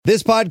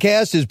This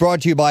podcast is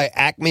brought to you by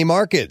Acme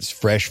Markets,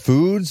 fresh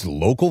foods,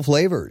 local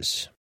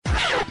flavors.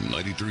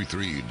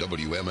 93.3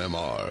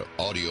 WMMR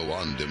Audio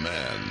on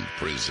Demand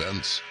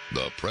presents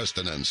the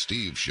Preston and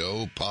Steve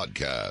Show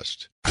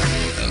podcast.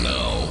 And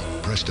now,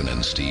 Preston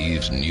and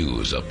Steve's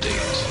news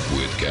update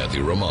with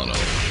Kathy Romano.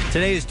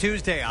 Today is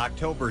Tuesday,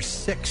 October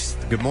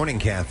 6th. Good morning,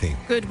 Kathy.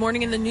 Good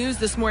morning. In the news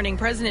this morning,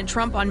 President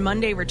Trump on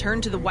Monday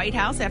returned to the White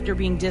House after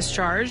being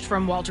discharged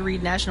from Walter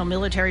Reed National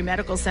Military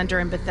Medical Center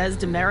in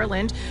Bethesda,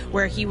 Maryland,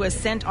 where he was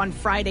sent on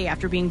Friday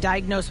after being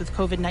diagnosed with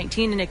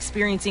COVID-19 and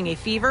experiencing a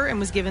fever and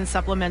was given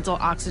supplemental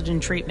oxygen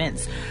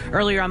treatments.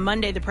 Earlier on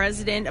Monday, the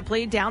president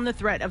played down the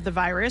threat of the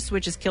virus,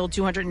 which has killed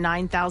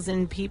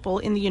 209,000 people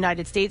in the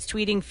United States,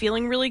 tweeting,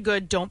 "Feeling really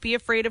good. Don't be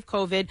afraid of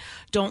COVID.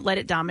 Don't let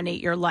it dominate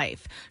your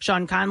life."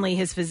 Sean Conley,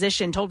 his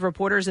physician, told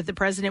reporters that the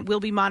president will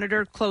be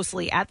monitored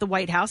closely at the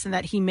White House and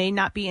that he may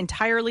not be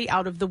entirely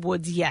out of the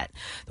woods yet.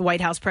 The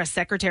White House press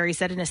secretary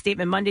said in a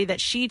statement Monday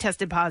that she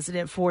tested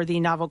positive for the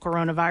novel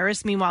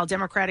coronavirus. Meanwhile,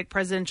 Democratic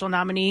presidential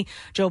nominee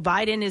Joe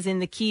Biden is in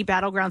the key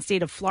battleground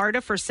state of Florida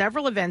for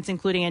several events,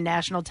 including a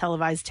national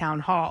televised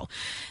town hall.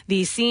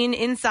 The scene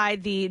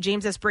inside the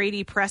James S.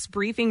 Brady press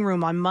briefing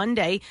room on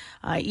Monday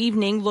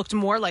evening looked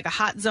more like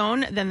a hot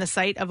zone than the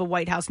site of a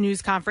White House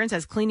news conference,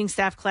 as cleaning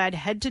staff clad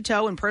head to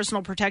toe in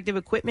personal protective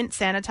equipment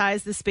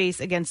sanitized the space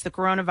against the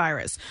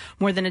coronavirus.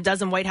 More than a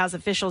dozen White House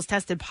officials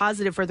tested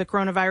positive for the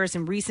coronavirus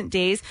in recent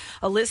days,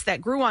 a list that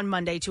grew on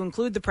Monday to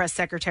include the press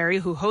secretary,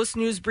 who hosts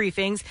news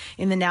briefings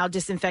in the now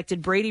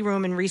disinfected Brady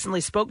room and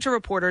recently spoke to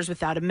reporters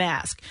without a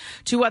mask.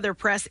 Two other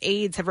press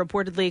aides have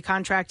reportedly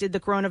contracted the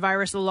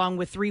coronavirus, along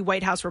with three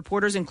White House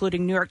reporters,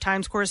 including New York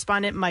Times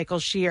correspondent Michael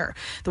Shear.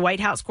 The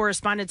White House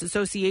Correspondents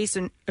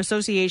Association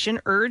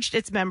urged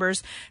its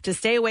members to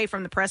stay away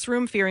from the press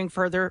room, fearing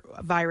further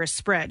virus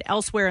spread.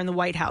 Elsewhere in the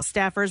White House,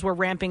 staffers were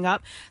ramping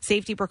up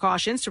safety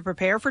precautions to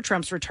prepare for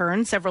Trump's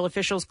return. Several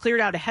officials cleared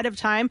out ahead of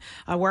time,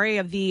 worry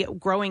of the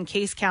growing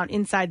case count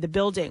inside the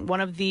building.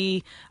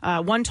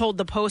 One told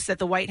the Post that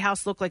the White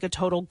House looked like a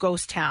total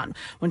ghost town.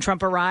 When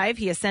Trump arrived,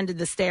 he ascended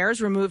the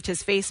stairs, removed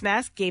his face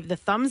mask, gave the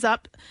thumbs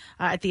up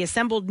at the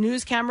assembled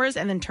news cameras,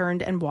 and then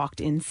turned and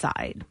walked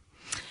inside.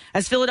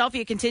 As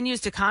Philadelphia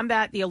continues to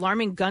combat the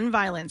alarming gun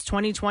violence,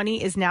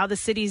 2020 is now the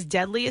city's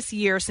deadliest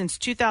year since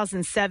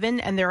 2007,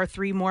 and there are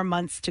 3 more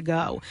months to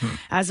go.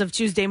 As of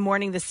Tuesday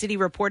morning, the city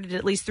reported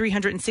at least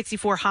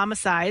 364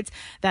 homicides.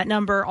 That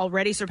number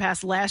already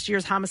surpassed last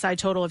year's homicide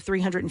total of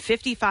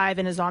 355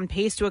 and is on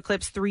pace to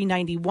eclipse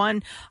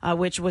 391,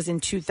 which was in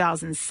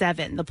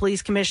 2007. The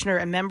police commissioner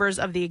and members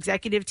of the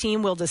executive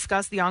team will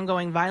discuss the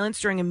ongoing violence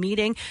during a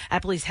meeting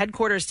at police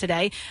headquarters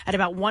today. At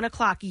about 1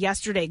 o'clock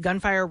yesterday,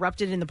 gunfire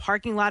erupted in the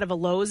parking lot of a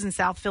Lowe's in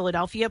South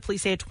Philadelphia.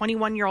 Police say a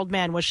 21-year-old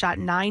man was shot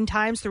 9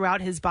 times throughout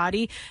his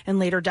body and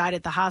later died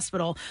at the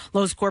hospital.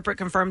 Lowe's corporate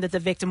confirmed that the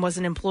victim was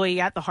an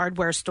employee at the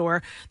hardware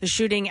store. The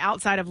shooting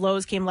outside of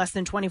Lowe's came less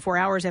than 24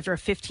 hours after a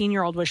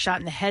 15-year-old was shot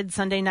in the head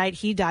Sunday night.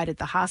 He died at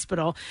the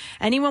hospital.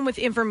 Anyone with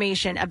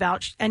information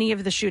about any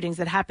of the shootings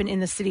that happened in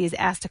the city is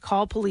asked to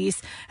call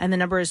police, and the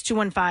number is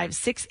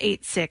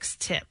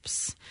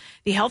 215-686-TIPS.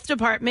 The health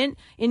department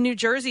in New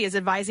Jersey is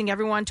advising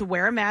everyone to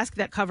wear a mask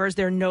that covers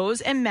their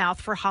nose and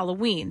mouth for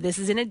Halloween. This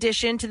is in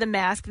addition to the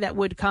mask that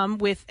would come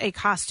with a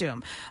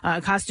costume.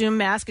 A costume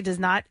mask does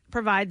not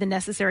provide the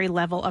necessary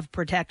level of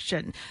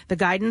protection. The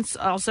guidance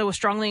also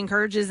strongly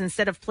encourages,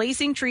 instead of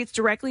placing treats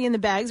directly in the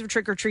bags of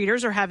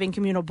trick-or-treaters or having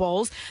communal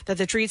bowls, that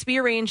the treats be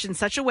arranged in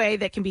such a way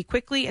that can be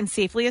quickly and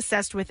safely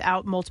assessed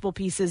without multiple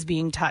pieces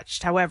being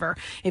touched. However,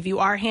 if you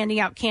are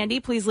handing out candy,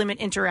 please limit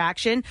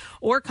interaction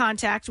or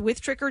contact with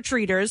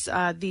trick-or-treaters.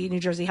 The New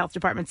Jersey Health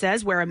Department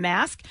says wear a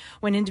mask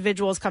when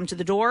individuals come to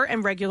the door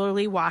and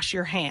regularly wash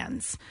your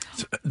hands.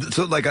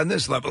 So like on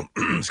this level,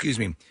 excuse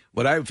me,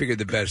 what I figured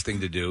the best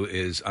thing to do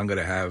is I'm going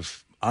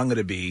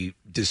to be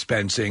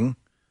dispensing,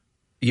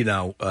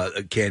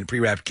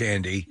 pre-wrapped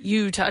candy.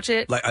 You touch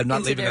it. Like I'm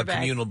not leaving a bag.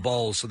 communal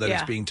bowl so that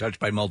it's being touched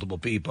by multiple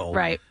people.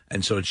 Right.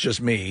 And so it's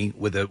just me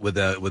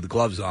with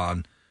gloves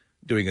on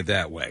doing it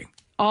that way.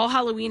 All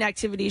Halloween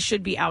activities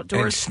should be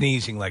outdoors. And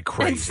sneezing like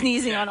crazy. And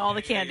sneezing on all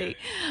the candy.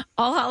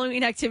 All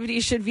Halloween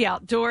activities should be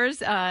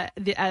outdoors,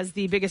 as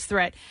the biggest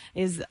threat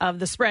of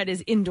the spread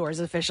is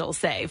indoors, officials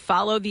say.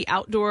 Follow the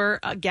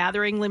outdoor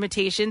gathering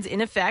limitations in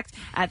effect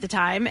at the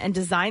time and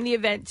design the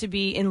event to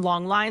be in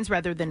long lines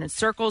rather than in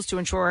circles to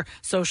ensure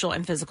social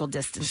and physical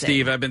distancing.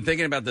 Steve, I've been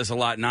thinking about this a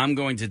lot, and I'm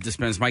going to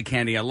dispense my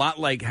candy a lot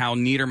like how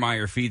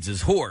Niedermeyer feeds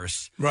his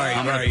horse. Right,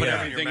 I'm going to put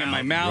everything in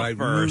my mouth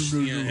first.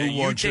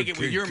 You take it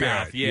with your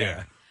mouth,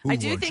 I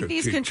do think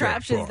these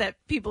contraptions that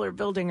people are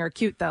building are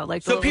cute, though.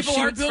 Like the so people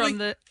are building. From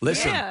the,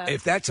 Listen,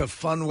 if that's a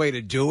fun way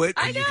to do it,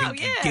 and you can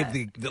give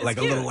a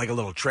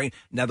little train.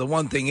 Now, the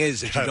one thing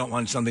is that you don't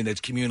want something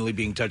that's communally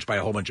being touched by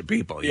a whole bunch of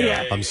people.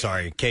 Yeah. I'm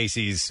sorry,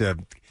 Casey's.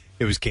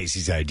 It was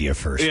Casey's idea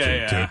first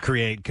to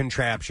create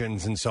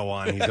contraptions and so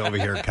on. He's over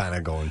here kind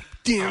of going,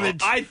 damn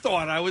it. I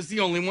thought I was the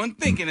only one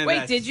thinking of that.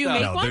 Wait, did you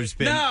make one? There's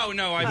been,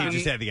 no. He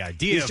just had the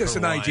idea. He's just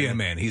an idea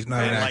man. He's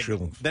not an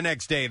actual. The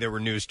next day, there were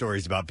news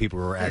stories about people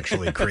who were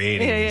actually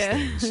creating these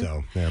things.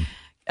 So, yeah.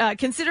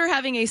 Consider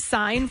having a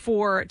sign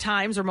for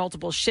times or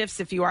multiple shifts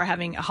if you are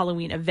having a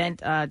Halloween event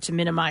to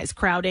minimize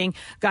crowding.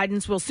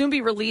 Guidance will soon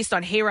be released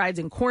on hayrides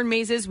and corn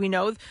mazes. We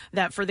know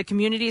that for the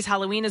communities,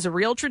 Halloween is a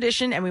real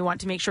tradition, and we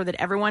want to make sure that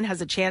everyone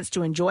has a chance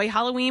to enjoy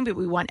Halloween, but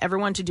we want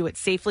everyone to do it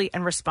safely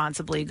and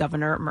responsibly,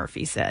 Governor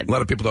Murphy said. A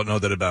lot of people don't know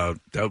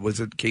that was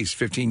it case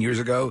 15 years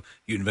ago?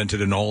 You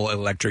invented an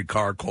all-electric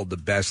car called the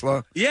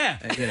Besla. Yeah.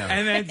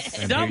 And then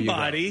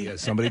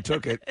somebody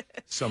took it.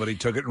 Somebody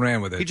took it and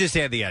ran with it. He just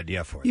had the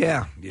idea for it.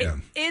 Yeah.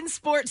 In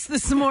sports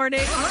this morning.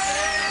 Ball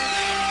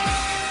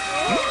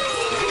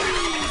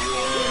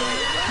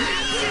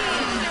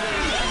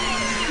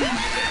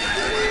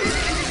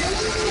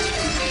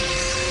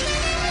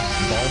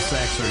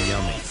sacks are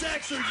yummy. Ball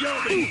sacks are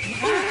yummy.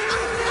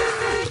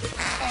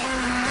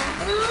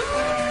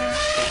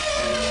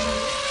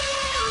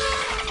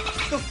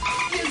 The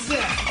f*** is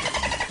that?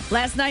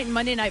 Last night in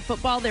Monday Night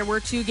Football, there were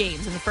two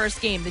games. In the first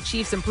game, the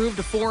Chiefs improved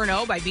to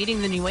 4-0 by beating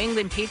the New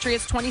England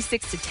Patriots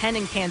 26-10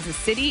 in Kansas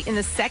City. In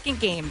the second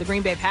game, the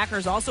Green Bay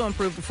Packers also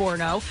improved to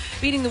 4-0,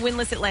 beating the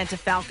winless Atlanta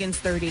Falcons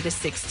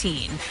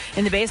 30-16.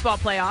 In the baseball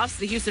playoffs,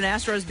 the Houston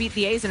Astros beat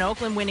the A's in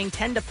Oakland, winning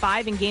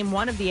 10-5 in Game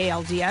 1 of the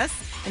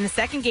ALDS. In the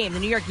second game, the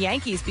New York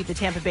Yankees beat the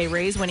Tampa Bay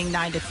Rays, winning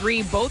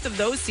 9-3. Both of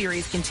those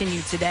series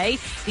continue today.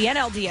 The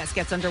NLDS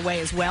gets underway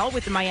as well,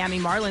 with the Miami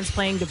Marlins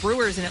playing the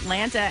Brewers in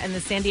Atlanta and the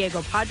San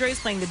Diego Padres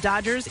playing the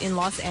Dodgers in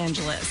Los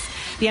Angeles.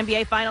 The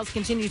NBA Finals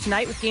continue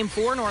tonight with Game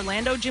 4 in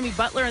Orlando. Jimmy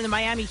Butler and the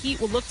Miami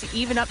Heat will look to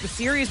even up the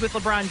series with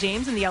LeBron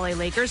James and the LA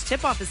Lakers.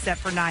 Tip-off is set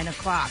for 9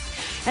 o'clock.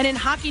 And in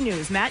hockey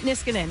news, Matt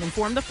Niskanen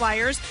informed the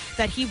Flyers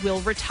that he will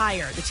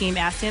retire. The team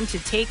asked him to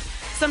take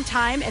some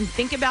time and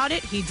think about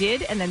it. He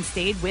did, and then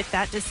stayed with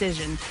that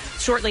decision.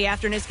 Shortly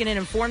after Niskanen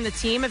informed the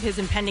team of his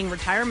impending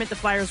retirement, the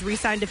Flyers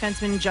re-signed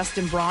defenseman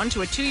Justin Braun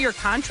to a 2-year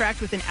contract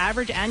with an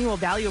average annual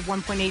value of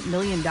 $1.8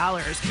 million.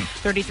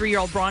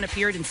 33-year-old Braun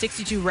appeared in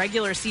 62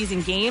 regular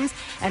season games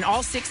and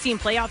all 16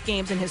 playoff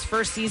games in his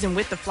first season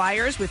with the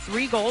Flyers, with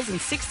 3 goals and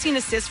 16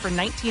 assists for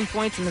 19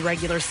 points in the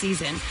regular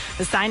season.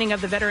 The signing of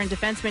the veteran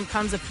defenseman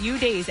comes a few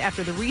days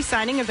after the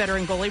re-signing of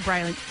veteran goalie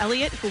Brian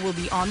Elliott, who will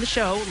be on the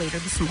show later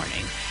this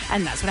morning.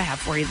 And that's what I have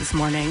for you this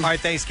morning. All right,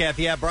 thanks,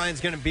 Kathy. Yeah,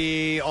 Brian's going to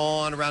be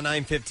on around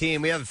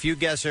 9:15. We have a few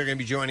guests that are going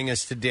to be joining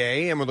us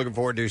today, and we're looking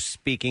forward to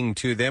speaking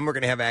to them. We're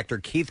going to have actor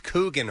Keith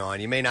Coogan on.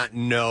 You may not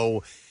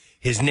know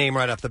his name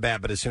right off the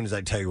bat, but as soon as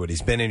I tell you what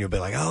he's been in, you'll be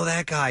like, oh,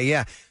 that guy,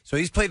 yeah. So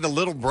he's played the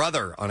little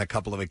brother on a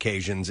couple of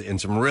occasions in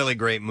some really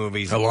great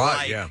movies. A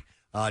lot, yeah.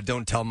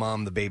 Don't Tell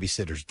Mom the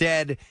Babysitter's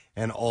Dead,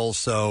 and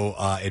also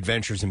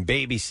Adventures in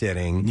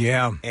Babysitting.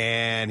 Yeah.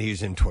 And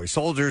he's in Toy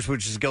Soldiers,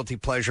 which is a guilty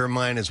pleasure of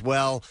mine as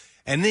well.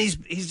 And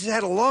he's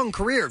had a long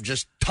career of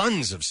just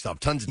tons of stuff,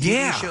 tons of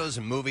TV shows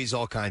and movies,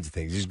 all kinds of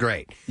things. He's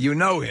great. You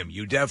know him.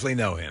 You definitely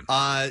know him.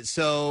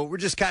 So we're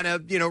just kind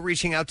of,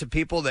 reaching out to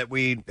people that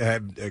we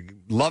have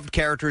loved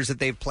characters that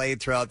they've played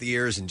throughout the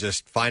years and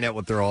just find out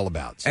what they're all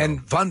about. So.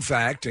 And fun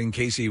fact, in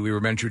case we were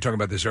talking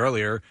about this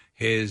earlier,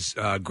 his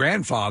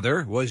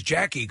grandfather was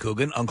Jackie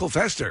Coogan, Uncle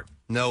Fester.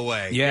 No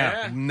way.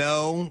 Yeah.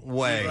 No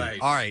way. Right.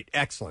 All right.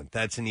 Excellent.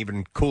 That's an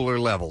even cooler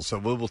level. So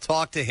we will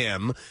talk to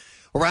him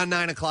around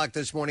 9 o'clock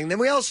this morning. Then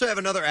we also have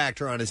another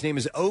actor on. His name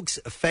is Oaks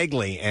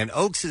Fegley, and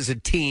Oaks is a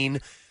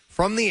teen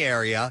from the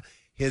area.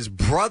 His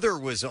brother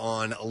was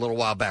on a little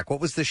while back. What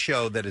was the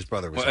show that his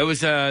brother was on? It was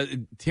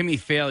Timmy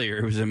Failure.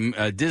 It was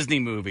a Disney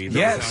movie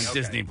that was on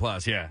Disney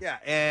Plus, yeah. Yeah,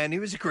 and he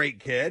was a great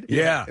kid.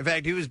 Yeah. In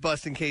fact, he was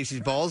busting Casey's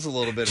balls a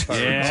little bit. Just a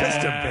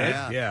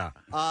bit, yeah.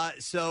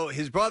 So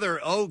his brother,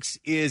 Oaks,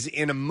 is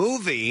in a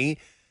movie,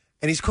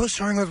 and he's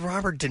co-starring with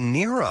Robert De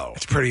Niro.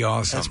 It's pretty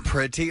awesome. That's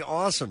pretty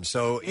awesome.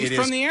 So he's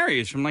from the area.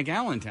 He's from like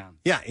Allentown.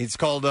 Yeah, it's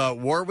called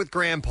War with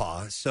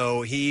Grandpa.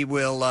 So he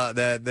will.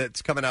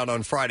 That's coming out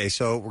on Friday.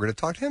 So we're going to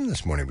talk to him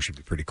this morning, which should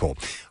be pretty cool.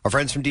 Our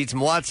friends from Dietz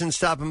and Watson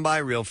stopping by.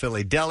 Real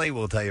Philly Deli.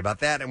 We'll tell you about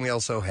that, and we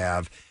also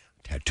have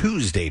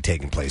Tattoos Day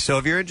taking place. So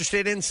if you're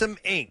interested in some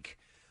ink,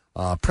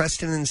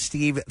 Preston and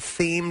Steve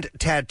themed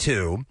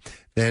tattoo,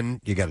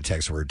 then you got to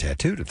text the word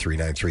tattoo to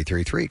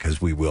 39333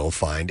 because we will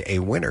find a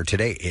winner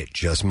today. It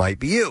just might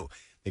be you.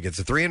 It gets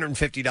a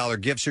 $350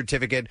 gift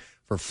certificate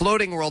for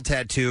Floating World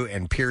Tattoo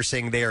and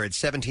Piercing there at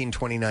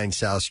 1729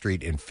 South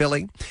Street in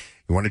Philly.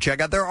 You want to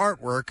check out their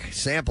artwork,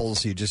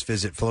 samples, you just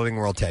visit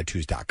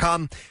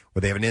floatingworldtattoos.com,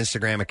 where they have an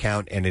Instagram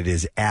account, and it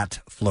is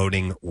at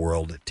Floating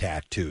World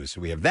Tattoo.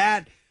 So we have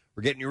that.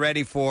 We're getting you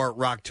ready for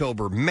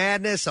Rocktober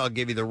Madness. I'll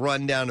give you the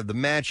rundown of the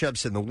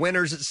matchups and the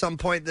winners at some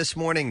point this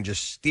morning.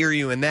 Just steer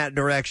you in that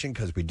direction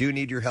because we do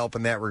need your help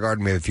in that regard.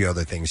 And we have a few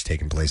other things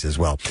taking place as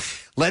well.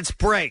 Let's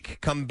break.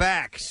 Come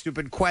back.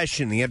 Stupid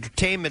question. The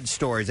entertainment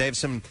stories. I have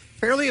some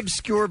fairly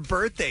obscure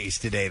birthdays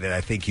today that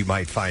I think you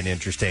might find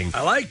interesting.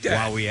 I like that.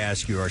 While we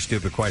ask you our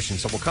stupid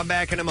questions. So we'll come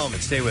back in a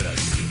moment. Stay with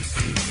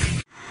us.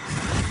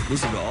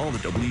 Listen to all the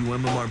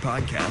WMMR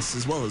podcasts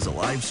as well as a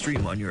live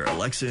stream on your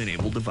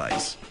Alexa-enabled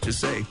device.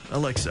 Just say,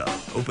 Alexa,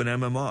 open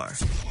MMR.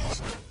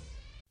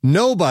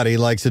 Nobody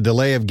likes a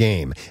delay of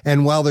game.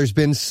 And while there's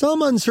been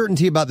some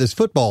uncertainty about this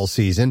football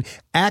season,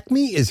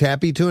 Acme is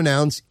happy to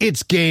announce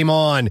it's game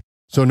on.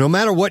 So no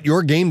matter what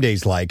your game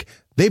day's like,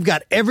 they've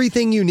got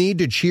everything you need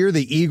to cheer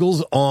the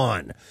Eagles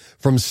on.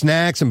 From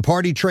snacks and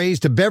party trays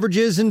to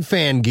beverages and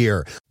fan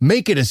gear,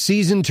 make it a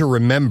season to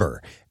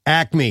remember.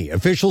 Acme,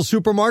 official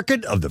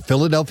supermarket of the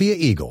Philadelphia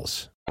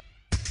Eagles.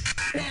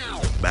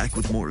 Back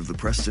with more of the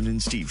Preston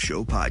and Steve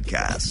Show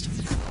podcast.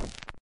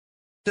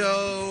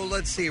 So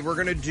let's see. We're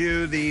going to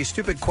do the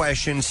stupid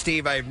question.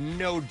 Steve, I have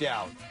no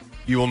doubt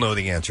you will know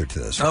the answer to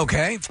this.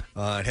 Okay.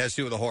 It has to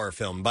do with a horror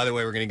film. By the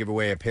way, we're going to give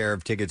away a pair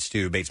of tickets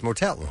to Bates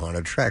Motel and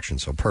Haunted Attraction,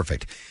 so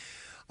perfect.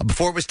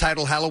 Before it was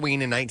titled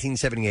Halloween in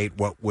 1978,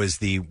 what was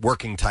the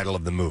working title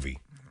of the movie?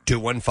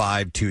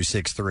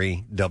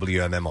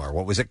 215-263-WMMR.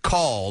 What was it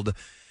called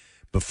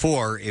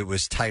before it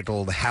was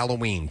titled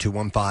Halloween?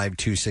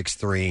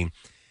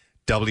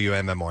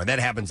 215-263-WMMR. That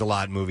happens a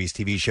lot in movies,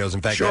 TV shows.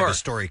 In fact, I have a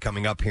story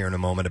coming up here in a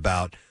moment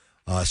about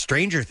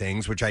Stranger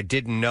Things, which I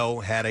didn't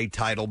know had a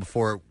title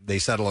before they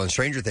settled on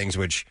Stranger Things,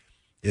 which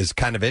is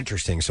kind of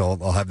interesting. So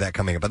I'll have that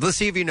coming up. But let's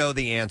see if you know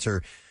the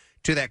answer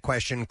to that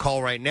question.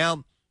 Call right now.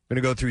 I'm going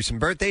to go through some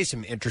birthdays,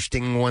 some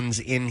interesting ones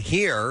in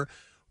here.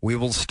 We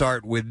will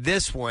start with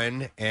this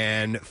one.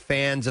 And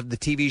fans of the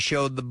TV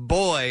show The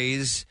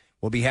Boys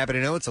will be happy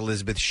to know it's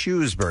Elizabeth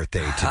Shue's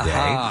birthday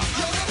today.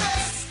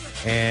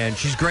 And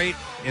she's great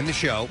in the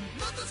show.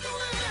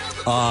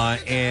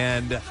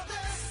 And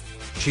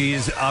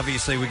she's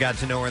obviously, we got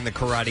to know her in The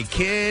Karate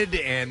Kid,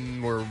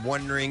 and we're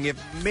wondering if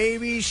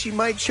maybe she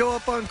might show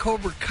up on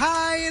Cobra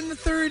Kai in the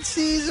third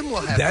season.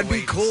 We'll have That'd to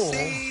wait be cool. And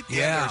see.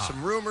 Yeah. There's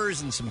some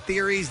rumors and some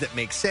theories that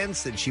make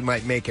sense that she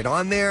might make it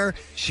on there.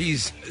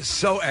 She's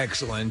so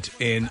excellent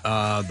in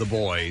The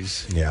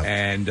Boys. Yeah.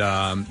 And,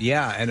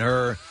 and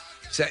her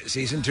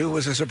season 2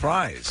 was a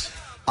surprise.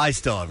 I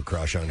still have a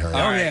crush on her. Oh,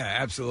 yeah,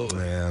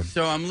 absolutely. Yeah.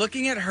 So I'm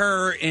looking at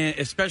her,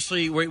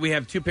 especially we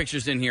have two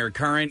pictures in here,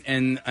 current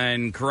and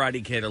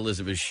Karate Kid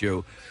Elizabeth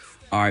Shue.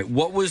 All right,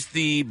 what was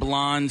the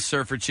blonde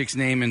surfer chick's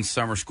name in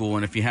summer school?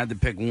 And if you had to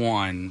pick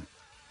one.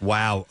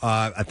 Wow.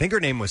 I think her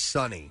name was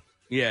Sunny.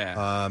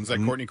 Yeah. Is that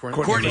Courtney Smith?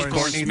 Courtney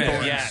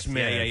Smith.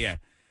 Smith. Yeah.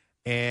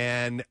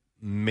 And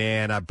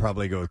man, I'd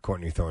probably go with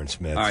Courtney Thorne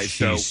Smith. All right,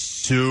 she's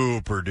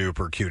super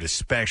duper cute,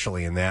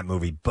 especially in that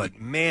movie. But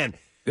man,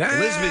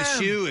 Elizabeth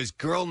Shue is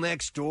girl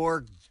next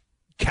door,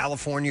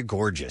 California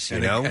gorgeous,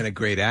 you know? And a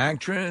great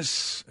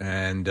actress.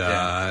 And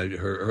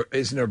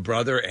isn't her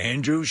brother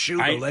Andrew Shue,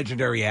 the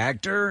legendary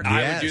actor?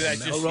 I would do that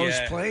Melrose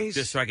Place.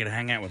 Just so I could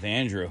hang out with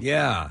Andrew.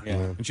 Yeah.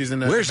 And she's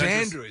in Where's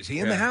Andrew? Is he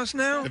in the house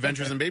now?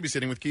 Adventures in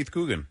Babysitting with Keith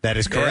Coogan. That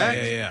is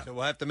correct. Yeah. So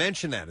we'll have to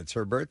mention that. It's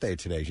her birthday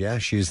today. Yeah,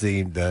 she's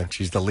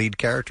the lead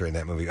character in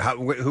that movie.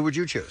 Who would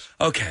you choose?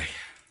 Okay.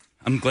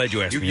 I'm glad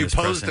you asked me. You this,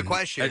 posed Preston. the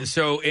question. And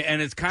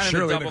it's kind of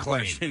Shirley a double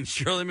MacLaine. question.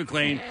 Shirley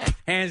MacLaine,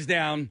 hands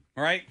down,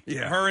 all right?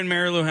 Yeah. Her and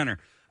Mary Lou Henner.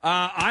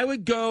 I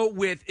would go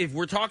with, if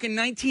we're talking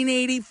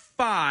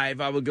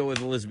 1985, I would go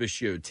with Elizabeth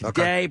Shue.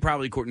 Today,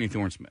 probably Courtney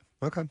Thorne Smith.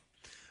 Okay.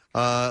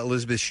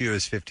 Elizabeth Shue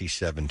is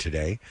 57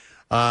 today.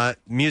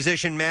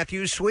 Musician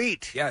Matthew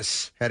Sweet.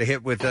 Yes. Had a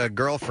hit with a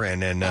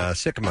girlfriend and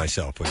Sick of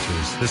Myself, which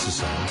is this is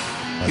song.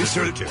 He's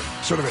sort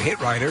of a hit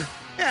writer.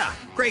 Yeah,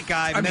 great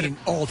guy. I mean,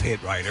 old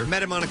hit writer.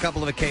 Met him on a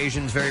couple of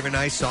occasions. Very, very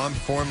nice. Saw him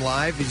perform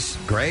live. He's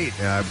great.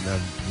 I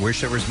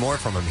wish there was more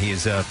from him. He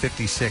is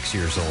 56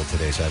 years old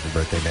today, so happy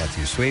birthday,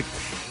 Matthew Sweet.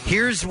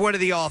 Here's one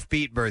of the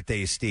offbeat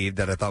birthdays, Steve,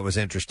 that I thought was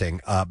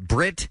interesting.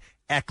 Britt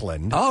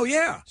Eklund. Oh,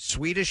 yeah.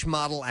 Swedish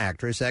model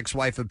actress,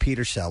 ex-wife of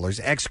Peter Sellers,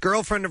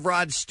 ex-girlfriend of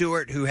Rod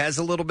Stewart, who has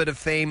a little bit of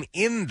fame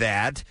in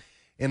that.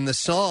 In the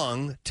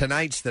song,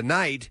 Tonight's the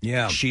Night,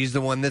 she's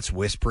the one that's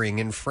whispering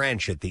in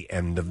French at the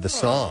end of the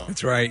song.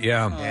 That's right,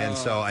 yeah. And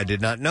so I did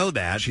not know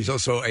that. She's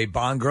also a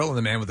Bond girl in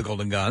The Man with the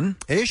Golden Gun.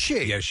 Is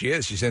she? Yes, she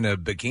is. She's in a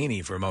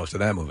bikini for most of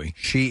that movie.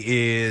 She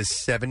is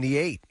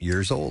 78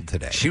 years old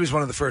today. She was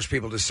one of the first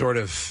people to sort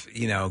of,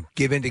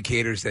 give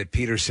indicators that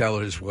Peter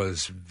Sellers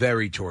was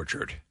very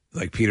tortured.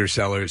 Like Peter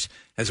Sellers,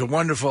 as a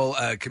wonderful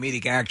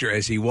comedic actor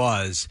as he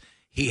was,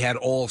 he had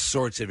all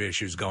sorts of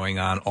issues going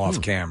on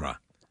off camera.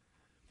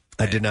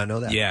 I did not know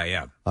that.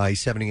 Yeah.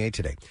 He's 78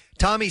 today.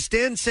 Tommy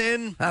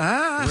Stinson,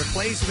 The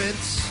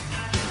Replacements,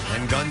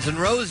 and Guns N'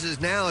 Roses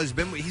now he's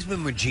been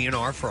with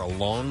GNR for a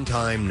long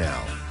time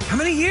now. How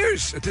many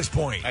years at this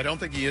point? I don't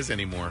think he is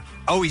anymore.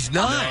 Oh, he's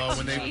not.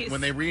 No, when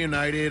they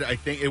reunited, I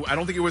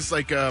don't think it was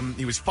like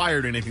he was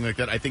fired or anything like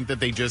that. I think that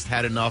they just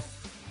had enough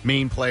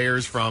main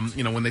players from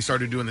when they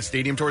started doing the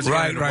stadium tours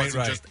again. Right. It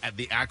wasn't just at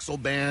the Axl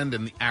band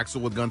and the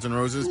Axl with Guns N'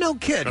 Roses. No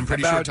kidding. I'm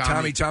pretty About sure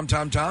Tommy Tom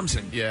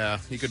Thompson. Yeah,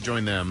 he could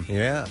join them.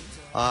 Yeah.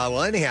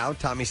 Well, anyhow,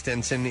 Tommy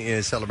Stinson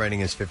is celebrating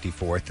his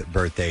 54th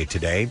birthday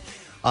today.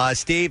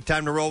 Steve,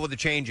 time to roll with the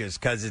changes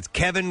because it's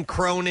Kevin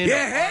Cronin.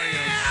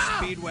 Yeah!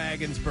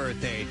 Speedwagon's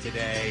birthday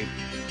today.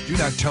 Do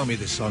not tell me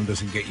this song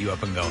doesn't get you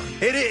up and going.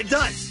 It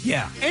does.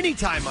 Yeah.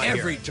 Anytime I hear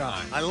Every it.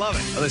 time. I love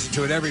it. I listen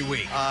to it every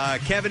week.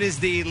 Kevin is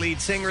the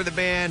lead singer of the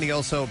band. He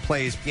also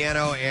plays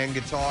piano and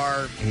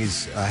guitar.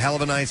 He's a hell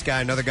of a nice guy.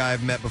 Another guy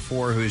I've met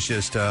before who's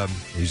just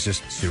he's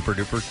just super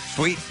duper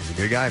sweet. He's a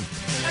good guy.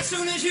 As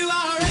soon as you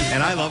are in.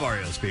 And I love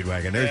REO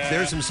Speedwagon.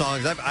 There's some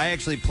songs I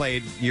actually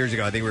played years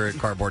ago. I think we were at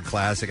Cardboard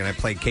Classic, and I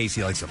played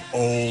Casey like some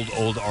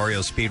old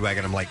REO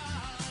Speedwagon. I'm like,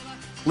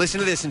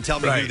 listen to this and tell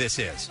me who this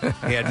is.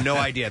 He had no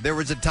idea. There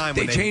was a time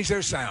when they changed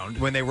their sound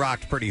when they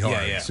rocked pretty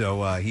hard. Yeah.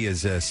 So he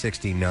is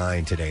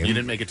 69 today. You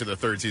didn't make it to the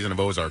third season of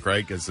Ozark,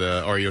 right? Because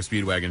REO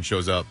Speedwagon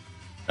shows up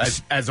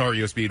as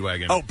REO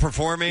Speedwagon. Oh,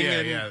 performing?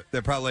 Yeah.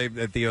 They're probably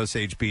at the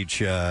Osage Beach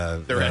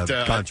They're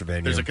at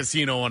contraband. There's a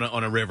casino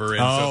on a river, and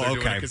so they're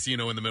doing a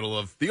casino in the middle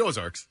of the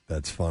Ozarks.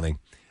 That's funny.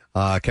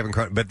 Kevin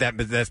Cronin, but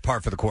that's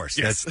par for the course.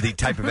 Yes. That's the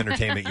type of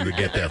entertainment you would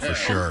get there for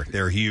sure.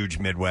 They're a huge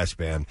Midwest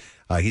band.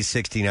 He's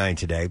 69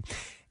 today.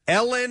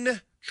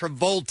 Ellen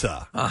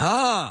Travolta.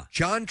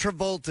 John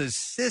Travolta's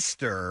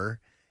sister,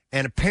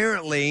 and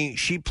apparently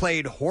she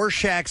played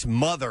Horshack's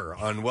mother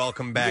on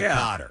Welcome Back,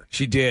 Kotter.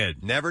 She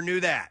did. Never knew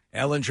that.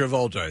 Ellen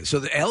Travolta. So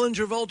the Ellen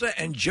Travolta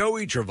and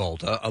Joey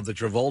Travolta of the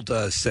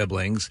Travolta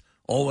siblings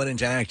all went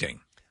into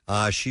acting.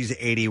 She's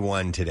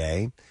 81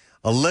 today.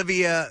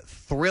 Olivia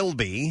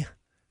Thirlby,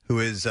 who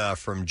is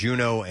from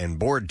Juno and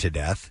Bored to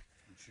Death.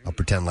 I'll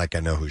pretend like I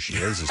know who she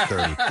is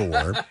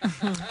 34.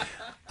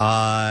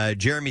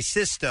 Jeremy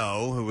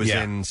Sisto, who was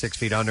in 6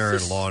 Feet Under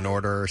and Law and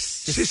Order.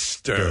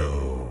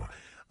 Sisto.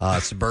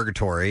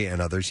 Suburgatory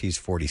and others. He's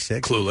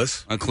 46.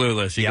 Clueless.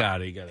 Clueless. You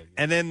got it.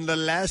 And then the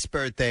last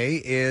birthday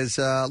is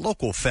a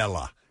local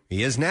fella.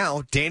 He is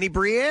now Danny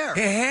Briere.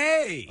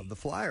 Hey! Of the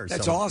Flyers.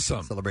 That's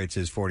awesome. Celebrates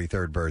his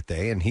 43rd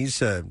birthday, and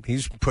he's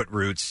put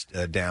roots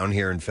down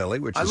here in Philly,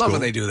 which I is love cool.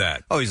 when they do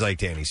that. Oh, he's like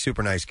Danny.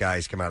 Super nice guy.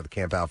 He's come out of the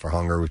Camp Out for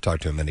Hunger. We've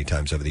talked to him many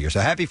times over the years.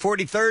 So happy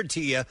 43rd to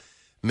you,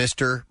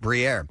 Mr.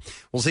 Briere.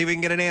 We'll see if we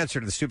can get an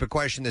answer to the stupid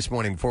question this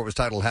morning before it was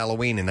titled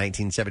Halloween in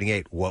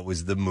 1978. What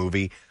was the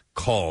movie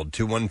called?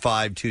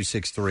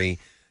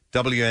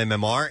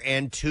 215-263-WMMR.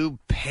 And to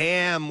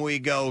Pam we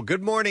go.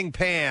 Good morning,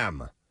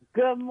 Pam.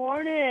 Good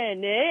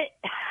morning, Nick.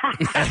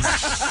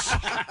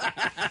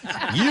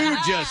 You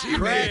just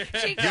cracked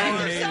She cracked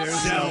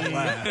herself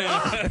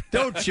yourself.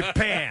 Don't you,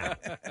 Pam?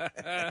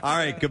 All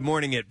right, good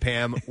morning,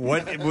 Pam.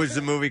 What was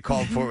the movie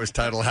called before it was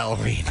titled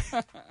Halloween?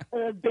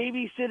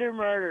 Babysitter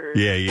Murder.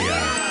 Yeah, you got it.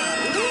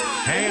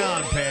 Hang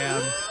on,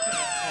 Pam.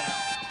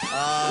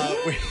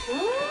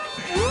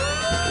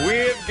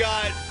 We've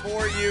got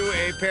for you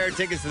a pair of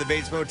tickets to the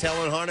Bates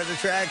Motel and Haunted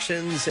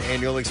Attractions,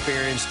 and you'll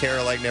experience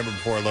terror like never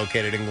before,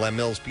 located in Glen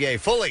Mills, PA.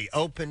 Fully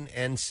open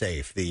and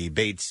safe. The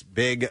Bates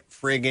Big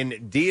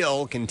Friggin'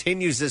 Deal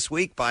continues this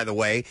week, by the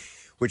way,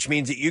 which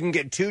means that you can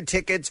get 2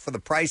 tickets for the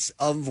price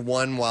of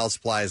 1 while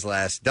supplies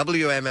last.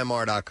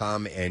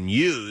 WMMR.com and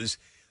use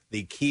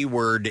the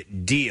keyword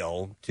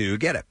deal to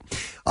get it.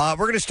 We're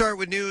going to start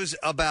with news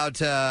about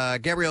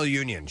Gabrielle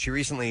Union. She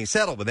recently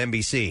settled with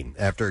NBC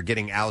after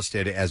getting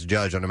ousted as a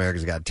judge on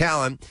America's Got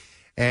Talent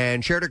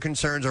and shared her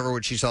concerns over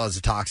what she saw as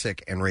a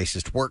toxic and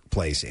racist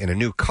workplace. In a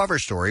new cover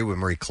story with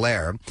Marie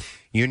Claire,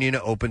 Union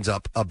opens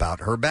up about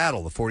her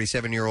battle. The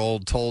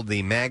 47-year-old told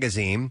the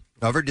magazine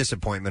of her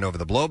disappointment over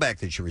the blowback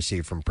that she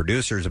received from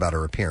producers about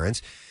her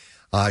appearance.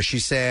 She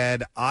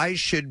said, I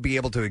should be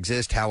able to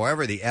exist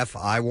however the F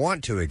I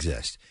want to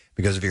exist.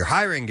 Because if you're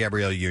hiring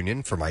Gabrielle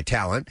Union for my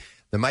talent,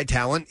 then my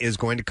talent is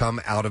going to come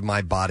out of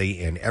my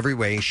body in every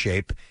way,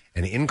 shape,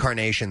 and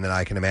incarnation that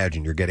I can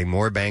imagine. You're getting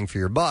more bang for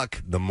your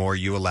buck the more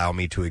you allow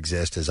me to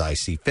exist as I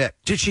see fit.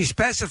 Did she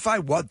specify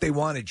what they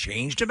wanted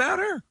changed about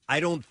her?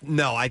 I don't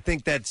know. I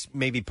think that's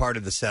maybe part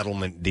of the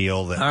settlement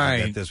deal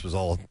that this was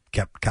all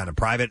kept kind of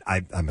private,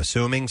 I'm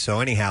assuming. So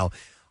anyhow,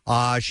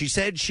 she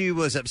said she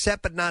was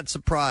upset but not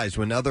surprised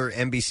when other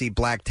NBC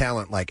black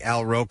talent like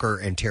Al Roker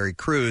and Terry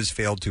Crews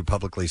failed to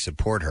publicly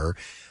support her.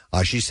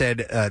 She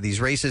said these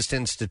racist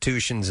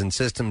institutions and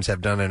systems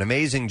have done an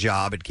amazing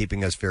job at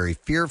keeping us very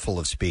fearful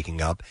of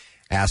speaking up,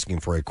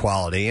 asking for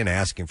equality, and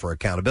asking for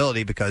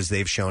accountability because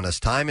they've shown us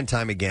time and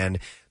time again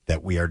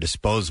that we are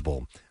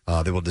disposable.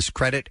 They will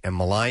discredit and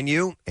malign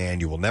you,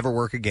 and you will never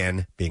work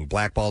again. Being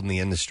blackballed in the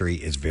industry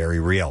is very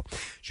real.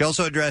 She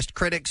also addressed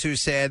critics who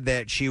said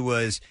that she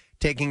was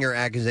taking her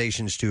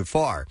accusations too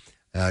far.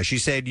 She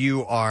said,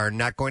 you are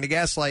not going to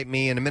gaslight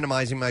me into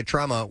minimizing my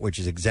trauma, which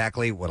is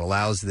exactly what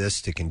allows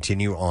this to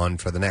continue on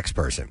for the next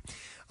person.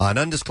 An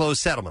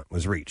undisclosed settlement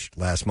was reached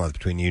last month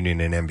between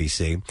Union and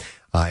NBC.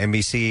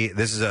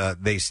 NBC,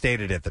 they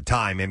stated at the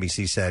time,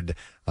 NBC said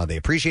they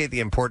appreciate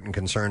the important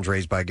concerns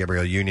raised by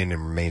Gabrielle Union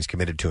and remains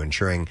committed to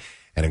ensuring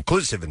an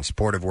inclusive and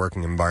supportive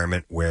working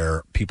environment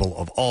where people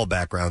of all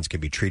backgrounds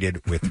can be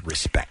treated with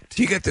respect.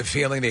 Do you get the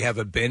feeling they have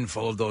a bin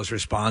full of those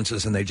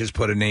responses and they just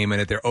put a name in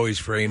it? They're always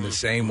framed the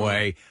same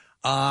way.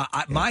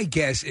 My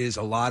guess is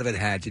a lot of it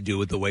had to do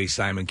with the way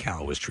Simon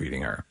Cowell was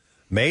treating her.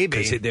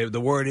 Maybe. Because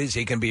the word is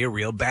he can be a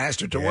real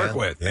bastard to work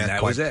with, and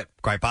that was it.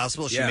 Quite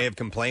possible. She may have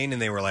complained,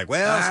 and they were like,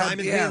 well,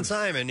 Simon's being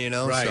Simon,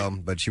 Right. so,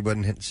 but she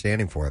wasn't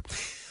standing for it.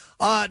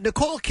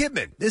 Nicole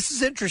Kidman, this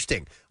is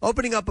interesting.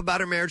 Opening up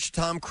about her marriage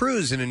to Tom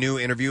Cruise in a new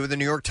interview with the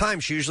New York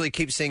Times. She usually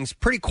keeps things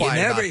pretty quiet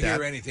You never about that.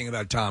 hear anything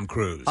about Tom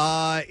Cruise.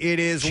 It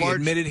is She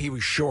admitted he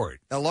was short.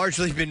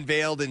 Largely been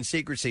veiled in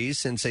secrecy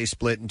since they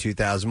split in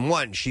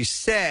 2001. She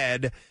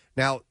said,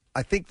 now,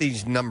 I think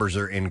these numbers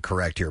are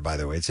incorrect here, by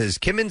the way. It says,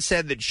 Kidman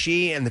said that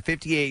she and the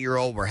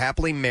 58-year-old were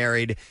happily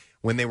married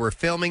when they were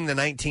filming the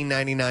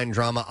 1999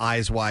 drama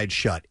Eyes Wide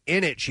Shut.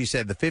 In it, she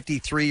said the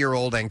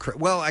 53-year-old and...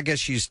 Well, I guess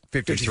she's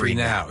 53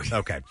 now.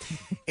 Okay.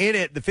 In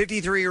it, the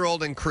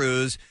 53-year-old and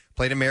Cruise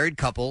played a married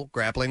couple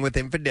grappling with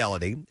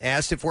infidelity.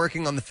 Asked if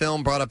working on the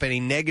film brought up any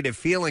negative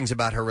feelings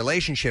about her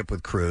relationship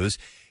with Cruise,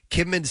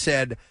 Kidman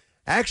said,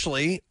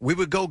 actually, we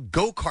would go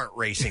go-kart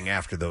racing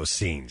after those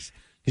scenes.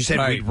 He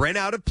said, we'd rent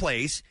out a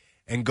place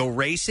and go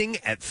racing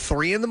at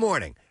 3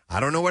 a.m. I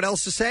don't know what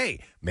else to say.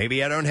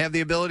 Maybe I don't have the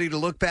ability to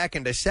look back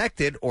and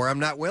dissect it, or I'm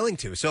not willing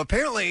to. So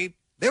apparently,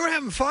 they were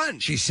having fun.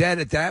 She said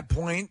at that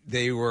point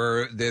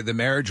the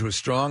marriage was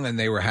strong and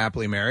they were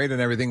happily married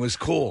and everything was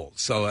cool.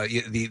 So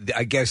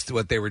I guess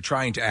what they were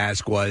trying to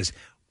ask was,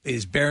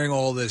 is bearing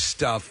all this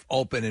stuff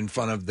open in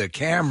front of the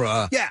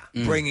camera,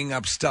 bringing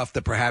up stuff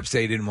that perhaps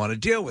they didn't want to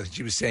deal with.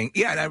 She was saying,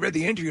 and I read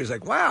the interview. I was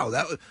like, wow,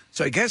 that was,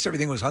 so I guess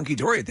everything was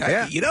hunky-dory at that.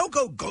 Yeah. You don't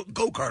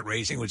go-kart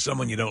racing with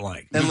someone you don't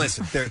like. And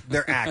listen,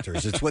 they're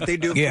actors. It's what they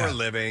do for a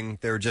living.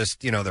 They're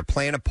just, they're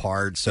playing a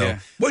part. So,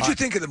 What'd you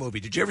think of the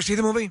movie? Did you ever see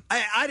the movie?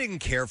 I didn't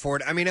care for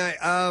it. I mean,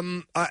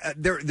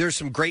 there's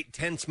some great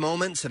tense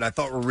moments that I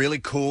thought were really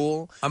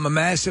cool. I'm a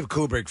massive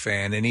Kubrick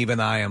fan, and even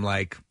I am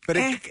like, but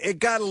it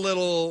got a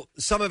little.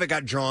 Some of it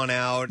got drawn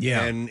out.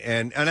 Yeah.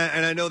 and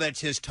I know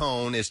that's his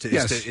tone is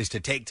to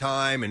take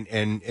time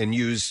and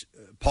use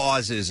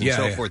pauses and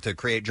so forth to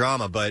create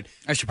drama. But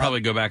I should probably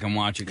go back and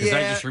watch it because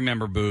I just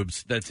remember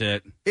boobs. That's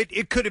it.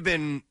 It could have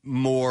been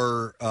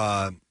more.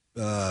 I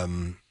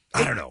don't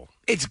know.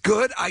 It's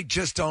good. I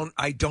just don't.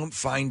 I don't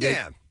find it.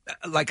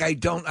 Like I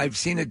don't. I've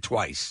seen it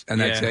twice,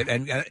 and that's it.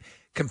 And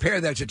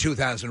compare that to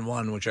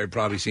 2001, which I've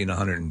probably seen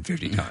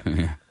 150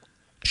 times.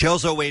 She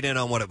also weighed in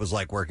on what it was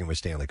like working with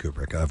Stanley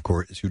Kubrick, of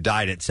course, who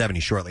died at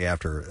 70 shortly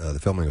after the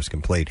filming was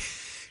complete.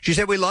 She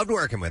said, we loved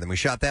working with him. We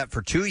shot that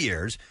for 2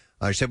 years.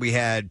 She said, we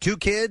had 2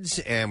 kids,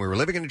 and we were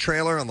living in a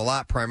trailer on the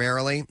lot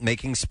primarily,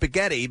 making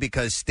spaghetti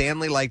because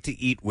Stanley liked to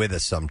eat with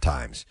us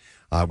sometimes.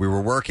 We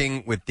were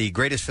working with the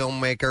greatest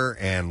filmmaker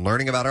and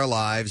learning about our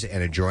lives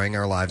and enjoying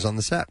our lives on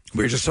the set.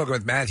 We were just talking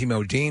with Matthew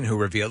Modine, who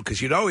revealed,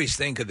 because you'd always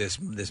think of this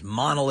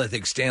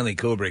monolithic Stanley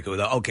Kubrick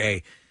who,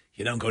 okay,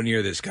 you don't go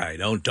near this guy.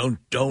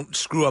 Don't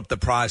screw up the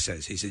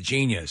process. He's a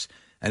genius.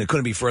 And it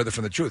couldn't be further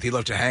from the truth. He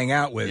loved to hang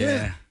out with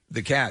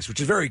the cast,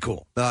 which is very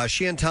cool.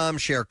 She and Tom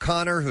share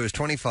Connor, who is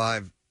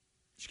 25,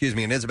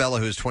 and Isabella,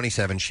 who is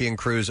 27. She and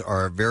Cruise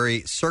are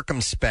very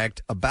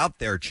circumspect about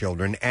their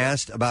children.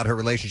 Asked about her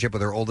relationship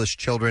with her oldest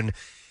children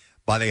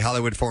by the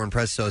Hollywood Foreign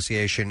Press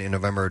Association in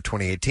November of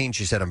 2018,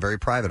 she said, I'm very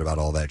private about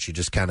all that. She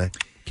just kind of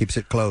keeps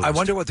it closed. I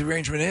wonder what the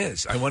arrangement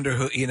is. I wonder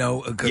who,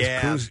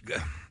 because Cruise...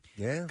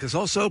 Yeah, because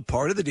also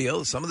part of the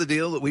deal, some of the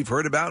deal that we've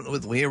heard about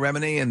with Leah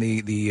Remini and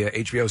the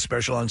HBO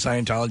special on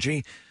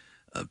Scientology,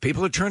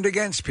 people are turned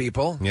against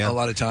people a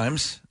lot of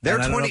times. They're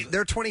 20.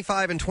 They're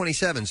 25 and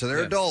 27, so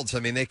they're adults. I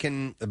mean, they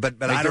can, but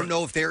I don't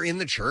know if they're in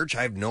the church.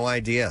 I have no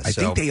idea. I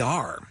think they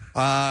are.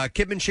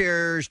 Kidman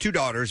shares 2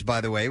 daughters, by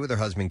the way, with her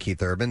husband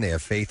Keith Urban. They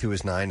have Faith, who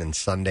is 9, and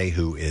Sunday,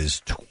 who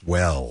is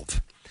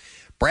 12.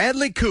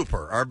 Bradley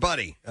Cooper, our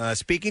buddy,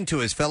 speaking to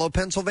his fellow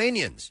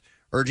Pennsylvanians,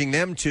 urging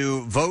them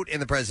to vote in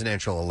the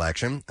presidential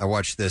election. I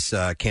watched this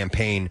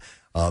campaign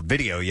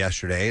video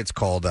yesterday. It's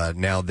called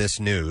Now This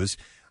News.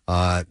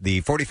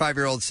 The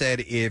 45-year-old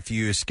said, if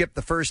you skip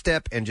the first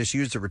step and just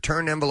use the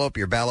return envelope,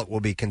 your ballot will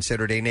be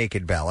considered a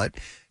naked ballot.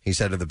 He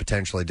said of the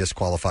potentially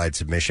disqualified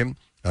submission.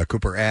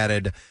 Cooper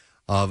added,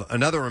 of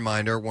another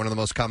reminder, one of the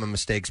most common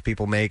mistakes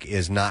people make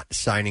is not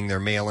signing their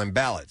mail-in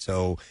ballot.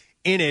 So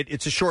in it,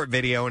 it's a short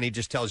video, and he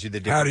just tells you the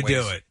different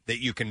ways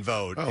that you can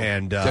vote. Oh.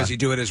 And does he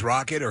do it as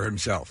Rocket or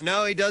himself?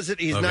 No, he does it.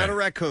 He's not a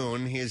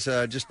raccoon. He's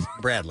just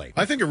Bradley.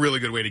 I think a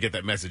really good way to get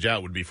that message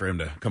out would be for him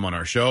to come on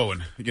our show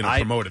and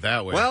promote it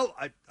that way. Well,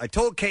 I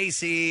told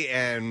Casey,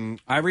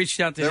 and I reached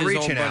out to his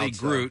old buddy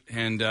Groot,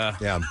 and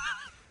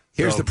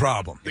here's the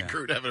problem. Did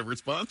Groot have a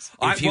response?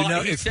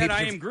 He said,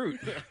 I am Groot.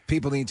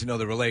 People need to know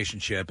the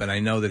relationship, and I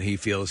know that he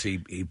feels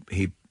he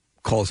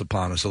calls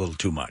upon us a little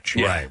too much.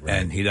 Right.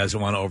 And he doesn't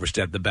want to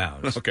overstep the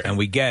bounds. Okay. And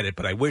we get it,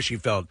 but I wish he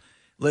felt,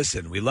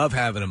 listen, we love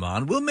having him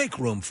on. We'll make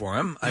room for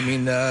him. I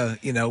mean,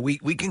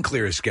 we can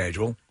clear his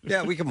schedule.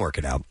 Yeah, we can work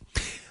it out.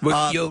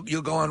 But you'll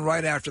go on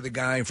right after the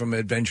guy from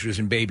Adventures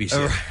in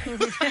Babysitting.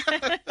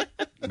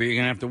 But you're going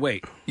to have to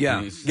wait.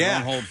 Yeah. He's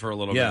on hold for a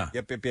little bit.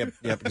 Yep.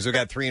 Because we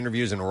got 3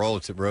 interviews in a row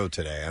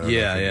today. I don't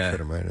know if you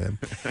fit 'em right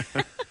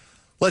in.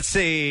 Let's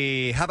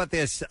see. How about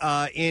this?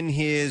 In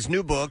his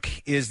new book,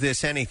 Is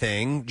This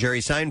Anything?, Jerry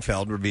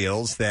Seinfeld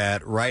reveals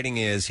that writing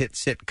his hit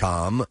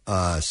sitcom,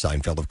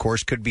 Seinfeld, of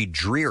course, could be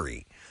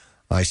dreary.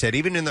 I said,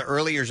 even in the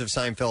early years of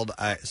Seinfeld,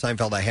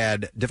 I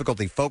had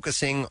difficulty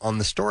focusing on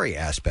the story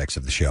aspects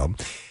of the show.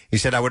 He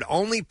said, I would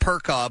only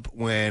perk up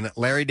when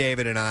Larry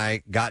David and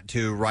I got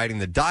to writing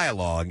the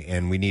dialogue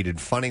and we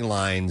needed funny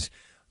lines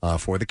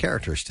for the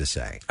characters to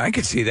say. I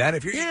could see that.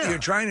 If you're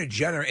trying to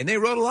generate, and they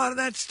wrote a lot of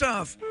that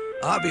stuff,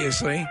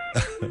 obviously.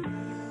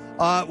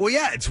 Well,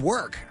 yeah, it's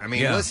work. I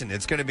mean, listen,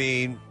 it's going to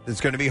be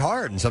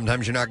hard, and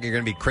sometimes you're going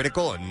to be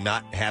critical and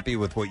not happy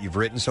with what you've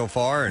written so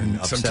far,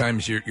 and upset.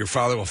 Sometimes your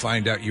father will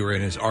find out you were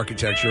in his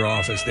architecture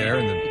office there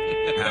in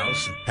the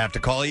house. Have to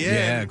call you in.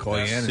 Yeah, call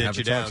you in and sit have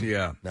you to talk down. to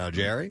you. Now,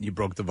 Jerry, you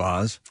broke the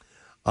vase.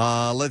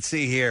 Let's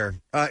see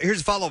here. Here's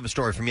a follow-up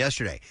story from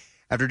yesterday.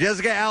 After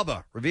Jessica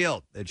Alba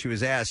revealed that she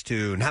was asked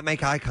to not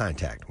make eye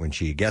contact when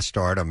she guest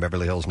starred on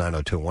Beverly Hills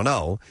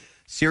 90210,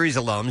 series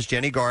alums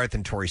Jenny Garth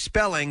and Tori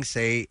Spelling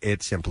say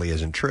it simply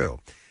isn't true.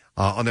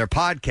 On their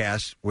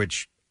podcast,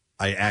 which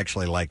I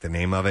actually like the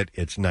name of it,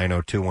 it's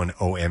 90210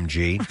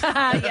 OMG.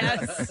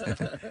 Yes.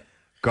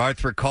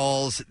 Garth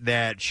recalls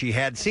that she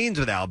had scenes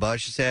with Alba.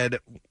 She said,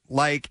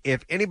 like,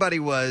 if anybody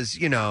was,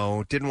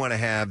 didn't want to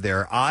have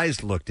their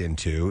eyes looked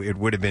into, it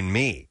would have been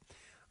me.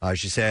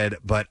 She said,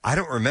 but I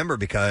don't remember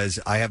because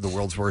I have the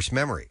world's worst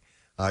memory.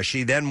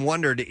 She then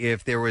wondered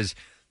if there was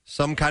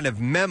some kind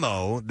of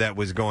memo that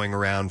was going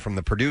around from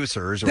the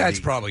producers or That's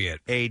probably it.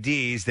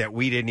 ADs that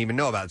we didn't even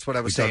know about. That's what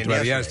I was saying talked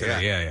about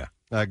yesterday.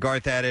 Yeah.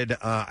 Garth added,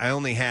 I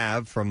only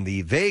have, from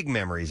the vague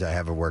memories I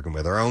have of working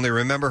with her, I only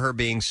remember her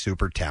being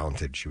super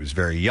talented. She was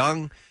very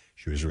young.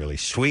 She was really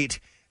sweet.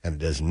 And it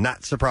does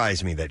not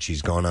surprise me that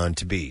she's gone on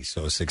to be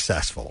so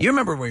successful. You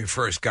remember when we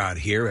first got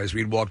here, as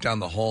we'd walk down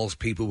the halls,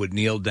 people would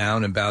kneel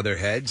down and bow their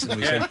heads, and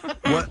we said,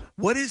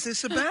 "What is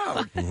this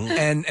about?"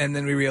 And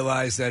then we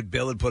realized that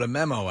Bill had put a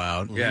memo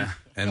out. Yeah.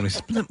 And we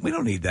said, we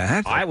don't need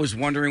that. I was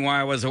wondering why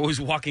I was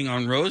always walking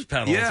on rose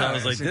petals. Yeah, I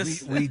was like,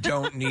 this. We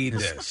don't need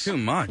this. Too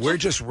much. We're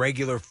just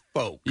regular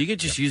folk. You could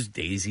just use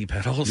daisy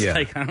petals. Yeah.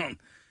 Like, I don't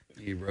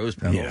need rose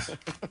petals. Yeah.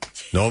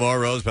 No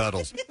more rose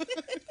petals.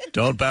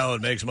 Don't bow,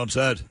 it makes them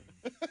upset.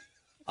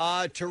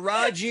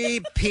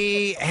 Taraji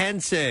P.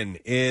 Henson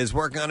is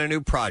working on a new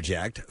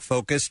project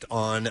focused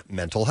on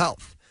mental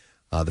health.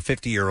 The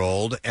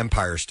 50-year-old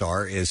Empire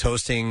star is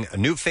hosting a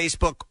new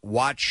Facebook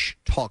Watch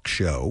talk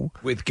show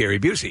with Gary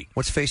Busey.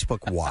 What's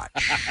Facebook Watch?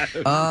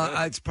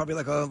 It's probably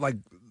like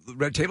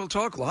Red Table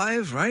Talk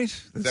Live, right?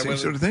 The same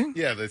sort of thing?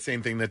 Yeah, the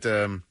same thing that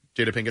Jada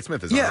Pinkett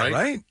Smith is on, right?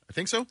 right? I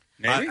think so.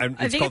 Maybe?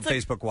 It's called like-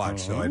 Facebook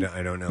Watch, so I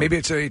don't know. Maybe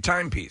it's a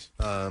timepiece.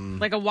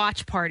 Like a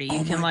watch party.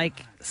 You can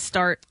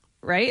start,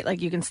 right?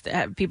 Like you can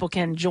people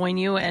can join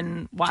you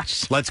and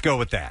watch. Let's go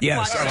with that.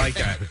 Yes, I like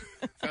that.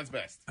 Sounds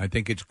best. I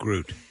think it's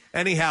Groot.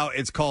 Anyhow,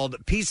 it's called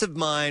Peace of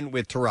Mind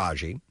with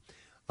Taraji.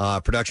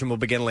 Production will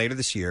begin later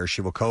this year.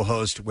 She will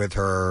co-host with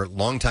her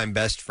longtime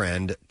best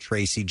friend,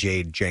 Tracy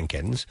Jade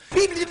Jenkins.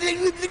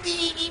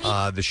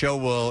 The show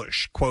will,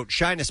 quote,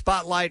 shine a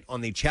spotlight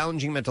on the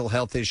challenging mental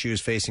health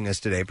issues facing us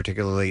today,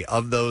 particularly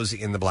of those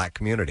in the black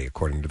community,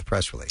 according to the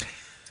press release.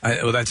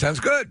 Well, that sounds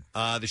good.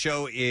 The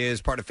show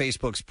is part of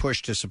Facebook's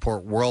push to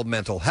support World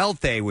Mental Health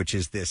Day, which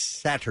is this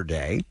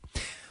Saturday.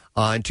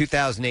 In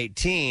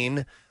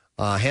 2018...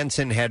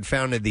 Henson had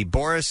founded the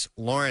Boris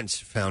Lawrence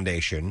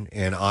Foundation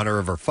in honor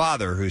of her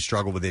father, who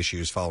struggled with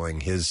issues following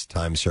his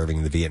time serving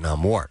in the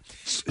Vietnam War.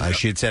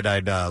 She had said,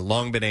 I'd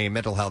long been a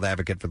mental health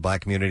advocate for the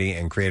black community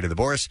and created the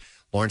Boris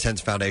Lawrence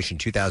Henson Foundation.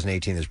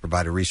 2018 has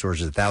provided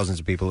resources to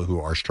thousands of people who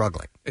are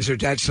struggling. Is her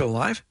dad still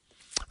alive?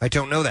 I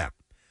don't know that.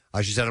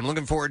 She said, I'm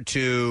looking forward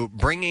to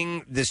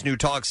bringing this new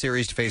talk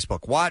series to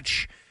Facebook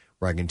Watch,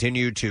 where I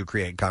continue to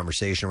create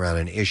conversation around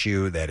an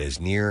issue that is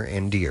near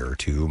and dear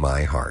to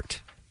my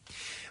heart.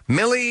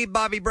 Millie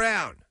Bobby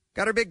Brown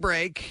got her big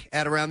break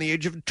at around the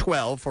age of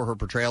 12 for her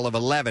portrayal of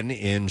 11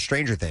 in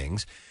Stranger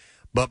Things.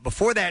 But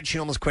before that, she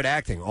almost quit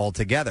acting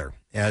altogether.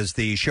 As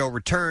the show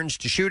returns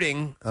to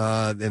shooting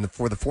for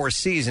the fourth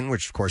season,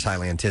 which, of course,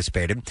 highly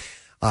anticipated,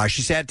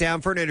 she sat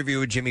down for an interview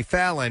with Jimmy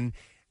Fallon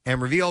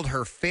and revealed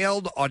her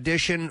failed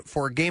audition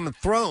for Game of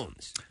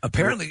Thrones.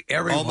 Apparently,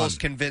 everyone almost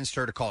convinced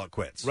her to call it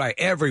quits. Right,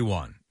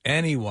 anyone,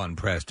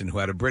 Preston, who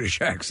had a British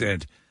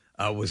accent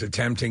was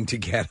attempting to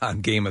get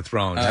on Game of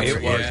Thrones.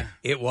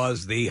 It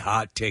was the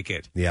hot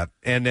ticket. Yeah,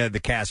 and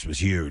the cast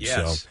was huge.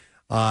 Yes.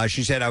 So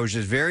she said, I was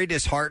just very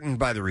disheartened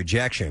by the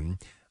rejection.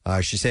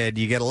 She said,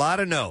 you get a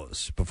lot of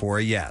no's before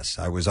a yes.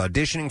 I was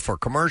auditioning for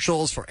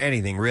commercials, for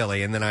anything,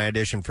 really, and then I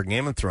auditioned for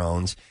Game of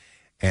Thrones,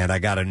 and I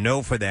got a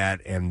no for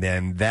that, and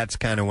then that's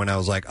kind of when I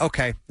was like,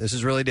 okay, this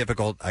is really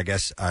difficult. I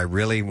guess I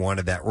really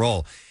wanted that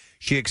role.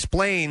 She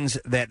explains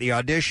that the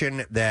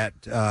audition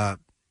that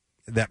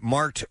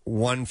marked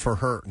one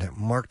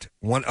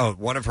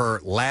of her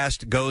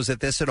last goes at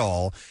this at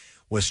all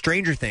was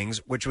Stranger Things,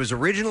 which was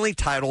originally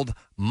titled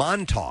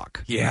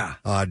Montauk. Yeah.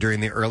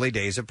 During the early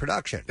days of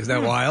production.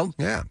 Isn't that wild?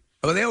 Yeah.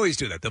 Oh, they always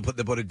do that. They'll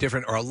put a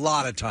different, or a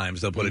lot of times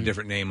they'll put a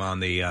different name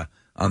on the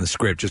on the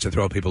script just to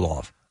throw people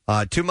off.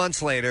 2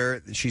 months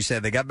later, she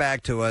said they got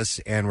back to us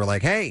and were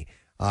like, hey,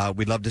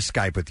 we'd love to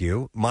Skype with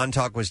you.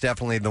 Montauk was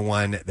definitely the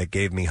one that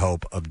gave me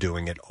hope of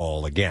doing it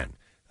all again.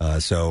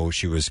 So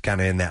she was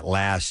kind of in that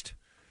last,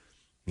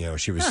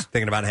 she was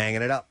thinking about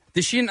hanging it up.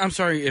 Did she? I'm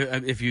sorry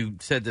if you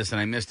said this and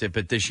I missed it,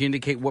 but did she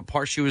indicate what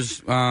part she was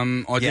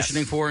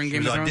auditioning for in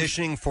Game of Thrones?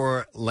 She was auditioning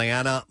for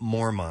Lyanna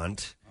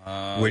Mormont,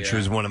 which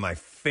was one of my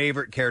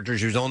favorite characters.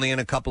 She was only in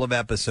a couple of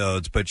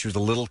episodes, but she was a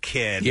little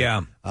kid,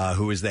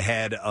 who was the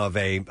head of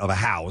a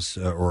house,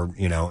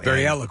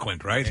 very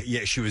eloquent, right?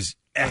 Yeah, she was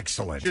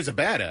excellent. She was a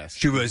badass.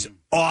 She was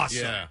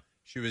awesome. Yeah.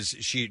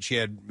 She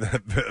had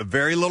a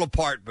very little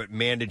part, but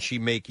man, did she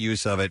make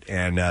use of it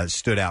and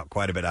stood out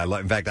quite a bit.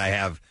 In fact, I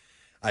have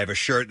a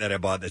shirt that I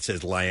bought that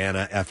says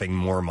Lyanna effing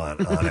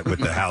Mormont on it with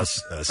the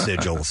house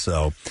sigil.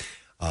 So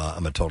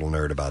I'm a total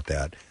nerd about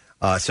that.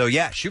 So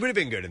yeah, she would have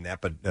been good in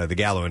that, but the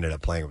gal who ended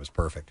up playing it was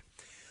perfect.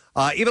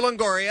 Eva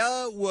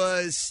Longoria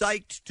was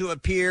psyched to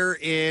appear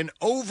in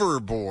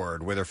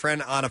Overboard with her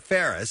friend Anna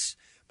Faris,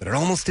 but it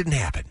almost didn't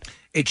happen.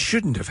 It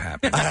shouldn't have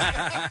happened.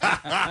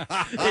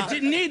 It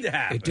didn't need to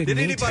happen. It didn't Did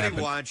need to anybody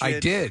happen. watch it? I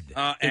did.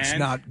 It's and?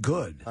 not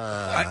good.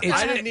 I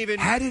didn't even.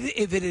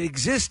 If it had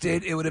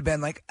existed, it would have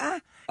been like,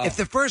 If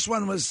the first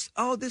one was,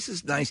 this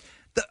is nice.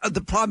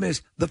 The problem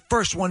is the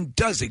first one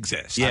does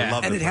exist. Yeah. I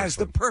love and the it has first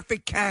one. the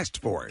perfect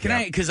cast for it.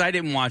 Because I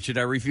didn't watch it.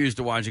 I refused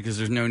to watch it because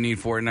there's no need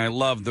for it. And I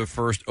love the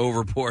first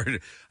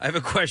Overboard. I have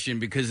a question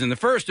because in the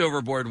first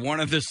Overboard, one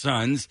of the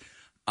sons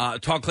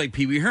talked like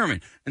Pee Wee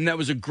Herman. And that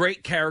was a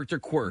great character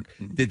quirk.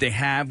 Did they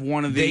have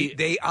one of the...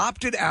 They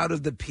opted out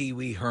of the Pee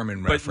Wee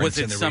Herman But reference was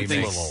it in the something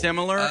remake.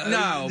 similar?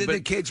 No. The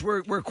but kids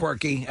were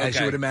quirky, as Okay.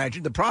 you would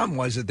imagine. The problem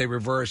was that they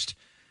reversed...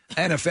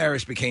 Anna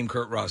Faris became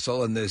Kurt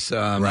Russell, and this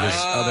other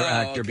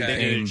actor They did a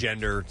became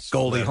gender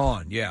Goldie split.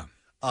 Hawn.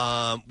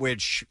 Yeah.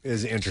 Which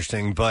is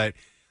interesting. But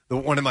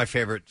one of my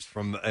favorites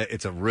from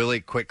it's a really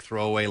quick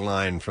throwaway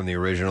line from the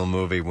original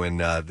movie when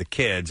the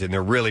kids, and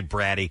they're really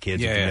bratty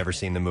kids if you've never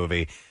seen the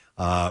movie.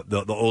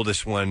 The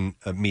oldest one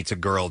meets a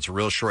girl. It's a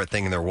real short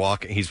thing,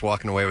 and he's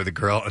walking away with a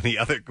girl, and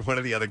one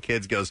of the other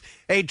kids goes,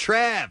 "Hey,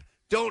 Trav,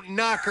 don't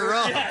knock her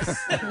up."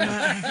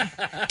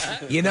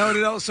 Yes. You know what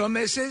it also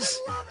misses?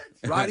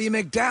 Roddy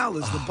McDowell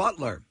is the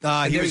butler.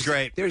 He was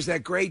great. There's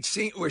that great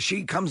scene where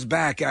she comes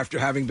back after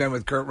having been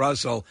with Kurt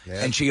Russell,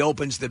 and she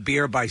opens the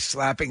beer by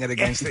slapping it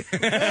against it.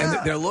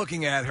 And they're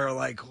looking at her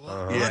like,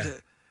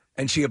 what?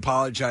 And she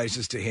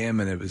apologizes to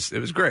him, and it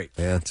was great.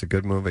 Yeah, it's a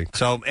good movie.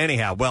 So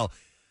anyhow, Eva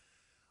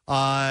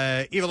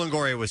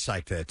Longoria was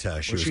psyched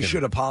that she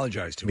should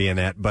apologize to be him.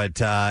 in that,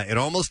 but it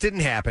almost didn't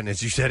happen.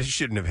 As you said, it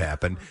shouldn't have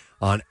happened.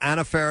 On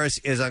Anna Faris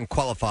is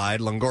unqualified,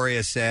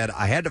 Longoria said,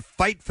 "I had to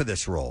fight for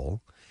this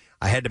role.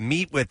 I had to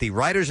meet with the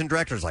writers and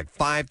directors like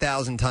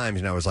 5,000 times,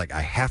 and I was like,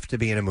 I have to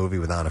be in a movie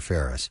with Anna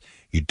Faris.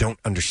 You don't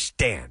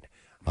understand.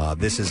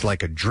 This is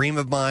like a dream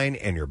of mine,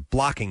 and you're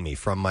blocking me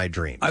from my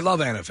dreams." I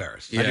love Anna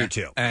Faris. I do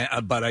too.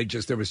 But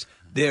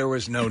there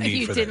was no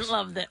need for this. You didn't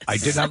love this. I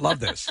did not love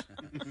this.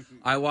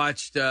 I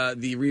watched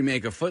the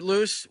remake of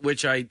Footloose,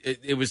 which I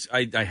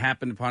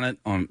happened upon it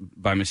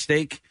by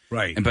mistake.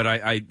 Right. But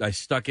I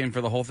stuck in for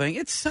the whole thing.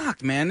 It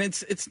sucked, man.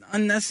 It's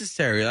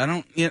unnecessary.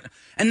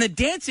 And the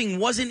dancing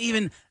wasn't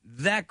even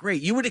that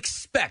great. You would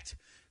expect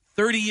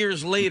 30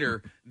 years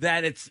later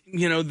that it's,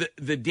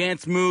 the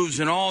dance moves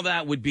and all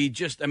that would be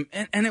just, and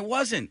it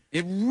wasn't.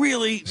 It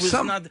really was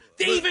not.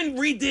 They even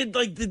redid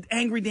like the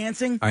angry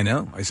dancing. I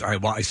know. I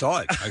saw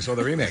it. I saw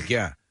the remake.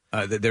 Yeah.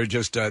 They're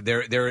just,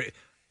 they're.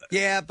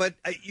 Yeah, but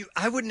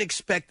I wouldn't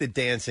expect the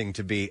dancing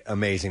to be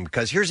amazing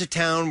because here's a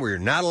town where you're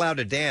not allowed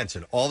to dance,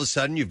 and all of a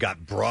sudden you've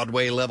got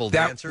Broadway-level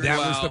dancers. That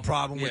was the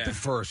problem with the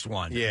first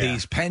one. Yeah.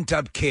 These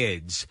pent-up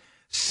kids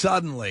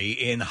suddenly,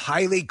 in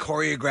highly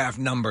choreographed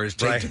numbers,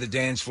 take to the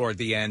dance floor at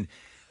the end.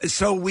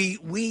 So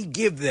we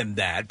give them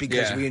that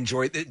because we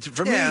enjoy it.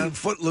 For me,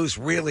 Footloose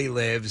really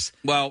lives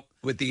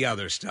with the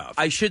other stuff.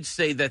 I should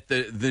say that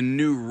the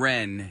new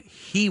Ren,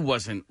 he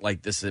wasn't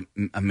like this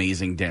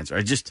amazing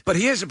dancer. But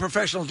he is a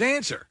professional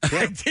dancer.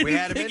 Yeah, we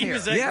had him in he here.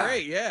 was that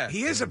great, yeah.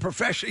 He is a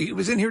professional. He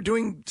was in here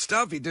doing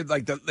stuff. He did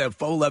like the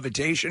faux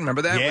levitation.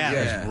 Remember that? Yeah,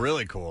 it was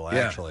really cool,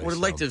 actually. I would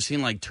have liked to have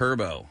seen like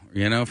Turbo,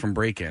 from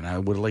Breakin'. I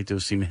would have liked to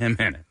have seen him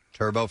in it.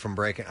 Turbo from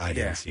Breakin'? I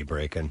didn't see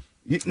Breakin'.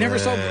 You never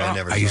saw.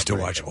 I used to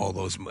watch all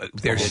those.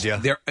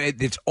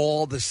 It's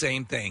all the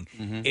same thing.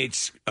 Mm-hmm.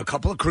 It's a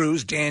couple of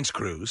crews, dance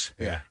crews.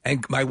 Yeah.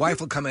 And my wife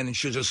will come in and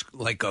she'll just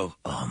like go,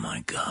 "Oh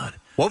my God,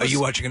 are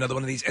you watching another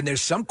one of these?" And there's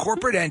some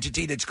corporate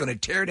entity that's going to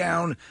tear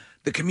down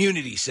the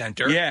community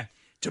center. Yeah.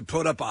 To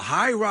put up a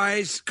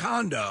high-rise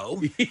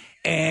condo,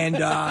 and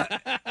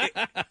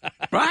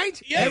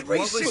right?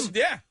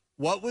 Yeah.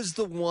 What was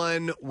the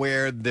one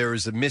where there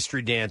was a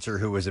mystery dancer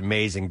who was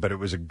amazing, but it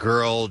was a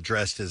girl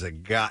dressed as a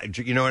guy?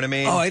 You know what I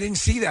mean? Oh, I didn't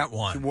see that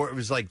one. It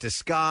was like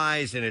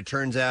disguised, and it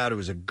turns out it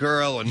was a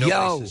girl, and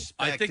nobody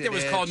suspected I think it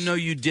was it. called No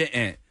You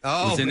Didn't.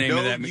 Oh, was the name No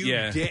of that. You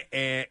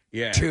Didn't.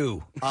 Yeah.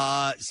 2.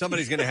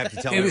 Somebody's going to have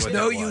to tell me It was what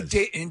No that You was.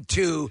 Didn't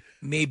 2.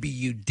 Maybe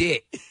you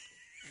did.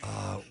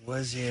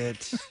 Was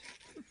it?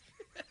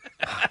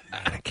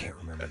 I can't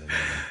remember the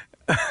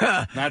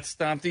name. Not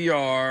Stomp the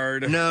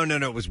Yard. No.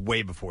 It was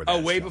way before that. Oh,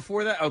 way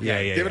before that?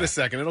 Okay. Yeah, Give it a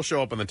second. It'll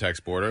show up on the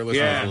text board. Our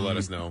listeners will let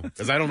us know.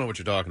 Because I don't know what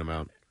you're talking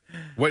about.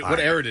 What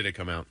era did it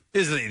come out? It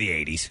was the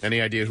 80s. Any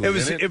idea who it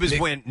was? in it? It was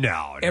when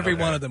every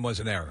one of them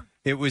was an error.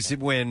 It was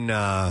when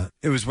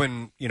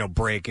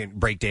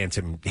break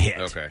dancing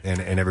hit,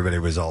 and everybody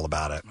was all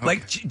about it.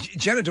 Like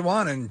Jenna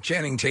Dewan and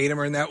Channing Tatum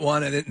are in that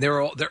one, and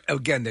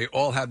they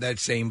all have that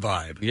same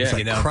vibe. Yeah, it's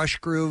like Crush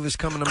Groove is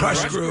coming to Crush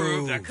mind.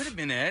 Groove. That could have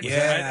been it.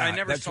 Yeah, I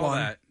never saw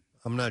that.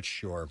 I'm not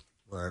sure.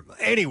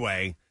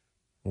 Anyway,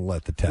 we'll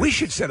let the text. We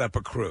should set up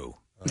a crew,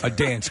 a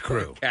dance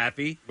crew.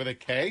 Kathy with a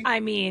K.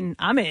 I mean,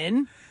 I'm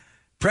in.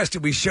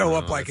 Preston, we show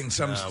up like in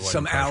some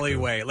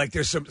alleyway, like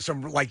there's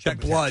some like the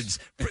Bloods,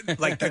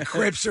 like the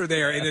Crips are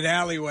there in an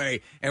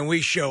alleyway, and we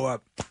show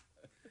up.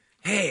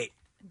 Hey,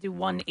 do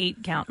 1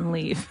 8 count and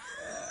leave.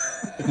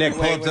 Nick,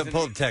 pull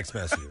the text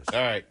messages. All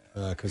right,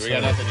 we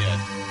got nothing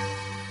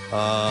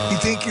yet. You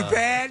think you're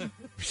bad?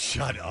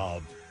 Shut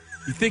up.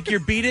 You think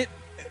you're beat it?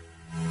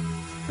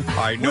 All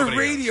right, we're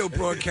radio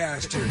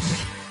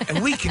broadcasters,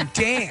 and we can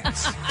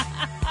dance.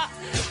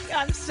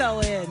 I'm so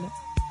in.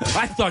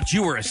 I thought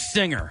you were a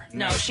singer.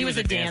 No, she was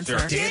a dancer.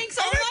 Jinx,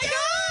 oh my God!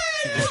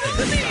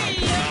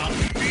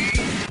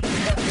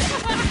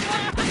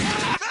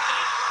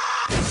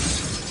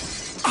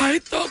 I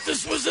thought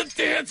this was a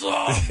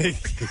dance-off.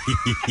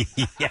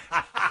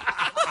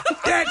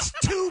 That's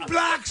 2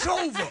 blocks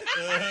over.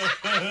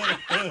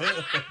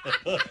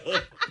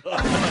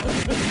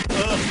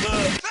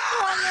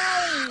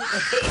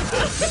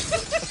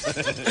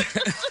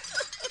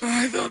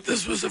 I thought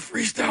this was a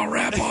freestyle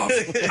rap-off.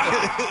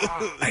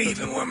 I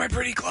even wore my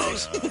pretty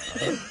clothes.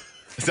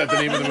 Is that the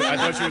name of the movie? I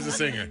thought she was a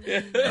singer.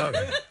 Okay.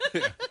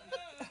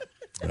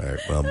 All right,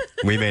 well,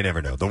 we may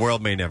never know. The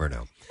world may never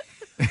know.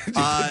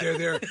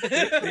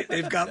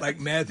 They've got like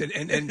meth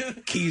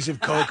and keys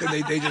of coke,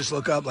 and they just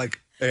look up like,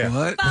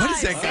 what? 5, What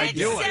is that guy 6,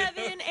 doing?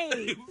 7,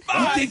 8.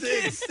 5,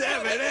 6,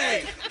 7,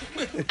 8.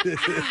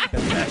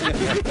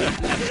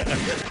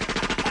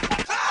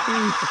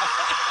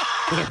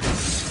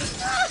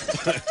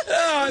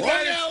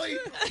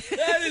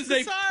 That is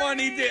a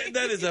funny.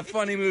 That is a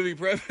funny movie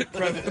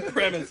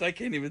premise. I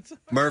can't even.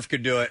 Murph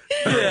could do it.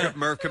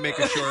 Murph could make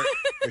a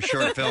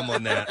short film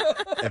on that.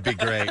 That'd be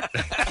great.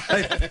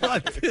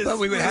 But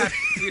we'd have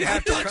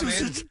to come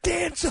in.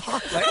 Dance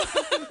off. Like,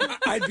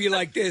 I'd be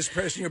like this,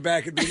 pressing your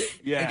back, and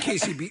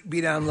Casey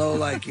be down low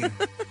like you.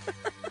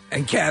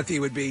 And Kathy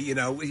would be, you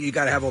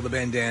got to have all the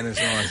bandanas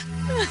on.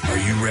 Are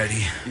you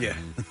ready? Yeah.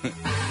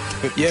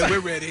 Yeah, we're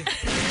ready.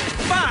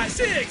 5,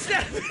 6,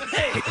 7, 8.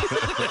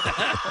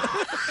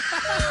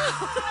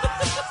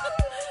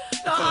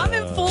 No, I'm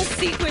in full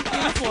sequin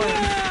uniform.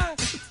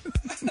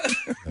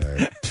 All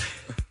right.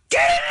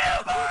 Get an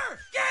Uber!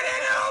 Get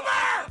an Uber!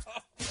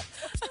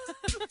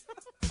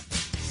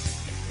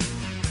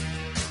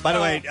 By the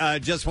way,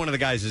 Just One of the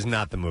Guys is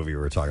not the movie we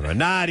were talking about.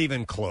 Not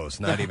even close.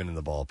 Not even in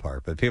the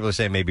ballpark. But people are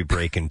saying maybe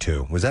Breakin'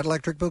 2. Was that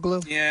Electric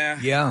Boogaloo? Yeah.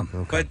 Yeah.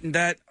 Okay.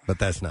 But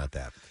that's not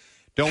that.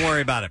 Don't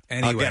worry about it.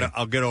 Anyway.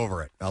 I'll get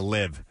over it. I'll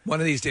live. One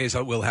of these days,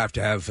 we'll have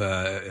to have.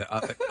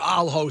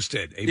 I'll host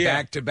it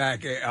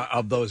back-to-back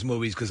of those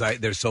movies because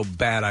they're so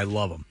bad. I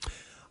love them.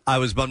 I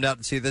was bummed out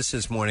to see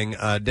this morning.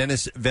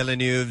 Denis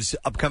Villeneuve's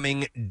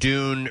upcoming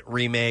Dune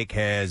remake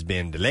has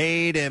been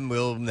delayed and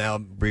will now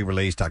be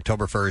released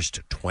October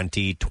 1st,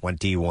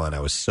 2021. I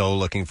was so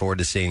looking forward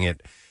to seeing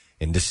it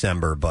in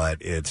December, but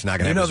it's not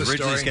going to happen. It's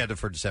originally scheduled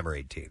for December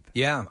 18th.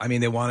 Yeah, I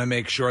mean, they want to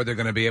make sure they're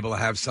going to be able to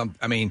have some.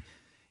 I mean,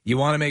 you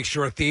want to make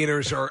sure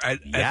theaters are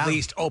at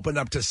least open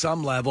up to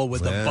some level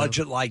with a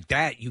budget like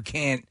that. You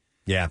can't.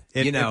 Yeah,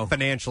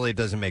 financially, it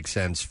doesn't make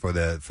sense for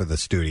the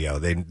studio.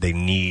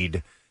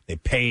 They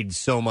paid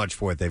so much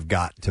for it. They've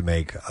got to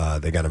make.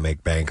 They got to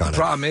make bank on it. The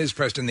problem is,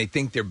 Preston, they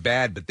think they're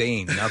bad, but they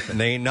ain't nothing.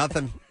 They ain't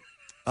nothing.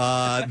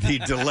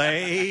 The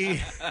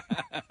delay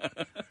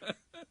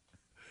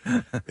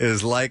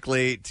is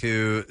likely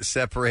to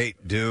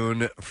separate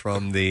Dune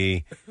from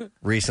the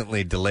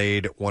recently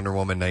delayed Wonder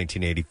Woman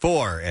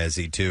 1984, as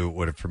the two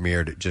would have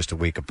premiered just a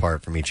week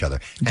apart from each other.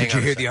 Did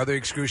you hear the other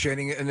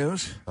excruciating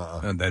news?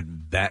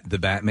 That the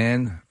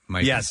Batman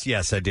might.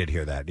 Yes, I did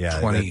hear that. Yeah,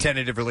 the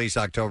tentative release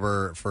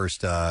October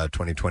 1st,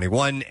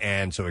 2021,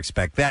 and so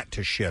expect that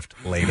to shift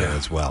later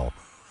as well.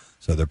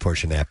 So they're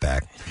pushing that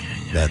back.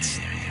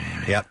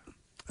 Yep.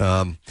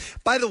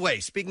 By the way,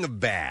 speaking of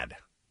bad.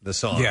 The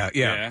song,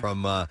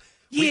 from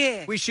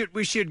we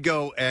should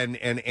go and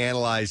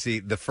analyze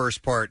the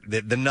first part,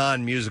 the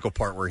non-musical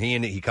part where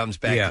he comes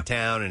back to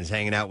town and is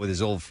hanging out with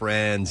his old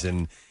friends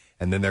and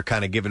then they're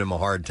kind of giving him a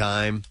hard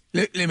time.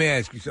 Let me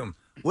ask you something.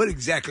 What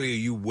exactly are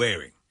you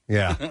wearing?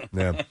 Yeah,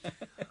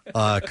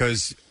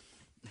 because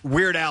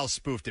Weird Al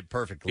spoofed it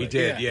perfectly. He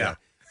did, yeah.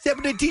 Is that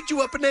what they teach you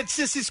up in that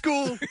sissy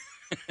school?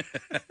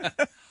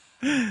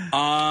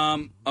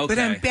 Okay. But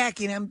I'm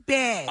back and I'm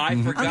bad. I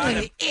forgot. I'm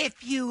going to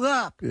F you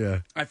up.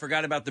 Yeah. I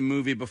forgot about the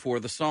movie before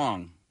the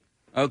song.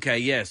 Okay,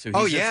 yeah. So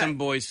he's at some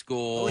boys'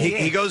 school.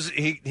 He goes.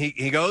 He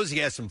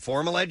has some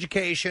formal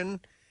education.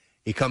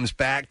 He comes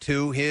back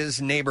to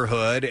his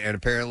neighborhood, and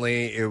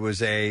apparently it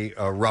was a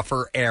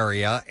rougher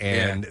area,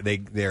 and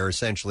they're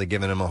essentially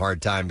giving him a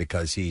hard time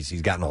because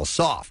he's gotten all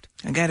soft.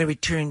 I got to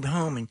return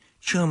home and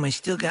show him I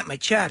still got my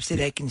chops, that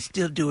I can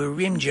still do a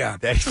rim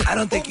job. I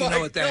don't think you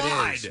know what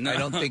that is. I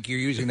don't think you're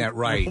using that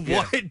right.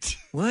 What?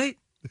 What?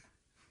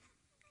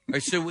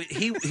 So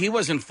he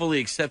wasn't fully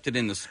accepted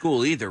in the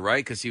school either,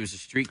 right? Because he was a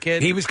street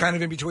kid. He was kind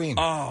of in between.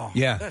 Oh,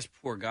 yeah, that's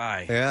poor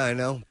guy. Yeah, I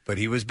know, but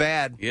he was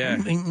bad. Yeah,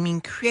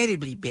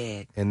 incredibly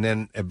bad. And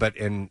then,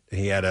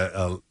 he had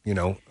a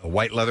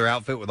white leather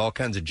outfit with all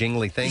kinds of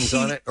jingly things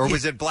on it, or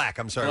was it black?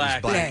 I'm sorry, it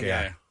was black.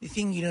 Yeah. The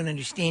thing you don't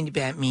understand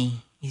about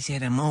me is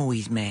that I'm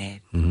always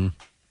mad. Mm-hmm.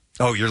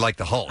 Oh, you're like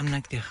the Hulk. I'm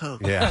like the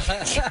Hulk. Yeah,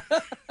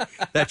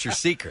 that's your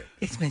secret.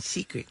 It's my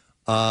secret.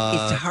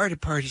 It's the harder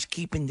part is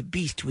keeping the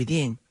beast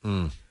within.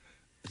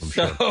 I'm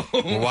sure.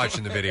 We're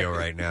watching the video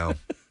right now.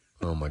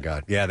 Oh, my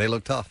God. Yeah, they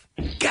look tough.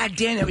 God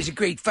damn, that was a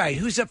great fight.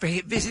 Who's up for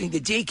visiting the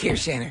daycare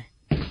center?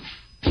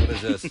 What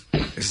is this?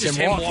 It's just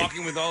him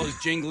walking with all his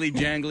jingly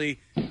jangly.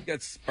 He's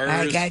got spurs.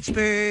 I got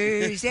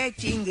spurs that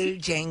jingle,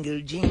 jangle,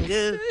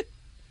 jingle.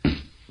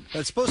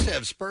 It's supposed to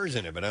have spurs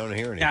in it, but I don't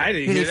hear anything. Yeah, I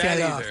didn't hear that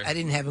fell either. off. I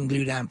didn't have them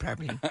glued on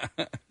properly.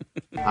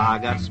 I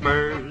got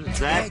spurs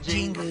that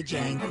jingle,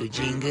 jangle,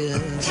 jingle.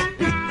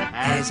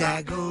 As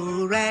I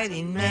go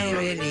riding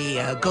merrily,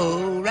 I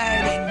go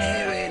riding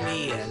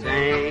merrily.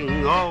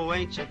 sing. Oh,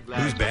 ain't you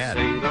glad? Who's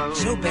bad?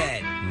 So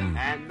bad.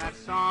 And that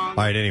song. All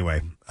right,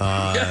 anyway.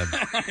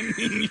 I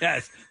mean,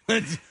 yes.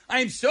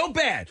 I'm so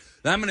bad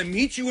that I'm going to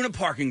meet you in a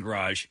parking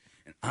garage,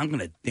 and I'm going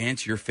to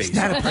dance your face It's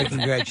not off. a parking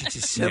garage. It's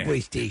a subway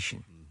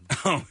station.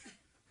 Oh,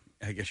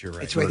 I guess you're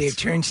right. That's why they have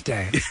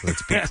turnstiles.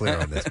 Let's be clear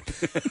on this.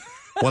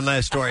 One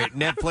last story.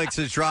 Netflix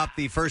has dropped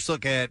the first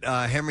look at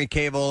Henry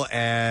Cavill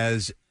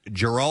as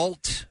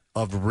Geralt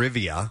of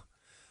Rivia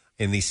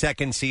in the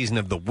second season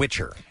of The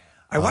Witcher.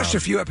 I watched a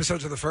few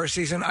episodes of the first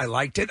season. I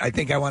liked it. I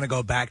think I want to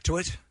go back to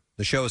it.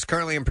 The show is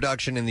currently in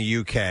production in the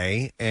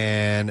UK,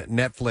 and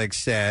Netflix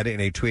said in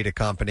a tweet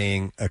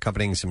accompanying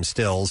some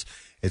stills,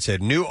 it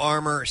said, "New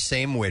armor,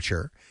 same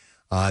Witcher.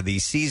 The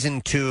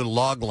season 2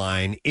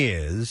 logline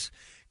is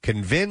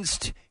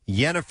convinced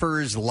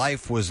Yennefer's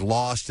life was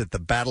lost at the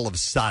Battle of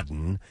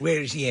Sodden.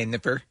 Where's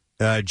Yennefer?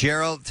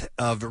 Geralt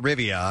of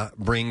Rivia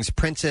brings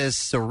Princess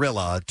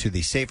Cirilla to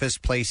the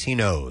safest place he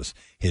knows,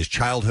 his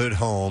childhood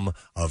home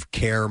of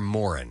Kaer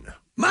Morhen."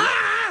 Ma!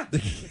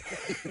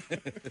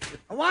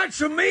 I want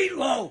some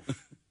meatloaf.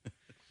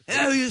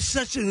 Oh, you're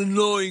such an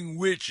annoying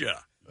witcher.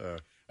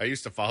 I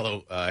used to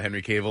follow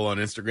Henry Cavill on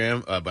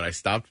Instagram, but I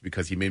stopped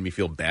because he made me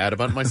feel bad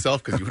about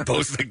myself because he would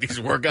post like these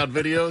workout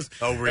videos.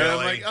 Oh, really? And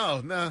I'm like,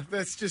 oh, no,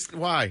 that's just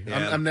why.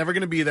 Yeah. I'm never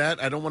going to be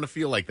that. I don't want to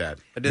feel like that.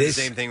 I did the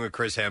same thing with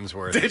Chris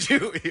Hemsworth. Did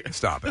you?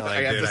 Stop it.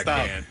 I have to stop.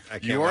 I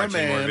can't You are a watch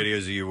any more man. videos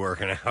of you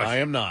working out. I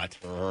am not.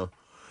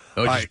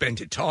 I just bent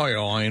a tire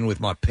iron with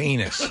my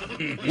penis.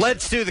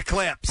 Let's do the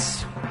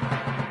clips.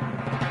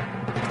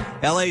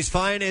 LA's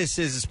Finest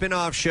is a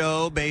spin-off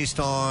show based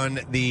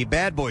on the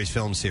Bad Boys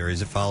film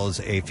series. It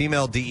follows a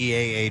female DEA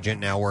agent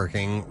now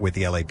working with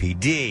the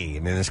LAPD.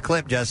 And in this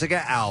clip,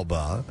 Jessica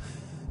Alba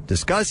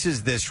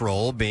discusses this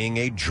role being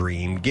a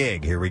dream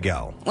gig. Here we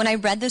go. When I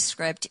read the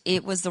script,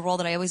 it was the role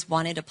that I always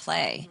wanted to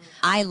play.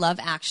 I love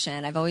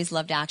action. I've always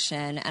loved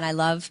action, and I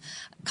love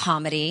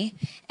comedy.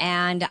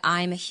 And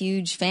I'm a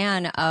huge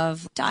fan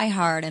of Die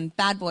Hard and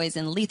Bad Boys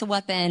and Lethal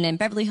Weapon and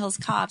Beverly Hills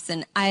Cops.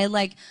 And I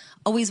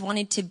always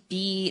wanted to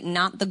be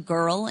not the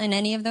girl in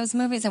any of those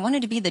movies. I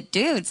wanted to be the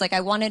dudes. I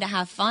wanted to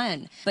have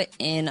fun. But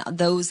in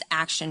those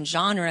action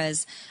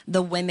genres,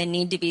 the women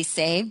need to be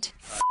saved.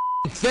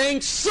 Thing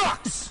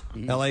sucks.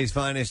 LA's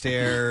Finest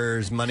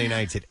airs Monday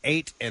nights at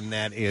 8, and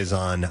that is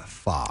on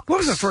Fox. What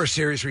was the first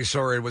series we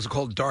saw? Was it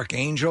called Dark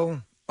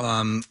Angel?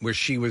 Where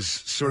she was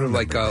sort of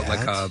like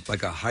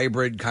a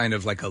hybrid, kind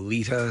of like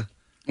Alita.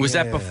 Was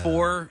that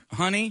before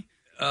Honey?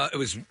 It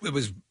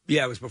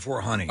was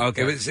before Honey.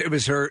 Okay. It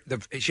was her.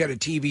 She had a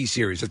TV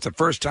series. It's the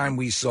first time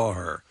we saw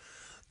her.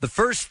 The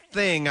first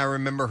thing I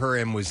remember her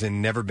in was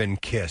in Never Been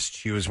Kissed.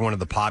 She was one of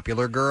the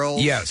popular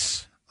girls.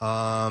 Yes.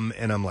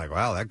 And I'm like,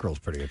 wow, that girl's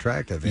pretty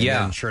attractive. And Yeah.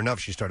 then sure enough,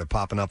 she started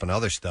popping up in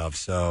other stuff.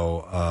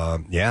 So,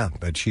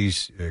 but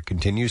she's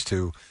continues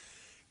to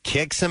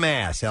kick some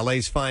ass.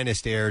 LA's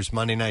Finest airs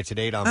Monday nights at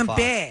 8 on I'm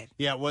Fox. bad.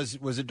 Yeah, was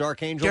it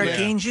Dark Angel? Dark Yeah.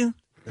 Angel?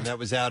 And that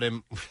was out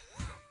in...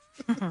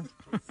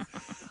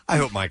 I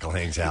hope Michael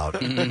hangs out.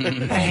 I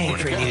hang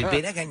for a little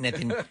bit. I got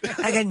nothing.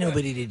 I got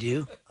nobody to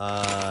do.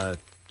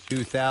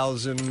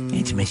 2000...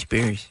 It's my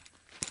Spurs.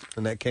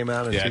 When that came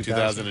out in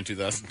 2000 and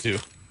 2002.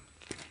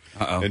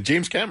 Uh-oh. And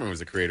James Cameron was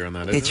the creator on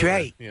that. isn't That's he?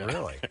 right. Yeah.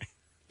 Really?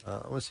 I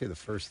want to see the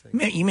first thing.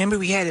 You remember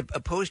we had a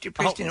poster,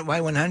 Preston, at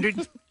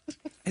Y100?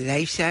 A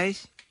life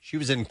size? She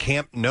was in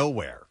Camp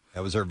Nowhere.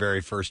 That was her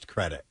very first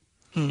credit.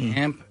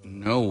 Camp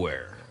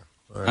Nowhere.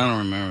 I don't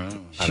remember that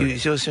one. She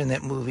was also in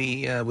that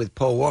movie with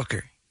Paul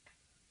Walker.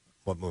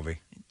 What movie?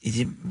 Is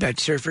it about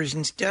surfers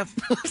and stuff?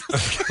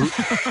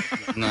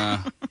 Nah.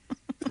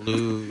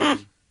 Blue.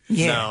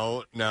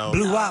 Yeah. No.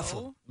 Blue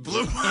Waffle.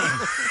 Blue.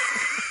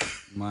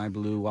 My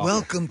blue waffle.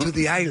 Welcome to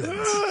the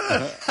islands.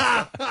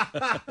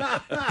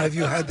 Have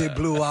you had the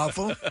blue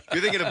waffle?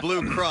 You're thinking of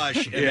Blue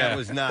Crush, and that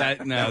was not.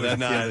 That was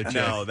not.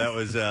 No, that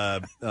was.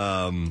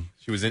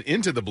 She was in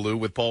Into the Blue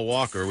with Paul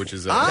Walker, which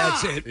is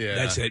that's it. Yeah.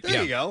 That's it.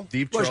 There you go.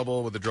 Deep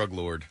Trouble with the Drug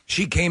Lord.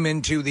 She came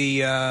into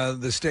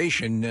the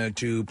station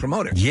to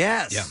promote it.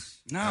 Yes. Yeah.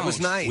 No, that was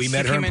nice. We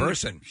met her in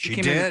person. She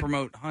came in to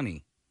promote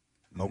Honey.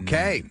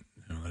 Okay.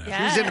 She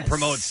was in to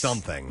promote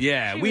something.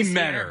 Yeah, we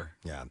met her.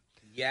 Yeah.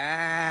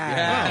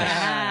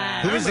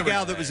 Yeah. Who was the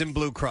gal that was in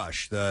Blue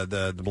Crush?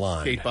 The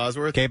blonde. Kate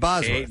Bosworth. Kate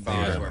Bosworth. Kate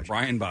Bosworth.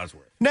 Brian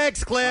Bosworth.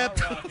 Next clip.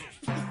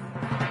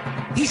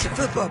 He's a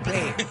football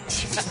player.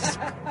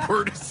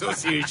 Word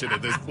association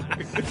at this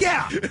point.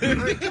 Yeah.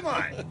 Come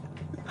on.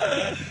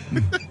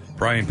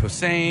 Brian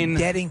Posehn.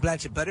 That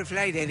Inkblot's a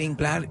butterfly. That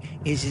Inkblot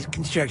is a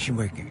construction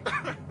worker.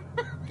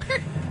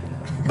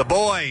 The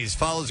Boys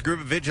follows a group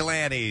of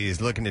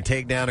vigilantes looking to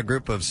take down a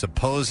group of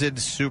supposed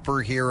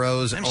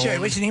superheroes. I'm sorry,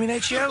 what's the name of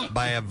that show?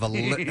 By a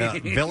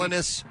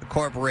villainous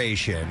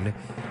corporation.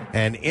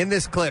 And in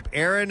this clip,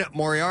 Aaron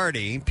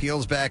Moriarty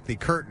peels back the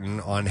curtain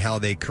on how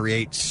they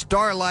create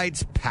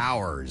Starlight's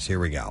powers. Here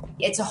we go.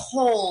 It's a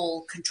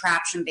whole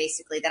contraption,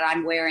 basically, that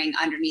I'm wearing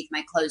underneath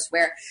my clothes,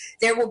 where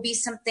there will be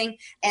something,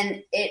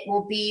 and it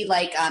will be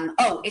like,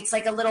 it's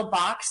like a little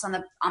box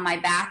on my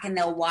back, and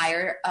they'll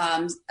wire,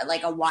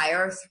 like a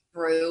wire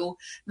through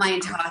my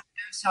entire.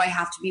 So I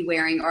have to be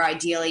wearing, or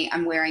ideally,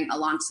 I'm wearing a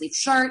long sleeve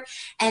shirt,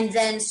 and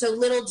then so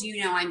little do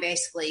you know, I'm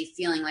basically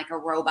feeling like a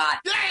robot.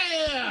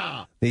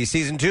 Yeah. The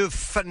season 2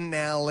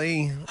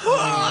 finale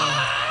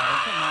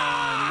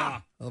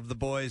of The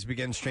Boys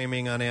begins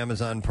streaming on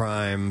Amazon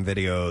Prime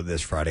Video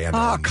this Friday.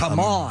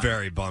 I'm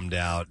very bummed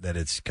out that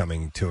it's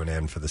coming to an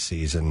end for the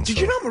season. Did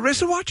you know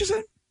Marissa watches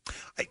it?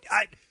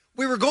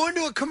 We were going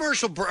to a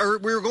commercial, or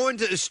we were going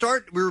to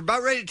start. We were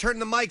about ready to turn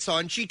the mics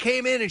on. She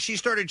came in and she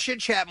started chit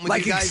chatting with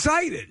like you guys,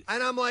 excited.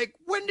 And I'm like,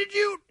 "When did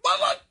you?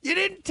 Well, you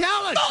didn't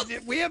tell us.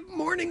 We have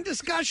morning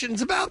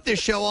discussions about this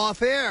show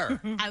off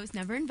air." I was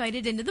never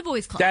invited into the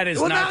boys' club. That is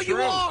well, not now true.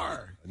 you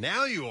are.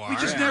 Now you are. We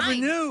just never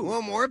knew. We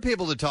want more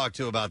people to talk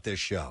to about this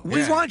show.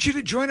 We want you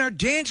to join our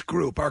dance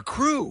group, our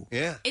crew.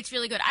 Yeah, it's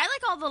really good. I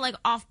like all the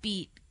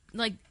offbeat,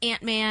 like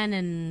Ant-Man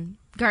and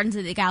Guardians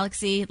of the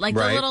Galaxy, like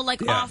the little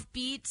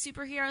offbeat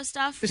superhero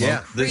stuff. This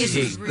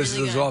is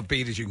as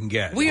offbeat as you can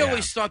get. We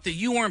always thought that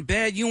you weren't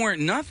bad, you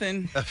weren't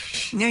nothing.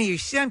 Now you're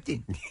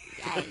something.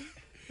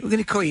 We're going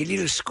to call you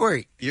Little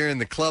Squirt. You're in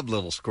the club,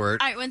 Little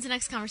Squirt. All right, when's the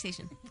next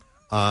conversation?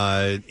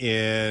 We're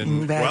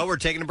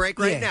taking a break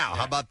right now.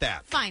 How about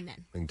that? Fine,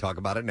 then. We can talk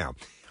about it now. All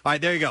right,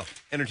 there you go.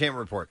 Entertainment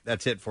report.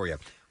 That's it for you.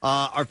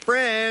 Our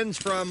friends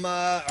from...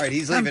 all right,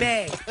 he's leaving. I'm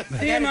back.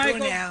 I gotta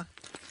go now.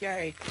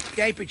 Sorry.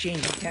 Diaper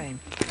changing time.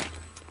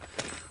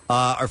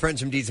 Our friends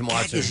from Deeds and God,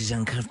 Watson. this is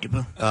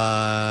uncomfortable.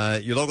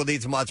 Your local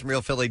Deeds and Watson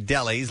Real Philly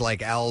delis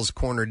like Al's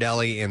Corner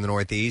Deli in the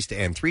Northeast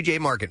and 3J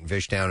Market in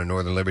Fishtown and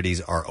Northern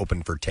Liberties are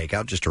open for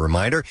takeout. Just a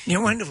reminder.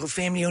 You're wonderful,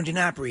 family-owned and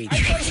operated.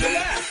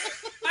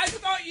 I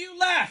thought you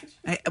left.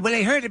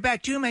 I heard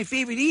about two of my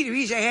favorite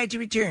eateries. I had to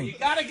return. You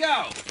gotta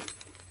go.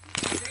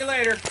 See you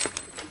later.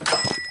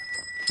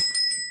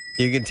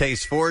 You can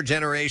taste 4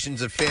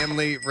 generations of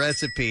family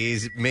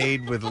recipes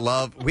made with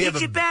love.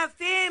 It's about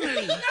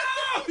family.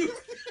 No!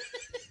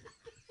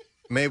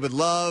 Made with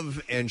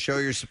love and show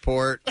your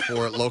support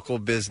for local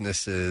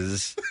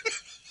businesses.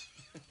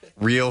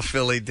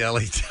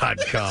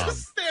 RealPhillyDeli.com.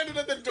 Just standing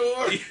at the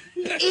door.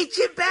 It's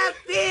about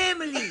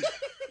family.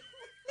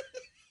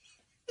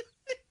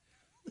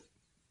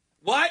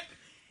 What?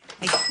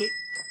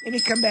 Let me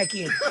come back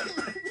in.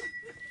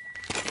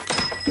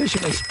 Those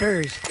are my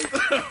spurs.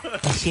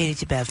 I said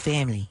it's about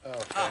family.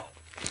 Oh,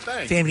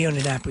 thanks. Family owned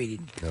and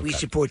operated. Okay. We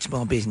support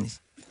small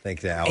business.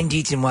 Thanks, Al. And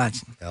Deeds and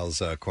Watson.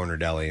 Al's Corner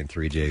Deli and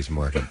 3J's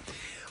Market.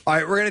 All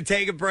right, we're going to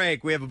take a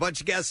break. We have a bunch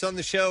of guests on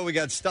the show. We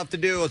got stuff to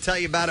do. We'll tell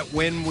you about it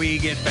when we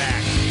get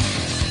back.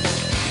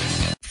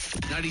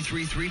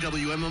 93.3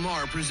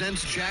 WMMR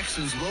presents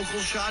Jackson's Local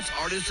Shots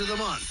Artist of the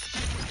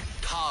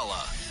Month,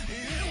 Kala.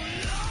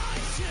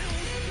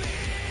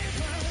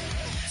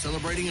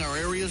 Celebrating our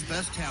area's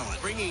best talent,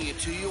 bringing it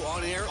to you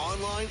on air,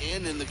 online,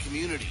 and in the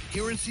community.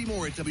 Hear and see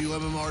more at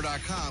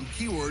WMMR.com,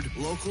 keyword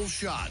local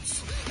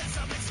shots.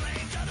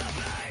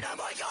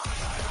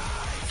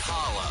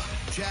 Kala,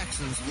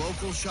 Jackson's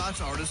Local Shots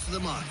Artist of the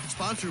Month,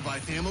 sponsored by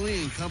Family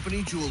and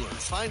Company Jewelers.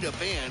 Find a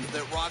band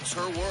that rocks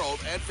her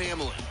world at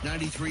Family.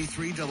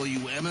 93.3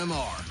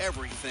 WMMR,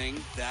 everything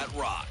that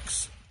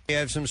rocks. I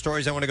have some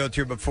stories I want to go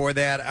through. Before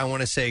that, I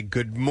want to say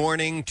good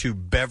morning to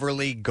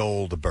Beverly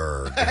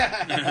Goldberg.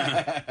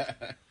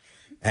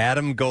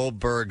 Adam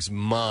Goldberg's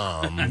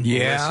mom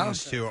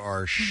listens to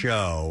our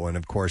show, and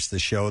of course the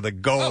show The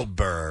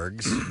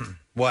Goldbergs.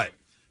 What?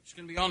 She's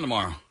going to be on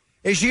tomorrow.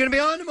 Is she going to be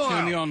on tomorrow? She's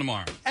going to be on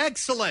tomorrow.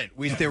 Excellent.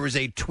 There was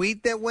a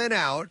tweet that went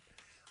out,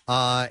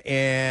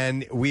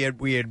 and we had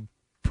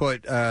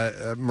put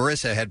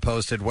Marissa had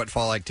posted, "What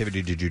fall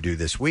activity did you do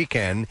this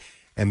weekend?"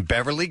 And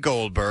Beverly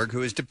Goldberg,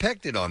 who is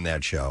depicted on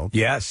that show,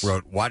 yes,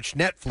 wrote, "Watch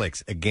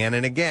Netflix again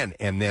and again."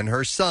 And then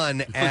her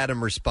son,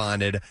 Adam,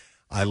 responded,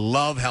 I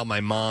love how my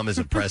mom is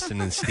a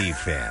Preston and Steve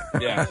fan.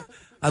 Yeah.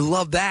 I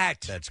love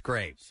that. That's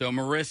great. So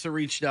Marissa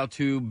reached out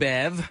to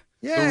Bev,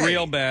 Yay. the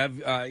real Bev,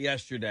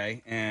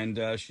 yesterday, and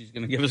she's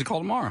going to give us a call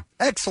tomorrow.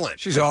 Excellent.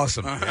 She's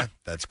awesome. Yeah,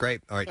 that's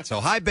great. All right.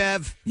 So, hi,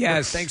 Bev.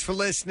 Yes. Thanks for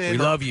listening. We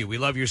love you. We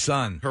love your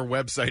son. Her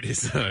website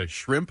is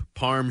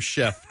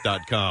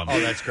shrimpparmchef.com. Oh,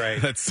 that's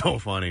great. That's so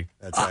funny.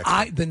 That's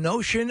excellent. The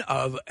notion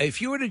of,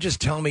 if you were to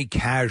just tell me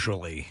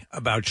casually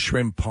about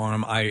shrimp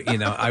parm,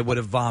 I would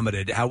have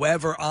vomited.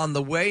 However, on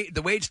the way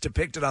it's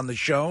depicted on the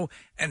show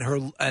and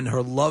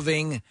her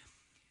loving,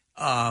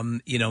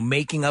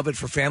 making of it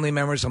for family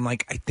members, I'm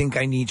like, I think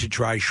I need to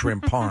try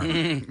shrimp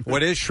parm.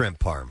 What is shrimp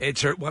parm?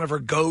 It's one of her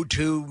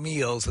go-to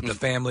meals that the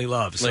family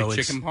loves. Like so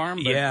it's, chicken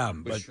parm?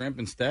 But with shrimp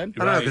instead?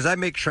 I don't know, because I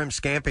make shrimp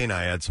scampi and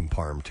I add some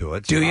parm to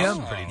it. So Do you?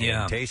 it's pretty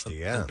damn tasty,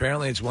 yeah.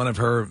 Apparently, it's one of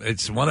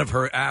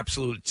her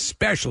absolute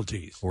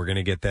specialties. We're going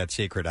to get that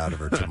secret out of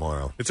her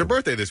tomorrow. It's her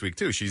birthday this week,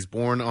 too. She's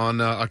born on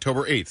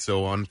October 8th,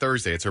 so on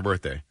Thursday, it's her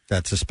birthday.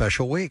 That's a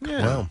special week.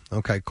 Yeah. Wow.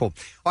 Okay, cool.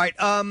 All right,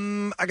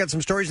 I got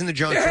some stories in the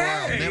junk drawer.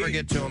 I'll never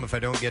get to them if I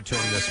don't get to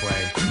them this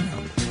way.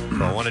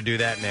 So I want to do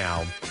that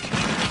now.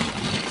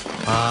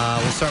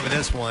 We'll start with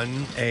this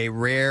one. A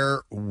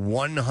rare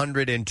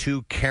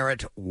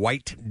 102-carat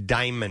white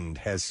diamond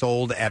has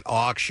sold at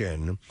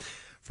auction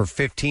for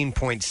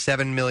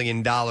 $15.7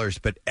 million,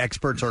 but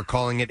experts are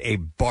calling it a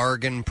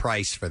bargain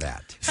price for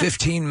that.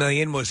 $15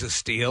 million was a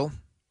steal?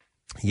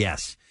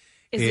 Yes.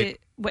 Is it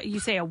what you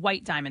say, a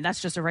white diamond?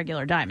 That's just a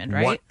regular diamond,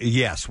 right?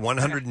 Yes,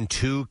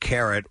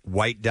 102-carat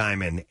white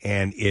diamond,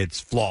 and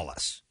it's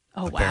flawless.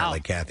 Oh, apparently,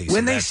 wow. Kathy. So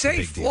When they that's the say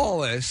big deal.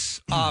 flawless,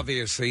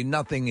 obviously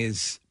nothing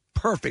is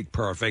perfect,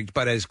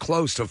 but as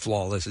close to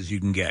flawless as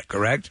you can get,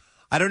 correct?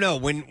 I don't know.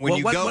 When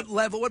you go, what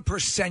level, what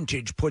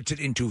percentage puts it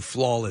into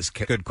flawless?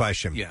 Good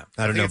question. Yeah,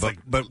 I don't know,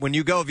 think but when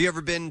you go, have you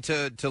ever been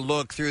to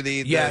look through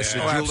the Yes,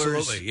 the oh, jewelers?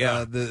 absolutely,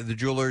 yeah. The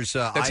jewelers.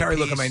 That's how I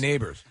look at my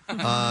neighbors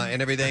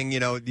and everything.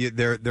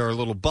 There are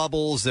little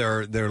bubbles. There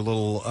are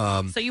little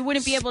so you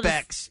wouldn't be able to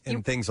specs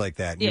and things like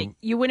that. Yeah,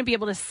 you wouldn't be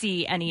able to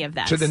see any of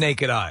that to the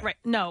naked eye. Right?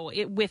 No,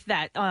 with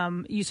that,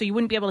 you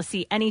wouldn't be able to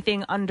see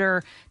anything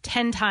under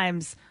 10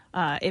 times.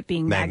 It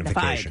being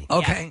magnified.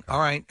 Okay, all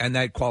right, and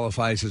that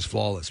qualifies as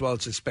flawless. Well,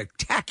 it's a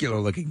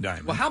spectacular-looking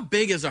diamond. Well, how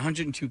big is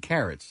 102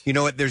 carats? You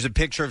know what? There's a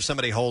picture of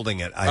somebody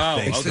holding it. I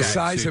think It's the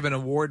size of an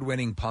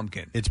award-winning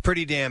pumpkin. It's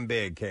pretty damn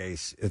big,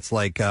 Case. It's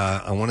like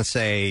I want to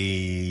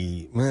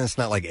say, it's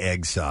not like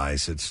egg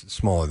size. It's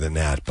smaller than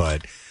that,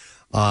 but.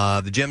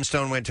 The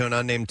gemstone went to an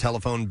unnamed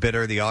telephone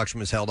bidder. The auction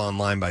was held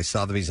online by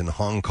Sotheby's in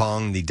Hong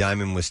Kong. The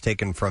diamond was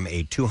taken from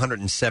a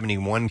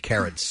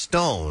 271-carat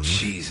stone,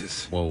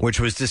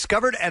 which was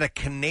discovered at a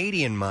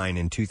Canadian mine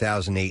in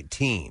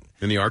 2018.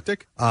 In the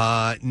Arctic?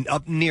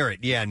 Up near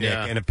it, yeah, Nick.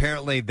 Yeah. And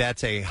apparently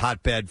that's a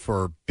hotbed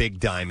for big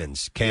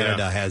diamonds.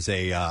 Canada has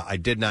a, I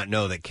did not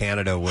know that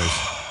Canada was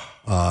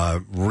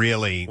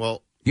really...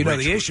 Well,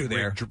 the issue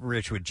there.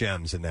 Rich with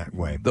gems in that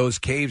way. Those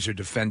caves are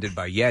defended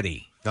by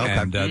Yeti. Okay.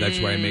 And that's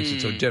why it makes it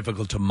so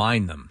difficult to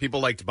mine them. People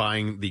liked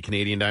buying the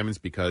Canadian diamonds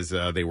because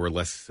they were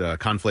less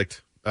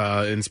conflict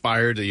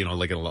inspired,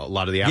 like a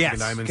lot of the African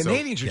diamonds.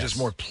 Canadians are just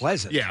more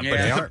pleasant.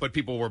 Yeah, but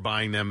people were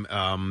buying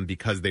them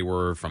because they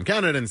were from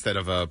Canada instead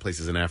of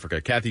places in Africa.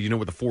 Kathy, do you know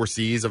what the 4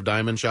 C's of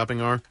diamond shopping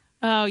are?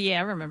 Oh, yeah,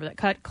 I remember that.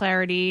 Cut,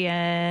 clarity,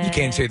 and... You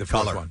can't say the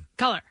first one.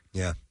 Color.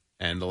 Yeah.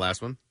 And the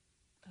last one?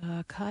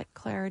 Cut,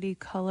 clarity,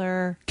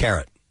 color...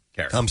 Carrot.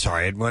 I'm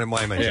sorry. Why am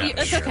I mentioning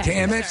It's okay.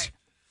 Damn It's it.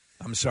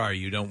 I'm sorry,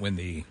 you don't win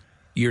the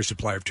year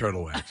supply of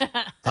turtle wax.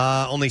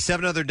 Only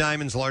 7 other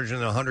diamonds larger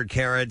than 100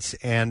 carats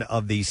and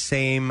of the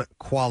same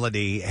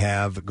quality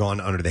have gone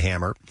under the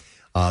hammer.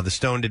 The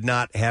stone did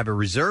not have a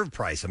reserve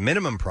price, a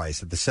minimum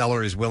price that the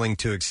seller is willing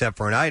to accept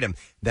for an item.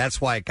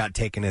 That's why it got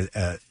taken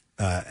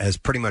as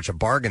pretty much a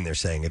bargain, they're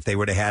saying. If they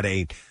would have had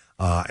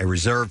a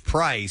reserve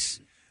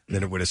price,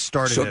 then it would have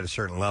started at a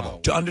certain level.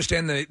 To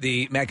understand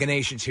the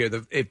machinations here,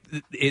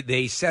 if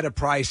they set a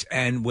price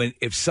and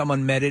if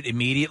someone met it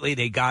immediately,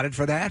 they got it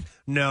for that?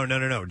 No.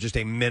 Just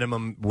a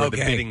minimum where the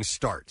bidding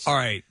starts. All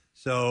right.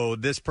 So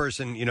this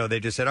person, they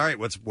just said, all right,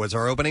 what's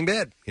our opening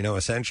bid?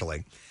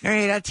 Essentially. All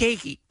right, I'll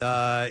take it.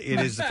 It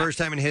is the first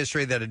time in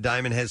history that a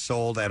diamond has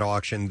sold at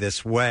auction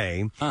this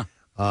way. Huh.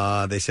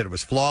 They said it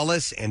was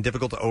flawless and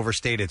difficult to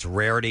overstate its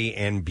rarity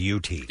and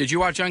beauty. Did you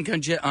watch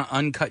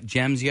Uncut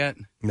Gems yet?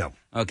 No.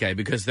 Okay,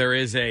 because there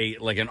is an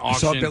auction. I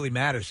saw Billy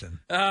Madison.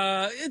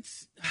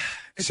 It's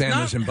Sam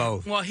was in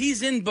both. Well,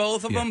 he's in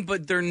both of them,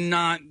 but they're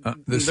not.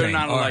 They're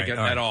not alike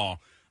at all.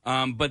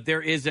 But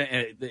there is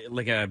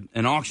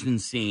an auction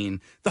scene.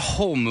 The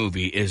whole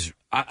movie is.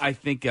 I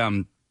think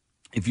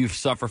if you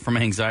suffer from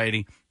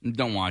anxiety,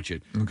 don't watch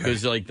it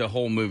because the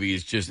whole movie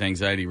is just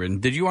anxiety ridden.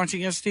 Did you watch it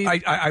yet, Steve?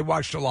 I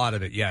watched a lot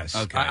of it. Yes.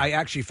 Okay. I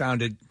actually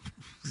found it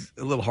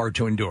a little hard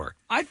to endure.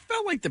 I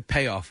felt like the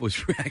payoff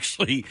was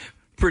actually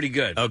pretty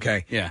good.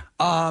 Okay. Yeah.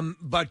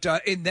 But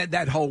in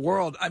that whole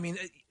world, I mean,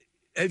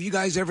 have you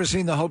guys ever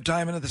seen the Hope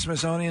Diamond at the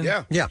Smithsonian?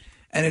 Yeah. Yeah.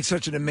 And it's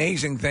such an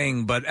amazing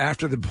thing. But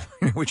after the point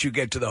at which you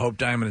get to the Hope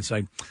Diamond, it's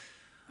like,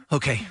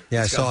 Okay.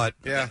 Yeah, I saw it.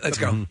 Yeah, Let's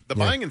go. The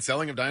buying and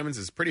selling of diamonds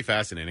is pretty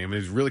fascinating. I mean, it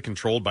was really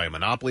controlled by a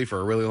monopoly for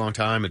a really long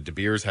time. And De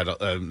Beers had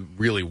a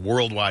really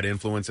worldwide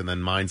influence, and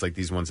then mines like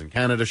these ones in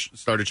Canada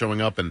started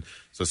showing up, and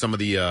so some of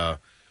the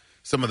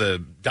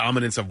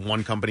dominance of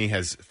one company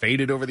has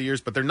faded over the years.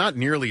 But they're not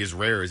nearly as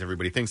rare as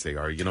everybody thinks they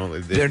are. You know,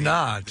 they're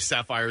not.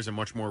 Sapphires are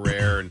much more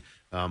rare, and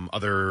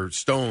other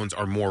stones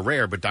are more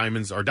rare, but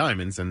diamonds are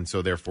diamonds, and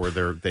so therefore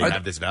they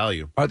have this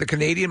value. Are the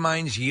Canadian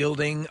mines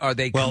yielding? Are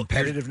they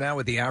competitive now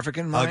with the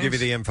African mines? I'll give you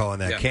the info on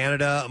that. Yeah.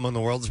 Canada, among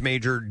the world's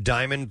major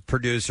diamond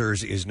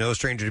producers, is no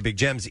stranger to big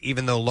gems,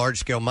 even though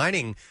large-scale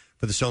mining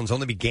for the stones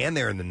only began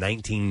there in the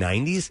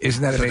 1990s.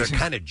 Isn't that so amazing? They're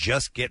kind of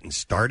just getting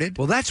started.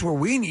 Well, that's where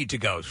we need to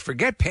go.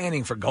 Forget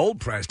panning for gold,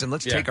 Preston.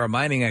 Let's take our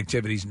mining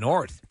activities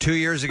north. 2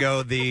 years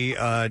ago,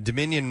 the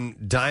Dominion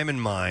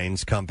Diamond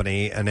Mines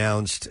Company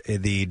announced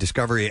the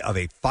discovery of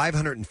a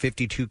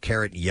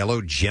 552-carat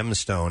yellow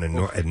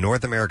gemstone, a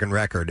North American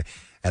record,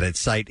 at its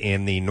site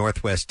in the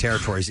Northwest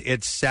Territories.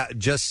 It's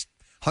just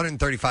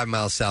 135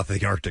 miles south of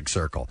the Arctic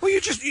Circle. Well,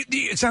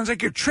 it sounds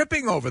like you're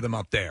tripping over them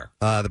up there.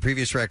 The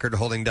previous record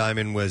holding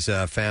diamond was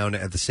found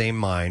at the same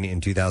mine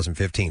in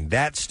 2015.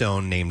 That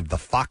stone, named the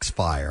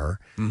Foxfire,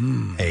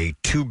 a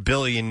 2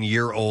 billion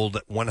year old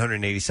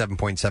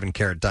 187.7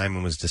 carat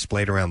diamond, was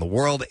displayed around the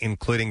world,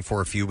 including for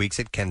a few weeks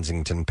at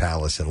Kensington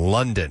Palace in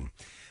London.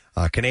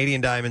 Canadian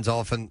diamonds,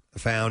 often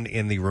found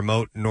in the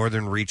remote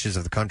northern reaches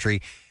of the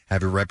country,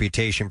 have a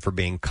reputation for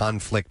being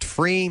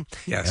conflict-free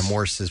and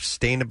more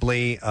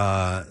sustainably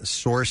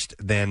sourced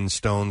than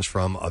stones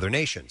from other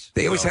nations.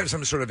 They always have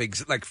some sort of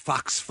like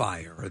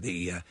Foxfire or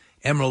the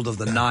Emerald of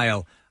the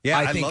Nile. Yeah,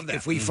 I think love that.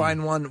 if we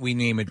find one, we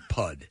name it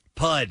Pud.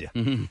 Pud.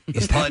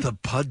 Is that the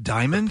Pud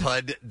diamond? The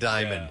Pud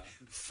diamond.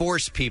 Yeah.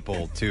 Force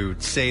people to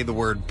say the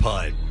word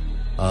Pud.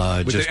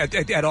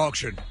 At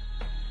auction.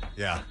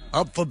 Yeah.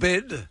 Up for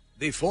bid,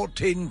 the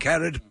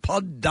 14-carat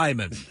Pud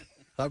diamond.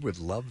 I would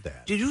love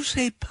that. Did you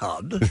say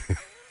Pud?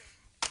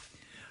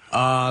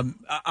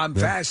 I'm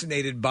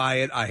fascinated by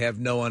it. I have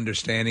no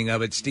understanding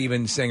of it.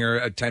 Steven Singer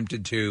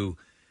attempted to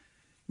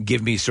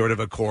give me sort of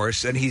a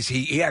course, and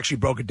he actually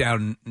broke it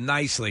down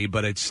nicely,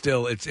 but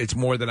it's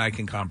more than I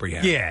can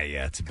comprehend. Yeah,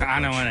 it's a bit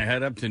kind of much. want to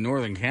head up to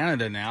northern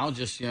Canada now,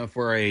 just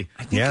for a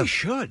I think you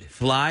should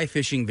fly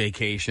fishing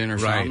vacation or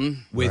right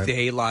something with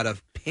a lot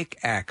of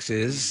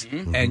pickaxes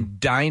and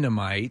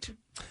dynamite.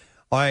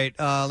 All right,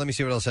 let me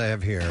see what else I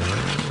have here.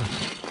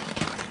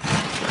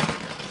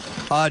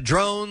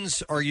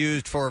 Drones are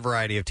used for a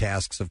variety of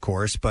tasks, of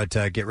course, but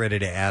get ready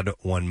to add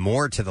one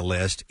more to the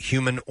list: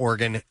 human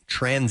organ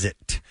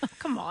transit.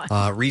 Come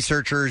on.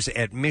 Researchers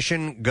at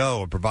Mission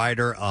Go, a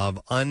provider of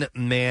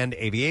unmanned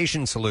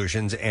aviation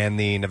solutions, and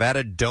the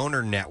Nevada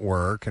Donor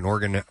Network, an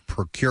organ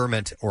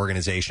procurement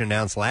organization,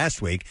 announced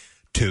last week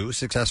 2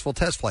 successful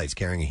test flights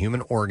carrying a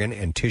human organ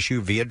and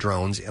tissue via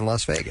drones in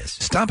Las Vegas.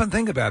 Stop and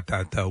think about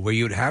that, though, where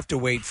you'd have to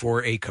wait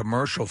for a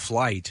commercial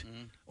flight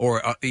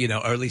or, or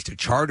at least a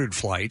chartered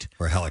flight.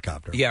 Or a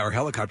helicopter. Yeah, or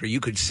helicopter. You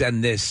could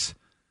send this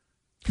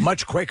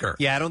much quicker.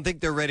 Yeah, I don't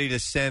think they're ready to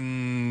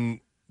send...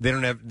 They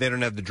don't have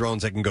the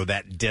drones that can go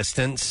that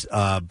distance,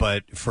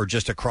 but for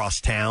just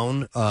across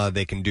town,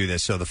 they can do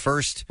this. So the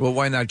first... Well,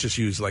 why not just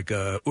use like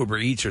Uber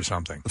Eats or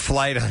something?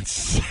 Flight on...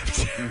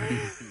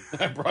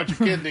 I brought your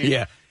kidney.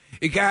 Yeah.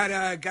 You got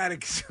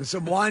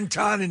some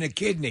wonton and a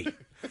kidney.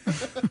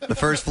 The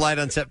first flight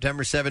on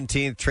September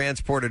 17th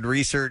transported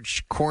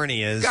research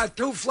corneas. Got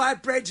 2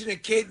 flatbreads and a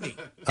kidney.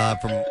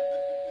 From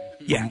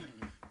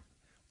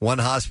one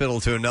hospital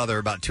to another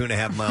about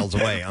 2.5 miles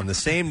away. On the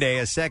same day,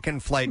 a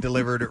second flight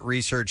delivered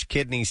research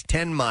kidneys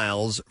 10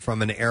 miles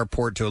from an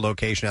airport to a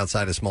location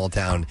outside a small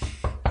town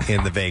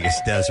in the Vegas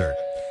desert.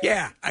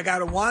 Yeah, I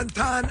got a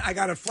wonton, I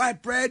got a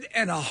flatbread,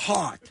 and a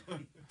heart.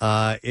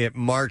 It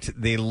marked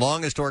the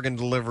longest organ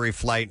delivery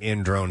flight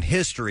in drone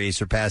history,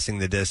 surpassing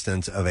the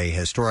distance of a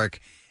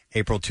historic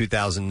April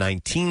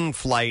 2019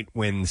 flight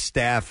when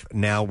staff,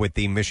 now with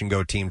the Mission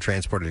Go team,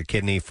 transported a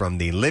kidney from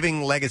the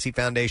Living Legacy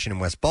Foundation in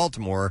West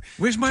Baltimore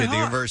to the heart?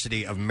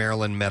 University of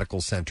Maryland Medical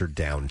Center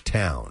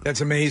downtown.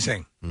 That's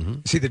amazing.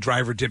 See the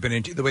driver dipping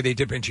into the way they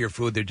dip into your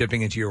food, they're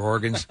dipping into your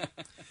organs.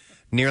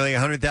 Nearly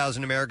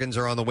 100,000 Americans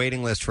are on the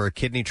waiting list for a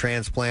kidney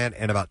transplant,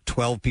 and about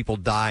 12 people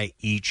die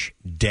each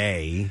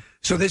day.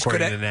 So this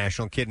according could to the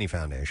National Kidney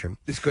Foundation.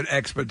 This could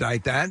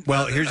expedite that.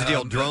 Well, here's the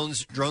deal: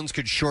 drones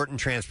could shorten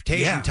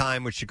transportation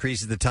time, which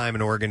decreases the time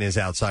an organ is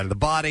outside of the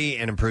body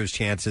and improves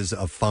chances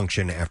of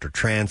function after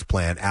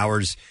transplant.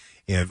 Hours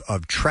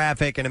of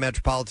traffic in a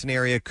metropolitan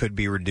area could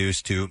be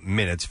reduced to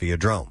minutes via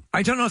drone.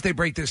 I don't know if they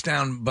break this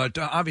down, but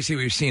obviously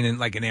we've seen in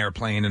like an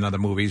airplane and other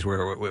movies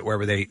where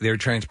they're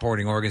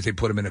transporting organs, they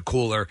put them in a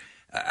cooler.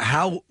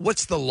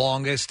 What's the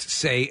longest,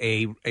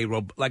 say,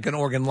 like an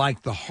organ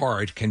like the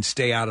heart can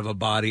stay out of a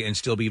body and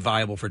still be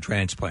viable for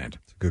transplant?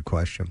 It's a good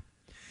question.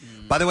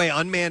 By the way,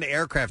 unmanned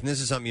aircraft, and this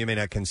is something you may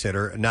not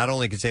consider, not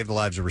only can save the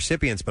lives of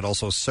recipients, but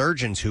also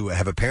surgeons who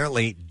have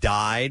apparently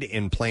died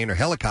in plane or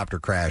helicopter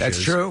crashes.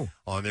 That's true.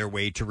 On their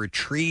way to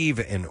retrieve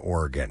an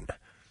organ.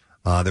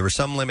 There were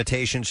some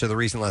limitations to the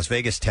recent Las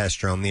Vegas test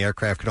drone. The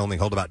aircraft could only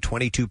hold about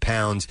 22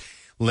 pounds,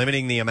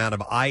 limiting the amount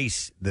of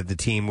ice that the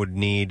team would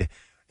need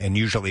and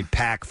usually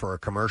pack for a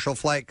commercial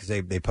flight because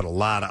they put a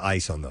lot of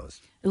ice on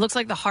those. It looks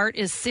like the heart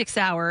is 6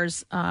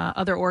 hours.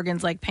 Other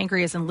organs like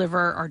pancreas and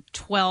liver are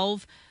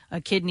 12.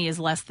 A kidney is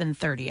less than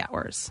 30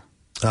 hours.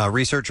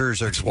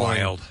 Researchers are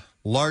exploring wild.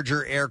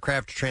 Larger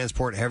aircraft to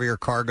transport heavier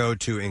cargo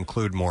to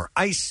include more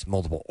ice,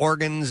 multiple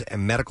organs,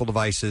 and medical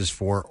devices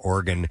for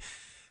organ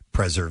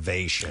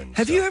preservation.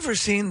 Have you ever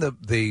seen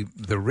the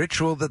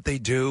ritual that they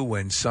do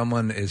when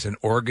someone is an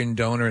organ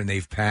donor and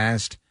they've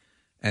passed?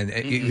 And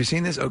you've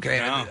seen this? Okay.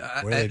 No.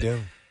 What do they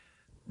do?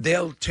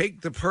 They'll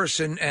take the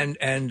person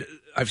and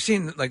I've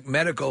seen like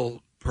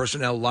medical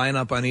personnel line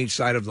up on each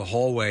side of the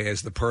hallway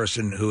as the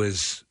person who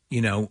is,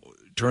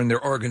 turn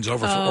their organs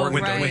over for organ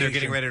donation. When they're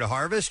getting ready to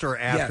harvest or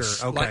after?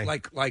 Yes, okay.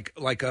 like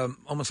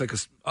almost like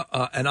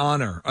an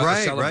honor, a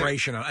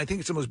celebration. Right. I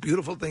think it's the most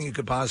beautiful thing you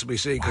could possibly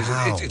see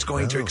because it's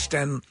going to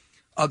extend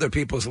other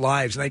people's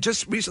lives. And I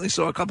just recently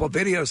saw a couple of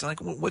videos.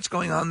 And what's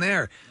going on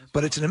there?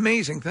 But it's an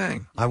amazing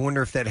thing. I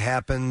wonder if that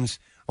happens.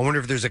 I wonder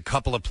if there's a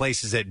couple of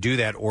places that do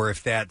that, or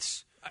if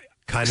that's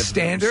kind of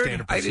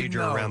standard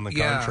procedure around the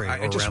country.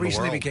 I just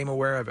recently became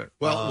aware of it.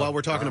 Well, while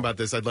we're talking about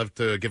this, I'd love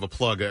to give a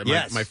plug.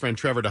 My friend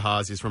Trevor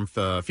DeHaas, he's from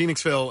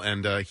Phoenixville,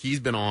 and he's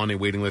been on a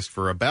waiting list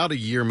for about a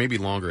year, maybe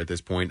longer at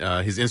this point.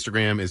 His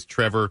Instagram is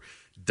Trevor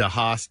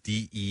DeHaas,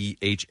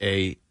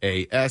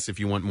 DEHAAS. If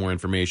you want more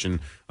information,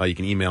 you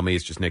can email me.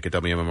 It's just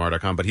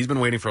nick@WMMR.com. But he's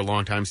been waiting for a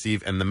long time,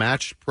 Steve, and the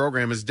match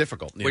program is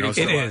difficult. It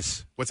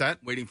is. What's that?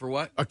 Waiting for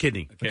what? A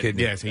kidney. A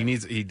kidney. Yes,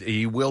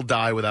 he will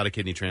die without a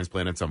kidney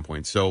transplant at some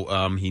point.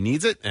 So he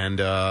needs it,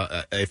 and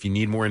if you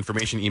need more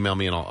information, email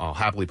me, and I'll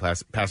happily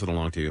pass it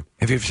along to you.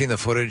 Have you ever seen the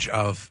footage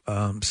of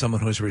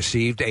someone who's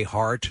received a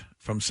heart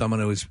from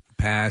someone who has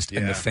passed,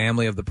 and the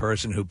family of the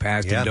person who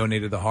passed and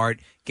donated the heart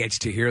gets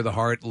to hear the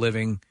heart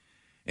living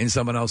in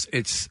someone else?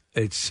 It's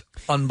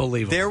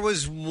unbelievable. There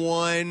was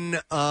one.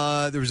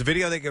 There was a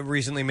video that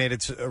recently made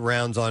its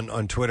rounds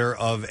on Twitter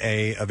of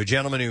a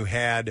gentleman who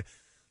had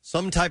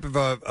some type of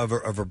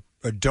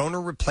a donor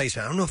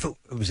replacement. I don't know if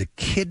it was a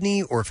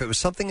kidney or if it was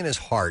something in his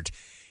heart,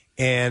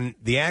 and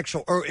the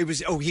actual, or it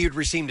was he had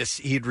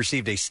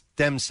received a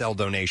stem cell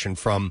donation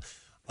from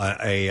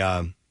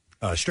a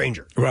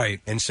stranger, right?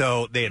 And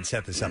so they had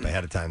set this up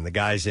ahead of time. The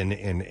guy's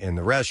in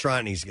the restaurant,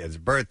 and he's got his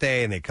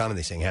birthday, and they come and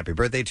they sing happy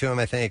birthday to him,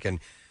 I think, and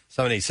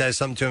somebody says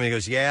something to him. He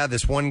goes, "Yeah,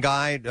 this one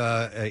guy,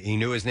 he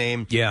knew his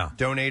name,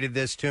 donated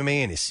this to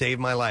me, and he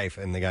saved my life."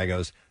 And the guy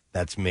goes,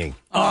 "That's me."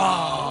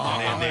 Oh,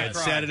 and they had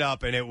set it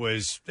up, and it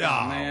was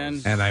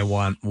man. And I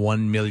want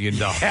 $1 million.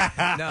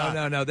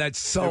 No, that's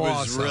so awesome. It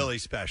was awesome. really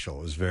special.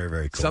 It was very,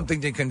 very cool.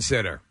 Something to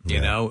consider,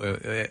 you know,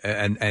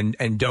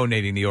 and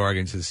donating the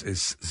organs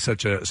is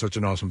such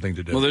an awesome thing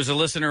to do. Well, there's a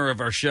listener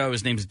of our show.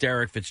 His name's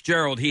Derek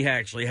Fitzgerald. He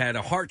actually had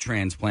a heart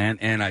transplant,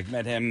 and I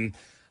met him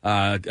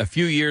a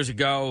few years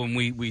ago, and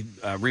we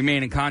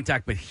remain in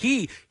contact. But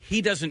he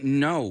doesn't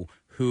know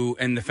who,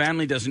 and the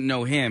family doesn't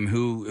know him,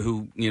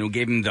 who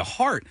gave him the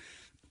heart.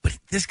 But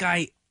this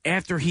guy,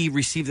 after he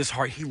received this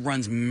heart, he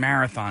runs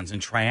marathons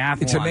and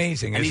triathlons. It's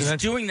amazing, and isn't he's it?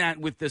 doing that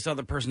with this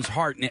other person's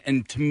heart.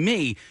 And to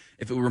me,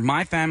 if it were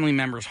my family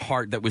member's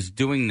heart that was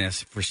doing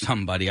this for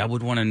somebody, I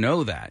would want to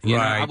know that. You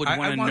know, I would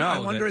want to know. I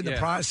wonder in the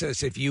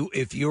process if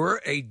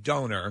you're a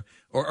donor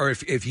or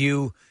if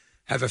you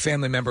have a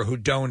family member who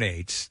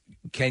donates,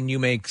 can you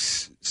make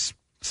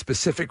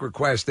specific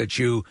requests that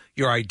your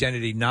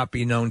identity not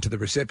be known to the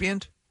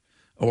recipient?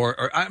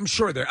 Or I'm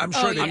sure they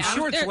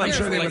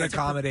would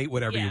accommodate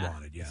whatever you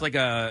wanted. Yeah. It's like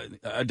a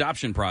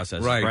adoption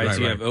process, right?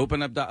 So you right. have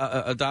open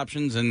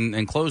adoptions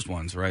and closed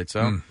ones, right?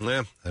 So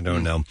yeah, I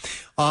don't know.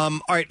 All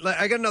right,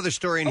 I got another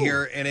story in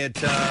here, and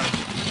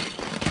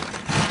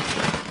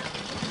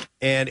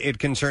it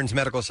concerns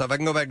medical stuff. I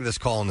can go back to this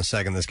call in a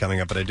second that's coming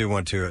up, but I do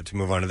want to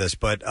move on to this.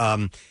 But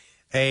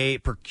a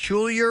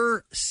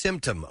peculiar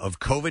symptom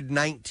of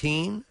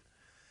COVID-19,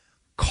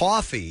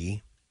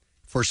 coffee.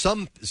 For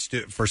some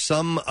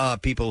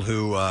people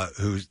who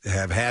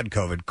have had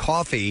COVID,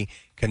 coffee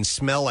can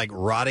smell like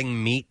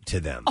rotting meat to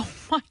them. Oh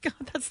my God,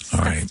 that's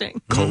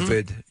disgusting.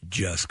 COVID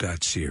just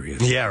got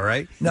serious. Yeah,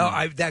 right?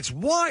 No, that's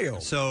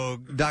wild. So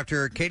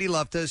Dr. Katie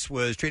Luftus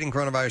was treating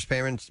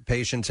coronavirus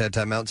patients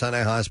at Mount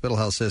Sinai Hospital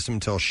Health System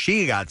until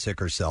she got sick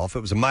herself.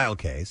 It was a mild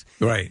case.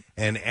 Right.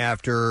 And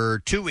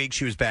after 2 weeks,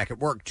 she was back at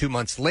work. 2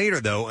 months later,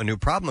 though, a new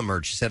problem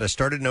emerged. She said, I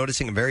started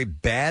noticing a very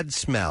bad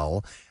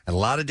smell at a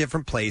lot of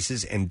different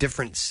places and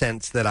different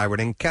scents that I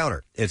would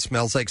encounter. It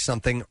smells like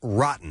something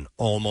rotten,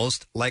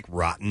 almost like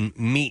rotten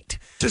meat.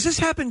 Does this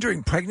happen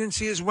during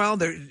pregnancy as well?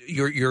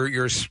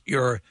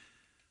 Your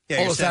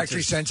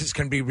olfactory senses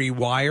can be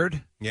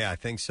rewired? Yeah, I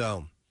think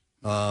so.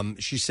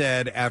 She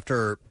said,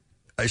 after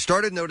I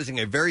started noticing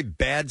a very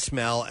bad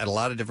smell at a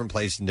lot of different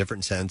places and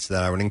different scents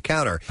that I would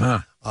encounter.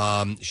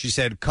 She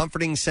said,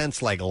 comforting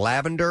scents like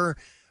lavender,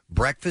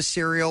 breakfast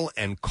cereal,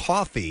 and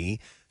coffee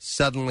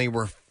suddenly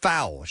were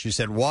foul. She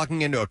said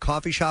walking into a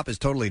coffee shop is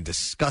totally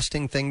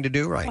disgusting thing to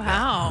do right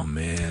now. Oh,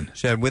 man.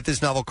 She said with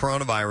this novel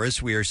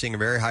coronavirus, we are seeing a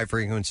very high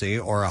frequency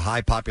or a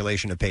high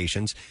population of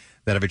patients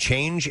that have a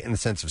change in the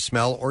sense of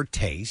smell or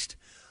taste.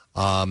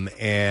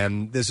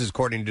 And this is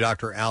according to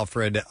Dr.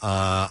 Alfred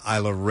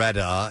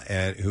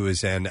Ilareta, who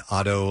is an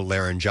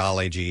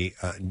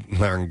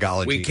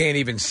otolaryngology We can't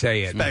even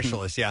say it.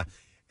 Specialist, yeah.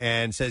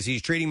 And says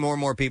he's treating more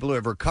and more people who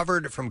have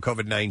recovered from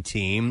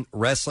COVID-19,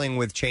 wrestling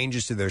with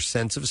changes to their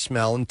sense of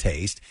smell and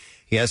taste.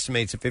 He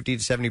estimates that 50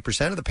 to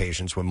 70% of the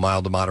patients with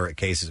mild to moderate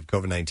cases of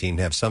COVID-19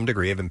 have some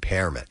degree of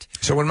impairment.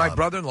 So when my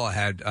brother-in-law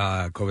had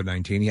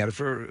COVID-19, he had it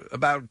for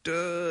about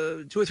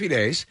 2 or 3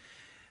 days.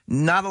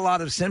 Not a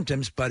lot of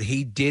symptoms, but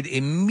he did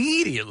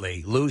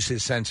immediately lose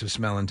his sense of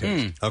smell and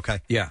taste. Okay.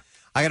 Yeah.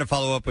 I got to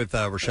follow up with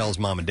Rochelle's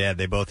mom and dad.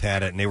 They both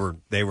had it, and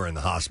they were in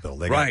the hospital.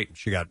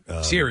 She got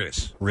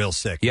serious, real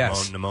sick,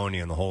 yes,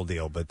 pneumonia and the whole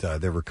deal. But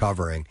they're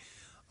recovering.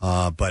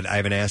 But I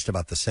haven't asked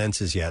about the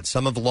senses yet.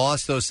 Some have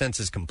lost those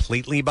senses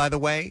completely. By the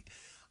way,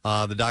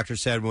 the doctor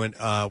said when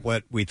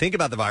what we think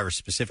about the virus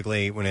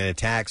specifically when it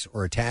attacks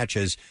or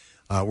attaches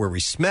where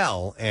we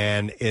smell,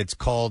 and it's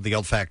called the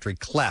olfactory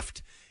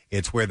cleft.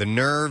 It's where the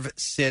nerve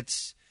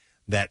sits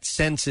that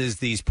senses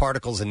these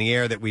particles in the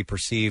air that we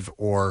perceive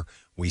or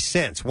we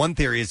sense. One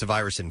theory is the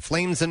virus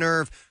inflames the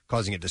nerve,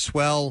 causing it to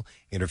swell,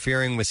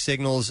 interfering with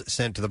signals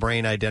sent to the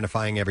brain,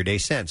 identifying everyday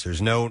sense.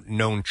 There's no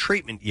known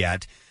treatment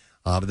yet,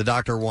 but the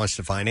doctor wants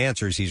to find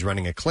answers. He's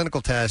running a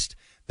clinical test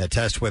that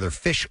tests whether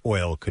fish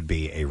oil could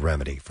be a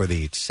remedy for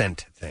the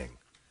scent thing.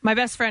 My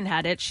best friend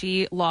had it.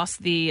 She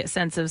lost the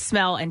sense of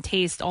smell and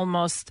taste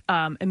almost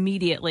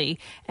immediately,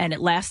 and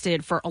it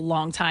lasted for a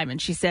long time.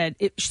 And she said,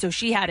 so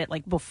she had it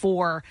like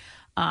before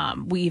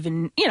we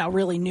even,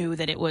 really knew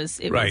that it was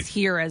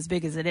here as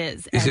big as it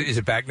is. Is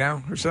it back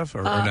now or stuff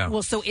or no?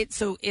 Well, so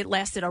it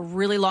lasted a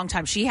really long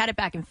time. She had it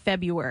back in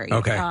February,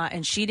 okay,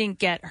 and she didn't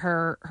get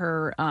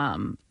her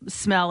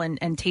smell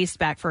and taste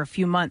back for a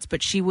few months.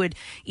 But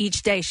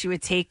each day she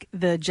would take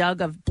the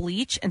jug of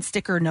bleach and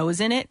stick her nose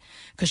in it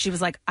because she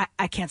was like,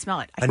 I can't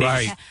smell it. I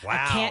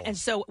can't. And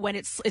so when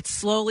it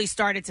slowly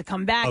started to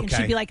come back, and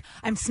she'd be like,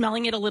 I'm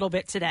smelling it a little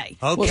bit today.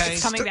 Okay, well,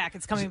 it's coming back.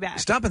 It's coming back.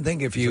 Stop and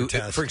think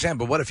for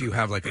example, what if you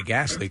have like a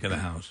gas leak in the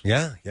house?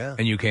 Yeah.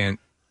 And you can't.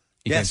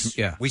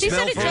 We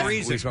smell for a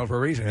reason. We smell for a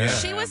reason. Yeah.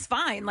 She was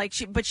fine.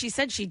 But she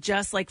said she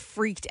just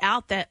freaked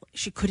out that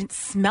she couldn't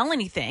smell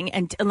anything.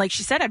 And like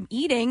she said, I'm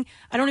eating.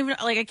 I don't even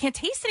I can't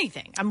taste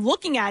anything. I'm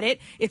looking at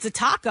it. It's a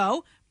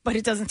taco, but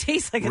it doesn't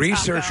taste like a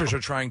Researchers taco.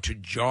 are trying to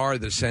jar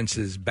the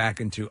senses back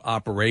into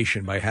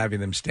operation by having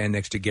them stand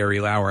next to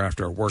Gary Lauer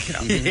after a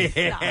workout.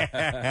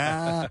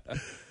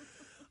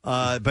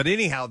 But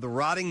anyhow, the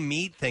rotting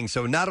meat thing.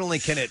 So not only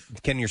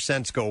can your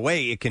sense go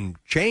away, it can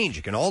change.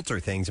 It can alter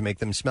things and make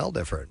them smell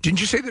different. Didn't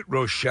you say that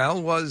Rochelle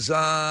would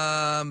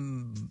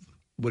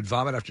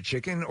vomit after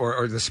chicken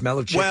or the smell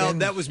of chicken? Well,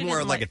 that was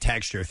more like a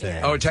texture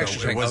thing. Oh, a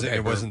texture thing.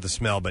 It wasn't the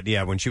smell, but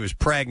yeah, when she was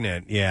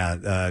pregnant,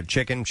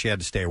 chicken, she had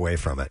to stay away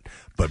from it.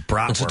 But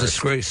bratwurst, it's a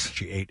disgrace.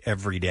 She ate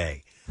every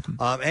day.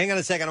 Hang on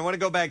a second. I want to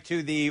go back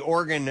to the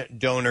organ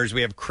donors.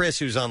 We have Chris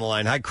who's on the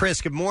line. Hi,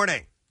 Chris. Good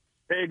morning.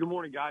 Hey, good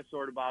morning, guys.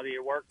 Sorry to bother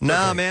you at work.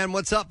 Nah, man.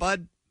 What's up,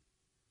 bud?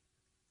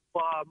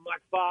 My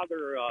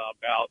father,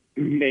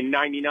 in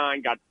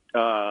 '99, got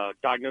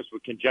diagnosed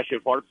with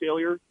congestive heart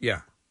failure.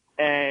 Yeah.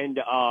 And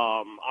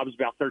I was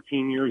about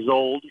 13 years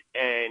old,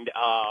 and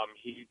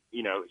he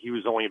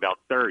was only about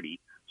 30,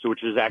 so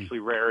which is actually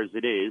rare as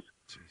it is.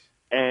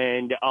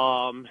 And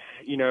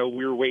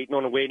we were waiting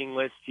on a waiting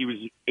list. He was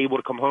able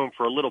to come home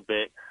for a little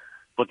bit,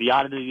 but the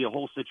oddity of the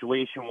whole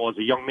situation was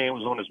a young man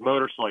was on his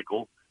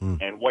motorcycle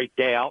and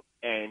wiped out,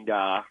 and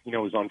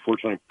was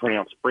unfortunately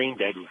pronounced brain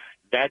dead.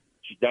 That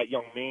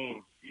young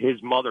man,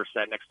 his mother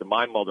sat next to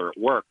my mother at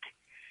work.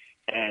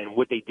 And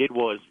what they did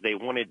was they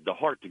wanted the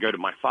heart to go to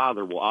my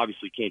father. Well,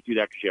 obviously can't do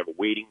that because you have a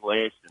waiting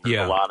list and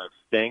there's a lot of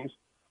things.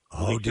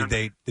 Oh, did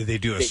they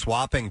do a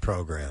swapping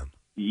program?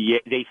 Yeah,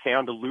 they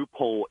found a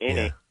loophole in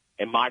it.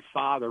 And my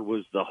father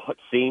was the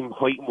same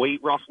height and weight,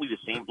 roughly the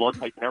same blood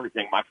type and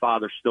everything. My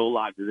father's still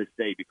alive to this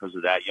day because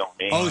of that young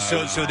man. Oh,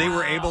 so they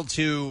were able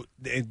to.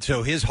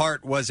 So his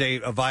heart was a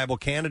viable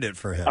candidate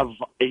for him.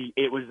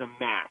 It was a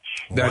match.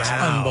 That's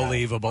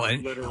unbelievable.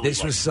 And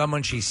this was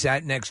someone she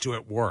sat next to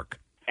at work.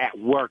 At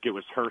work, it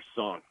was her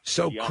son.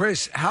 So,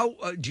 Chris, how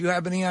do you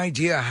have any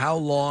idea how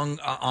long,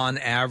 on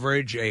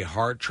average, a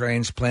heart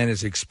transplant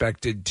is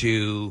expected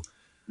to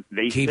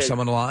keep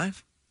someone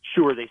alive?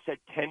 Sure, they said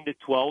 10 to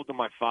 12 to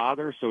my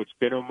father, so it's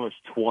been almost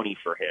 20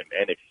 for him.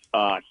 And if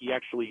he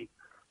actually,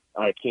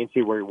 I can't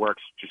say where he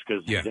works just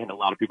because a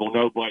lot of people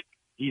know, but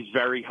he's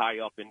very high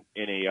up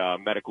in a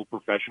medical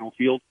professional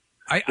field.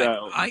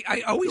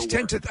 I always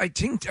tend to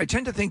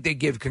think they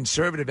give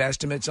conservative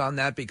estimates on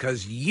that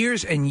because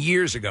years and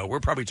years ago,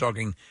 we're probably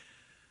talking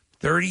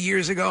 30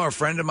 years ago, a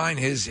friend of mine,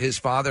 his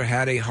father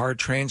had a heart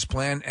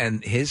transplant,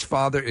 and his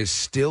father is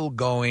still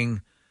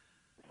going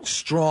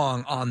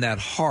strong on that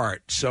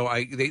heart. So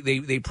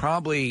they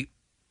probably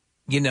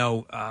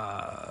maybe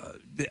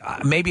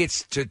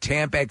it's to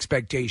tamp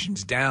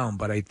expectations down,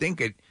 but I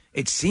think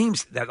it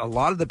seems that a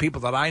lot of the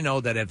people that I know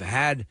that have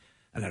had,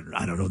 and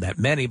I don't know that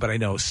many, but I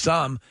know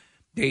some,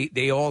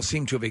 they all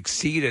seem to have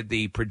exceeded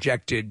the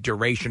projected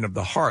duration of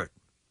the heart.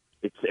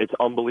 It's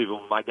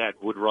unbelievable. My dad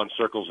would run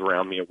circles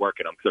around me at work,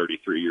 and I'm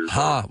 33 years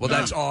old. Well,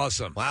 that's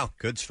awesome. Wow,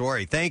 good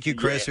story. Thank you,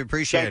 Chris. We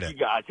appreciate it. Thank you,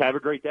 guys. Have a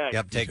great day.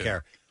 Yep, take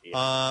care.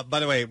 By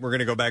the way, we're going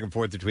to go back and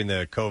forth between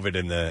the COVID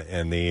and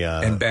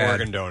the bad.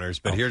 organ donors.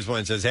 But here's one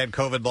that says, had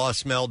COVID,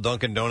 lost smell,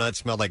 Dunkin' Donuts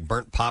smelled like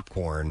burnt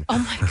popcorn. Oh,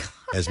 my God.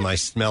 As my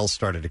smell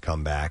started to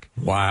come back.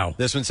 Wow.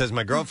 This one says,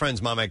 my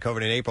girlfriend's mom had COVID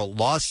in April,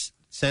 lost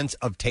sense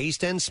of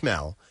taste and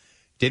smell,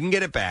 didn't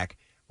get it back,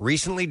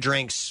 recently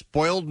drank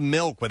spoiled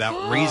milk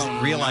without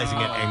realizing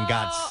it and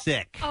got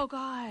sick. Oh,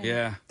 God.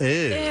 Yeah.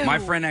 Ew. My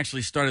friend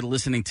actually started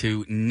listening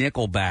to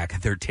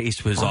Nickelback. Their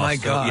taste was Oh, off. my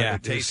God. Yeah,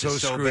 Their taste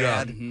is so screwed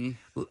bad.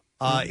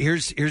 up.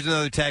 Here's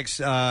another text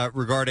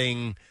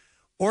regarding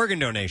organ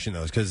donation,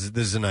 though, because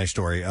this is a nice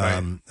story.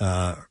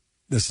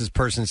 This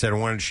person said, I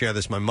wanted to share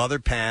this. My mother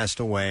passed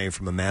away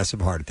from a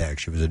massive heart attack.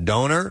 She was a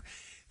donor,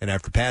 and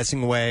after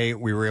passing away,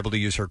 we were able to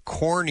use her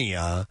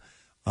cornea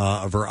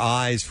of her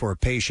eyes for a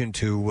patient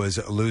who was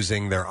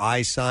losing their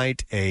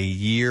eyesight. A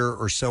year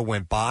or so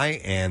went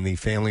by, and the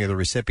family of the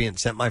recipient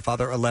sent my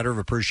father a letter of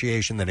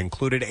appreciation that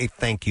included a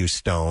thank you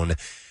stone.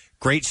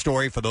 Great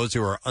story for those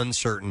who are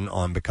uncertain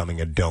on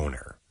becoming a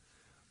donor.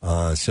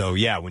 So,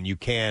 yeah, when you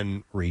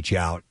can reach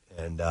out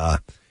and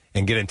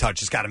get in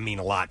touch, it's got to mean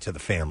a lot to the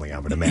family, I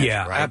would imagine.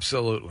 Yeah, right?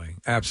 absolutely.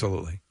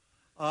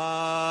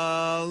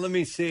 Let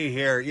me see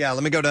here. Yeah,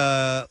 let me go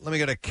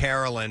to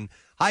Carolyn.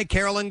 Hi,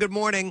 Carolyn. Good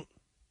morning.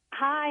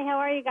 Hi, how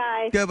are you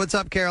guys? Good. What's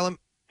up, Carolyn?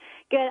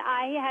 Good.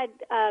 I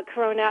had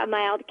corona, a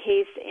mild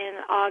case in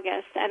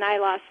August, and I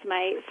lost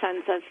my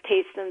sense of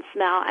taste and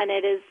smell, and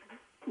it is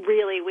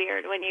really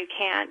weird when you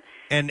can't.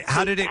 And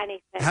how did anything.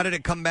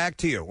 it come back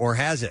to you, or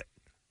has it?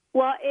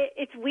 Well,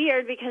 it's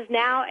weird because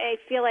now I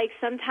feel like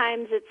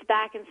sometimes it's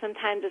back and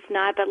sometimes it's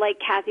not. But like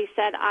Kathy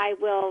said, I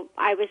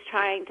was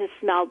trying to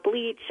smell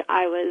bleach.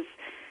 I was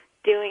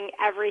doing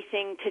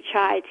everything to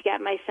try to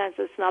get my sense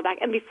of smell back.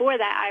 And before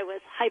that, I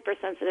was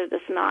hypersensitive to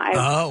smell.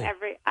 I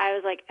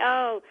was like,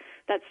 oh,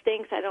 that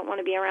stinks. I don't want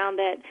to be around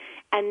it.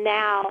 And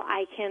now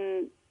I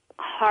can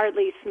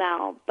hardly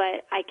smell,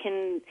 but I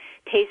can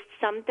taste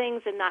some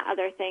things and not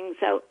other things.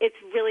 So it's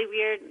really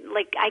weird.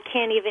 Like, I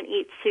can't even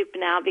eat soup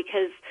now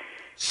because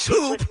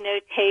soup with no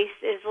taste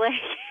is like,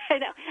 I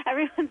know,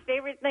 everyone's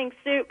favorite thing,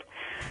 soup.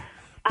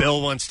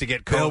 Bill wants to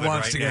get COVID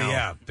right now,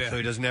 yeah. so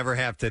he doesn't ever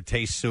have to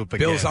taste soup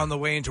again. Bill's on the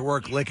way into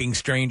work licking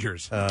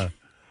strangers. It's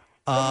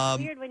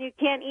weird when you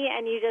can't eat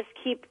and you just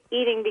keep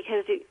eating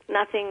because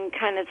nothing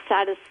kind of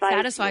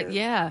satisfies you.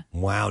 Yeah.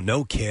 Wow,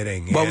 no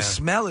kidding. Well, Yeah.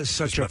 smell is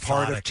such a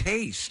part of methodic.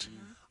 taste.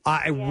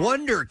 I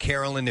wonder,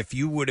 Carolyn, if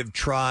you would have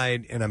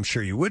tried, and I'm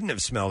sure you wouldn't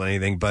have smelled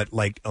anything, but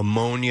like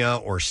ammonia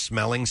or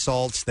smelling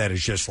salts that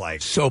is just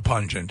like... So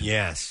pungent.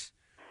 Yes.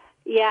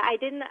 Yeah, I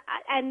didn't,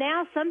 and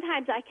now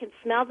sometimes I can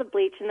smell the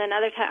bleach, and then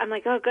other times I'm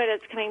like, oh, good,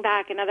 it's coming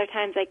back, and other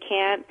times I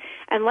can't.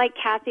 And like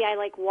Kathy, I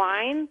like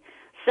wine,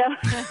 so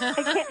I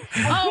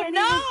can't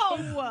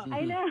no!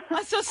 I know.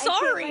 I'm so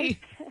sorry.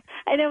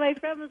 I know my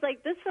friend was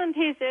like, this one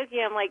tastes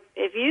okay. I'm like,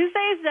 if you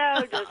say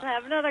so, just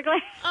have another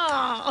glass.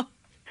 Oh.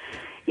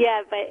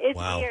 Yeah, but it's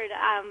Wow. weird.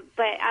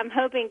 But I'm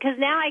hoping, because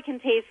now I can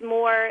taste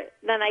more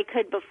than I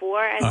could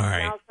before, and All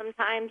right. smell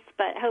sometimes,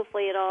 but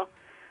hopefully it'll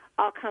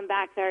all come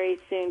back very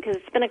soon, because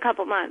it's been a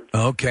couple months.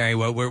 Okay,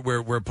 well,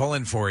 we're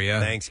pulling for you.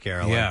 Thanks,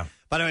 Carolyn. Yeah.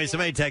 By the way,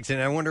 somebody texted,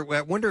 and I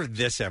wonder if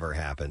this ever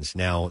happens.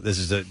 Now, this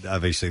is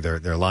obviously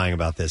they're lying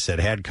about this. Said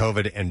had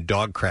COVID and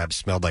dog crap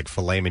smelled like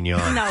filet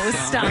mignon. No,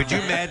 stop. Could you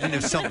imagine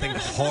if something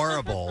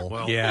horrible,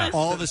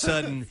 all of a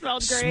sudden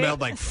smelled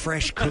like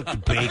fresh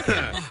cooked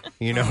bacon?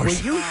 You know,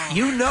 Well,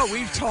 you know,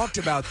 we've talked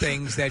about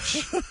things that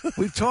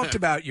we've talked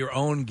about your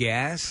own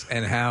gas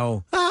and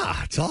how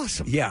it's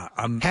awesome. Yeah,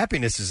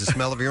 happiness is the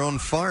smell of your own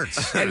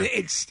farts. And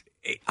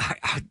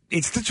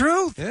it's the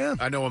truth. Yeah,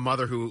 I know a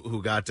mother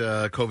who got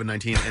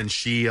COVID-19 and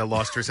she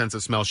lost her sense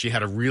of smell. She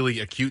had a really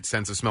acute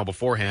sense of smell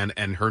beforehand,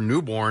 and her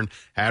newborn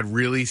had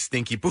really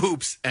stinky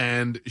poops,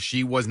 and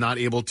she was not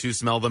able to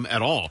smell them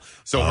at all.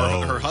 So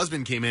her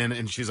husband came in,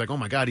 and she's like, "Oh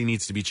my God, he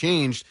needs to be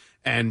changed."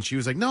 And she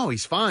was like, "No,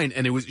 he's fine."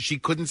 And she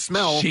couldn't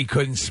smell. She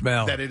couldn't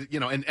smell that.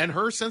 And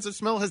her sense of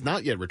smell has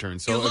not yet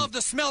returned. So you love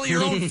the smell of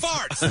your own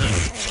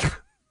farts.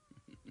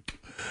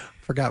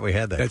 Forgot we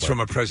had that. That's clip. from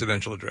a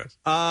presidential address.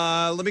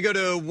 Let me go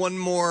to one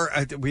more.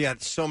 We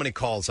had so many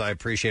calls. I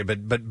appreciate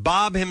it. But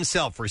Bob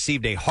himself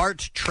received a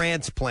heart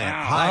transplant.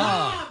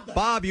 Hi,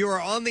 Bob. You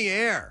are on the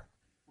air.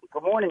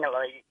 Good morning,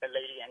 lady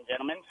and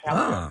gentlemen. How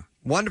are you?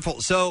 Wonderful.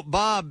 So,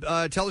 Bob,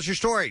 tell us your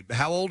story.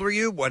 How old were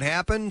you? What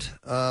happened?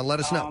 Let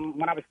us know.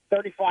 When I was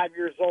 35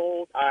 years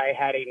old, I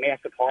had a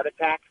massive heart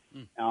attack.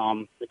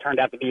 It turned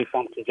out to be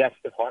from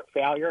congestive heart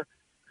failure.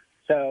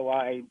 So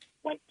I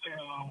went to,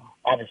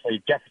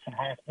 obviously, Jefferson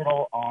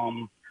Hospital.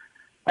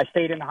 I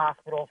stayed in the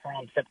hospital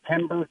from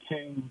September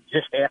to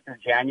just after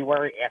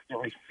January after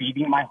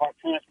receiving my heart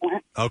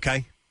transplant.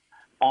 Okay.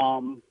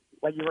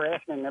 Like you were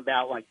asking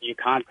about, like, do you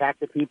contact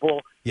the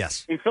people?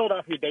 Yes. In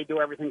Philadelphia, they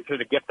do everything through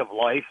the gift of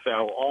life,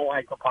 so all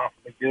I could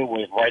possibly do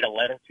was write a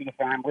letter to the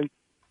family,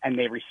 and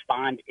they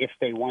respond if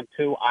they want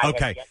to. I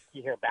have yet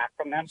to hear back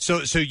from them.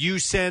 So you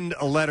send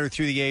a letter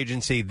through the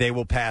agency, they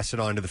will pass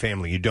it on to the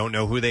family. You don't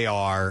know who they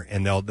are,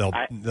 and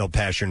they'll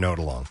pass your note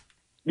along.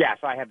 Yes,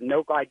 I have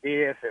no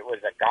idea if it was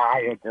a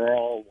guy, a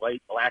girl,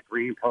 white, black,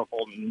 green, purple,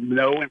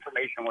 no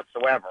information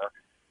whatsoever.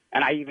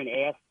 And I even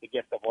asked the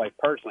gift of life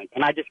personally,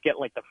 can I just get,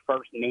 like, the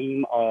first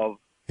name of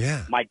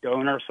my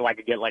donor so I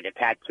could get, like, a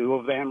tattoo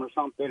of them or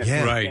something?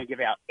 And I can't give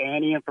out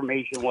any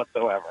information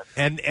whatsoever.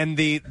 And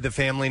the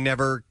family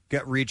never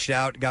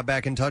got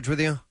back in touch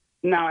with you?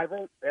 No, I've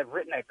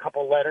written a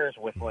couple letters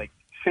with, like,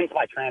 since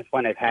my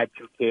transplant, I've had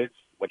 2 kids,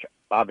 which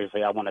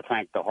obviously I want to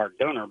thank the heart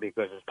donor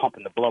because it's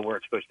pumping the blood where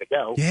it's supposed to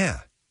go.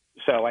 Yeah.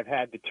 So I've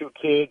had the 2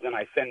 kids, and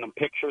I send them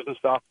pictures and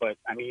stuff, but,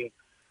 I mean,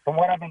 from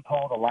what I've been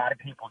told, a lot of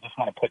people just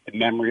want to put the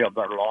memory of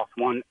their lost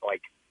one, like,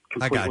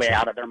 completely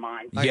out of their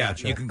mind. Yeah,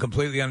 you can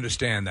completely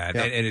understand that,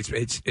 and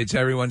it's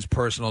everyone's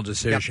personal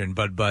decision.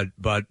 But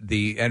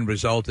the end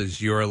result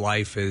is your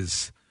life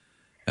is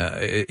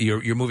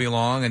you're moving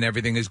along, and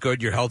everything is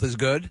good. Your health is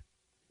good.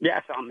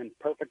 Yes, I'm in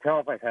perfect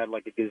health. I've had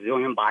like a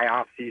gazillion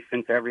biopsies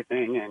since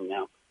everything, and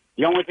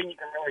the only thing you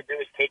can really do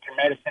is take your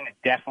medicine and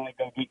definitely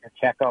go get your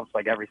checkups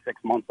like every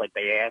 6 months, like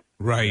they ask.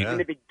 Right. In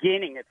the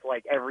beginning, it's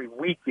like every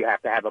week you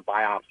have to have a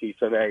biopsy,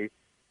 so they,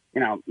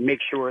 make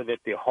sure that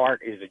the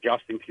heart is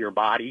adjusting to your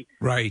body.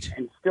 Right.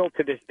 And still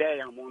to this day,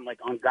 I'm on like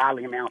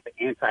ungodly amounts of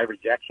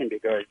anti-rejection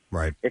because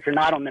if you're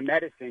not on the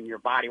medicine, your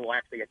body will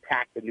actually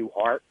attack the new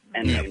heart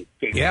and then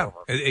take it over.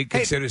 It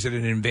considers it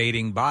an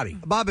invading body.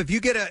 Bob, if you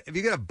get a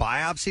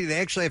biopsy, they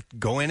actually have to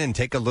go in and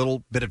take a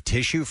little bit of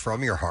tissue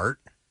from your heart?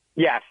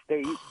 Yes,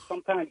 they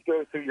sometimes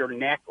go through your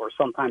neck or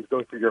sometimes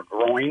go through your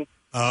groin.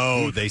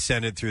 Oh, they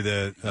send it through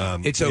the...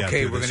 it's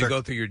okay. We're going to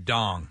go through your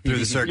dong. Through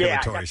the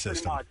circulatory that's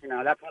system. Pretty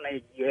much, that's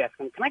when you ask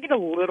them, can I get a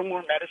little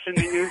more medicine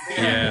than usual?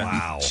 Yeah.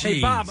 Wow.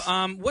 Hey, Bob,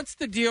 what's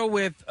the deal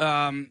with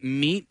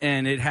meat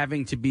and it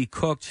having to be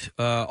cooked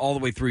all the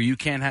way through? You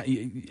can't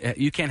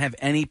have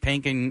any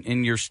pink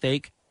in your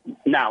steak?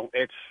 No,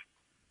 it's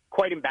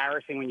quite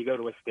embarrassing when you go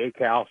to a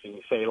steakhouse and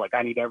you say, like,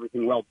 I need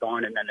everything well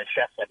done, and then the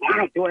chef's like, I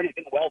don't do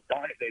anything well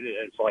done.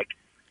 It's like,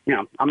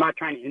 I'm not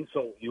trying to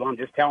insult you. I'm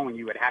just telling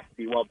you it has to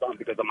be well done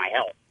because of my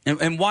health.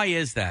 And why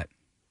is that?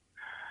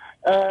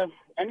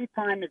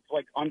 Anytime it's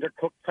like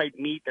undercooked type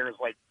meat, there's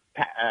like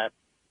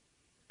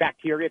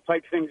bacteria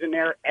type things in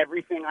there.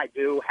 Everything I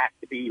do has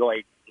to be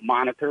like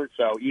monitored.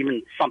 So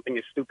even something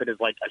as stupid as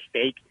like a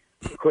steak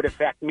could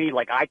affect me.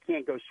 Like I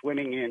can't go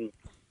swimming in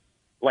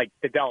like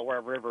the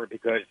Delaware River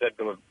because of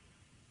the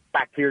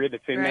bacteria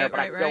that's in there,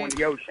 but I can go in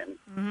the ocean.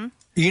 Mm-hmm.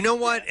 You know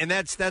what? And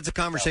that's a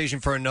conversation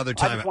for another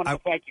time. I just want to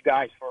thank you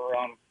guys for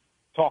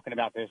talking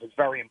about this. It's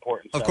very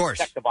important. Of course.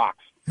 Check the box.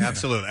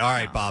 Absolutely. All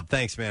right, Bob.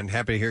 Thanks, man.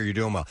 Happy to hear you're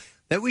doing well.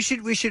 That we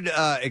should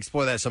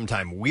explore that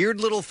sometime.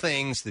 Weird little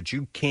things that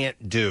you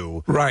can't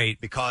do,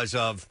 because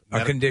of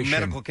a condition,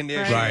 medical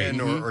condition,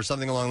 or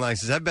something along the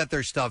lines. I bet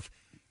there's stuff.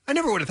 I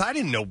never would have. I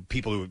didn't know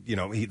people who,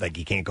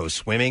 you can't go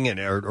swimming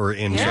or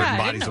in certain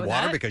bodies of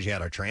water because you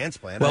had a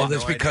transplant. Well,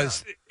 that's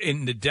because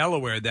in the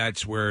Delaware,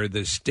 that's where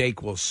the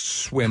steak will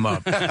swim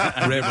up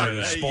river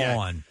to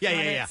spawn.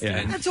 Yeah.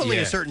 That's only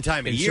a certain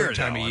time of year.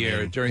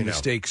 During the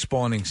steak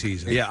spawning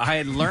season. Yeah, I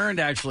had learned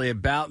actually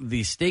about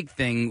the steak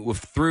thing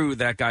through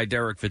that guy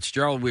Derek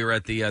Fitzgerald. We were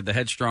at the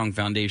Headstrong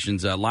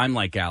Foundation's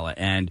Limelight Gala,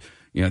 and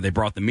they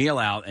brought the meal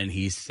out, and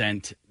he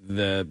sent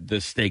the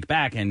steak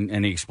back,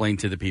 and he explained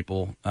to the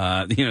people,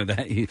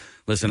 that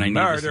listen, I need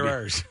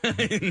murderers.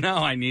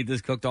 I need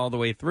this cooked all the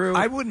way through.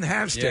 I wouldn't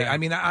have steak. Yeah. I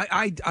mean,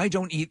 I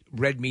don't eat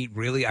red meat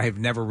really. I have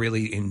never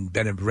really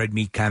been a red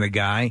meat kind of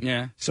guy.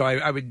 Yeah. So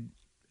I would.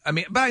 I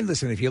mean, but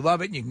listen, if you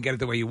love it, you can get it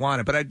the way you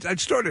want it. But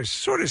I'd sort of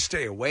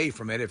stay away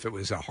from it if it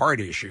was a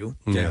heart issue.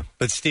 Yeah.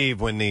 But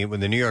Steve, when the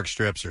New York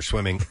strips are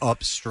swimming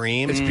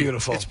upstream, it's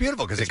beautiful. It's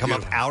beautiful because they come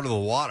up out of the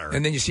water,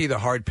 and then you see the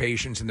heart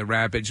patients in the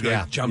rapids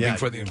jumping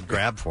for the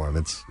grab for them.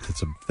 It's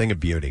a thing of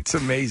beauty. It's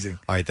amazing.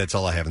 All right, that's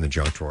all I have in the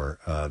junk drawer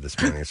this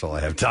morning. That's all I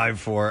have time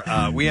for.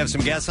 We have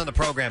some guests on the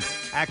program.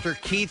 Actor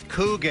Keith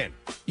Coogan.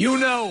 You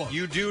know him.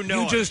 You do know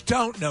him. You just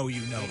don't know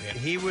you know him.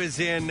 He was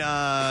in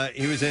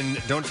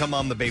Don't Tell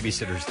Mom the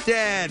Babysitter's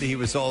Dead. He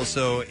was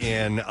also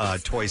in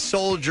Toy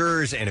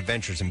Soldiers and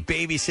Adventures in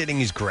Babysitting.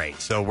 He's great.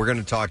 So we're going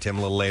to talk to him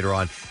a little later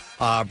on.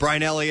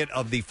 Brian Elliott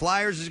of the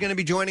Flyers is going to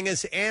be joining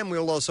us, and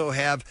we'll also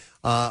have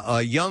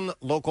a young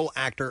local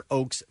actor,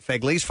 Oaks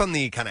Fegley. He's from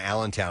the kind of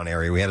Allentown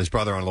area. We had his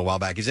brother on a little while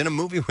back. He's in a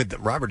movie with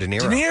Robert De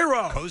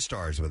Niro.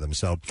 Co-stars with him.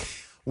 So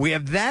we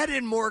have that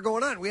and more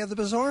going on. We have the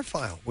Bizarre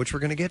File, which we're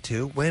going to get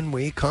to when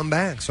we come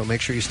back. So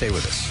make sure you stay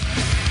with us.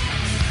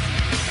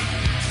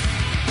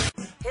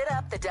 Hit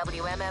up the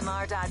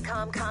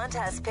WMMR.com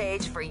contest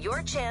page for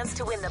your chance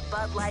to win the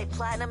Bud Light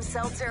Platinum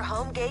Seltzer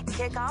Homegate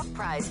Kickoff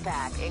Prize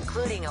Pack,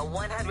 including a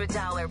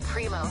 $100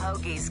 Primo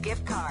Hoagies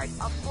gift card,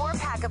 a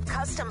 4-pack of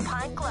custom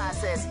pint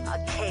glasses,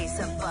 a case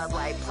of Bud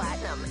Light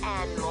Platinum,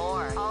 and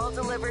more. All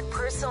delivered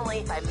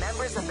personally by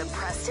members of the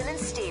Preston and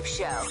Steve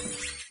Show.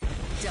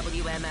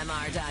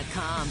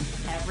 WMMR.com.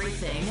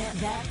 Everything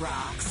that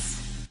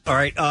rocks. All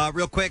right,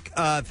 real quick,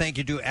 thank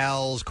you to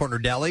Al's Corner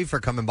Deli for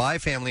coming by.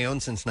 Family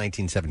owned since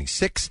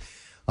 1976.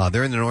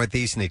 They're in the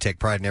Northeast, and they take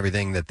pride in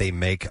everything that they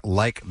make,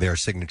 like their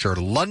signature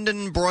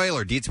London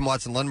broiler. Dietz &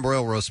 Watson London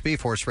broil roast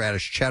beef,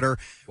 horseradish cheddar,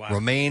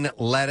 romaine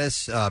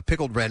lettuce,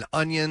 pickled red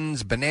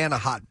onions, banana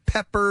hot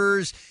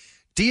peppers,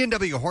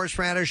 D&W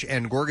horseradish,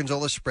 and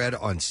gorgonzola spread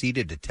on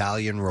seeded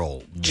Italian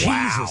roll.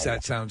 Jesus,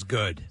 that sounds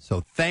good.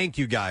 So thank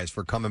you guys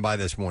for coming by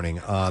this morning.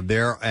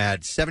 They're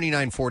at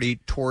 7940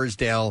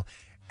 Torresdale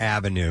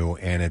Avenue,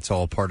 and it's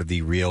all part of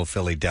the Real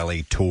Philly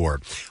Deli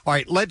tour. All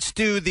right, let's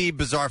do the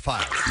Bizarre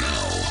File.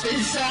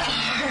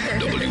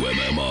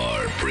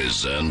 WMMR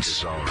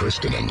presents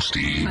Preston and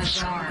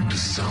Steve's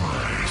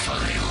Bizarre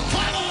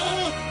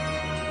File.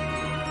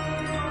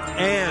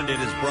 And it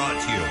is brought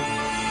to you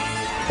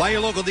by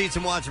your local Dietz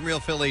 & Watson Real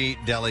Philly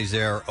Delis.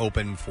 They're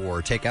open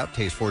for takeout.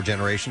 Taste 4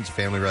 generations of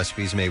family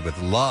recipes made with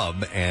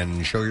love,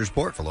 and show your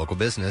support for local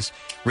business.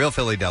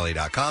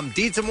 RealPhillyDeli.com.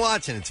 Dietz &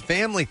 Watson, it's a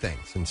family thing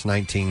since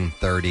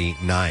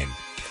 1939.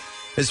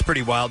 This is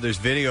pretty wild. There's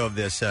video of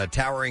this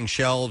towering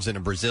shelves in a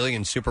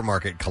Brazilian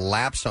supermarket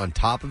collapsed on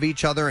top of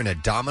each other in a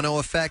domino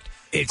effect.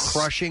 It's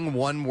crushing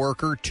one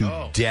worker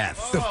to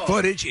death. The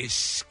footage is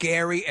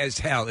scary as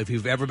hell. If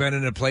you've ever been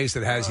in a place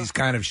that has these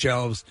kind of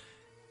shelves,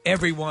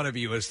 every one of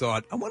you has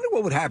thought, I wonder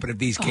what would happen if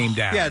these came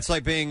down. Yeah, it's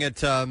like being at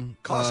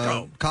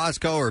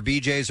Costco or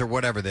BJ's or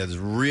whatever. There's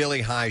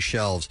really high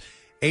shelves.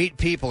 8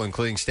 people,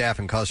 including staff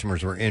and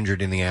customers, were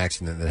injured in the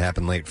accident that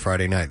happened late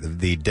Friday night.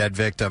 The dead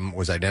victim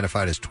was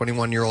identified as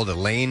 21-year-old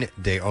Elaine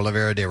de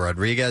Oliveira de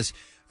Rodriguez.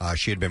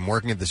 She had been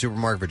working at the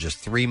supermarket for just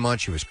 3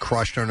 months. She was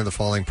crushed under the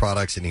falling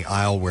products in the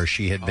aisle where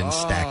she had been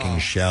stacking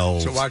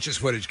shelves. So watch this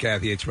footage,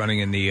 Kathy. It's running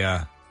in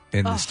the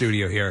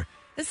studio here.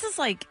 This is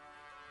like...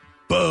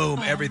 Boom!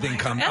 Everything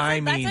comes.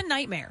 That's a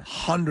nightmare.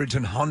 Hundreds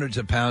and hundreds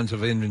of pounds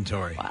of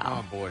inventory.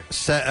 Wow. Oh, boy.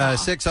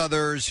 6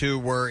 others who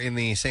were in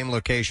the same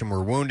location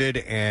were wounded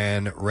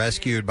and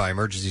rescued by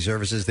emergency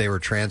services. They were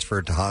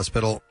transferred to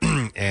hospital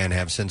and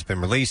have since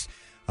been released.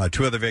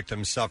 2 other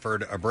victims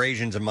suffered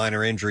abrasions and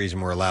minor injuries and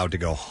were allowed to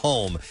go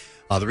home.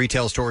 The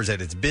retail store is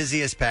at its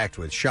busiest, packed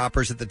with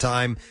shoppers at the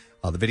time.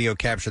 The video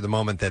captured the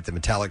moment that the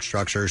metallic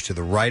structures to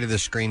the right of the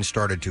screen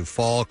started to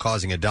fall,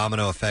 causing a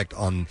domino effect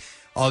on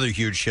other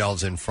huge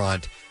shelves in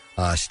front,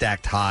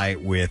 stacked high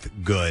with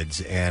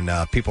goods. And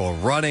people were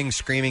running,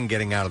 screaming,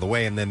 getting out of the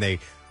way, and then they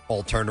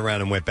all turned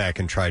around and went back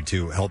and tried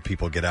to help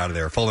people get out of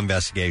there. A full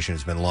investigation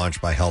has been launched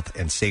by health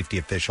and safety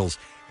officials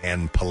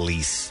and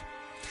police.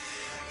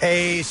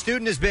 A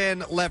student has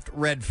been left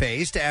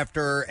red-faced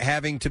after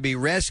having to be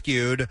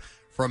rescued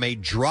from a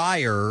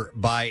dryer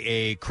by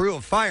a crew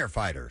of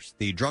firefighters.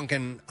 The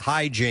drunken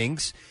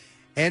hijinks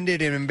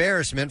ended in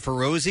embarrassment for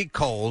Rosie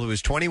Cole, who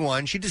is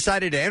 21. She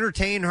decided to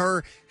entertain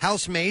her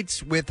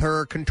housemates with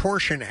her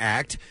contortion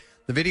act.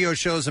 The video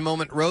shows the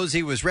moment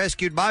Rosie was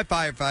rescued by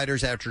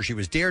firefighters after she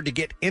was dared to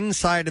get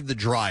inside of the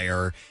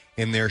dryer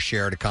in their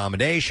shared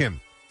accommodation.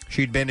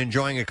 She'd been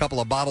enjoying a couple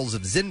of bottles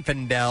of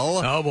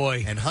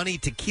Zinfandel and honey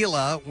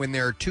tequila when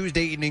their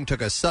Tuesday evening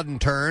took a sudden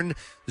turn.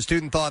 The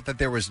student thought that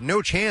there was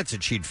no chance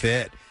that she'd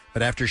fit,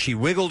 but after she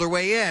wiggled her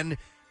way in,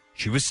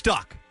 she was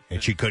stuck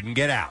and she couldn't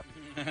get out.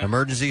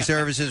 Emergency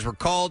services were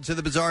called to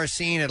the bizarre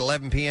scene at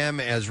 11 p.m.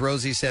 as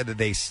Rosie said that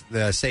they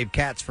save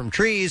cats from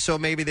trees, so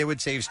maybe they would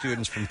save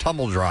students from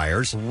tumble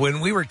dryers. When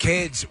we were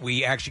kids,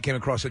 we actually came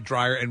across a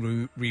dryer and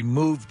we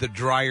removed the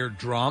dryer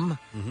drum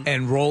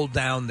and rolled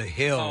down the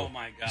hill. Oh,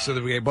 my God. So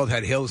that we both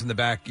had hills in the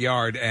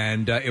backyard,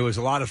 and it was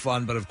a lot of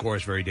fun, but of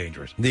course very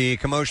dangerous. The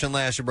commotion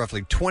lasted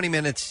roughly 20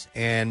 minutes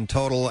in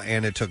total,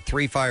 and it took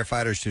 3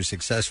 firefighters to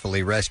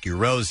successfully rescue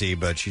Rosie,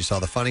 but she saw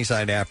the funny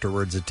side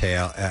afterwards,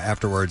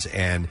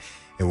 and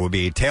it will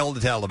be tale to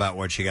tell about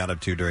what she got up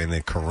to during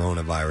the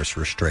coronavirus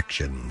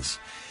restrictions.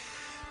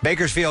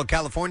 Bakersfield,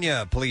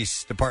 California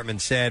Police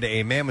Department said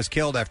a man was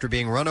killed after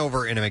being run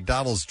over in a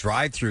McDonald's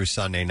drive-thru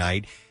Sunday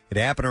night. It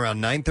happened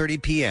around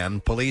 9:30 p.m.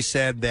 Police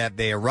said that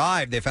they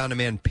arrived. They found a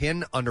man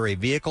pinned under a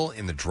vehicle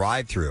in the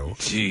drive-thru.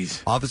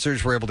 Jeez.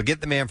 Officers were able to get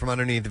the man from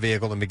underneath the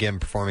vehicle and begin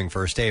performing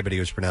first aid, but he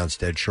was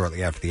pronounced dead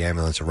shortly after the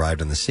ambulance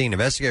arrived on the scene.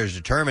 Investigators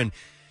determined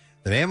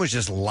the man was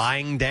just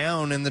lying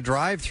down in the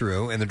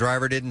drive-thru, and the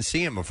driver didn't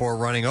see him before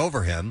running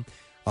over him.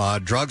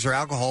 Drugs or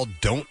alcohol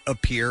don't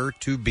appear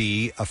to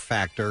be a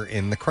factor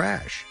in the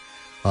crash.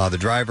 The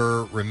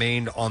driver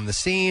remained on the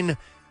scene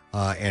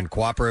and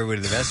cooperated with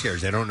the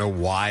investigators. They don't know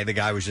why the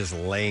guy was just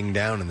laying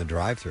down in the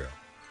drive-thru.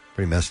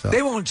 Pretty messed up.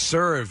 They won't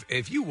serve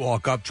if you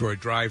walk up to a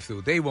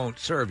drive-thru. They won't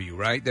serve you,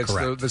 right? That's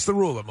Correct. That's the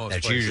rule at most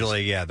That's places.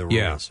 usually, the rule.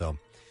 Yeah. So.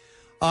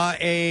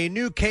 A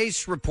new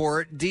case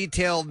report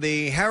detailed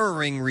the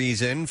harrowing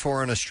reason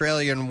for an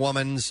Australian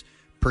woman's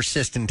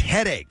persistent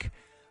headache.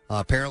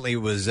 Apparently, it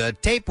was a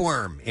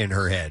tapeworm in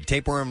her head,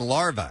 tapeworm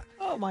larva.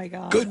 Oh, my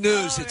God. Good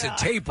news, it's a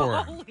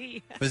tapeworm.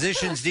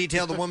 Physicians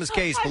detailed the woman's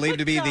case, believed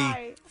to be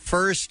the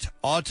first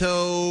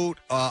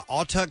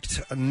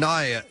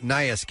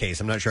autochthonias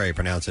case, I'm not sure how you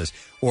pronounce this,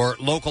 or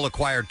local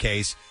acquired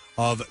case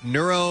of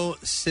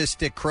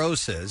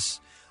neurocysticrosis,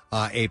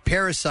 a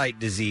parasite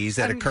disease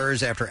that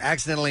occurs after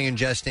accidentally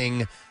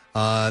ingesting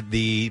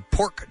the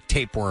pork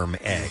tapeworm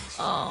eggs.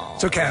 Oh.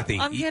 So, Kathy,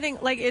 I'm getting,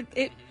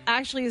 it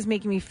actually is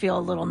making me feel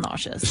a little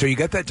nauseous. So you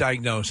get that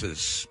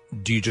diagnosis.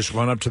 Do you just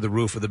run up to the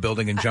roof of the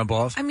building and jump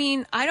off? I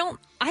mean, I don't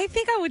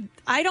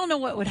know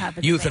what would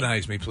happen.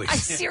 Euthanize me, please.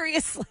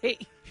 Seriously.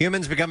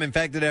 Humans become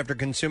infected after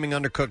consuming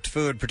undercooked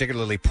food,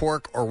 particularly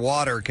pork or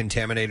water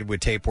contaminated with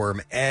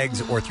tapeworm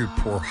eggs or through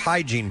poor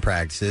hygiene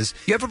practices.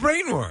 You have a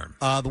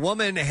brainworm. The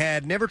woman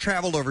had never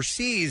traveled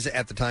overseas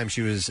at the time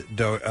she was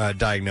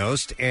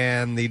diagnosed,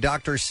 and the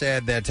doctor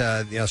said that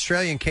the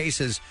Australian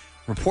cases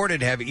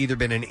reported have either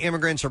been in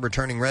immigrants or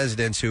returning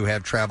residents who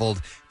have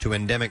traveled to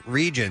endemic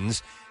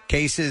regions.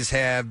 Cases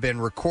have been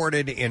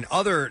recorded in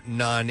other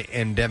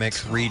non-endemic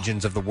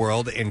regions of the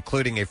world,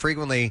 including a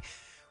frequently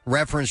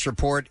referenced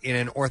report in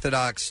an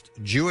Orthodox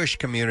Jewish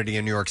community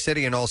in New York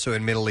City and also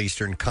in Middle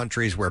Eastern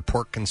countries where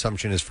pork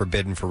consumption is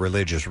forbidden for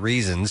religious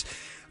reasons.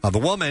 The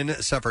woman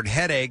suffered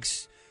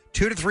headaches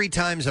 2 to 3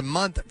 times a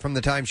month from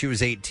the time she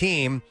was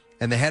 18,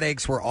 and the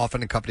headaches were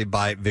often accompanied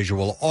by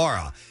visual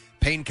aura.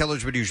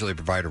 Painkillers would usually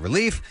provide a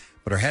relief,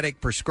 but her headache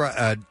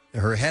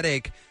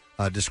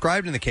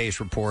described in the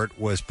case report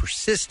was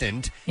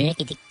persistent.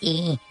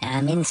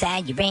 I'm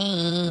inside your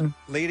brain.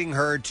 Leading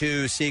her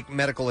to seek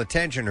medical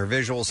attention. Her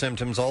visual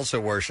symptoms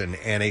also worsened,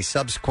 and a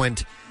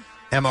subsequent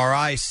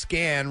MRI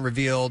scan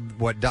revealed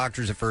what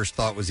doctors at first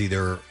thought was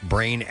either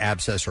brain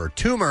abscess or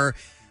tumor.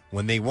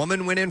 When the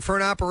woman went in for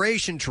an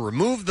operation to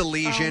remove the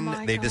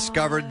lesion, they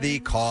discovered the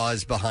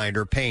cause behind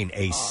her pain,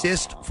 a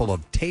cyst full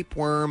of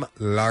tapeworm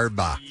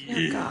larvae.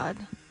 Oh, God.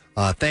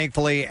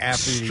 Thankfully,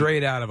 after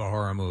straight out of a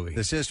horror movie,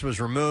 the cyst was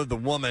removed. The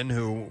woman,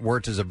 who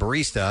worked as a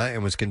barista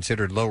and was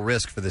considered low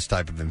risk for this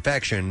type of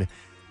infection,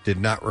 did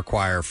not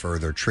require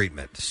further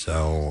treatment.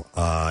 So,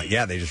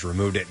 they just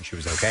removed it, and she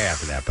was okay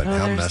after that. But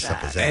how messed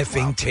up is that?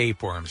 Effing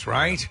tapeworms,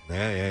 right?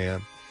 Yeah.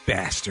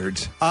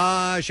 Bastards. Shall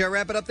I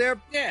wrap it up there?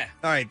 Yeah.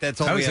 All right,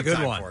 that's all That we was have a good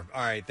time one. for.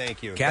 All right,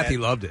 thank you. Kathy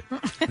loved it.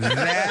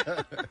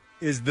 That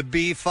is the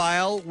B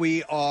file.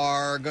 We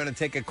are going to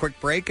take a quick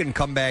break and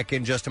come back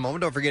in just a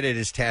moment. Don't forget, it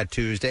is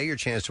Tattoo Tuesday. Your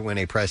chance to win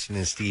a Preston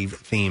and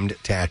Steve themed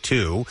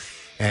tattoo.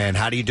 And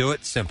how do you do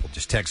it? Simple.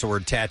 Just text the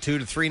word tattoo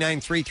to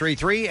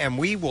 39333, and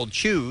we will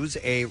choose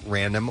a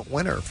random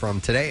winner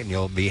from today. And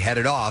you'll be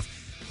headed off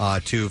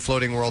to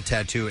Floating World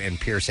Tattoo and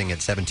Piercing at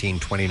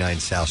 1729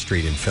 South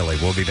Street in Philly.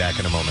 We'll be back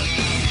in a moment.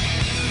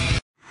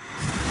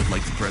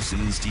 Like the Preston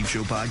and Steve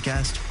Show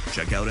podcast?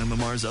 Check out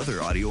MMR's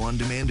other audio on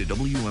demand at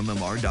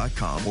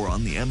WMMR.com or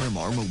on the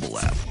MMR mobile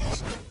app.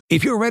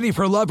 If you're ready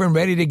for love and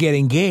ready to get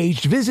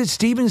engaged, visit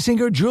Steven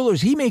Singer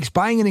Jewelers. He makes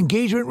buying an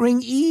engagement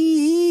ring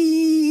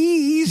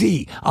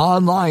easy.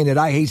 Online at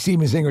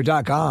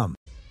IHateStevenSinger.com.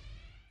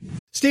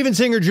 Steven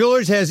Singer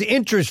Jewelers has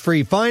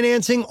interest-free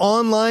financing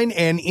online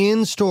and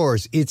in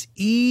stores. It's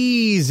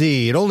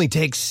easy. It only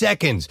takes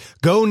seconds.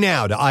 Go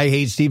now to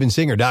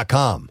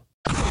IHateStevenSinger.com.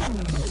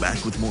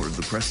 Back with more of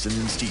the Preston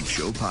and Steve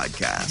Show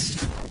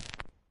podcast.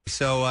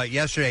 So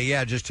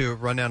yesterday, just to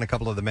run down a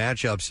couple of the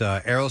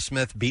matchups,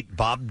 Aerosmith beat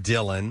Bob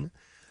Dylan.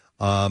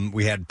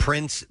 We had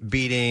Prince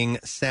beating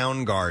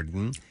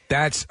Soundgarden.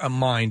 That's a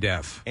mind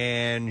F.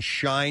 And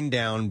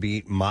Shinedown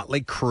beat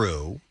Motley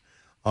Crue.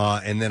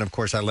 And then, of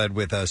course, I led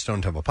with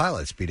Stone Temple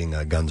Pilots beating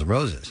Guns N'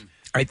 Roses.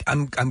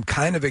 I'm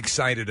kind of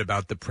excited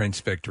about the Prince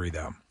victory,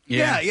 though.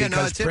 Yeah, no,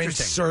 because it's Prince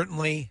interesting.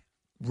 certainly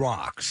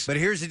rocks. But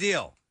here's the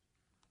deal.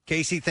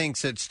 Casey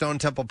thinks that Stone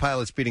Temple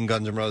Pilots beating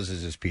Guns N'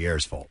 Roses is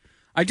Pierre's fault.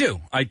 I do.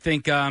 I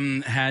think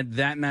had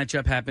that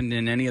matchup happened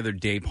in any other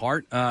day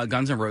part,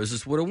 Guns N'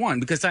 Roses would have won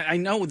because I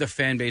know the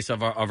fan base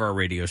of our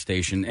radio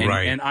station, and,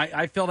 Right. and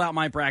I filled out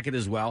my bracket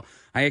as well.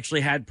 I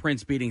actually had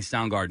Prince beating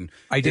Soundgarden.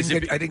 I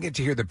didn't get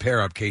to hear the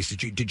pair up, Case.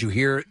 Did you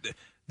hear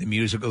the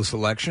musical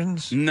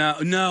selections?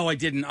 No, I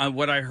didn't.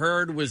 What I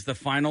heard was the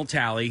final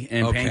tally,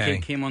 and Okay.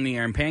 Pancake came on the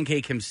air, and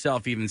Pancake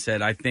himself even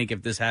said, I think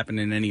if this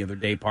happened in any other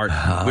day part,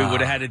 we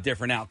would have had a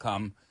different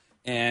outcome.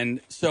 And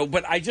so,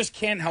 but I just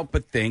can't help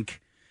but think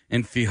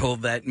and feel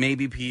that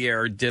maybe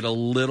Pierre did a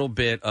little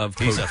bit of...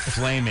 He's a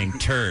flaming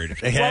turd.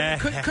 Well,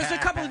 because a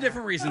couple of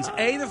different reasons.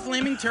 A, the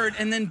flaming turd,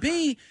 and then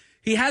B,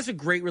 he has a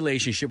great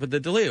relationship with the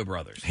DeLeo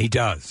brothers. He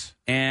does.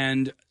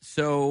 And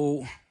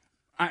so...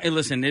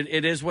 listen,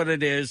 it is what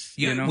it is.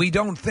 You know? We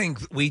don't think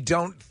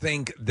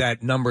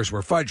that numbers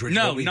were fudged. Rich.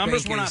 No, What we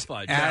numbers think were is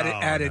not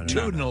fudged.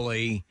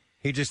 Attitudinally,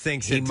 he just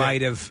thinks he that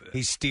might have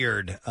he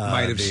steered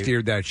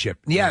steered that ship.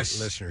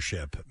 Yes,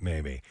 listenership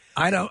maybe.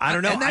 I don't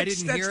know. And I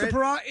didn't that's hear the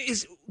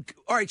it.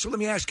 All right, so let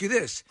me ask you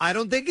this. I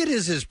don't think it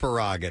is his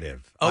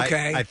prerogative.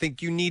 Okay. I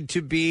think you need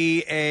to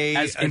be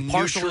as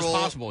impartial neutral,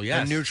 as possible.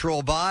 Yes, a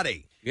neutral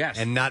body. Yes.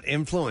 and not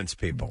influence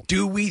people.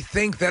 Do we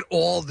think that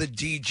all the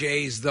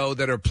DJs, though,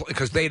 that are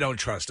because they don't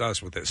trust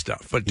us with this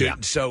stuff, but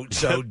so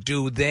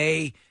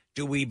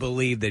do we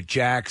believe that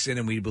Jackson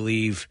and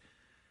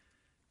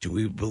do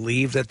we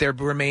believe that they're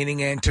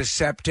remaining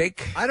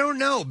antiseptic? I don't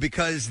know,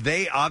 because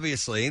they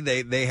obviously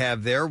they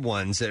have their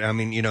ones that, I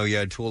mean, you know, you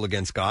had Tool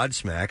against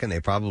Godsmack, and they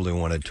probably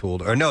wanted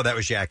Tool, or no, that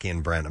was Jackie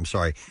and Brent. I'm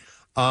sorry.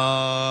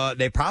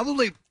 They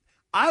probably,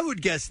 I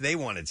would guess they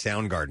wanted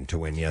Soundgarden to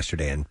win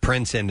yesterday, and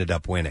Prince ended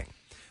up winning.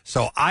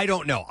 So I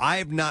don't know. I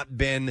have not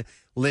been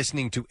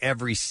listening to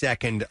every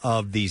second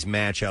of these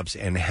matchups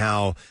and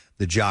how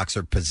the jocks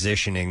are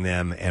positioning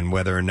them and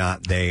whether or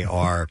not they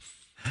are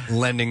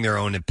lending their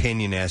own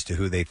opinion as to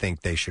who they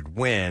think they should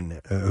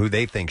win, who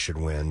they think should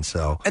win.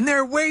 So, and there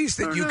are ways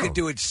that you could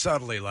do it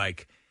subtly,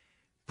 like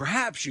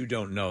perhaps you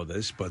don't know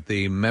this, but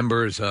the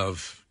members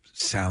of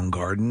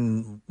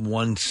Soundgarden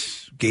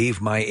once gave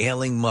my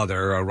ailing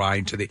mother a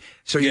ride to the.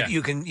 So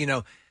you can, you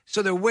know,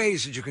 so there are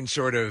ways that you can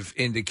sort of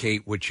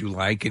indicate what you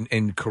like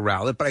and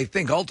corral it. But I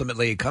think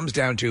ultimately it comes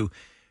down to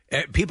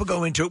people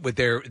go into it with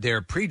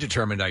their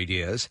predetermined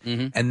ideas,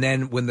 and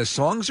then when the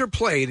songs are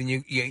played, and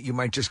you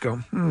might just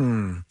go,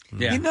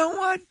 you know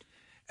what?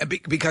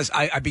 Because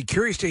I'd be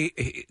curious to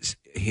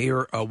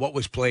hear what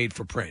was played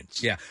for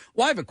Prince. Yeah.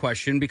 Well, I have a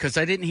question because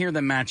I didn't hear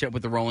the matchup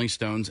with the Rolling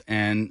Stones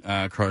and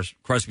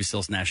Crosby,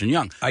 Stills, Nash &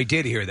 Young. I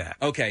did hear that.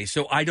 Okay,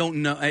 so I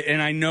don't know, and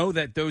I know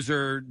that those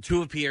are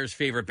two of Pierre's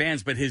favorite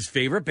bands, but his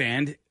favorite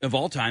band of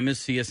all time is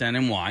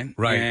CSNNY.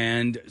 Right.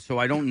 And so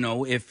I don't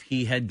know if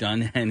he had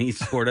done any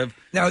sort of...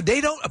 Now, they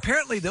don't...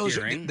 Apparently,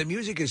 the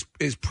music is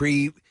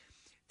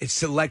it's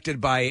selected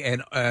by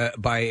an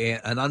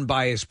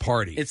unbiased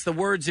party. It's the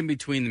words in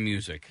between the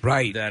music,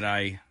 right, that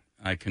I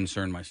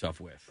concern myself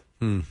with.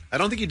 I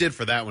don't think he did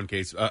for that one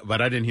case,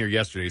 but I didn't hear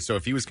yesterday. So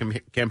if he was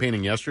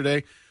campaigning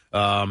yesterday,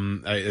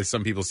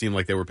 some people seem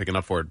like they were picking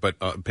up for it, but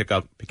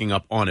picking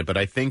up on it. But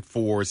I think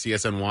for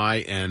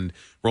CSNY and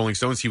Rolling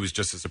Stones, he was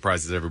just as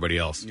surprised as everybody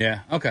else. Yeah.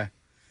 Okay.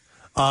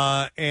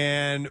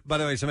 And by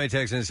the way, somebody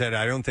texted and said,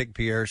 I don't think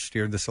Pierre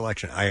steered the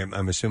selection.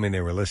 I'm assuming they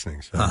were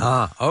listening.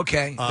 So.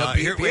 Okay. No,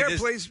 Pierre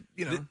plays,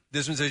 you know.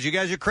 This one says, you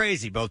guys are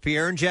crazy. Both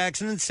Pierre and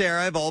Jackson and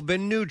Sarah have all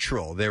been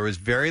neutral. There was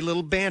very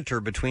little banter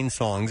between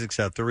songs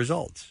except the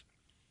results.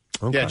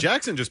 Okay. Yeah,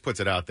 Jackson just puts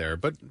it out there,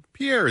 but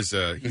Pierre is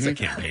he's a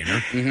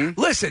campaigner.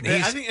 Listen,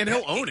 I think, and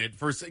he'll own it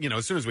for as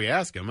soon as we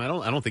ask him. I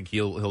don't think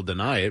he'll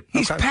deny it.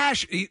 He's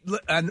passionate,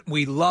 and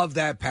we love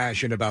that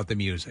passion about the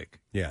music.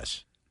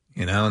 Yes.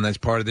 You know, and that's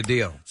part of the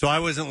deal. So I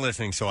wasn't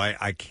listening, so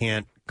I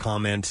can't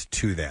comment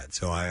to that.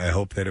 So I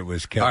hope that it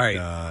was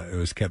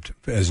kept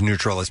as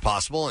neutral as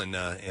possible,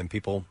 and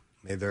people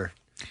made their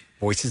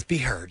voices be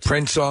heard.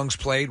 Prince songs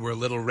played were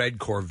Little Red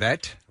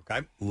Corvette.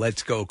 Okay.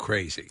 Let's Go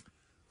Crazy.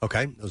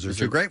 Okay, those are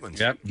two great ones.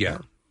 Yep. Yeah.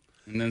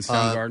 And then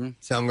Soundgarden.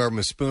 Soundgarden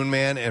was Spoon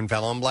Man and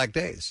Fell on Black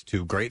Days.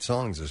 Two great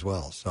songs as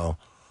well. So,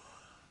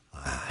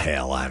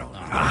 hell, I don't know.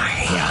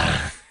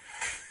 Hell.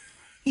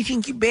 You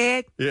think you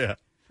bad? Yeah.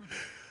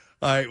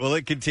 All right, well,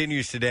 it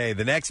continues today.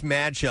 The next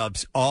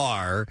matchups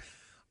are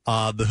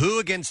The Who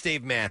against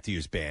Dave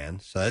Matthews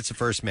Band. So that's the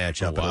first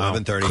matchup at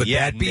 11:30. Could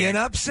that be an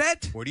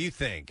upset? What do you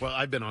think? Well,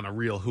 I've been on a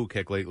real Who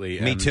kick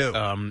lately. Me too.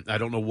 I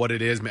don't know what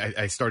it is.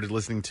 I started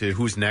listening to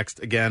Who's Next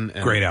again.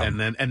 And, Great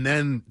album. And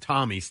then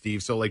Tommy,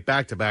 Steve. So like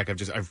back to back,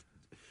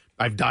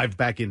 I've dived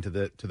back into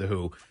the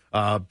Who.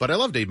 But I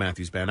love Dave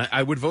Matthews Band.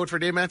 I would vote for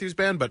Dave Matthews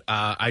Band, but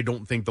I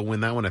don't think they'll win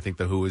that one. I think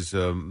the Who is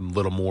a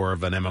little more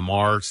of an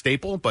MMR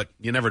staple, but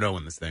you never know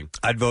in this thing.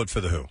 I'd vote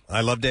for the Who.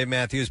 I love Dave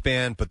Matthews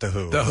Band, but the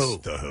Who. The Who.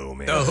 The Who,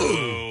 man. The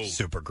Who.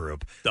 Super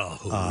group. The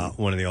Who.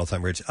 One of the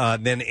all-time greats.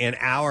 Then in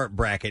our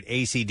bracket,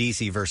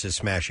 AC/DC versus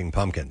Smashing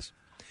Pumpkins.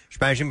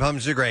 Smashing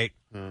Pumpkins are great.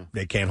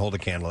 They can't hold a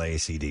candle to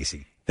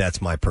AC/DC.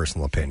 That's my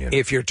personal opinion.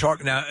 If you're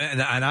talking now,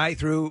 and I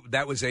threw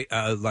that was a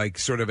like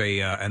sort of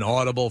an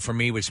audible for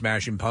me with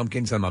Smashing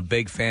Pumpkins. I'm a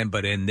big fan,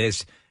 but in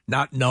this,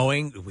 not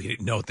knowing, we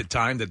didn't know at the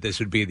time that this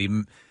would be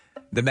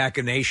the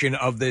machination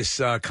of this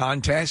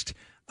contest.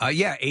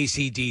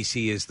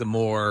 AC/DC is the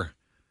more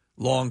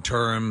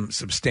long-term,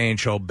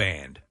 substantial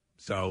band.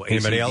 So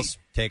anybody else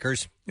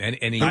takers?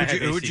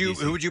 Who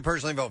would you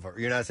personally vote for?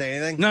 You're not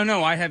saying anything?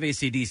 No, I have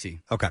AC/DC.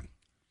 Okay.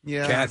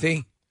 Yeah,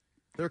 Kathy.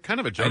 They're kind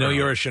of a I juggernaut. know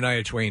you're a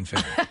Shania Twain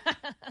fan.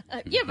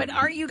 Yeah, but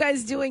aren't you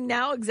guys doing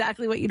now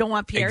exactly what you don't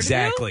want Pierre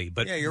exactly, to do?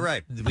 but yeah, you're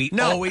right. We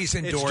always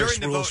endorse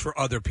rules for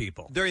other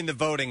people during the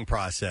voting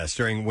process,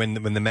 during when the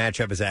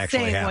matchup is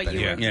actually Saying what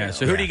happening. you would Yeah. do.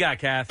 So who do you got,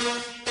 Kath?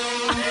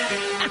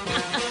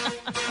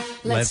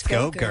 Let's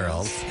go,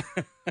 girls.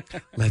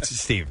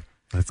 Steve.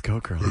 Let's go,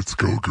 girls. Let's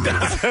go,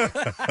 girls.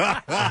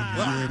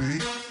 Ready?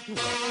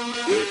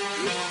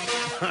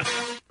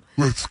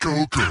 Let's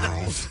go,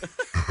 girls.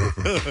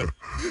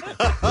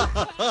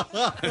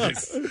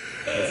 That's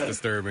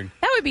disturbing.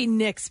 That would be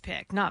Nick's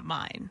pick, not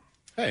mine.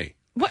 Hey.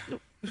 What?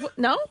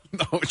 No?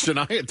 No,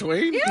 Shania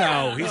Twain? Yeah.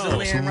 No, he's a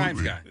Leanne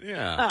Rimes guy.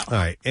 Yeah. Oh. All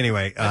right.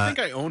 Anyway, I think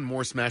I own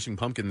more Smashing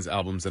Pumpkins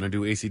albums than I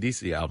do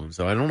AC/DC albums.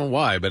 So I don't know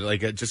why, but like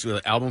just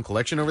with album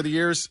collection over the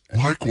years.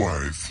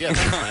 Likewise. Yeah,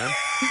 thanks, man.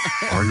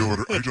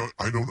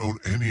 I don't own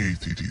any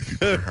AC/DC,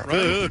 but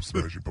I have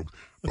Smashing Pumpkins,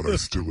 but I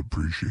still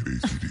appreciate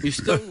AC/DC. You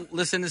still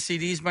listen to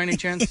CDs by any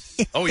chance?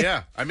 Oh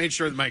yeah, I made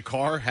sure that my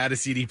car had a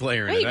CD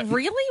player in Wait, it.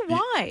 really?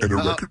 Why? And a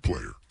record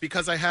player.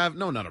 Because I have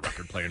not a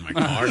record player in my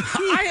car.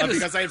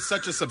 Because I have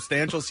such a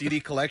substantial CD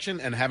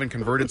collection and haven't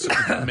converted so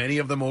many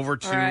of them over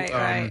to.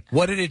 Right.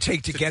 What did it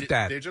take to get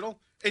that? Digital?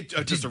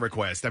 Just a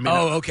request. I mean,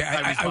 okay.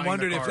 I I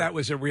wondered if that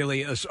was a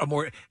really a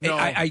more. No.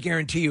 I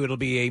guarantee you, it'll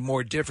be a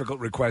more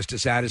difficult request to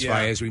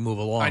satisfy as we move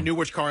along. I knew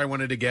which car I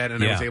wanted to get,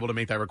 and I was able to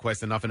make that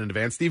request enough in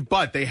advance, Steve.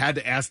 But they had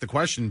to ask the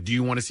question: do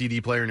you want a CD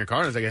player in your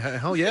car? And I was like,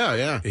 hell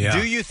yeah.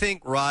 Do you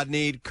think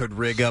Rodney could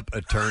rig up a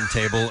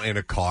turntable in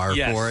a car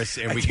for us,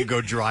 and we could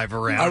go drive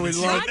around? I would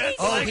love that. that.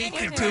 Oh, he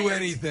can do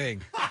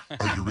anything.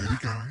 Are you ready,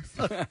 guys?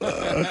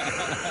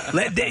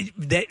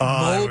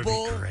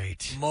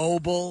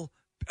 Mobile.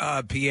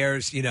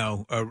 Pierre's,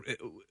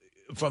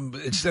 from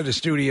instead of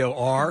Studio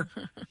R,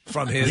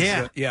 from his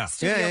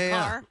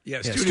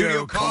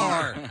Studio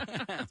Car.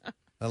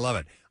 I love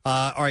it.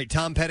 All right,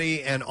 Tom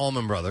Petty and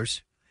Allman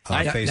Brothers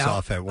face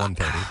off at 1:30.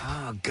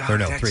 Oh God, or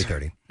no,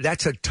 3:30.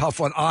 That's a tough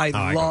one. I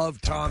I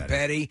love go Tom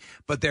Petty,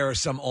 but there are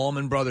some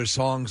Allman Brothers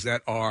songs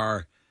that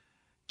are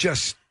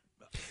just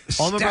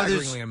Allman Brothers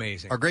staggeringly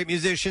amazing. are great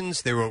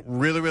musicians. They wrote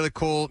really, really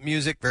cool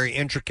music, very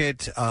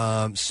intricate,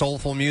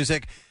 soulful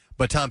music.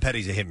 But Tom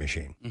Petty's a hit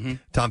machine. Mm-hmm.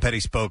 Tom Petty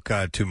spoke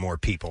to more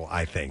people,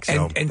 I think.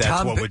 So And that's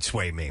Tom what Pe- would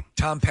sway me.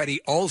 Tom Petty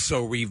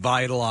also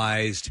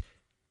revitalized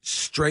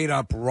straight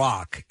up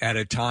rock at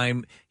a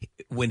time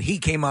when he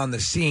came on the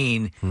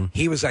scene.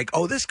 He was like,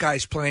 "Oh, this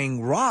guy's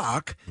playing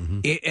rock,"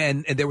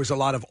 and there was a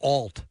lot of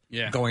alt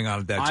going on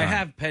at that time. I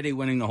have Petty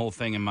winning the whole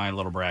thing in my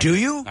little bracket. Do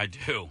you? I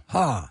do.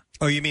 Huh?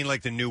 Oh, you mean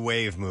like the new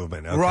wave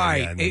movement? Okay, Right.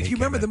 yeah, and then If he you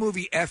came remember in. the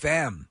movie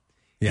FM.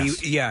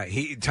 Yes.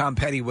 Tom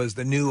Petty was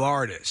the new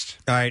artist.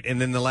 All right, and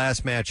then the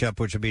last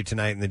matchup, which will be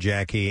tonight in the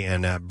Jackie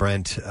and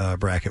Brent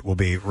bracket, will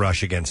be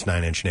Rush against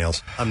Nine Inch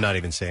Nails. I'm not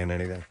even saying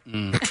anything.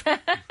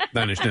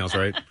 9 Inch Nails,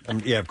 right?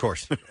 Yeah, of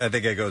course. I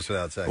think it goes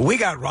without saying. We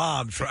got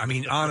robbed.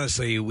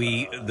 Honestly,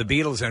 the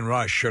Beatles and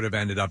Rush should have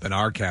ended up in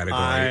our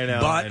category. I know,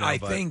 but I I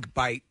know, think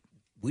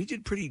we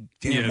did pretty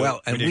Yeah,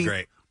 well. we And did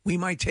great. We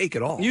might take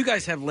it all. You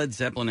guys have Led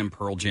Zeppelin and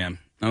Pearl Jam.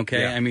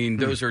 Okay, Yeah. I mean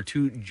those are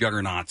two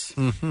juggernauts.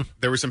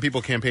 There were some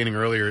people campaigning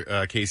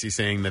earlier, Casey,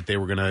 saying that they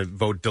were going to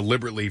vote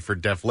deliberately for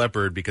Def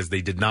Leppard because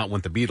they did not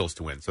want the Beatles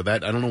to win. So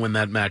that I don't know when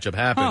that matchup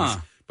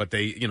happens, but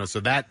they,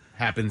 so that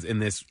happens in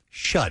this.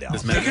 Shut up.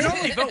 This They can matchup.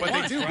 only vote But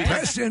once, they do right? because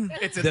Preston,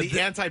 it's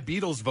the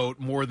anti-Beatles vote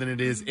more than it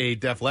is a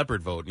Def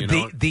Leppard vote.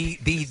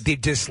 The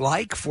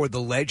dislike for the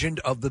legend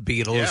of the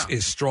Beatles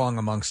is strong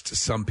amongst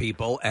some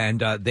people, and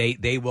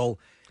they will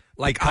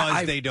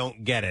Because they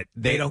don't get it.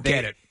 They don't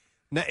get it.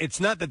 No, it's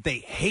not that they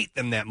hate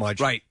them that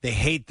much. Right. They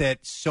hate that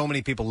so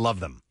many people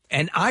love them.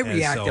 And I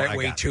react so that I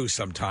way got it. too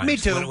sometimes. Me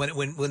too.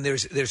 When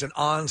there's an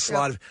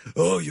onslaught of,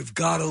 oh, you've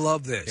got to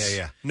love this.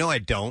 Yeah. No, I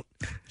don't.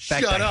 In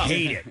fact, Shut I up.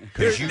 hate it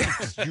because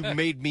you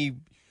made me.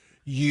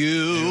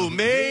 You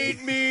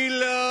made me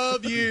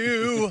love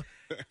you.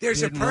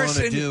 There's a Didn't wanna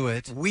person do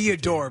it. we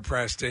adore,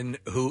 Preston,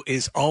 who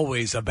is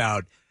always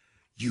about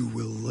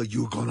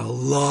you're gonna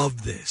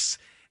love this.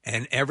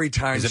 And every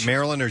time Is it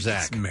Marilyn or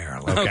Zach? It's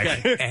Marilyn.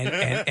 Okay.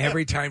 and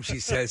every time she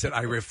says it,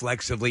 I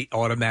reflexively,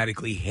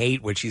 automatically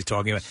hate what she's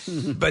talking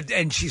about.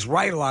 And she's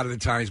right a lot of the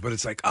times. But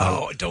it's like,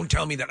 oh, don't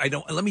tell me that. I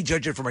don't. Let me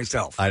judge it for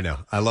myself. I know.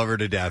 I love her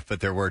to death, but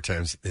there were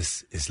times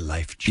this is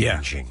life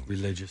changing.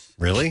 Religious.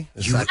 Really?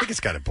 I think it's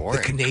kind of boring.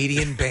 The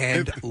Canadian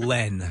band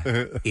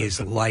Len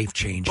is life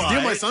changing.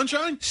 Steal My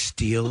Sunshine?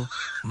 Steal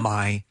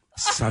My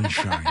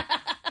Sunshine.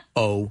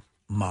 Oh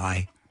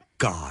my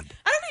God.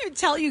 I don't even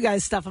tell you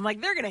guys stuff. I'm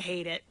like, they're going to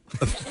hate it.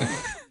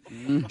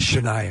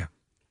 Shania.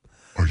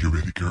 Are you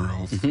ready,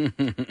 girls?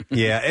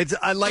 Yeah, it's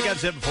like I've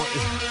said before.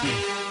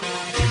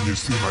 Can you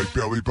see my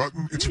belly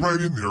button? It's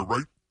right in there,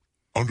 right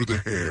under the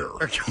hair.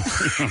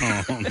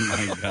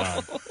 Oh my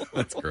God,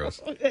 that's gross.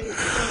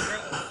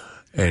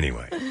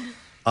 Anyway,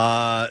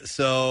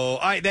 so all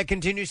right, that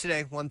continues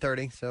today,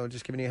 1:30. So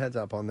just giving you a heads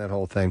up on that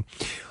whole thing.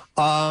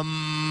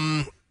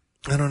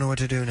 I don't know what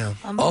to do now.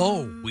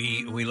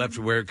 We left.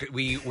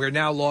 We're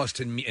now lost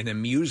in a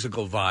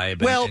musical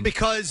vibe. Well,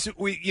 because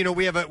we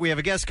have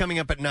a guest coming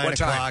up at 9 What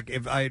time?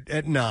 o'clock.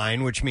 At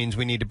 9, which means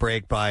we need to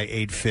break by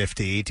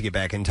 8:50 to get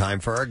back in time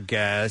for our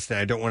guest. And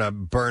I don't want to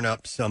burn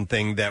up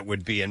something that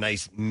would be a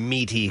nice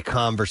meaty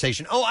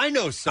conversation. Oh, I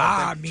know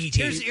something.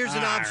 Meaty. Here's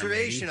an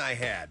observation I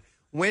had.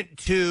 Went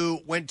to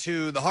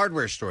the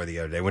hardware store the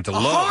other day. Went to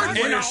Lowe's.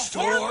 hardware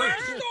store.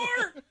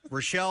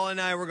 Rochelle and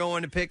I were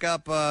going to pick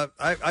up.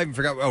 I even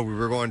forgot. Oh, we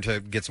were going to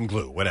get some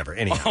glue. Whatever.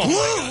 Anyhow,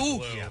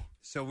 Glue. Yeah.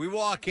 So we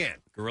walk in.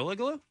 Gorilla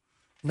Glue?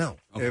 No,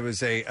 it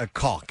was a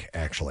caulk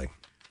actually.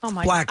 Oh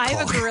my Black God. I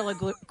have a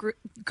cloth.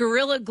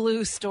 gorilla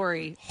glue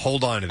story.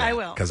 Hold on to that. I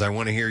will. Because I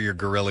want to hear your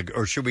gorilla...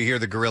 Or should we hear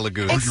the gorilla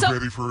glue? Are you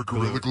ready for a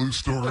gorilla glue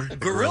story?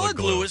 Gorilla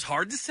glue is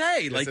hard to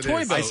say, like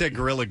toy boat. I said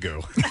gorilla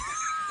goo.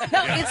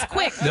 No, it's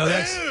quick. No,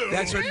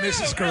 that's what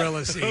Mrs.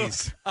 Gorilla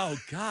sees. Oh,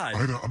 God.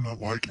 I'm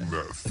not liking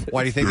this.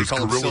 Why do you think There's they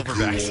call them gorilla glue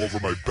silverbacks? all over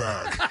my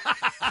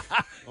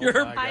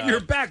back. Your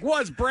back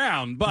was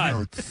brown, but...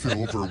 Now it's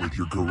silver with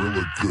your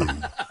gorilla goo.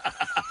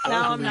 No,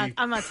 I'm not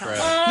telling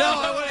you. No,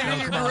 I want to hear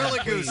your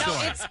gorilla goo story.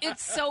 No,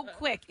 it's so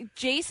quick.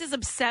 Jace is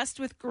obsessed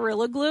with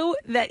Gorilla Glue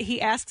that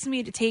he asks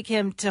me to take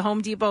him to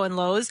Home Depot and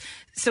Lowe's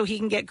so he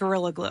can get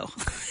Gorilla Glue.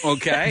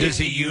 Okay. Does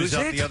he use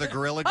up the other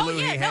Gorilla Glue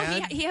he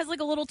had? He has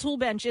like a little tool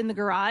bench in the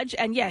garage,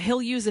 and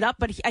he'll use it up.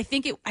 But I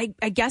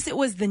guess it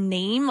was the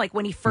name. Like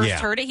when he first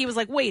heard it, he was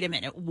like, "Wait a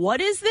minute, what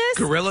is this?"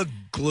 Gorilla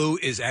Glue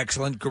is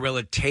excellent.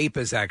 Gorilla Tape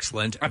is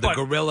excellent. The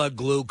Gorilla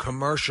Glue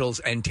commercials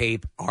and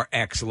tape are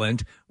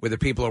excellent, where the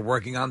people are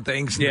working on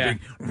things. Yeah.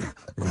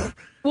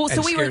 Well, so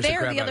and we were scares the there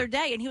crap the out other of-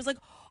 day, and he was like,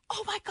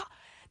 "Oh my God,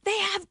 they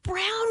have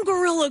brown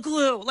Gorilla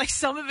Glue. Like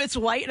some of it's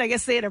white, and I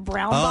guess they had a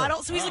brown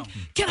bottle." So he's like,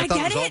 "Can I thought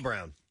get it was all it?"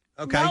 brown.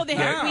 Okay. No, we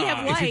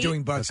have white. If you're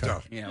doing butt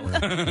stuff. So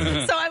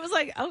I was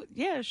like, "Oh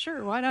yeah,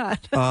 sure, why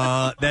not?"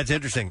 That's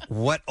interesting.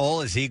 What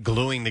all is he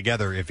gluing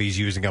together if he's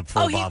using up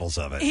full bottles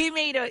of it? He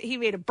made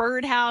a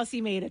birdhouse.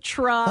 He made a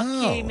truck.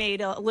 He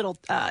made a little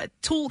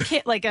tool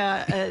kit, like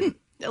a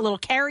little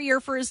carrier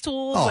for his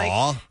tools.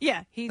 Aw.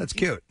 Like, That's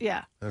cute.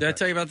 Yeah. Did I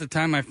tell you about the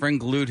time my friend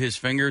glued his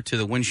finger to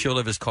the windshield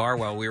of his car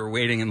while we were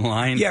waiting in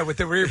line? Yeah, with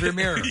the rearview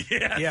mirror.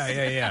 Yes.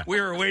 Yeah.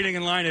 We were waiting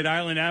in line at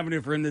Island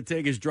Avenue for him to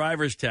take his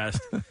driver's test,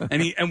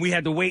 and we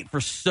had to wait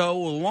for so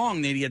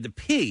long that he had to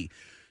pee.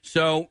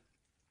 So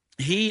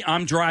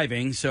I'm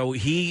driving, so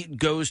he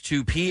goes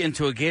to pee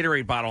into a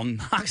Gatorade bottle,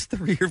 knocks the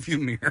rearview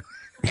mirror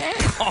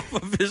off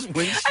of his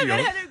windshield. And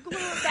then had to glue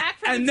it back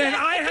from And the then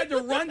tip. I had to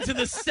run to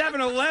the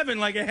 7-Eleven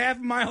like a half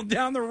mile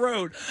down the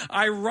road.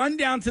 I run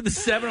down to the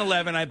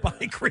 7-Eleven. I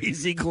buy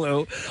crazy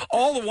glue.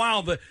 All the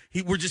while,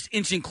 we're just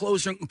inching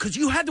closer because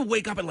you had to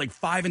wake up at like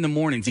 5 in the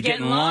morning to get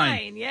in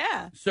line.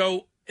 Yeah.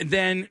 So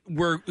then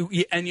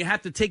you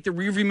have to take the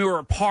rearview mirror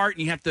apart,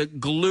 and you have to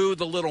glue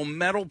the little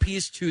metal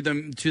piece to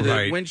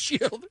the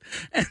windshield,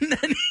 and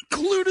then he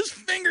glued his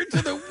finger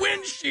to the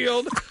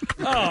windshield.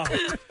 Oh,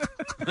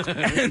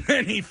 and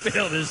then he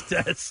failed his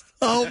test.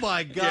 Oh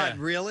my God! Yeah.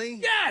 Really?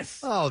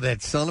 Yes. Oh,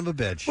 that son of a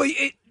bitch! Well,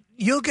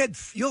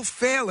 you'll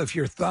fail if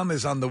your thumb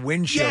is on the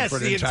windshield Yes, for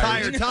the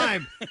entire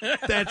time.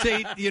 That's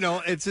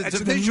it's That's a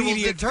an visual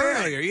immediate deterrent.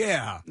 failure.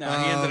 Yeah. No,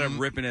 he ended up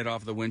ripping it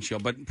off the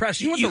windshield. But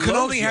Preston, You went to can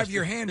Lowe's only have yesterday.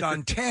 your hand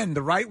on 10.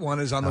 The right one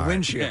is on the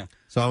windshield. Yeah.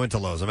 So I went to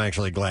Lowe's. I'm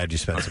actually glad you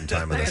spent some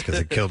time on this because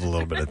it killed a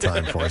little bit of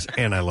time for us.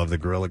 And I love the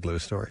Gorilla Glue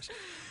stories.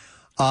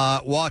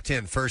 Walked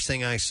in. First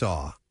thing I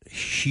saw,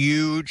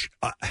 huge.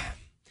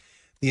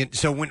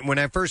 So when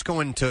I first go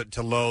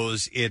into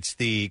Lowe's, it's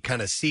the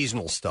kind of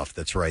seasonal stuff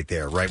that's right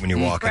there, right when you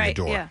walk in the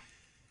door. Yeah.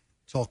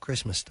 It's all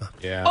Christmas stuff.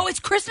 Yeah. Oh,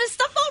 it's Christmas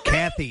stuff already?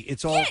 Kathy,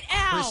 it's all Get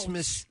out.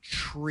 Christmas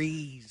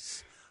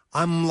trees.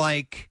 I'm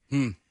like,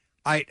 and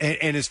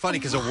it's funny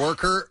because a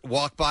worker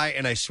walked by,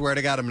 and I swear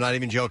to God, I'm not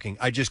even joking.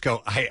 I just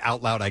go,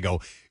 out loud, I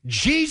go,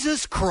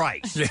 Jesus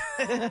Christ.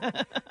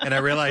 And I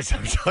realized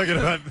I'm talking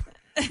about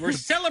We're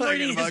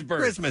celebrating his birth.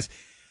 Christmas.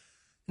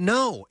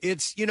 No,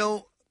 it's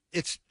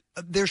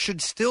there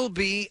should still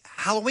be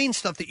Halloween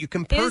stuff that you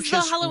can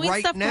purchase Halloween right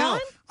stuff now. gone?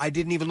 I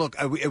didn't even look.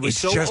 It was It's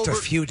so just a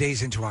few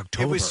days into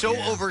October. It was so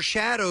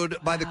overshadowed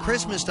by the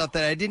Christmas stuff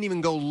that I didn't even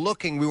go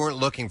looking. We weren't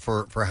looking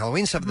for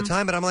Halloween stuff at the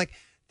time, but I'm like,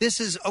 this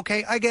is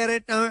okay. I get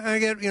it. I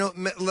get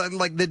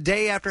like the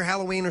day after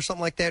Halloween or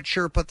something like that.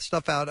 Sure, put the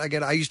stuff out. I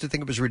get it. I used to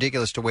think it was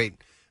ridiculous to wait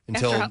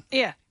until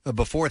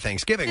before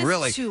Thanksgiving. It's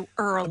really too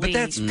early. But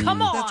that's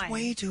come on. That's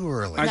way too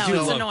early. I do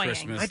it's love annoying.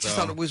 Christmas. I just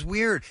though. thought it was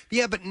weird.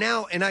 Yeah, but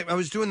now, and I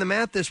was doing the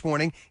math this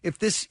morning. If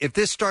this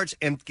starts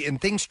and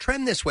things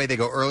trend this way, they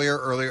go earlier,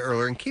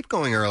 and keep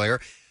going earlier.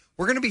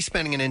 We're going to be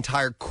spending an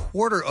entire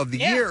quarter of the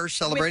year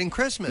celebrating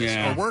Christmas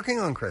or working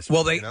on Christmas.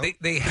 Well,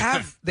 they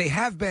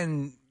have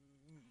been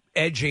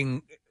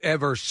edging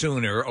ever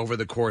sooner over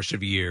the course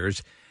of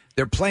years.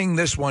 They're playing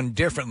this one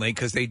differently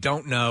because they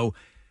don't know.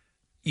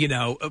 You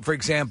know, for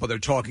example, they're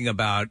talking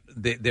about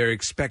they're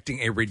expecting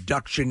a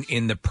reduction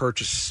in the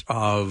purchase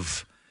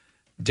of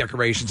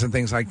decorations and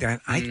things like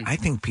that. I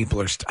think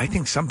people are. I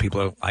think some people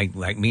are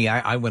like me.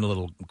 I went a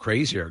little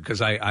crazier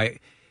because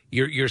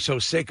you're so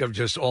sick of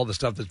just all the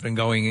stuff that's been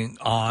going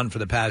on for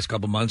the past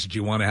couple months that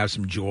you want to have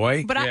some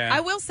joy. But I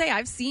will say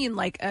I've seen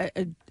like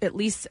at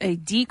least a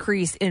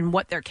decrease in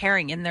what they're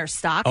carrying in their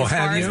stock. Oh, as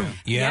have far you? As,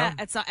 Yeah.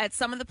 At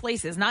some of the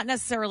places, not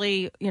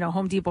necessarily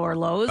Home Depot or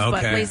Lowe's,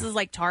 but places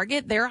like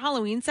Target, their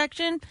Halloween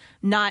section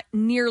not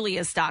nearly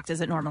as stocked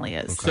as it normally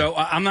is. So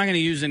I'm not going to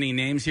use any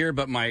names here,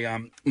 but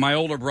my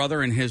older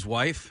brother and his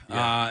wife,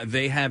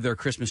 they have their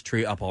Christmas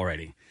tree up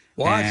already.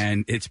 What?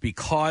 And it's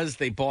because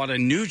they bought a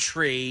new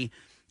tree.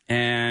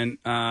 And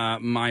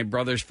my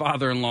brother's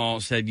father-in-law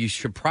said you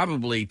should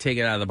probably take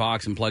it out of the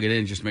box and plug it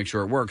in just to make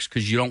sure it works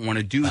because you don't want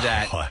to do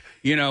that,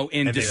 in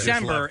And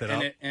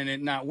December and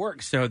it not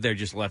work. So they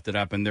just left it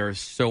up, and they're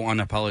so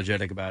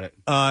unapologetic about it.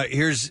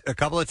 Here's a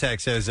couple of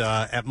texts. Says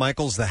at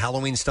Michael's, the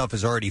Halloween stuff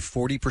is already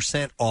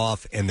 40%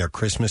 off, and their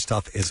Christmas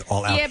stuff is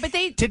all out. Yeah, but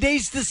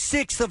today's the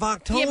 6th of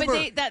October.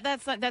 Yeah,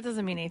 but that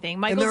doesn't mean anything.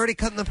 And Michael's, they're already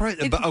cutting the price.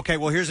 But, okay,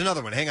 well, here's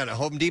another one. Hang on. At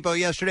Home Depot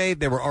yesterday,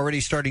 they were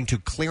already starting to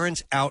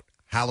clearance out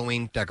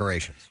Halloween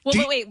decorations. Well,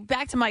 but wait,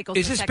 back to Michael's.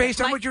 Is this based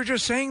on what you were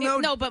just saying, though?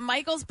 No, but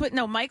Michael's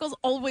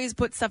always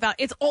put stuff out.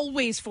 It's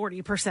always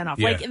 40% off.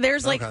 Yeah. Like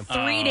there's like Okay.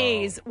 3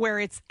 days where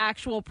it's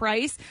actual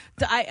price.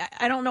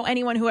 I don't know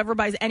anyone who ever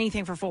buys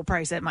anything for full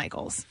price at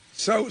Michael's.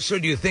 So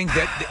do you think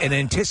that in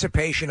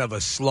anticipation of a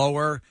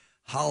slower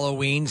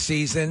Halloween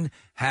season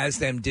has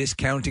them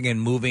discounting and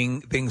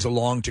moving things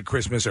along to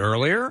Christmas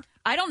earlier?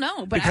 I don't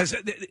know, but Because,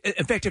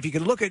 in fact, if you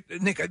could look at,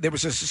 Nick, there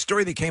was a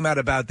story that came out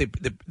about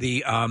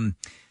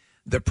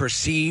the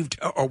perceived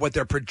or what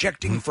they're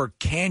projecting for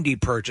candy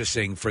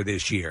purchasing for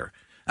this year.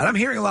 And I'm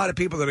hearing a lot of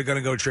people that are going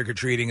to go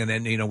trick-or-treating. And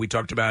then, we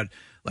talked about,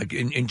 like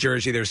in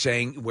Jersey, they're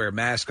saying wear a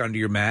mask under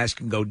your mask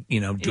and go,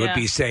 do it,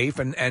 be safe.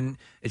 And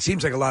it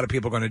seems like a lot of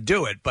people are going to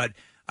do it. But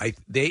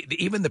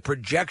even the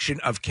projection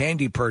of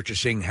candy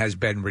purchasing has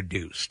been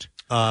reduced.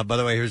 By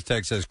the way, here's a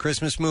text that says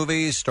Christmas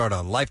movies start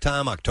on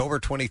Lifetime October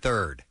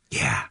 23rd.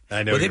 Yeah.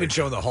 I know. Well, they've been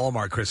showing the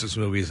Hallmark Christmas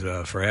movies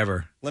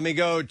forever. Let me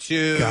go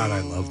to God,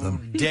 I love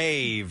them.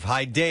 Dave.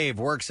 Hi, Dave.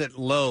 Works at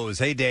Lowe's.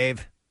 Hey,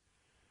 Dave.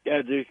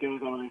 Yeah, Duke,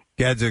 what's going on?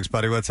 Gadzooks,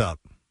 buddy. What's up?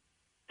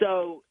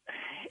 So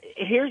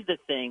here's the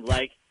thing.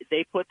 Like,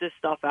 they put this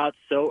stuff out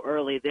so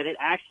early that it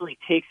actually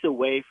takes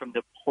away from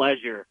the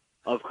pleasure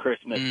of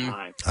Christmas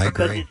time. I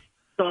Because agree. it's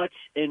such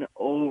an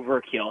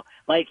overkill.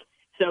 Like,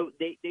 so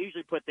they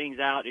usually put things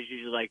out is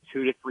usually like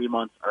 2 to 3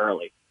 months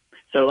early.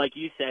 So like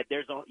you said,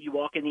 you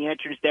walk in the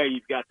entrance there,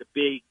 you've got the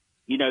big,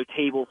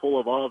 table full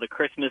of all the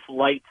Christmas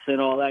lights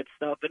and all that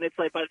stuff. And it's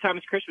like by the time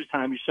it's Christmas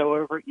time,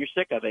 you're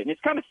sick of it. And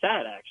it's kind of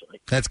sad, actually.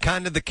 That's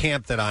kind of the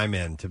camp that I'm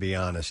in, to be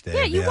honest, Dave.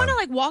 yeah, you want to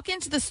like walk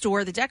into the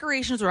store, the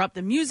decorations are up,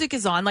 the music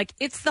is on, like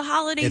it's the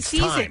holiday It's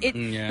season.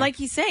 time. Like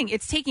he's saying,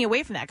 it's taking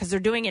away from that because they're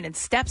doing it in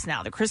steps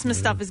now. The Christmas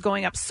stuff is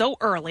going up so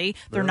early;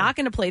 they're not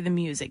going to play the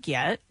music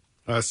yet.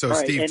 So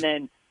Right, Steve, and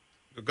then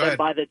go ahead.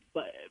 by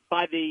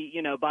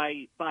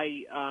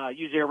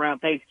usually around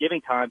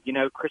Thanksgiving time,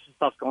 Christmas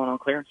stuff's going on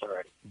clearance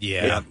already.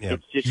 Yeah.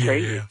 It's just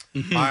crazy. All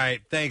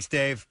right. Thanks,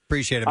 Dave.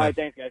 Appreciate it, All man. right,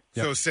 thanks, guys.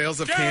 So sales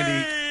of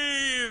candy.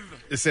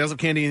 The sales of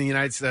candy in the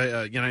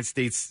United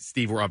States,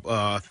 Steve, were up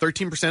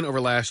 13%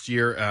 over last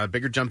year.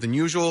 Bigger jump than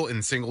usual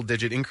in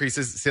single-digit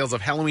increases. Sales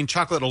of Halloween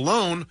chocolate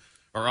alone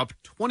are up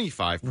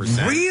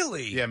 25%.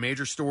 Really? Yeah,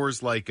 major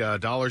stores like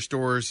dollar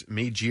stores,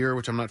 Majir,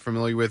 which I'm not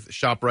familiar with,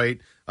 ShopRite,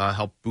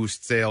 help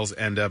boost sales.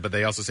 And but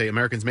they also say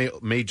Americans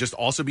may just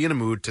also be in a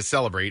mood to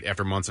celebrate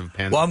after months of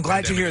pandemic. Well, I'm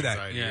glad to hear that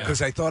anxiety.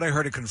 because I thought I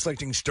heard a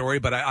conflicting story,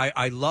 but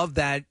I love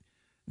that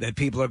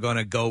people are going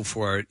to go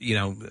for it,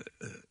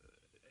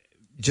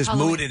 just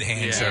Halloween. mood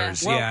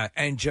enhancers, Yeah. Well-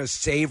 and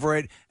just savor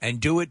it and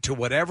do it to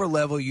whatever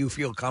level you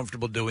feel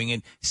comfortable doing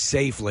it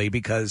safely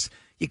because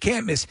you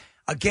can't miss.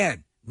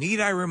 Again, need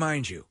I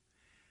remind you,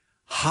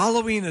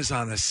 Halloween is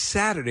on a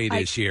Saturday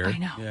this year. I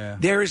know. Yeah.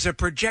 There is a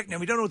now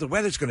we don't know what the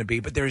weather's going to be,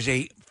 but there's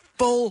a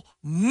full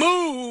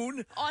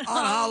moon On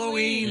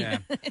Halloween. Yeah.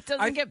 It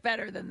doesn't get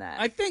better than that.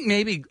 I think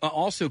maybe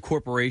also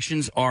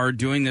corporations are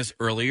doing this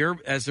earlier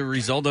as a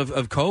result of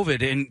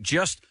COVID, and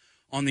just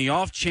on the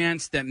off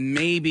chance that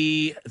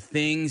maybe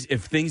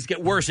if things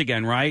get worse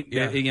again, right?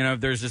 Yeah.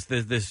 There's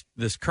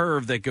this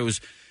curve that goes,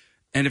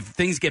 and if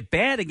things get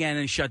bad again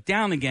and shut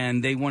down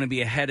again, they want to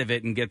be ahead of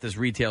it and get this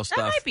retail that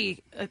stuff. might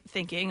be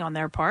thinking on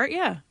their part,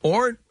 yeah.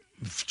 Or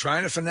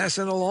trying to finesse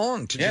it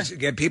along to just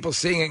get people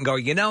seeing it and go,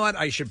 you know what,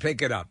 I should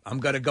pick it up. I'm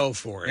going to go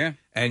for it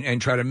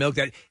and try to milk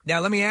that.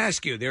 Now, let me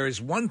ask you, there is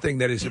one thing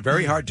that is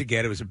very hard to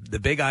get. It was the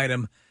big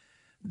item,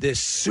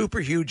 this super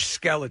huge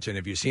skeleton.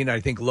 Have you seen it?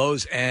 I think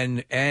Lowe's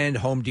and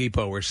Home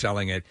Depot were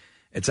selling it.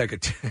 It's like a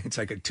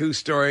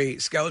 2-story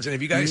skeleton.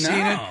 Have you guys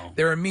seen it?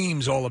 There are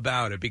memes all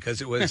about it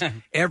because it was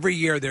every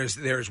year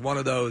there's one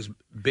of those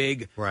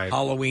big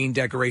Halloween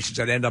decorations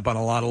that end up on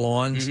a lot of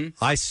lawns.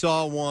 Mm-hmm. I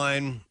saw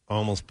one,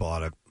 almost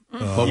bought it.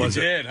 What was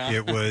it? Huh?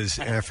 It was,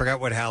 and I forgot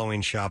what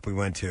Halloween shop we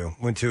went to.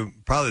 Went to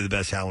probably the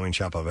best Halloween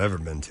shop I've ever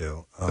been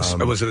to.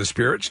 Was it a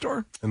spirit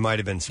store? It might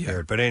have been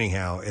Spirit, but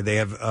anyhow, they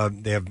have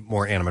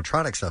more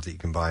animatronic stuff that you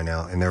can buy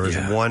now. And there was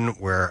one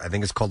where I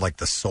think it's called like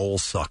the Soul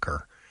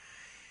Sucker,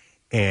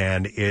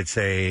 and it's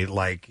a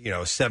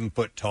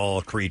 7-foot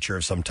tall creature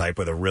of some type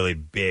with a really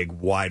big,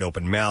 wide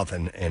open mouth,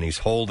 and he's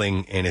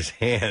holding in his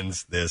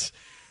hands this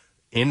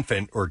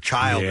infant or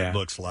child. It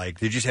looks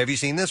like. Have you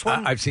seen this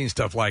one? I've seen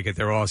stuff like it.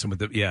 They're awesome with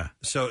the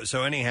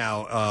So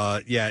anyhow,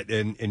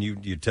 and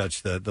you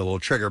touch the little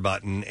trigger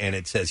button and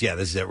it says, this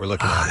is it. We're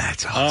looking at it.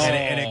 That's awesome.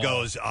 And it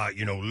goes,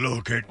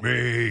 look at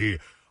me.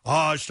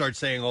 It starts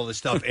saying all this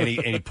stuff, and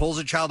he pulls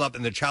the child up,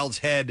 and the child's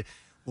head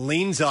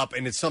leans up,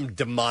 and it's some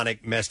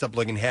demonic, messed up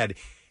looking head.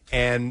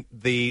 and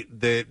the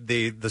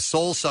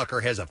soul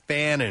sucker has a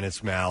fan in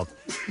its mouth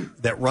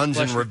that runs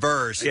in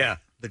reverse. Yeah.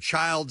 The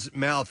child's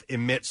mouth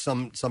emits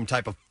some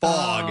type of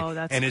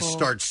fog, and it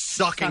starts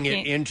sucking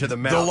it into the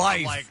mouth.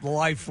 The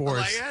life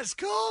force. That's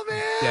cool,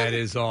 man. That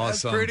is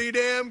awesome. That's pretty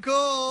damn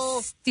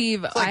cool.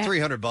 Steve, it's like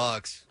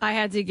 $300. I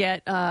had to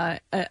get a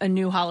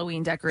new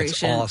Halloween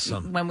decoration. That's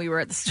awesome. When we were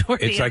at the store.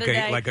 It's the like other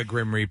day. like a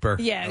Grim Reaper.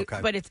 Yeah,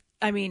 but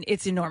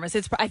it's enormous.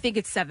 I think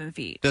it's 7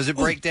 feet. Does it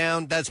break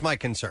down? That's my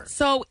concern.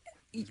 So,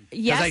 yes,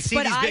 Because I see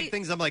but these big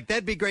things, I'm like,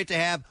 that'd be great to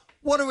have.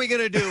 What are we going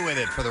to do with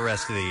it for the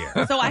rest of the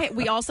year? So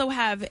we also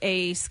have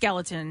a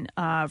skeleton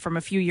from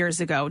a few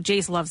years ago.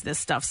 Jace loves this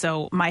stuff.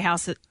 So my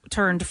house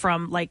turned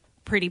from like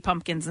pretty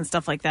pumpkins and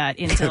stuff like that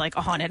into like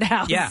a haunted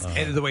house. Yeah,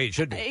 and the way it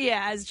should be.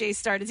 Yeah, as Jace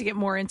started to get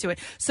more into it.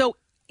 So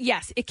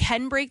yes, it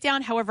can break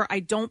down. However, I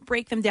don't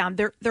break them down.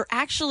 They're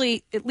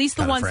actually, at least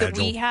the Kinda ones that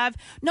we fragile. have.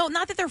 No,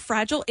 not that they're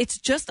fragile. It's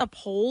just a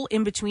pole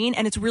in between,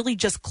 and it's really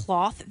just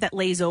cloth that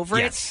lays over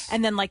Yes. it,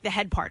 and then like the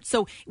head part.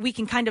 So we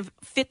can kind of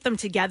fit them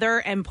together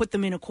and put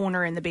them in a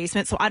corner in the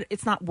basement. So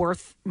it's not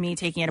worth me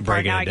taking it apart.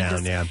 Breaking Now it I can down,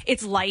 just, yeah.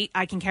 It's light.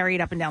 I can carry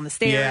it up and down the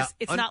stairs. Yeah.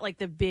 It's not like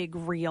the big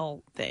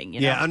real thing.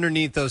 You know? Yeah,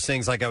 underneath those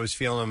things, like I was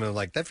feeling them, and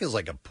like that feels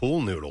like a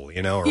pool noodle, or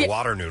Yeah.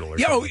 water noodle, or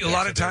Yeah, something. a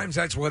lot of times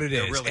that's what it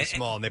They're is. really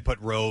small, and they put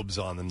robes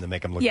on them to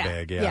make them look Yeah,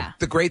 big. yeah.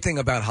 The great thing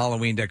about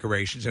Halloween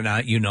decorations, and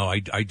I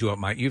do up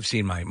my. You've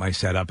seen my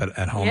setup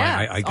at home.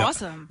 Yeah, I it's go,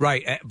 awesome.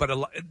 Right, but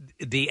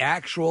the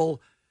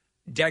actual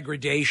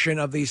degradation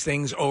of these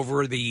things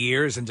over the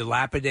years and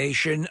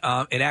dilapidation,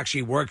 it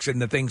actually works in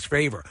the thing's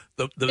favor.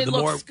 The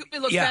more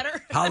it looks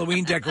better.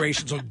 Halloween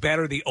decorations look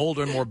better the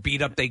older and more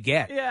beat up they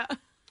get. Yeah.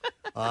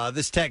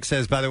 This text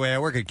says, by the way, I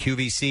work at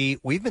QVC.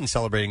 We've been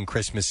celebrating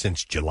Christmas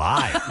since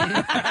July.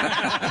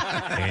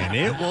 And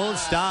it won't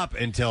stop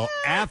until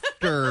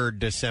after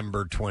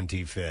December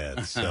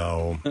 25th.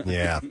 So,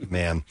 yeah,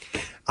 man.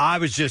 I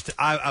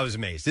was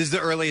amazed. This is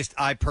the earliest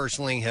I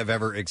personally have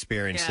ever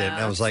experienced it. And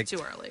I was like,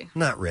 too early.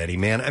 not ready,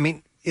 man. I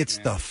mean, it's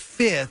the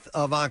 5th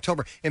of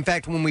October. In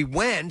fact, when we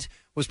went,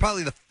 was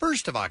probably the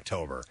 1st of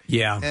October.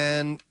 Yeah.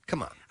 And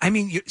come on. I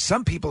mean,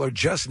 some people are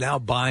just now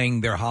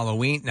buying their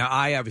Halloween. Now,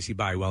 I obviously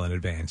buy well in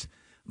advance,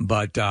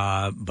 but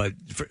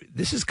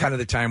this is kind of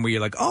the time where you're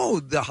like, oh,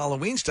 the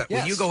Halloween stuff.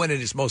 Yes. When you go in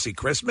and it's mostly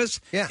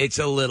Christmas, Yeah. it's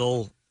a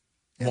little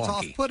It's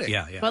wonky. off-putting.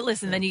 Yeah. But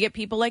listen, then you get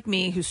people like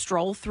me who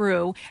stroll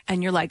through,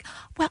 and you're like,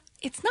 well,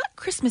 it's not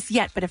Christmas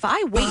yet, but if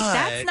I wait,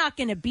 that's not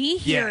going to be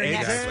here Yeah,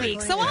 next exactly.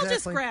 week. So I'll just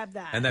Exactly. grab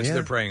that. And that's what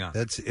they're preying on.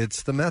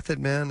 It's the method,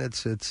 man.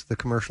 It's the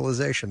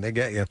commercialization. They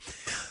get you.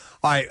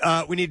 All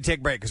right, we need to take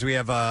a break because we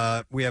have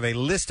a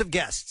list of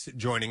guests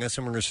joining us,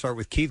 and we're going to start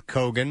with Keith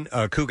Coogan,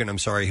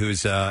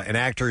 who's an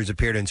actor who's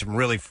appeared in some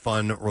really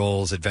fun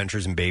roles,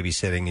 Adventures in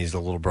Babysitting. He's the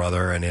little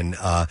brother, and in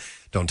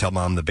Don't Tell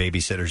Mom the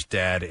Babysitter's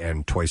Dead,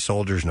 and Toy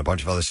Soldiers, and a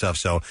bunch of other stuff.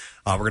 So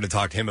we're going to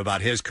talk to him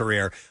about his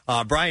career.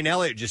 Brian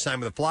Elliott just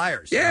signed with the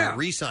Flyers. Yeah.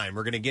 Re-signed.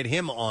 We're going to get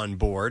him on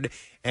board,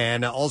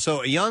 and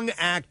also a young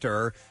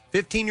actor,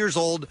 15 years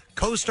old,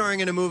 co-starring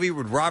in a movie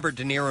with Robert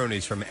De Niro, and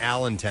he's from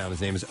Allentown. His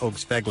name is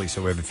Oaks Fegley,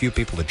 so we have a few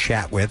people to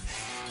chat with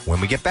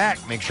when we get back.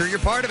 Make sure you're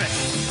part of it.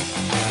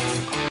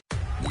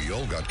 We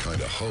all got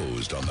kind of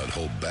hosed on that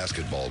whole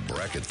basketball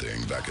bracket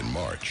thing back in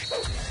March.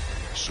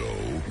 So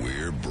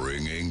we're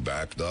bringing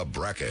back the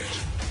bracket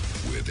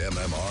with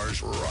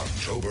MMR's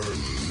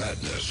Rocktober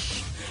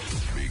Madness.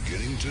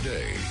 Beginning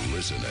today,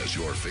 listen as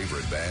your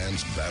favorite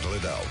bands battle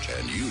it out,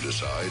 and you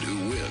decide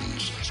who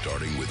wins.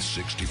 Starting with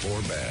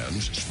 64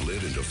 bands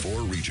split into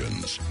 4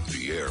 regions: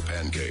 Pierre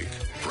Pancake,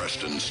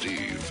 Preston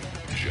Steve,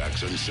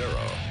 Jackson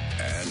Sarah,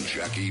 and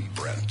Jackie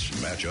Brent.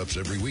 Matchups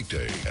every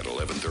weekday at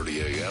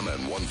 11:30 a.m. and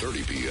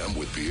 1:30 p.m.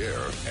 with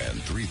Pierre, and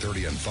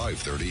 3:30 and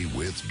 5:30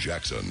 with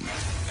Jackson.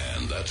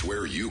 And that's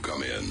where you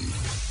come in.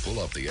 Pull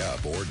up the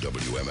app or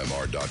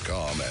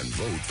WMMR.com and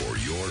vote for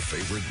your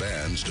favorite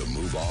bands to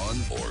move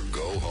on or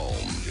go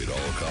home. It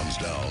all comes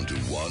down to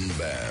one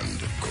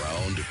band,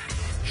 crowned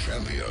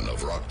champion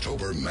of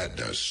Rocktober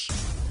Madness.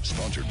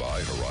 Sponsored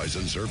by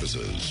Horizon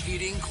Services.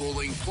 Heating,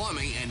 cooling,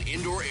 plumbing, and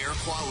indoor air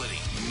quality.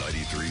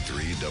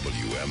 93.3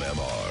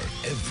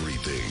 WMMR.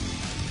 Everything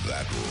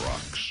that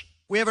rocks.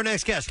 We have our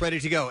next guest ready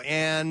to go.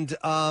 And,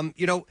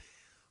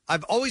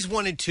 I've always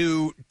wanted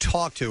to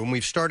talk to, and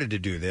we've started to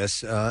do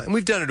this, and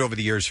we've done it over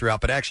the years throughout,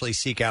 but actually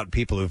seek out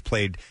people who've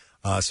played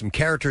some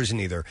characters in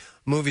either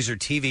movies or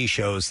TV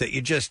shows that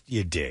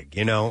you dig,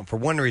 for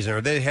one reason,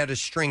 or they had a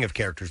string of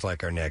characters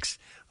like our next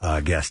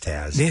guest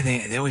has.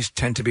 They always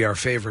tend to be our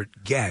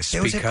favorite guests. They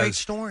always because, have great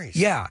stories.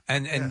 Yeah,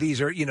 and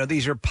these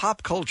are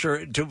pop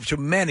culture to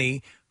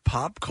many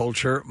pop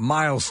culture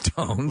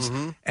milestones,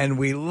 and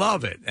we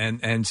love it.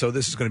 And so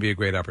this is going to be a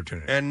great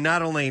opportunity. And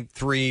not only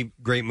 3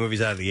 great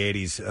movies out of the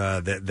 80s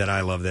that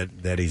I love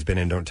that he's been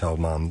in, Don't Tell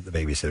Mom the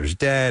Babysitter's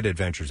Dead,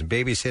 Adventures in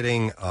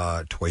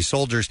Babysitting, Toy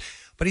Soldiers,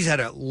 but he's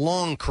had a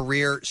long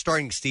career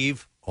starting,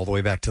 Steve, all the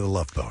way back to The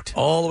Love Boat.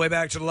 All the way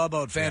back to The Love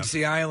Boat,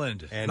 Fantasy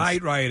Island, and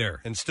Knight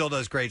Rider. And still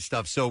does great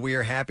stuff. So we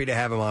are happy to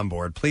have him on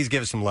board. Please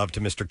give some love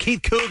to Mr.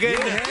 Keith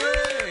Coogan.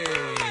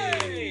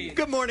 Hey.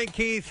 Good morning,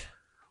 Keith.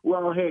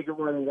 Well, hey, good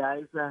morning,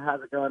 guys.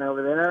 How's it going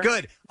over there?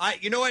 Good.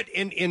 You know what?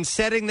 In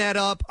setting that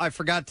up, I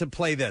forgot to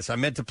play this. I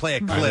meant to play a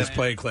clip. All right, let's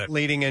play a clip.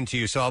 Leading into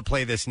you, so I'll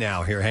play this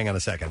now. Here, hang on a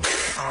second.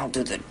 I'll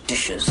do the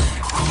dishes.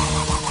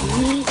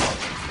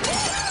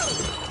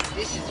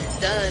 Dishes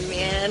are done,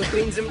 man.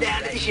 Cleans them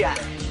down to the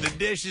shot. The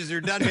dishes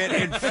are done, man.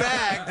 In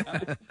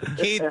fact,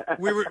 Keith,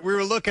 we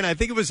were looking. I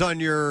think it was on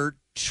your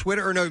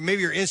Twitter or no,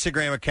 maybe your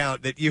Instagram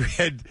account that you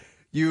had.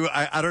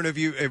 I don't know if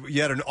you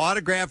had an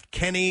autographed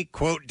Kenny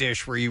quote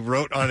dish where you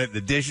wrote on it,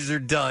 "The dishes are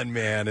done,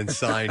 man," and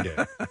signed it.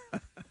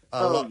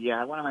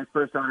 Yeah. One of my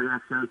first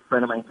autograph shows, a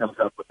friend of mine comes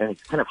up with, and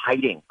he's kind of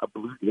hiding a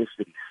blue dish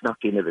that he snuck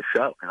into the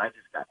show. And I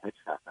just got pitched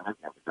up, and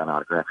I've never done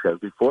autograph shows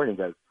before. And he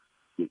goes,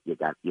 "You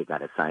got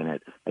to sign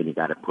it, and you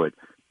got to put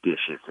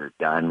dishes are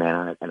done, man,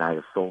 on it." And I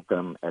have sold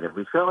them at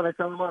every show, and I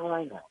sell them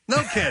online now.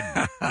 No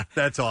kidding.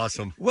 That's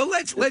awesome. Well,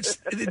 let's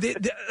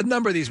a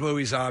number of these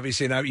movies,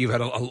 obviously, now you've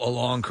had a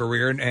long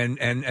career,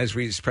 and as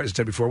we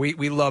said before,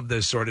 we love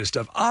this sort of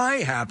stuff. I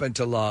happen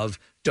to love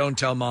Don't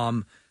Tell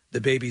Mom the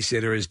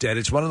Babysitter is Dead.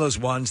 It's one of those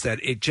ones that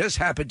it just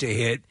happened to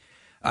hit.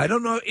 I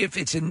don't know if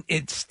it's in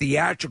its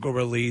theatrical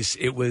release.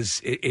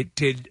 It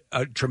did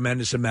a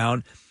tremendous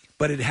amount,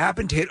 but it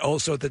happened to hit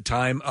also at the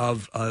time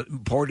of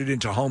ported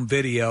into home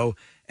video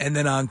and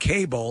then on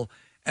cable.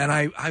 And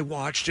I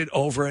watched it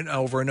over and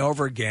over and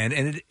over again,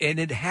 and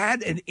it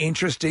had an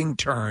interesting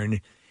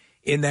turn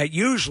in that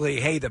usually,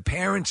 hey, the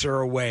parents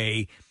are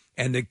away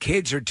and the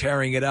kids are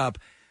tearing it up.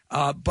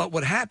 But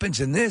what happens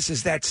in this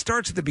is that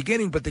starts at the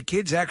beginning, but the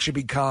kids actually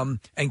become,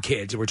 and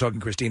kids, we're talking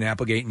Christine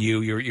Applegate and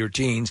your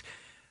teens,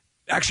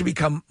 actually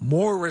become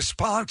more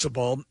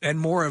responsible and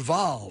more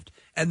evolved.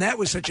 And that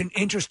was such an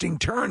interesting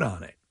turn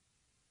on it.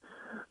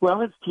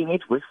 Well, it's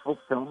teenage wish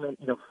fulfillment,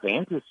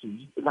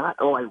 fantasy. Not,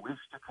 I wish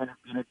to kind of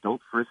be an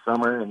adult for a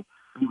summer and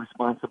be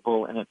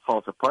responsible, and it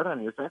falls apart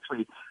on you. It's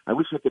actually, I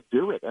wish I could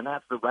do it. And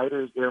that's the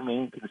writers, their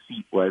main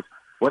conceit was,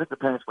 what if the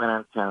parents went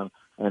out of town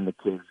and the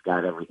kids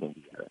got everything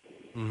together?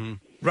 Mm-hmm.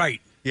 Right.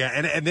 Yeah,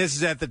 and this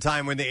is at the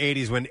time when the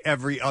 80s when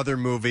every other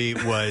movie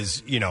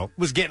was,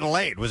 was getting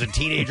laid, was a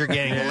teenager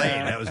getting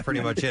laid. That was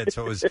pretty much it.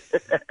 So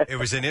it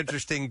was an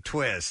interesting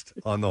twist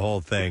on the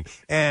whole thing.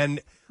 And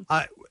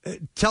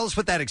tell us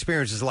what that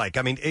experience is like.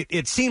 I mean,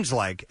 it seems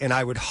like, and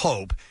I would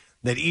hope,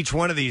 that each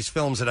one of these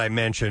films that I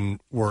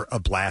mentioned were a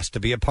blast to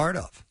be a part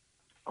of.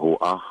 Oh,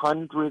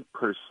 100%.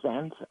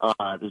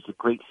 There's a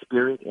great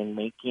spirit in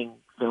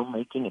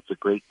filmmaking. It's a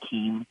great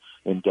team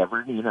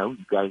endeavor. You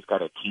guys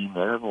got a team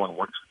there. Everyone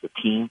works with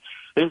the team.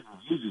 There's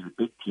usually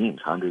big teams,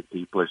 100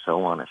 people or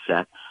so on a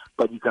set,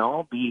 but you can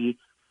all be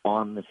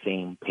on the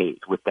same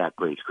page with that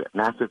great script.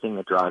 And that's the thing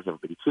that draws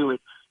everybody to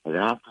it. And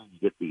then after you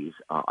get these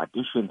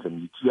auditions,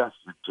 and you're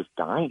just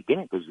dying in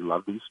it because you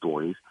love these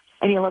stories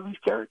and you love these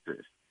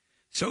characters.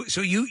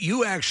 So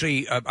you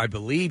actually, I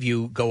believe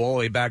you go all the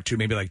way back to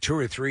maybe like 2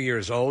 or 3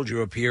 years old.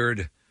 You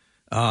appeared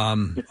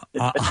on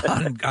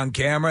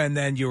camera, and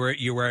then you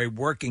were a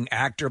working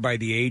actor by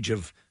the age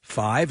of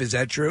 5. Is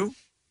that true?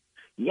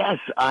 Yes,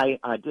 I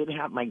did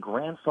have. My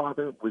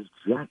grandfather was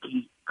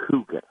Jackie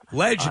Coogan.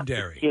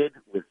 Legendary. Kid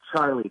with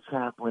Charlie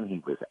Chaplin.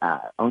 He was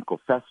Uncle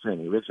Fester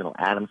in the original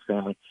Addams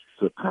Family.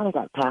 So it kind of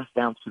got passed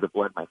down through the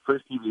blood. My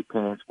first TV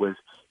appearance was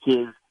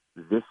his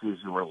This Is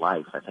Your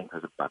Life. I think I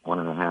was about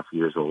 1.5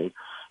 years old.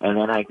 And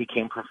then I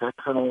became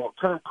professional,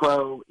 turned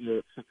pro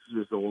at 6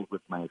 years old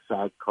with my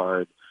SAG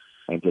card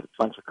and did a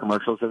bunch of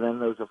commercials. And then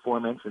those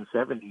aforementioned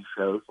 70s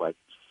shows like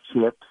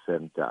Chips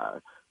and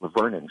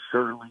Laverne and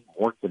Shirley,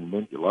 Mork and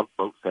Mindy, Love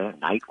Boat Fan,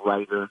 Knight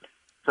Rider.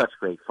 Such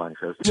great fun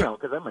shows.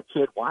 Because I'm a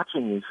kid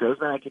watching these shows,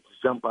 then I get to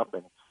jump up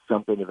and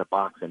jump into the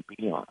box and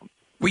be on them.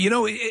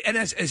 Well,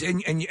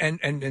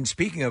 and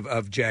speaking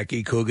of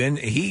Jackie Coogan,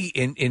 he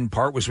in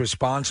part was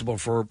responsible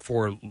for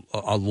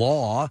a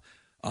law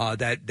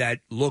that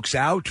looks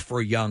out for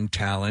young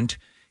talent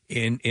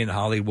in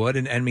Hollywood,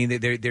 and I mean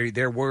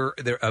there were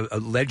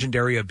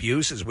legendary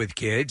abuses with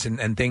kids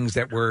and things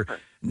that were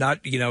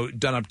not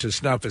done up to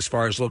snuff as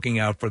far as looking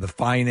out for the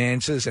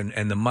finances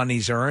and the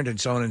monies earned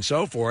and so on and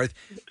so forth.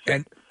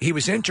 And he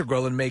was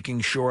integral in making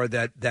sure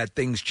that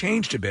things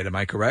changed a bit. Am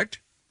I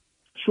correct?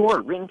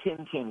 Sure. Rin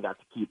Tin Tin got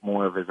to keep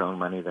more of his own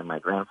money than my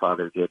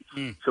grandfather did.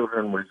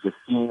 Children were just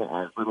seen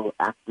as little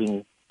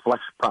acting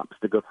flesh props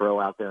to go throw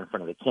out there in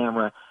front of the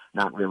camera,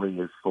 not really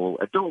as full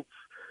adults.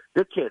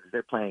 They're kids.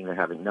 They're playing. They're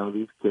having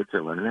these kids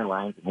are learning their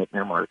lines and hitting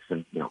their marks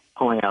and,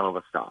 pulling out all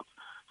the stops.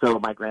 So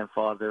my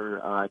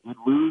grandfather did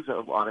lose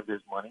a lot of his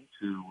money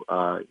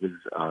to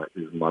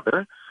his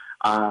mother.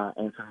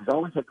 And so he's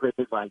always had great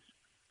advice.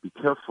 Be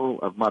careful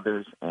of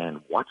mothers and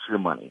watch your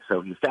money.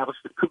 So he established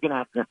the Coogan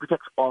Act that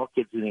protects all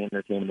kids in the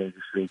entertainment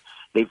industry.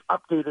 They've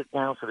updated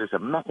now, so there's a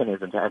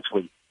mechanism to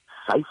actually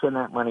siphon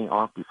that money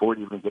off before it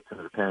even gets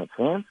into the parents'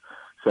 hands.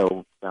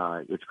 So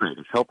it's great.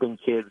 It's helping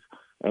kids.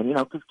 And,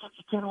 because kids,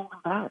 you can't hold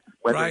them back.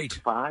 Whether it's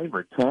 5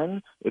 or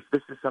 10, if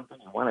this is something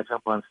you want to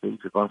jump on stage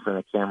or go in front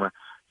of the camera,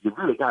 you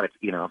really got to, if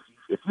you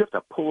have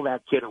to pull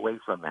that kid away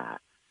from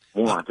that,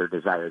 want or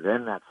desire,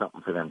 then that's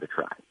something for them to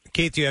try.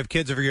 Keith, do you have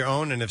kids of your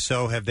own? And if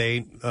so, have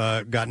they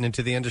gotten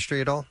into the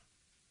industry at all?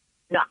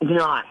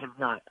 No, I have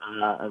not.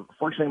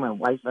 Unfortunately, my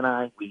wife and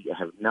I, we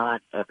have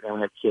not ever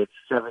had kids.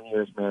 7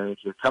 years married.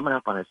 We're coming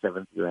up on our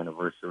 7th year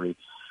anniversary.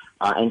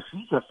 And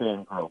she's a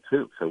fangirl,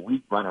 too. So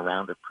we run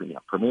around to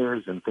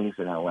premieres and things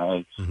in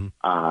L.A. Mm-hmm.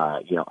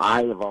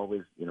 I have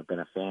always, been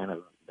a fan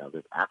of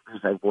the actors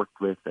I've worked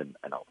with and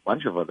a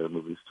bunch of other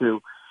movies,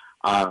 too.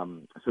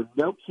 So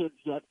no kids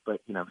yet,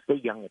 but,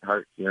 stay young at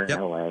heart here in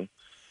L.A.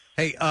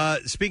 Hey,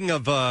 speaking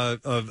of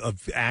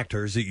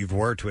actors that you've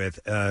worked with,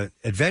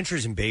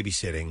 Adventures in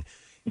Babysitting,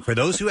 for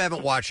those who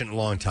haven't watched it in a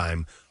long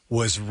time,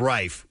 was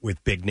rife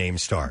with big-name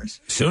stars.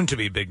 Soon to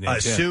be big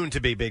names. Soon to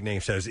be big-name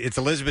stars. It's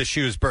Elizabeth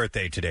Shue's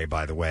birthday today,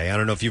 by the way. I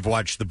don't know if you've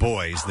watched The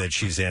Boys that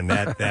she's in.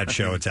 That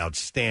show, it's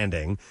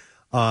outstanding.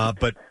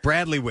 But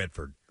Bradley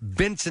Whitford,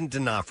 Vincent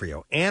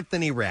D'Onofrio,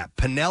 Anthony Rapp,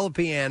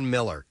 Penelope Ann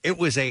Miller. It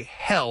was a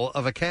hell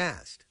of a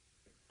cast.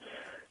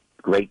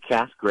 Great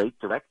cast, great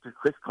director,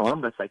 Chris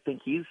Columbus. I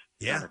think he's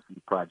done a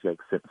few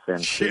projects since then.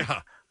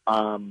 Yeah.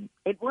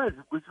 It was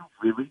a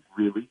really,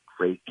 really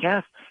great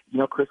cast.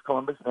 Chris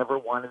Columbus never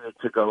wanted it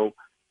to go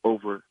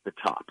over the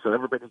top, so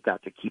everybody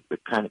got to keep it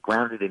kind of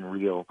grounded and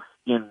real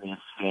in this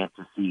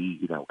fantasy,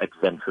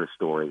 adventure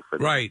story for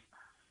them. Right.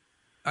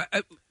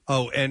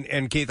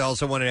 And Keith, I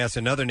also wanted to ask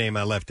another name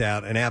I left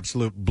out, an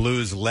absolute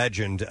blues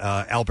legend,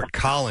 Albert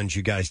Collins,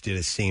 you guys did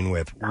a scene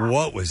with.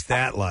 What was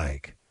that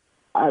like?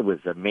 It was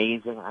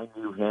amazing. I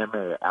knew him,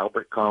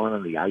 Albert Collins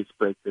and the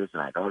Icebreakers,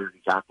 and I'd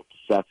already got the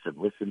cassettes and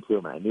listened to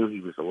him, and I knew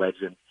he was a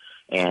legend.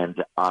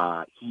 And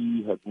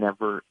he had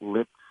never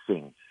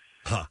lip-synced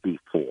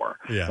before.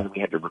 Yeah. And we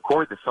had to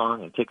record the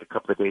song and take a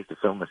couple of days to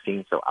film the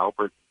scene, so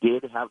Albert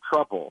did have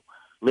trouble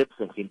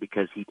lip-syncing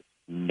because he'd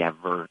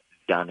never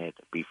done it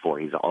before.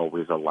 He's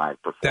always a live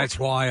performer. That's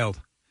wild.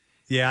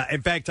 Yeah,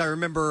 in fact, I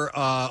remember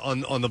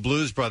on the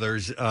Blues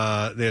Brothers,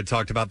 they had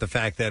talked about the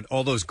fact that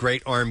all those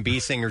great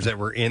R&B singers that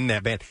were in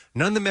that band,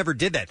 none of them ever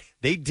did that.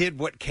 They did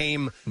what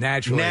came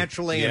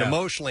naturally and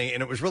emotionally,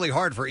 and it was really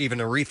hard for even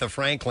Aretha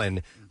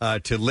Franklin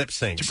to lip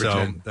sync.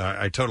 So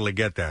I totally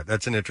get that.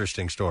 That's an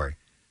interesting story.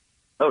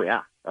 Oh,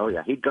 yeah.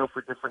 He'd go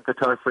for different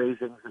guitar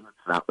phrasings, and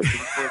it's not what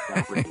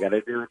you got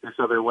to do it this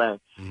other way.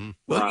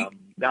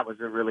 That was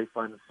a really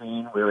fun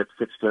scene. We were at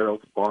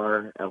Fitzgerald's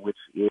Bar, which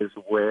is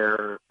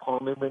where Paul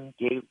Newman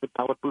gave the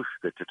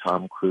Balabushka to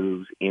Tom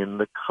Cruise in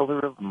The Color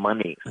of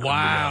Money.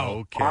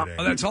 Wow. Oh,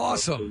 that's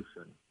awesome.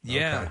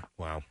 Yeah. Okay.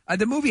 Wow.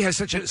 The movie has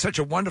such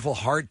a wonderful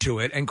heart to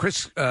it. And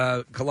Chris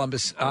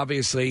Columbus,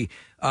 obviously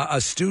a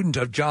student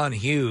of John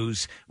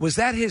Hughes. Was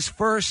that his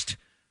first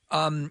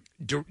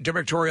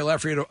directorial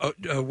effort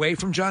away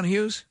from John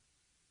Hughes?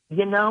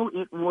 It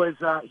was,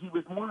 he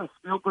was more a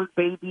Spielberg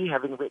baby,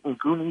 having written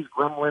Goonies,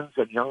 Gremlins,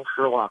 and Young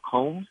Sherlock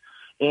Holmes.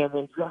 And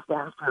then just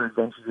after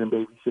Adventures in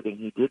Babysitting,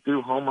 he did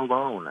do Home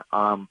Alone.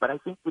 But I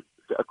think that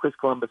Chris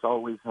Columbus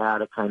always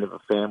had a kind of a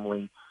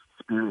family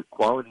spirit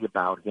quality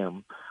about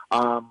him.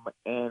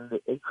 And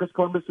Chris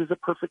Columbus is a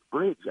perfect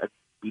bridge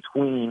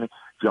between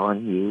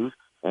John Hughes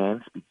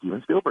and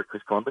Steven Spielberg.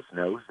 Chris Columbus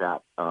knows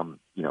that,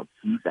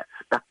 he's that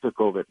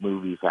spectacle that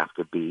movies have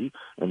to be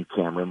in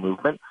camera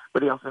movement,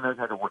 but he also knows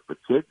how to work with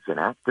kids and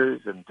actors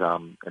and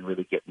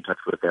really get in touch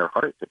with their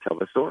heart to tell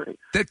the story.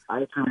 I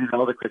attribute it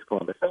all to Chris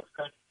Columbus.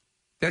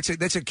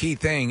 That's a key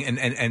thing,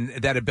 and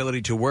that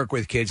ability to work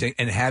with kids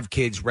and have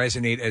kids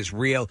resonate as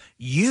real.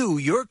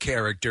 Your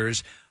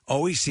characters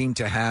always seem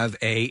to have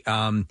a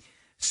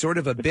sort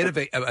of a bit of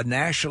a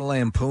National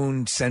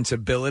Lampoon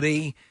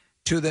sensibility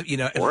to them,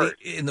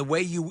 in the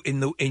way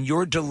in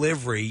your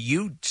delivery,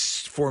 you,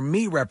 for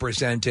me,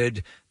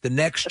 represented the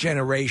next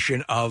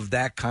generation of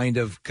that kind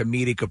of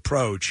comedic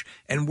approach.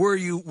 And were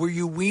you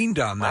weaned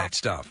on that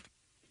stuff?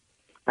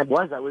 I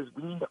was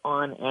weaned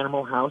on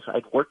Animal House.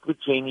 I'd worked with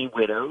Jamie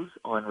Widows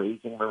on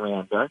Raising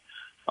Miranda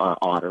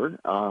Otter.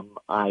 Of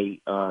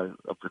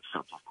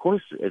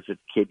course, as a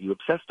kid, you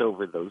obsessed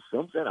over those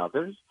films and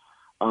others.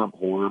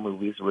 Horror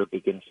movies were a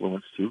big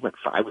influence too.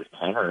 I was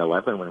 10 or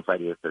 11 when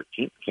Friday the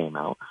 13th came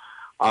out.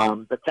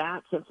 But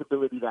that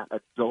sensibility, that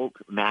adult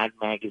Mad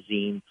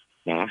Magazine,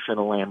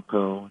 National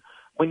Lampoon,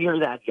 when you're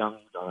that young,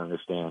 you don't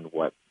understand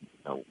what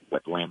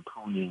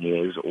lampooning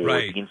is or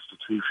the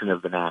institution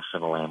of the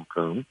National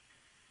Lampoon.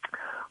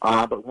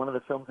 But one of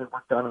the films I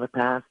worked on in the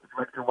past, the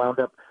director wound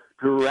up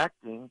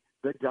directing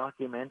the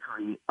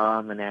documentary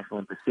on the National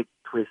Lampoon, Sick,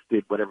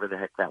 Twisted, whatever the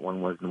heck that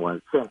one was.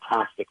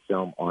 Fantastic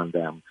film on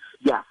them.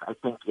 Yes, I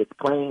think it's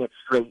playing it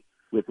straight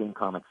within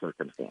comic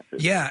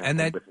circumstances. Yeah, and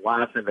that with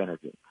lots of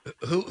energy.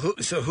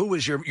 Who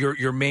was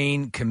your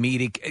main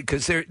comedic?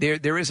 Because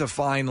there is a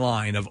fine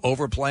line of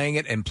overplaying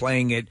it and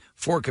playing it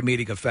for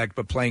comedic effect,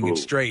 but playing it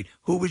straight.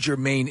 Who was your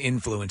main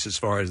influence as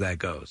far as that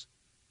goes?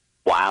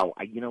 Wow,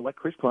 you know what?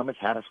 Chris Columbus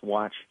had us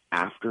watch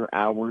After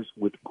Hours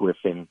with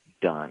Griffin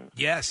Dunne.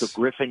 Yes, so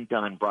Griffin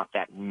Dunne brought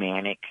that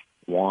manic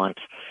want,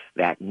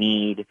 that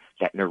need,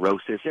 that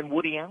neurosis. And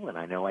Woody Allen,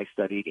 I know I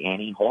studied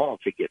Annie Hall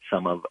to get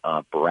some of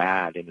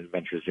Brad in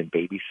Adventures in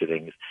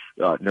Babysitting's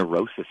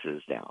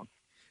neuroses down.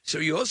 So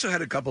you also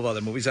had a couple of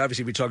other movies.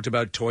 Obviously, we talked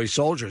about Toy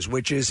Soldiers,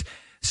 which is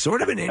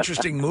sort of an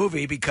interesting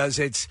movie because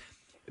it's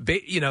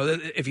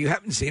if you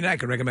haven't seen it, I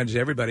can recommend it to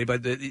everybody.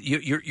 But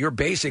you're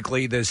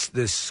basically this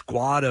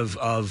squad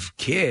of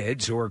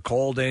kids who are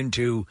called in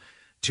to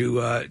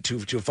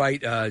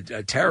fight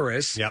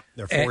terrorists. Yep,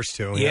 they're forced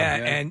to.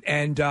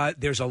 And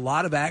there's a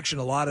lot of action,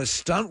 a lot of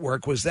stunt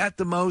work. Was that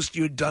the most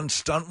you'd done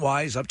stunt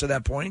wise up to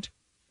that point?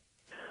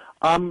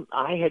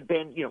 I had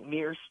been,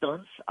 near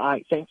stunts.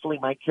 Thankfully,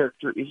 my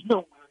character is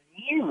nowhere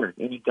near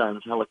any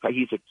guns, helicopter.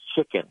 He's a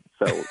chicken,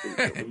 so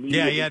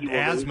yeah, he had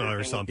asthma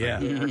or something.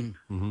 Yeah.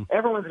 Mm-hmm.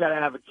 Everyone's got to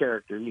have a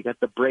character. You got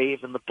the brave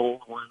and the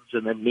bold ones,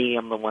 and then me.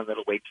 I'm the one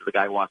that'll wait till the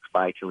guy walks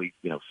by till he,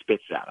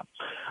 spits at him.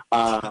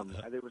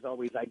 There was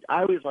always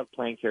I always loved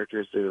playing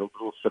characters that are a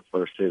little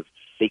subversive.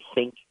 They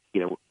think,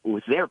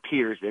 with their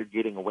peers, they're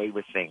getting away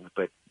with things,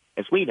 but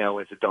as we know,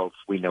 as adults,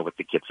 we know what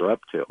the kids are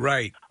up to.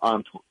 Right.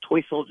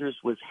 Toy Soldiers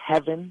was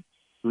heaven.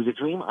 It was a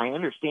dream. I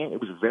understand it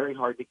was very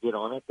hard to get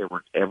on it.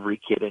 Every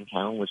kid in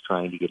town was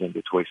trying to get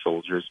into Toy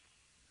Soldiers.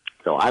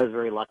 So I was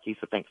very lucky.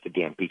 So thanks to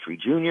Dan Petrie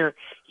Jr.,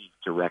 he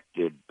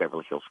directed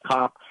Beverly Hills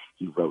Cop.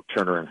 He wrote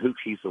Turner and Hooch.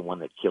 He's the one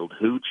that killed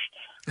Hooch.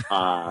 He's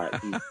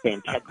a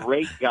fantastic,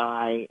 great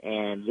guy.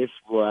 And this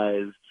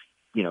was,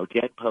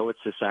 Dead Poets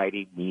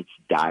Society meets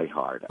Die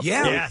Hard.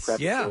 Yes,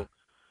 yeah.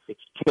 It's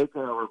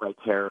taken over by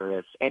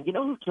terrorists. And you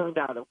know who turned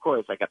out? Of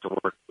course, I got to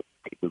work with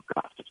Luke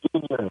Gossett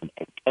Jr.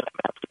 and Kevin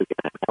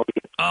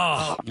Elliott.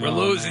 Oh, we're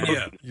losing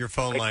you. Your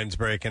phone line's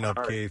breaking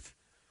up, Keith.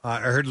 I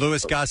heard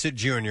Louis Gossett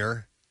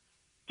Jr.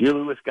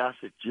 Louis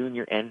Gossett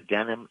Jr. and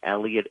Denham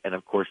Elliott. And,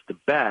 of course, the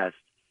best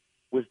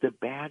was the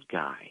bad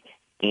guy,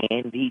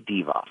 Andy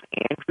Divoff.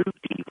 Andrew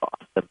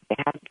Divoff, the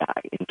bad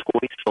guy in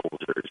Toy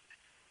Soldiers.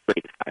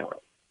 Greatest guy ever.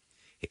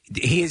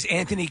 He is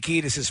Anthony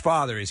Kiedis'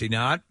 father, is he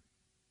not?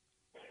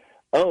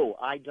 Oh,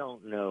 I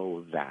don't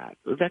know that.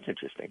 Oh, that's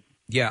interesting.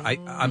 Yeah,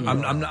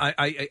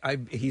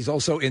 he's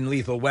also in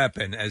Lethal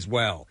Weapon as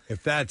well.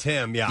 If that's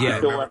him, yeah.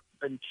 Lethal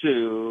Weapon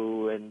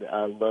 2 and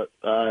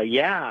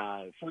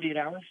 48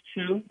 Hours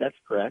 2. That's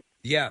correct.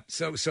 Yeah.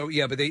 So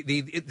but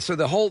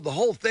the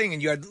whole thing,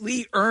 and you had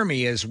Lee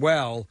Ermey as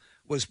well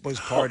was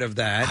part of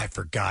that. I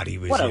forgot he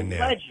was what in a there.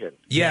 Legend.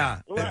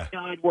 Yeah.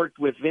 I'd worked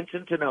with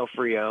Vincent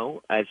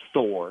D'Onofrio as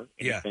Thor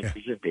in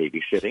Adventures of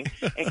Babysitting,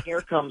 and here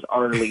comes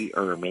R. Lee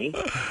Ermey.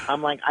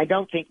 I'm like, I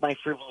don't think my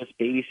frivolous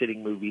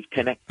babysitting movies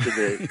connect to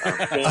the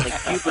Stanley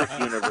Kubrick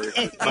universe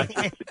as much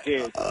as it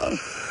did.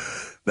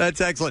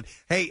 That's excellent.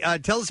 Hey,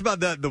 tell us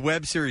about the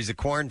web series, The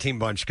Quarantine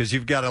Bunch, because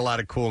you've got a lot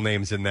of cool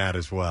names in that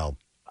as well.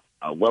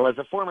 Well, as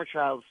a former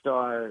child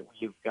star,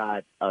 you've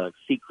got a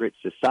secret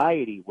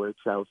society where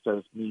child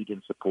stars meet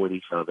and support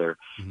each other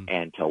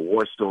and tell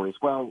war stories.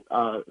 Well,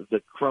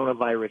 the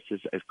coronavirus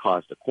has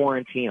caused a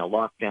quarantine, a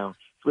lockdown.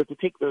 So we have to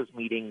take those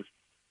meetings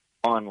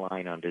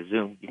online onto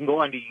Zoom. You can go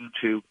onto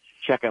YouTube,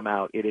 check them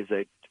out. It is,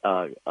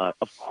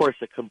 of course,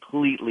 a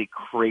completely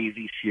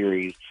crazy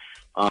series.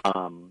 We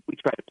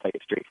try to play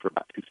it straight for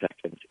about 2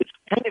 seconds. It's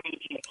kind of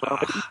easy to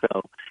comedy,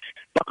 so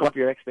buckle up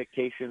your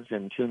expectations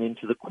and tune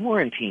into The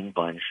Quarantine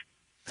Bunch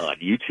on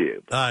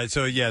YouTube.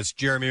 So, yes,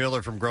 Jeremy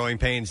Miller from Growing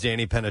Pains,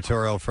 Danny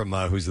Penatoro from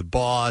Who's the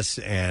Boss,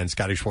 and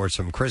Scotty Schwartz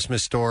from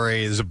Christmas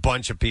Story. There's a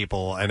bunch of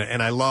people,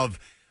 and I love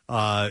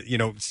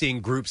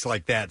seeing groups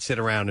like that sit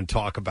around and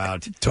talk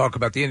about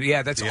the end.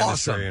 Yeah, that's the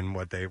awesome. industry and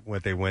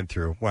what they went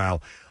through.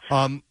 Wow.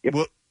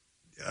 Well,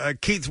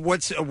 Keith,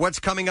 what's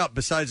coming up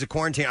besides the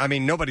quarantine? I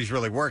mean, nobody's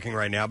really working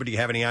right now, but do you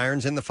have any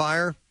irons in the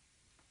fire?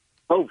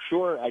 Oh,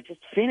 sure. I just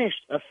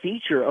finished a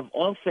feature of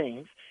all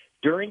things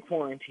during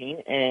quarantine,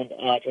 and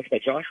talked by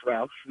Josh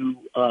Rouse, who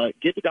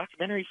did the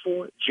documentary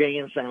for Jay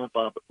and Silent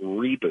Bob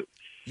Reboot.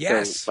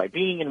 Yes. So by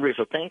being in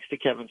so thanks to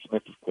Kevin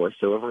Smith, of course,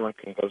 so everyone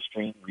can go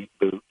stream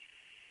Reboot,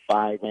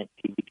 buy, rent,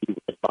 DVD,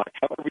 box,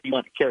 however you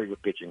want to carry your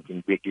pigeon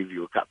can give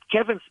you a copy.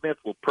 Kevin Smith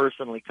will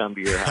personally come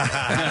to your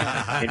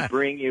house and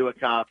bring you a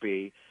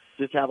copy.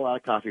 Just have a lot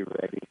of coffee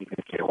ready. You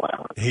can get a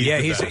while.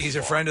 He's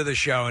a friend of the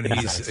show, and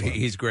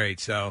he's great.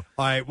 So,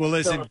 all right. Well,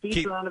 listen. So,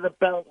 feature under the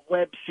belt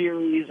web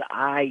series.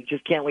 I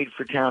just can't wait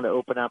for town to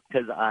open up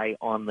because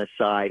on the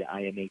side,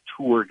 I am a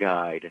tour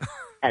guide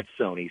at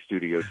Sony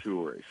Studio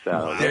Tours.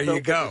 So there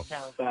you go. Let's open the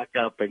town back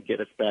up and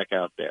get us back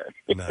out there.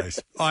 Nice.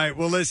 All right.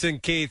 Well, listen,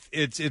 Keith.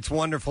 It's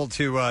wonderful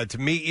to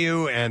meet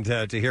you and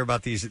to hear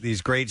about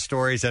these great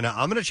stories. And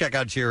I'm going to check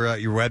out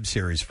your web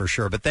series for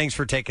sure. But thanks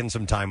for taking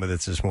some time with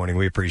us this morning.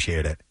 We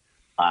appreciate it.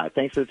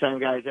 Thanks for the time,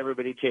 guys.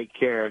 Everybody take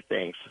care.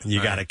 Thanks.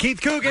 You got it. Keith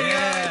Coogan.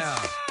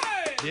 Yeah.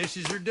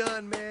 Dishes are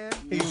done, man.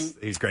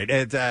 He's great.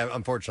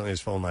 Unfortunately,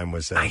 his phone line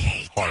was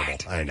horrible.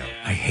 I know.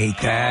 I hate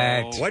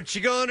that. What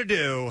you going to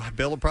do?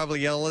 Bill will probably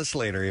yell at us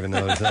later, even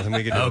though there's nothing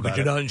we can do about it. But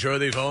you're not sure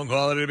the phone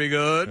quality to be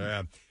good?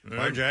 Yeah.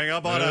 Why'd you hang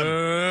up on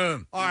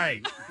him? All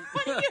right.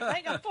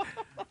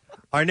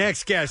 Our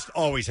next guest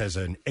always has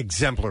an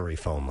exemplary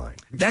phone line.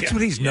 That's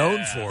what he's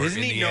known for. Isn't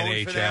in he the known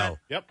NHL. for that?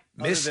 Yep.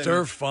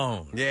 Mr.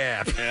 Phone.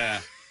 Yeah.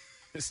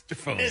 Mr.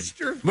 Phone.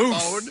 Mr.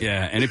 Moose.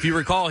 Yeah, and if you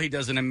recall, he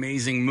does an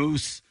amazing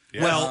moose.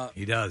 Well,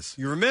 he does.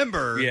 You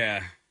remember?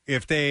 Yeah.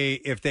 if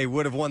they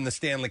would have won the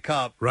Stanley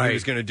Cup, he Right.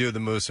 was going to do the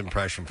Moose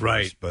impression for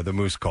us, but the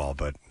Moose call.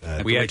 But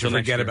we had to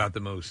forget about the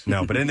Moose.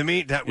 No, but in the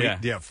meantime,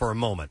 Yeah. for a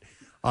moment.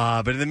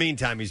 But in the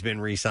meantime, he's been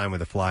re-signed with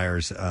the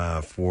Flyers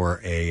for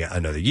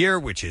another year,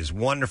 which is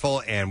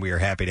wonderful, and we are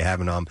happy to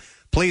have him on.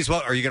 Please,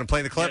 are you going to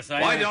play the clip?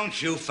 Why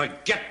don't you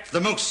forget the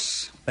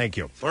Moose Thank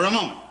you. for a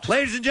moment?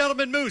 Ladies and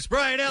gentlemen, Moose,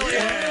 Brian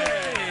Elliott.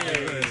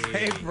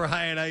 Hey,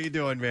 Brian, how you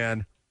doing,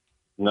 man?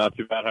 Not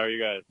too bad. How are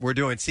you guys? We're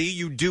doing. See,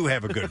 you do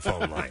have a good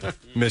phone line,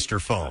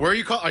 Mr. Phone. Where are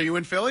you? Are you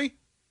in Philly?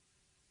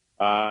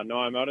 No,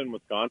 I'm out in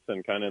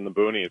Wisconsin, kind of in the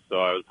boonies. So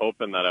I was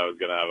hoping that I was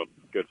going to have a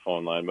good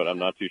phone line, but I'm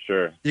not too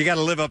sure. You got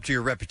to live up to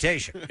your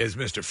reputation. Is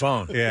Mr.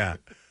 Phone. Yeah.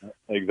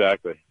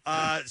 Exactly.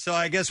 So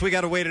I guess we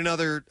got to wait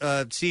another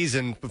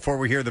season before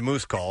we hear the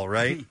Moose call,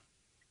 right?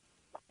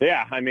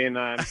 Yeah, I mean,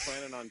 I'm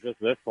planning on just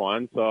this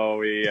one, so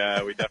we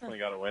definitely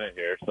got to win it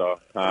here. So,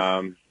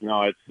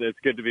 no, it's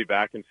good to be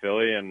back in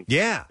Philly, and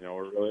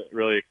we're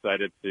really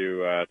excited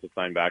to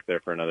sign back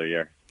there for another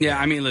year. Yeah,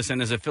 I mean,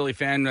 listen, as a Philly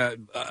fan,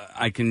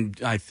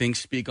 I think,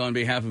 speak on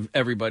behalf of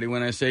everybody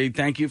when I say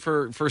thank you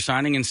for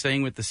signing and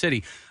staying with the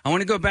city. I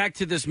want to go back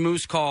to this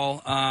Moose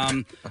call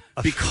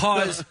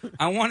because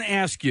I want to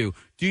ask you,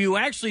 do you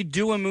actually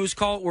do a Moose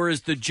call, or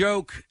is the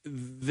joke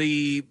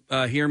the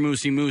here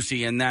Moosey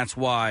Moosey, and that's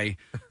why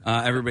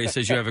everybody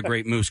says you have a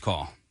great Moose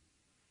call?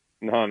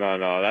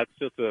 No. That's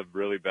just a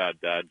really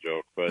bad dad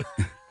joke. But,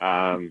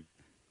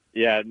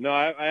 yeah, no,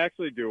 I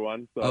actually do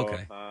one. So,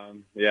 okay.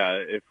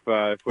 If we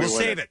We'll win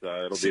save it.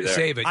 it'll be there.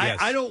 Save it, yes.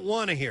 I don't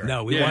want to hear it.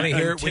 No, we want to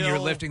hear it when you're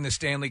Until- lifting the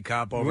Stanley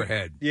Cup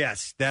overhead.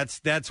 Yes,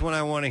 that's when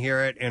I want to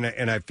hear it, and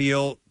I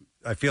feel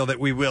that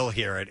we will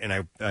hear it, and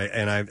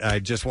I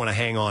just want to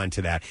hang on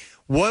to that.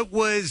 What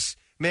was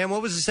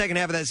the second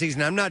half of that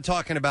season? I'm not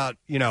talking about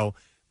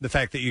the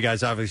fact that you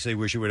guys obviously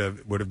wish you would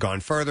have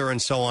gone further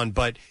and so on,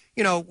 but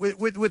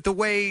with the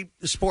way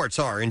sports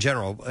are in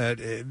general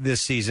this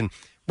season.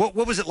 What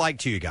was it like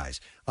to you guys?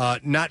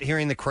 Not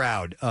hearing the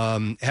crowd,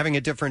 having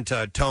a different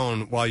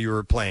tone while you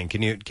were playing.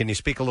 Can you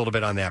speak a little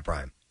bit on that,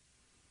 Brian?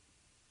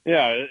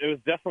 Yeah, it was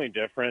definitely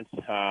different.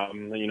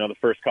 The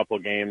first couple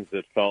of games,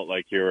 it felt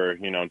like you were,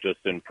 just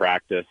in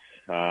practice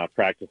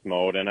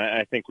mode, and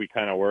I think we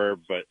kind of were.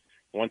 But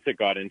once it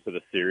got into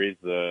the series,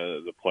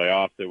 the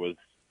playoffs, it was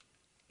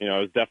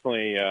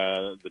definitely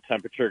the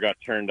temperature got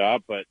turned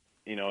up, but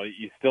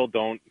you still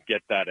don't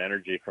get that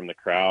energy from the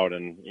crowd.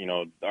 And,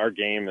 our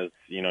game is,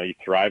 you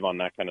thrive on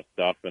that kind of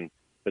stuff. And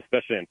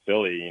especially in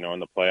Philly, in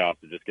the playoffs,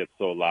 it just gets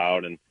so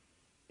loud. And,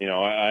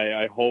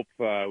 I hope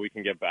we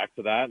can get back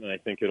to that. And I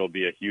think it'll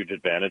be a huge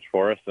advantage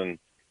for us. And,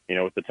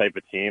 with the type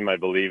of team I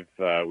believe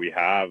we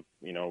have,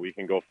 we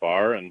can go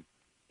far. And,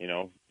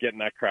 getting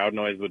that crowd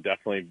noise would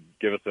definitely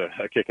give us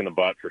a kick in the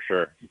butt for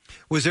sure.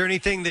 Was there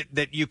anything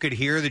that you could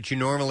hear that you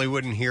normally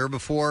wouldn't hear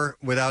before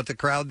without the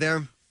crowd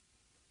there?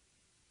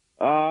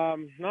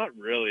 Not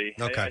really.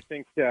 Okay. I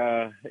think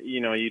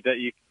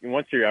you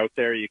once you're out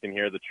there, you can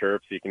hear the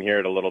chirps. You can hear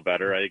it a little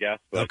better, I guess.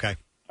 But, okay.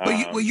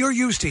 Well, you're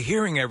used to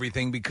hearing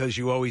everything because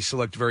you always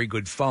select very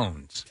good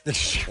phones.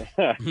 Because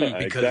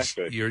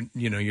Exactly.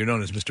 you're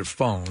known as Mr.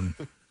 Phone,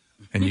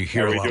 and you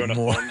hear Are a we lot doing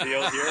more. a phone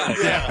deal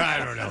here? Yeah,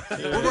 I don't know.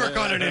 We'll work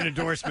on an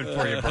endorsement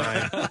for you,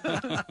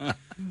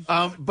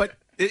 Brian. But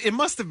it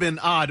must have been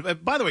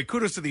odd. By the way,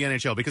 kudos to the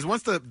NHL, because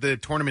once the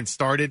tournament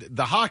started,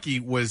 the hockey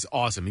was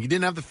awesome. You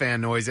didn't have the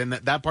fan noise, and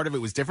that part of it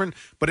was different,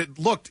 but it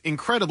looked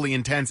incredibly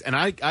intense, and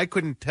I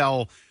couldn't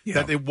tell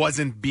that it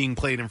wasn't being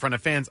played in front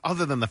of fans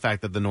other than the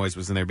fact that the noise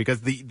was in there,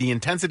 because the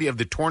intensity of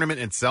the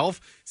tournament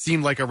itself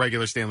seemed like a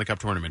regular Stanley Cup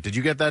tournament. Did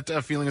you get that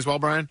feeling as well,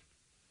 Brian?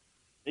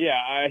 Yeah,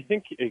 I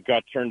think it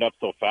got turned up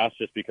so fast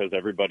just because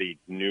everybody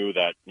knew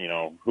that,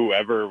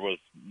 whoever was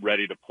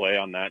ready to play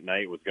on that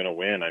night was going to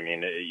win. I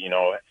mean,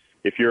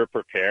 if you were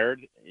prepared,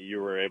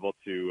 you were able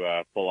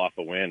to pull off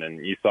a win.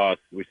 And you saw us,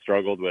 we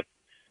struggled with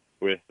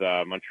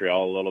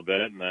Montreal a little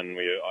bit, and then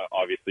we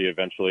obviously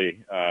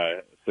eventually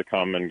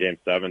succumb in Game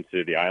 7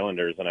 to the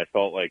Islanders. And I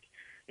felt like,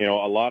 a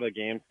lot of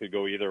games could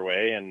go either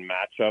way, and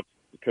matchups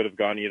could have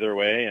gone either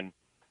way. And,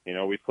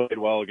 we played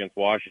well against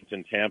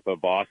Washington, Tampa,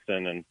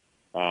 Boston, and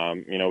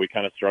we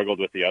kind of struggled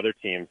with the other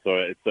teams. So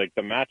it's like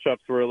the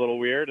matchups were a little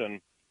weird, and,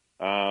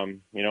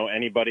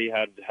 anybody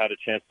had a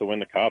chance to win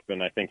the cup.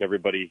 And I think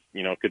everybody,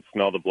 could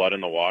smell the blood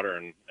in the water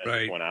and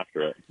Right. just went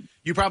after it.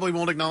 You probably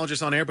won't acknowledge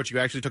this on air, but you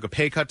actually took a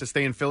pay cut to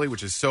stay in Philly,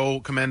 which is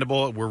so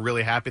commendable. We're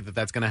really happy that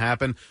that's going to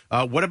happen.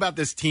 What about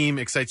this team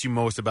excites you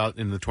most about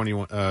in the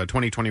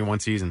 2021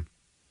 season?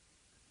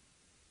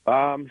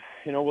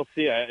 We'll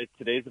see.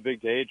 Today's a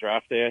big day,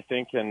 draft day, I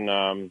think. And,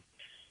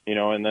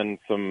 and then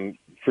some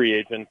free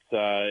agents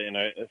in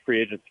a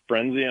free agents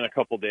frenzy in a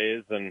couple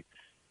days. And,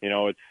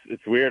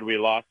 it's weird. We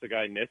lost a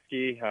guy,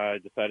 Niski,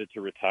 decided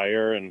to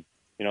retire. And,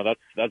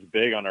 that's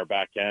big on our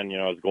back end.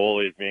 As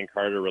goalies, me and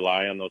Carter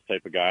rely on those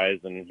type of guys.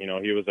 And,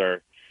 he was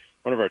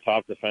one of our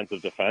top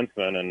defensive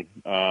defensemen. And,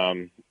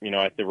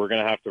 I think we're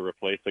going to have to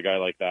replace a guy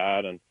like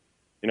that. And,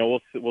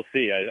 we'll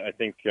see. I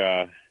think,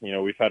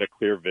 we've had a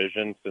clear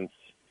vision since,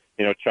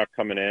 Chuck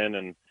coming in,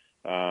 and,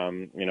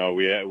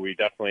 We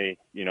definitely,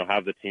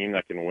 have the team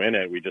that can win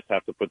it. We just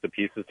have to put the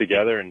pieces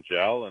together and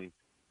gel and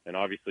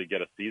obviously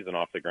get a season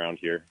off the ground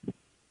here.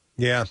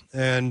 Yeah,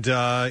 and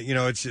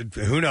it's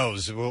who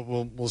knows.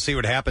 We'll see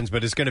what happens,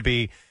 but it's going to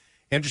be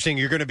interesting.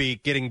 You're going to be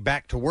getting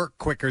back to work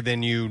quicker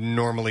than you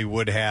normally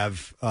would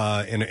have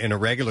in a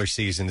regular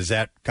season. Is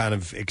that kind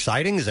of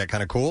exciting? Is that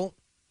kind of cool?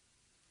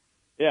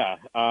 Yeah,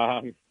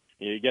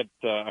 you get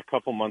a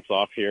couple months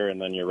off here,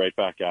 and then you're right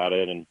back at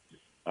it. And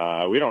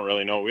we don't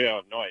really know. We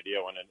have no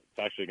idea when it's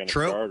actually going to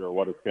start or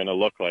what it's going to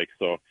look like.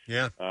 So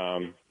yeah,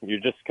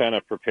 you're just kind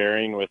of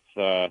preparing with,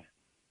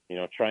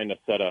 trying to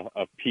set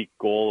a peak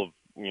goal of,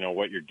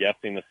 what you're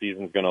guessing the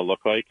season's going to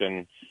look like.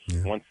 And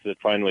once it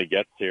finally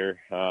gets here,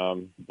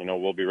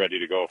 we'll be ready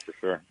to go for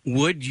sure.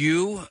 Would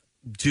you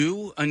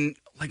do an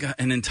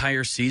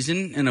entire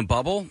season in a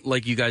bubble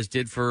like you guys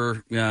did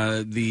for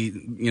the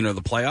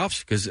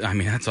playoffs? Because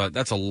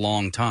that's a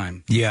long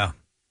time. Yeah.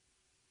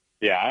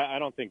 Yeah, I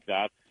don't think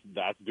that's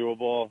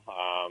doable.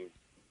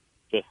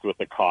 Just with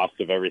the cost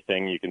of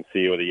everything, you can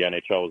see where the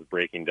NHL is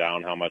breaking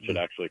down how much it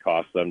actually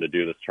costs them to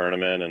do this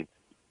tournament, and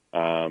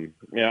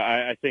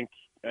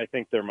I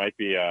think there might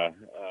be a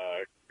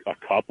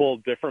couple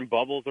different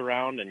bubbles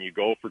around, and you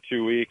go for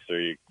 2 weeks or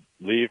you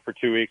leave for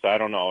 2 weeks. I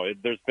don't know.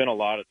 There's been a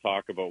lot of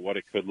talk about what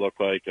it could look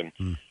like, and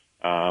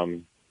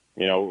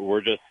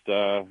we're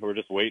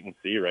just wait and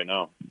see right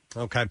now.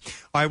 Okay. All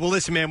right. Well,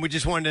 listen, man. We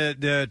just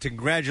wanted to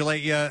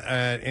congratulate you,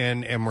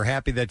 and we're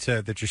happy that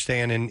you're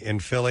staying in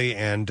Philly,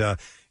 and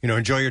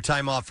enjoy your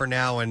time off for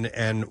now,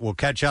 and we'll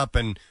catch up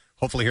and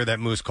hopefully hear that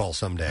Moose call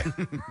someday.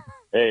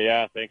 Hey,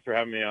 yeah, thanks for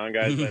having me on,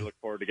 guys. I look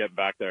forward to getting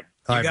back there.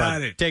 All right,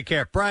 got it. Take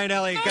care. Brian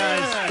Elliott,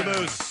 guys. The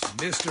Moose.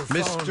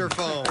 Mr.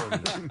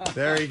 Phone.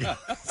 There you go.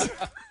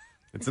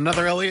 It's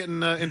another Elliott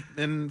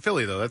in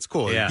Philly, though. That's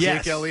cool. Yeah.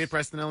 Jake Yes. Elliott,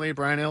 Preston Elliott,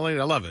 Brian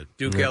Elliott. I love it.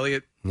 Duke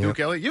Elliott.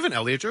 Duke Elliott. You have an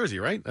Elliott jersey,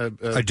 right?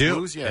 I do.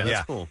 Blues? Yeah,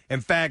 that's cool. In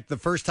fact, the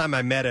first time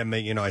I met him,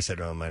 I said,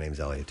 "Oh, my name's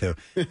Elliott too,"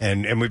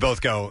 and we both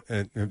go,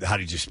 "How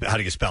do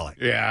you spell it?"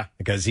 Yeah,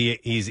 because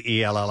he's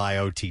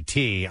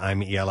Elliott.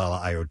 I'm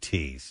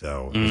Elliott.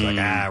 So he's like,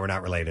 "we're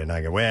not related." And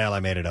I go, "Well, I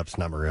made it up. It's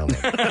not my real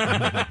name.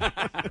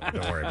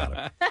 Don't worry about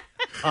it."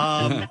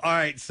 All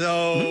right.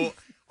 So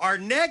our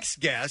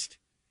next guest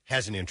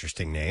has an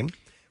interesting name.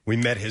 We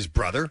met his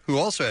brother, who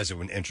also has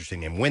an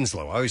interesting name,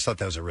 Winslow. I always thought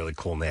that was a really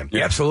cool name.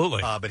 Yeah,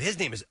 absolutely. But his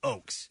name is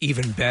Oaks.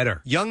 Even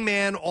better. Young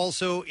man,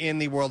 also in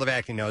the world of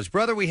acting. Now, his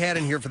brother we had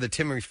in here for the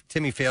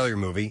Timmy Failure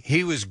movie.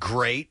 He was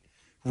great,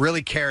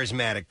 really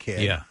charismatic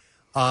kid. Yeah.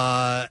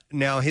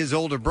 Now, his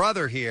older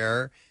brother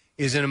here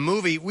is in a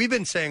movie we've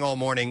been saying all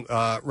morning,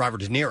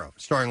 Robert De Niro,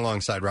 starring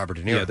alongside Robert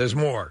De Niro. Yeah, there's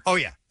more. Oh,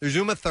 yeah. There's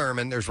Uma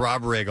Thurman. There's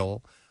Rob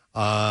Riggle.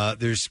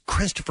 There's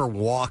Christopher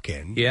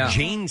Walken. Yeah.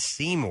 Jane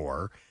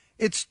Seymour.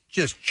 It's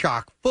just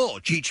chock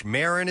full. Cheech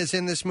Marin is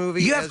in this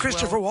movie. You have as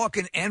Christopher well.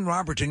 Walken and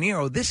Robert De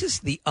Niro. This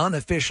is the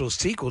unofficial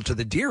sequel to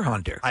The Deer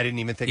Hunter. I didn't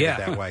even think of it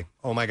that way.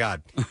 Oh, my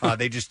God.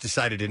 They just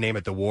decided to name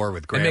it The War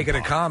with Grandpa. And make it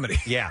a comedy.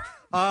 Yeah.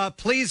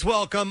 Please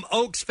welcome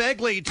Oaks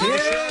Fegley to the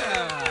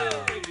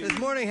show. This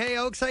morning. Hey,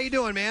 Oaks, how you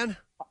doing, man?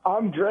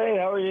 I'm great.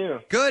 How are you?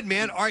 Good,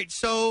 man. All right,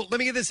 so let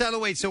me get this out of the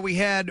way. So we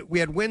had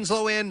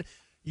Winslow in.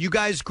 You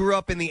guys grew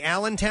up in the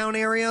Allentown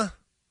area?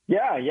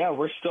 Yeah,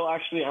 we're still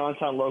actually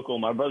Allentown local.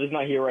 My brother's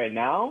not here right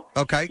now.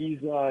 Okay.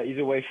 He's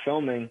away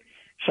filming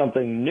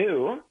something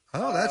new.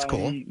 Oh, that's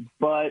cool.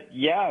 But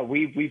yeah,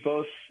 we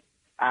both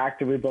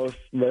act and we both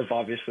live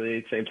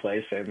obviously same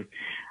place, and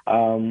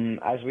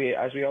as we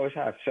always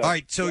have. So, all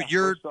right, so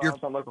yeah,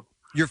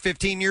 you're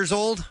 15 years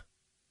old?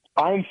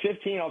 I'm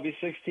 15. I'll be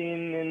 16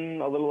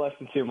 in a little less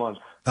than 2 months.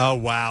 Oh,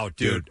 wow,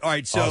 dude. All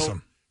right, so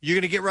Awesome. you're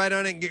going to get right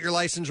on it and get your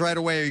license right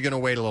away, or you're going to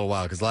wait a little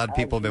while? Because a lot of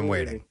people have been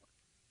waiting.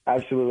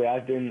 Absolutely.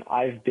 I've been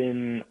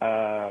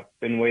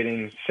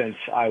waiting since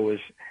I was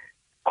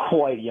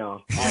quite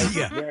young. I was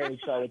very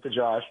excited to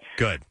drive.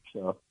 Good.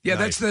 So, Yeah,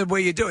 that's the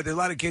way you do it. A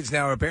lot of kids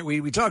now are.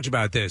 We talked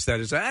about this. That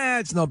is,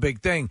 it's no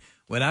big thing.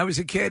 When I was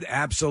a kid,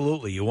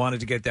 absolutely, you wanted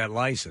to get that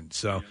license.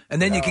 So,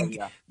 and then you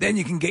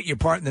can get your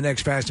part in the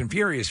next Fast and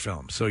Furious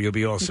film. So you'll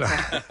be all set.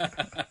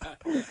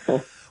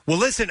 Well,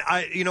 listen,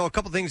 a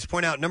couple things to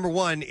point out. Number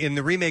one, in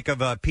the remake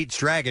of Pete's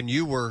Dragon,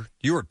 you were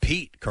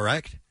Pete,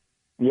 correct?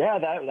 Yeah,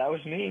 that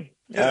was me.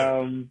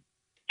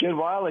 Good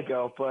while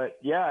ago, but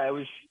yeah,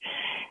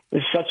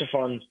 it's such a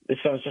fun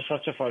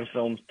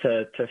film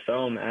to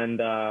film,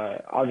 and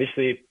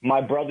obviously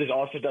my brother's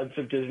also done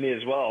some Disney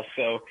as well,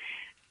 so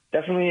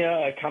definitely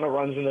kind of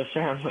runs in the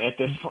family at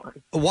this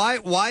point.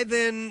 Why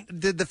then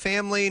did the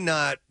family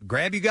not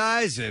grab you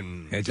guys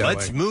and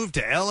let's move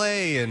to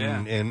L.A.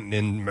 and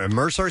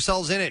immerse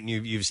ourselves in it? And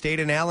you've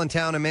stayed in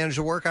Allentown and managed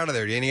to work out of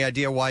there. Any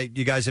idea why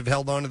you guys have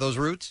held on to those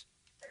roots?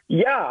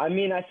 Yeah, I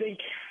mean, I think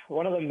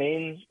one of the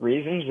main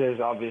reasons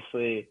is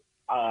obviously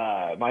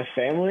my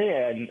family,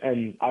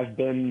 and I've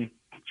been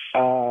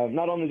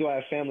not only do I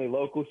have family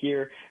local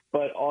here,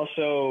 but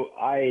also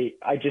I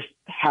just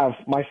have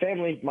my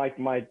family,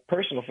 my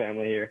personal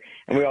family here,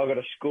 and we all go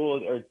to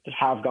school or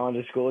have gone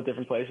to school at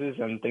different places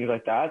and things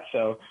like that.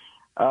 So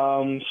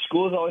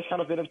School has always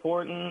kind of been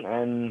important,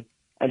 and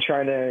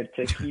trying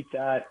to keep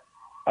that.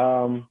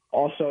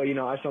 Also, I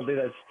have something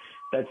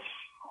that's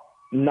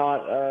not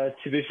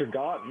to be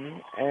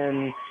forgotten.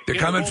 And they're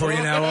coming for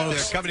you now,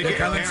 Oaks. They're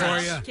coming for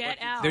you. Get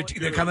out.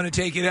 They're coming to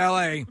take you to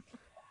L.A.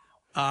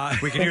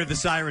 We can hear the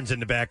sirens in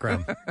the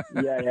background.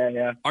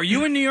 Yeah. Are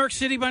you in New York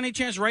City by any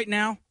chance right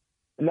now?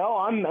 No,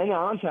 I'm in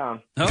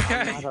downtown. Okay.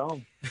 I'm not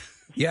home.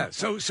 Yeah.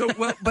 So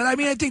well, but I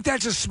mean, I think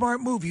that's a smart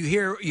move. You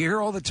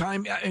hear all the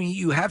time. I mean,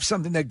 you have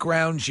something that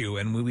grounds you,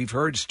 and we've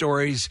heard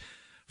stories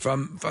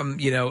from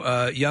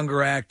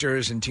younger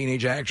actors and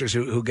teenage actors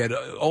who get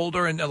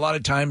older, and a lot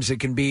of times it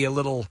can be a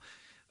little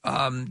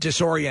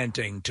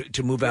disorienting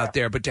to move out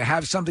there. But to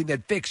have something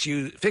that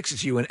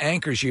fixes you and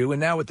anchors you, and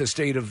now with the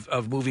state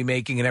of movie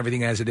making and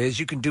everything as it is,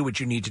 you can do what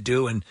you need to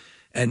do and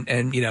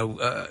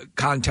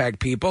contact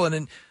people, and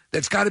then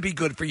that's got to be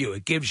good for you.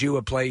 It gives you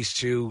a place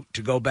to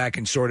go back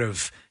and sort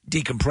of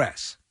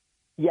decompress.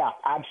 Yeah,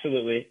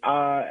 absolutely.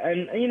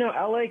 And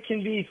LA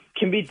can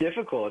be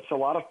difficult. It's a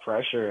lot of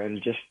pressure,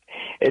 and just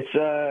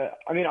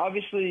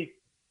obviously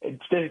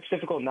it's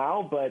difficult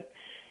now, but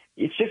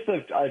it's just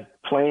a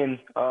plane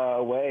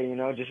away,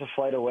 just a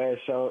flight away.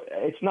 So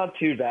it's not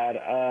too bad.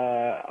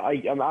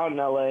 I'm out in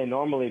LA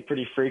normally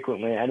pretty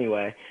frequently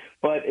anyway,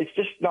 but it's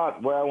just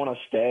not where I want to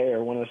stay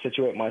or want to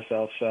situate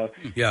myself. So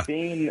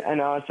being an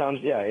out of town,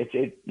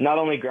 it not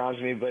only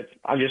grounds me, but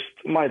I'm just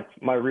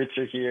my roots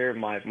are here,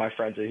 my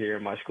friends are here,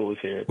 my school is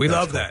here. We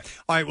love that.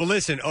 All right, well,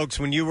 listen, Oaks,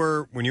 when you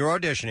were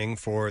auditioning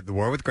for The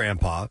War with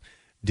Grandpa,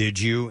 did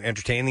you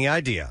entertain the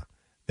idea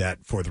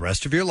that for the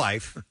rest of your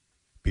life,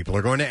 people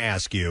are going to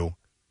ask you,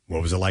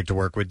 what was it like to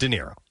work with De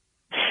Niro?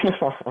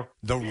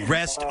 The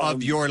rest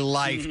of your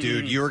life,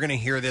 dude, you're going to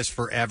hear this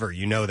forever.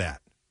 You know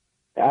that.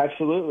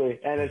 Absolutely,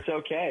 and it's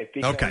okay.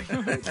 Because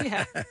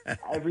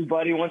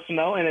everybody wants to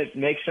know, and it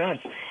makes sense.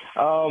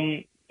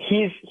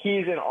 He's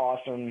an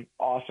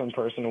awesome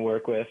person to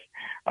work with.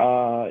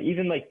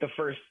 Even like the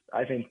first,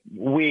 I think,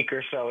 week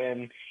or so,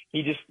 and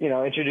he just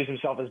introduced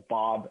himself as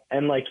Bob,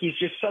 and like he's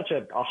just such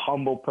a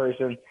humble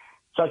person,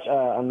 such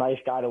a nice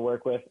guy to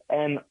work with,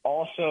 and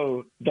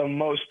also the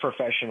most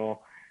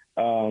professional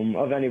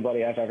of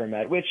anybody I've ever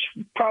met, which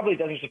probably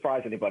doesn't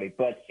surprise anybody,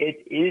 but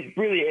it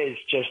really is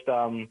just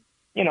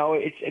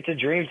it's a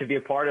dream to be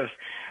a part of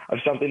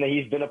something that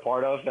he's been a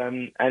part of,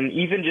 and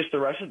even just the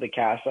rest of the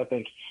cast. I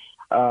think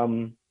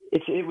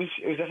it was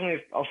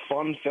definitely a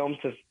fun film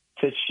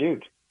to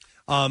shoot.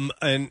 And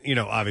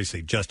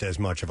obviously, just as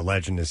much of a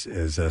legend as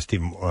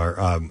Stephen or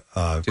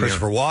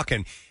Christopher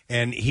Walken,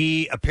 and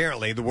he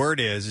apparently the word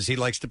is he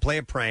likes to play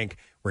a prank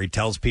where he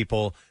tells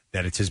people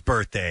that it's his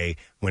birthday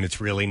when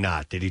it's really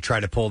not. Did he try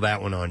to pull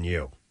that one on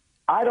you?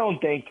 I don't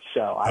think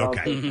so. I don't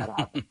think that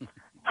happened.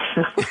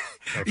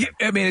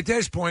 I mean, at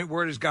this point,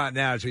 word has gotten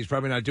out, so he's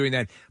probably not doing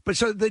that. But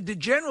so the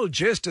general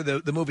gist of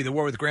the movie, The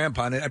War with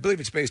Grandpa, and I believe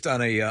it's based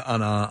on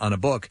a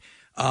book.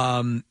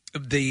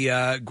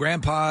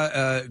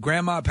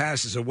 Grandma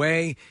passes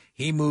away.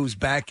 He moves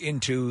back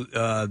into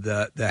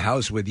the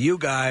house with you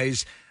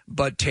guys,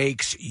 but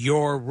takes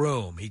your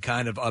room. He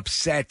kind of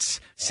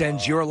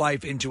sends your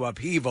life into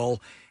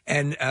upheaval,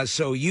 and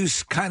so you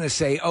kind of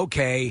say,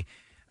 okay.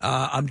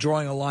 I'm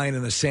drawing a line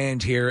in the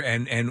sand here,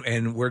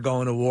 and we're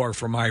going to war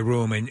for my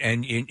room,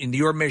 and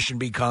your mission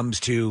becomes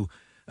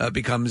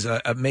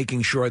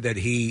making sure that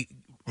he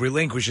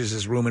relinquishes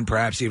his room and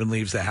perhaps even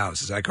leaves the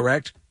house. Is that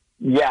correct?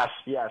 Yes.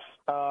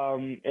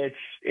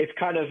 It's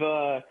kind of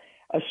a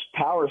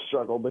power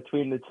struggle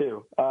between the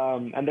two,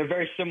 and they're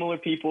very similar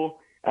people,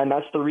 and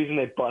that's the reason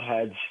they butt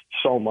heads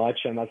so much,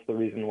 and that's the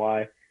reason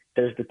why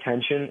there's the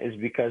tension is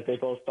because they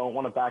both don't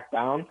want to back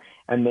down,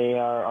 and they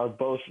are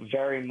both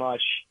very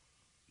much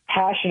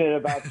passionate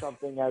about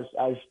something as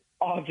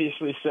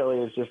obviously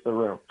silly as just the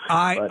room.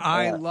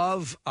 I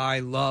love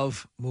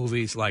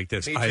movies like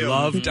this. I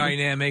love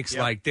dynamics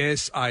like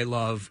this. I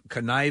love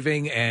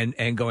conniving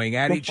and going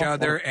at each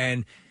other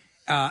and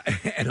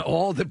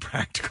all the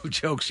practical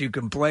jokes you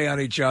can play on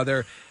each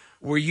other.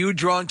 Were you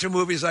drawn to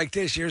movies like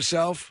this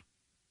yourself?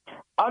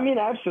 I mean,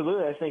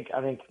 absolutely.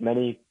 I think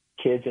many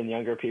kids and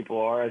younger people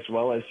are, as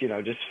well as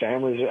just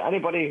families or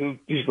anybody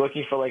who's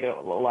looking for like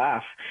a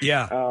laugh.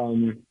 Yeah.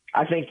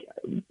 I think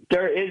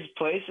there is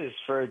places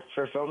for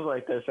films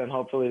like this, and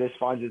hopefully this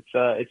finds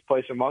its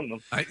place among them.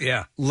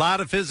 A lot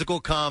of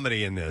physical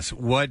comedy in this.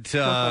 What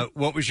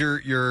was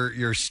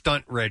your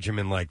stunt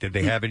regimen like? Did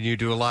they have you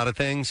do a lot of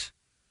things?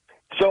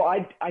 So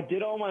I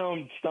did all my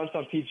own stunts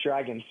on Pete's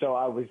Dragon, so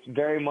I was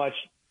very much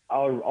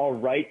all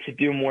right to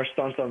do more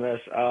stunts on this.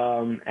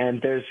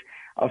 And there's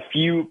a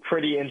few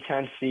pretty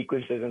intense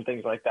sequences and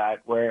things like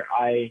that where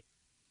I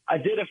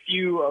did a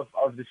few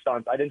of the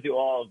stunts. I didn't do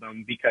all of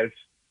them because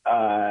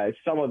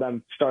some of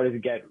them started to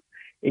get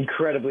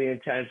incredibly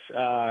intense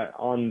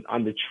on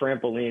the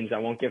trampolines. I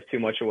won't give too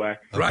much away.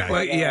 Right.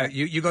 Well, yeah.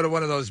 You go to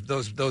one of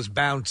those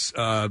bounce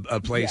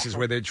places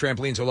where the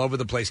trampolines all over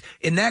the place.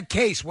 In that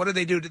case, what do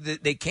they do?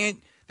 They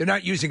can't. They're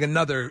not using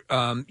another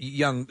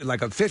young,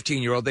 like a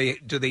 15-year-old.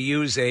 Do they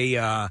use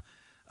a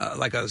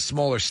like a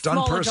smaller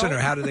stunt person, or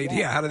how do they?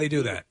 Yeah. How do they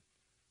do that?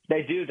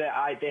 They do.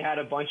 They had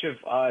a bunch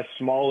of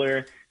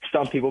smaller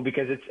stunt people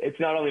because it's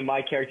not only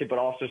my character but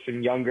also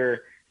some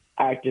younger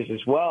actors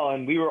as well,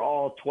 and we were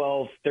all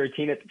 12,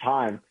 13 at the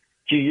time, a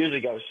few years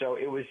ago. So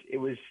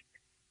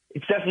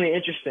it's definitely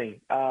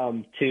interesting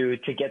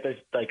to get those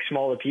like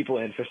smaller people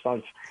in for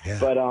stunts. Yeah.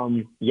 But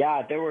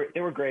they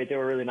were great. They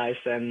were really nice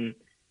and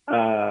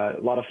a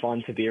lot of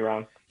fun to be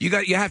around. You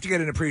have to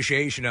get an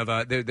appreciation of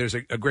there's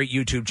a great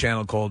YouTube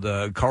channel called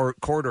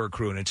Corridor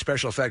Crew, and it's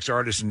special effects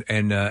artists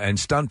and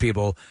stunt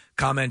people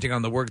commenting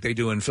on the work they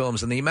do in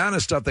films and the amount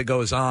of stuff that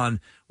goes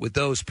on with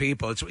those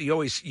people. You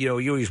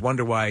always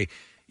wonder why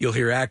you'll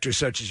hear actors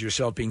such as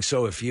yourself being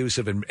so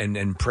effusive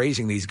and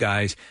praising these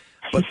guys,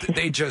 but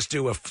they just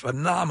do a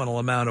phenomenal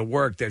amount of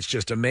work that's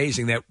just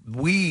amazing that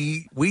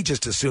we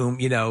just assume,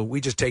 we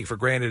just take for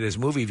granted as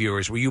movie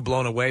viewers. Were you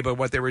blown away by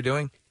what they were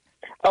doing?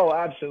 Oh,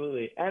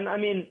 absolutely. And I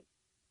mean,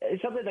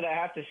 it's something that I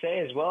have to say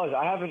as well is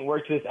I haven't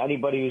worked with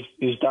anybody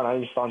who's done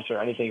any stunts or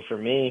anything for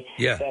me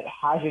that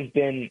hasn't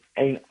been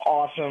an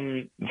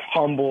awesome,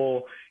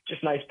 humble,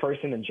 just nice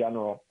person in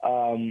general.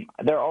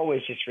 They're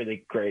always just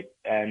really great.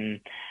 And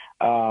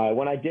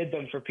when I did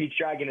them for Pete's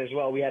Dragon as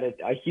well, we had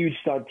a huge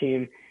stunt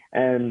team,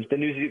 and the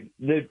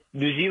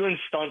New Zealand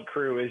stunt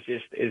crew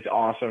is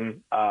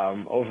awesome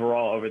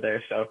overall over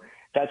there. So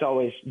that's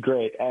always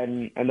great,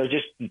 and they're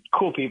just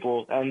cool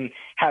people and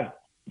have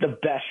the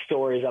best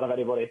stories out of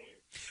anybody.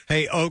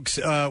 Hey, Oaks,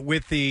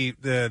 with the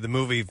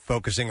movie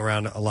focusing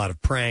around a lot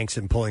of pranks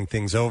and pulling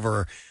things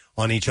over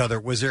on each other,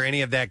 was there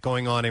any of that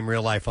going on in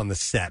real life on the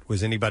set?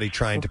 Was anybody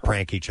trying to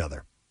prank each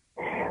other?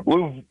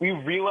 We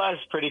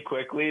realized pretty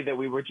quickly that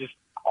we were just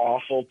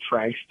awful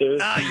pranksters.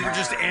 You were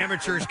just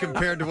amateurs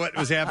compared to what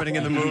was happening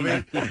in the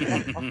movie?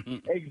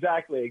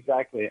 Exactly.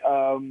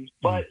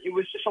 But it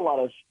was just a lot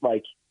of,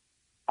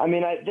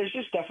 there's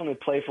just definitely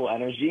playful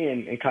energy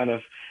and kind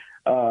of,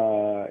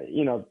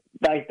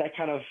 that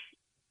kind of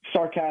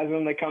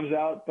sarcasm that comes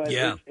out, but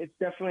it's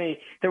definitely,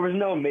 there was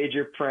no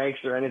major pranks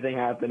or anything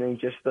happening,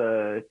 just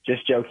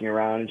joking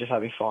around and just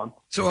having fun.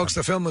 So, Oaks,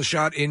 the film was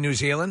shot in New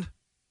Zealand?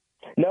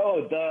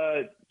 No,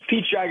 the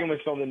Pete's Dragon was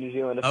filmed in New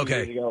Zealand a few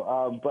years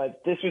ago,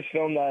 but this was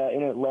filmed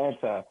in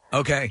Atlanta,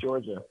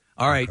 Georgia.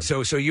 All right,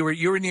 so you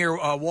were near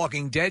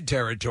Walking Dead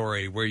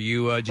territory. Were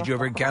you? Did you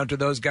ever encounter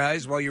those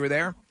guys while you were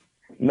there?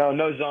 No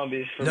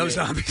zombies for me. No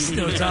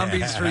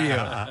zombies for you.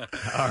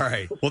 All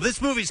right. Well,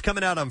 this movie's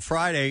coming out on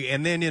Friday,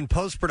 and then in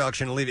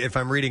post-production, if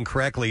I'm reading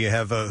correctly, you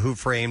have Who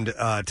Framed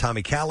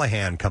Tommy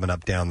Callahan coming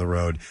up down the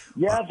road.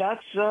 Yeah,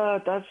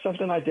 that's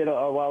something I did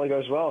a while ago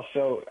as well.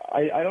 So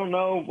I don't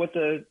know what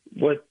the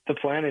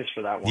plan is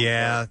for that one.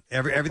 Yeah,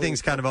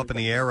 everything's kind of up in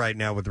the air right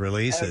now with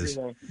releases.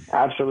 Everything.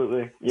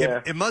 Absolutely, yeah.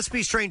 It must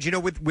be strange,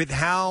 with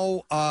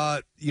how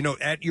at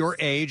your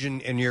age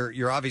and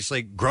you're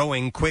obviously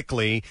growing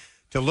quickly.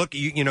 To look,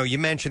 you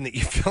mentioned that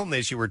you filmed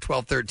this, you were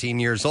 12, 13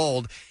 years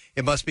old.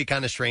 It must be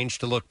kind of strange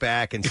to look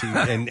back and see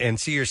and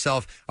see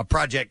yourself, a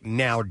project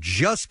now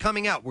just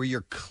coming out where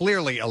you're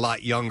clearly a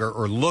lot younger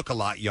or look a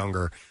lot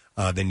younger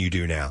than you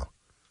do now.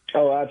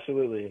 Oh,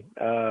 absolutely.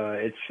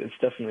 It's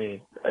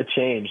definitely a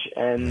change.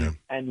 And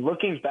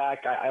looking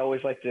back, I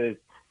always like to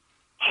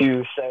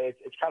say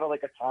it's kind of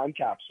like a time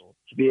capsule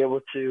to be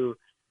able to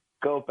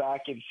go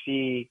back and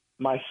see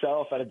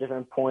myself at a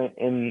different point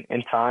in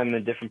time, a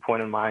different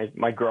point in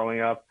my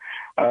growing up,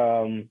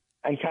 and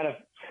kind of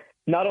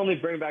not only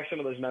bring back some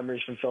of those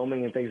memories from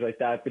filming and things like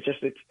that, but just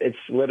it's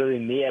literally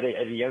me at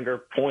a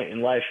younger point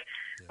in life.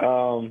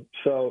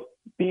 So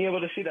being able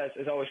to see that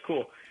is always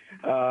cool,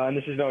 and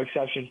this is no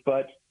exception.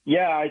 But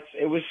yeah,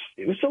 it was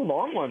a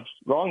long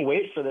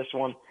wait for this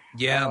one.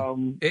 Yeah,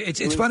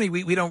 it's funny.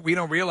 We don't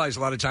realize a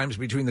lot of times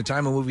between the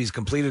time a movie is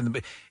completed, and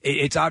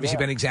it's obviously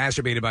been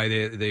exacerbated by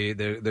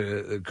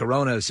the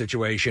Corona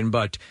situation.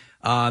 But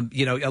a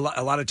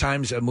lot of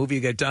times a movie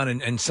will get done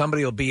and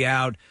somebody will be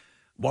out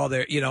while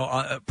they're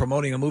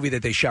promoting a movie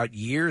that they shot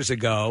years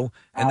ago,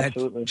 and that's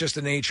just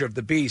the nature of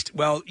the beast.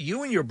 Well,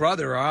 you and your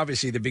brother are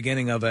obviously the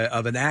beginning of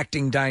an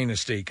acting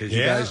dynasty because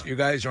you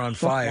guys are on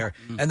fire,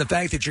 and the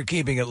fact that you're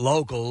keeping it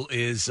local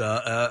is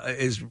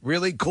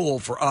really cool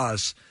for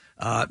us.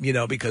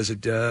 Because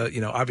it,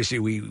 obviously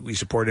we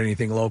support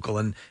anything local,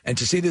 and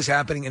to see this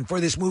happening and for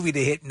this movie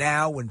to hit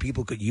now when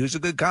people could use a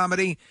good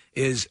comedy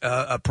is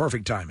a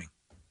perfect timing.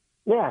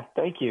 Yeah,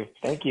 thank you.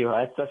 That's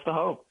the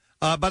hope.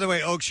 By the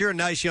way, Oaks, you're a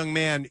nice young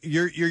man.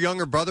 Your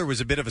younger brother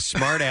was a bit of a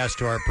smartass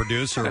to our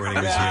producer when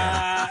he was here.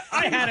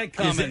 I had it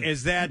coming.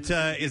 Is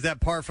that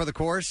par for the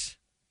course?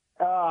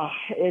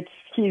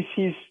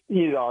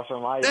 He's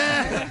awesome.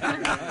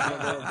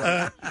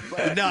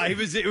 No,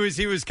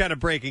 he was kind of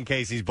breaking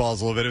Casey's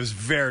balls a little bit. It was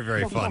very,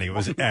 very funny. It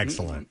was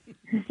excellent.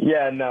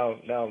 Yeah, no,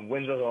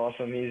 Winslow's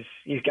awesome.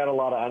 He's got a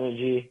lot of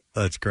energy.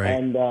 That's great.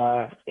 And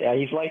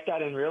he's like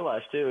that in real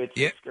life too.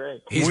 It's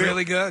great. He's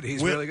really good.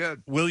 Really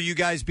good. Will you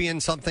guys be in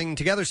something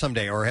together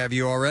someday, or have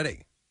you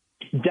already?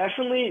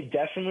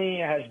 Definitely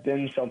has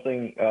been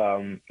something.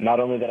 Not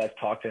only that I've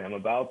talked to him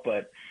about,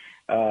 but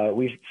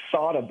we've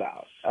thought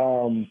about.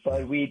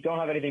 But we don't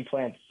have anything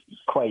planned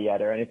quite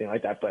yet or anything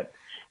like that. But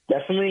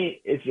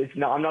definitely, it's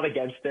not. I'm not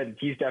against it.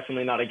 He's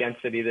definitely not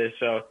against it either.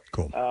 So,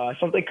 cool. If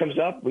something comes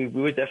up, we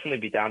would definitely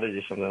be down to do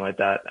something like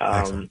that.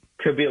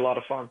 Could be a lot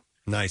of fun.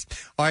 Nice.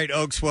 All right,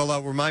 Oaks.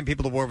 Well, remind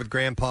people The War with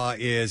Grandpa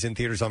is in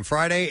theaters on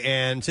Friday.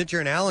 And since you're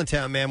in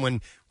Allentown, man,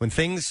 when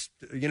things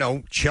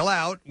chill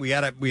out, we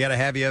gotta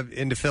have you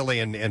into Philly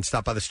and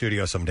stop by the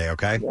studio someday.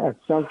 Okay. Yeah,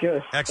 sounds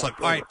good. Excellent.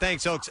 All right,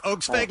 thanks, Oaks.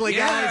 Oaks Fegley,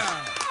 guys.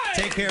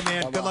 Take care,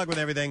 man. Good luck with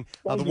everything.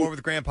 The War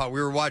with Grandpa.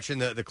 We were watching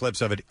the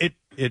clips of it.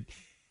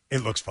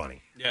 It looks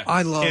funny. Yeah,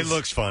 it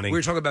looks funny. We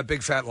were talking about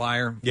Big Fat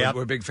Liar. Yeah,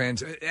 we're big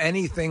fans.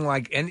 Anything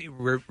like any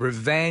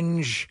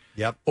revenge.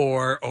 Yep.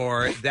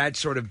 Or that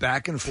sort of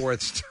back and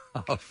forth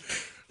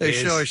stuff. They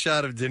show a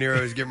shot of De Niro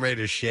who's getting ready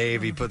to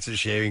shave. He puts his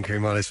shaving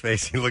cream on his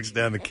face. He looks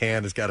down the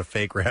can. It's got a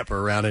fake wrapper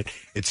around it.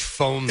 It's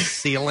foam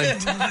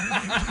sealant.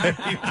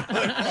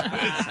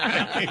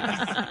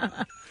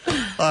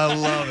 I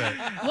love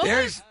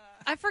it.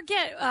 I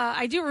forget.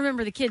 I do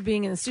remember the kid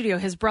being in the studio,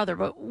 his brother,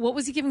 but what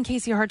was he giving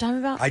Casey a hard time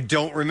about? I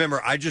don't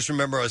remember. I just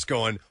remember us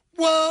going,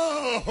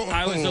 whoa!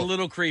 I was a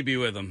little creepy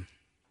with him.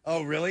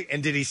 Oh, really?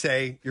 And did he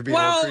say you're being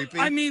a little creepy?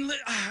 I mean...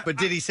 But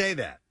did he say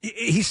that?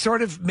 He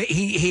sort of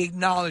he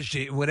acknowledged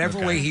it.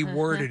 Whatever way he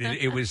worded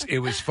it, it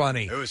was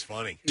funny. It was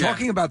funny.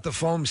 Talking about the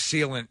foam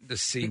sealant, the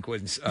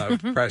sequence,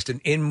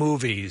 Preston, in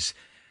movies,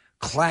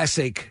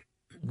 classic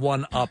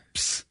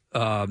one-ups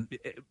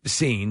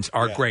scenes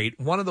are great.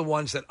 One of the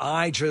ones that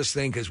I just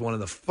think is one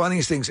of the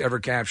funniest things ever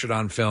captured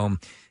on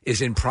film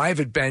is in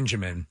Private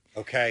Benjamin.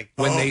 Okay.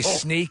 When they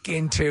sneak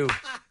into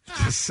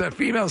the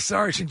female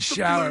sergeant's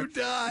shower,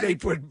 they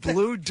put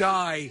blue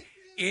dye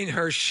in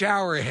her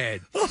shower head.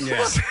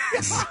 Yeah.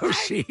 So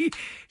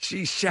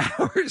she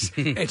showers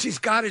and she's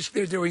got it.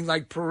 They're doing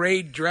like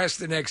parade dress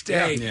the next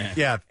day.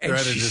 Yeah. And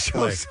she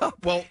shows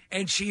up.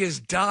 And she is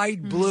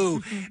dyed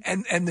blue.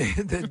 And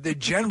the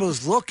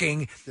general's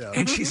looking,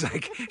 and she's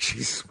like,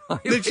 she's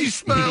smiling. Then she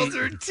smiles.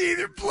 Her teeth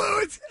are blue.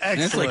 It's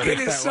excellent. It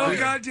is so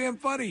goddamn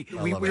funny.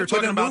 We were When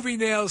talking a about movie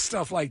nails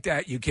stuff like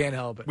that, you can't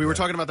help it. We were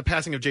talking about the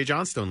passing of Jay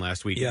Johnstone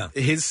last week. Yeah.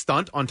 His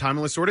stunt on Time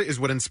and Lasorda is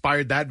what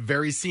inspired that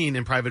very scene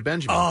in Private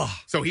Benjamin. Oh,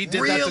 so he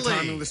did that to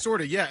Time and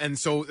Lasorda. Yeah, and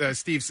so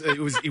Steve, it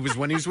was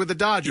when he was with the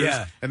Dodgers,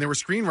 and there were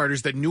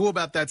screenwriters that knew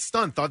about that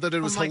stunt, thought that it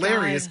was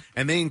hilarious,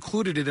 and they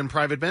included it in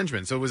Private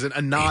Benjamin. So it was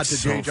a nod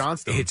to Jay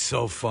Johnstone. It's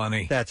so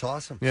funny. That's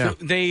awesome. Yeah. So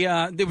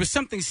there was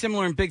something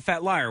similar in Big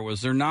Fat Liar,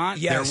 was there not?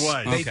 Yes, there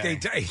was. Okay.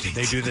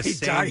 They do the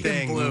same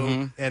thing,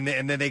 blue. and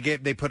then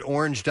they put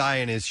orange dye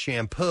in his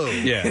shampoo.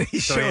 Yeah,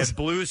 so he has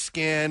blue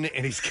skin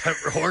and he's got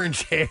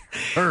orange hair.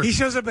 He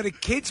shows up at a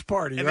kids'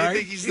 party, And right? they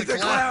think he's the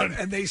clown.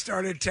 and they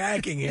start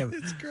attacking him.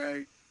 It's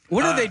great.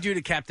 What did they do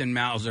to Captain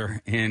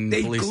Mauser in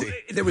Police?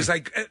 There was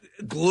like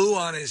glue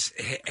on his.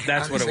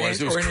 That's on what his it was.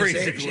 hands It was or in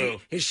crazy his glue.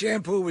 His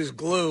shampoo was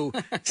glue.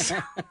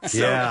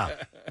 Yeah,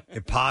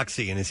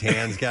 epoxy, and his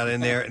hands got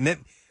in there, and then.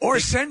 Or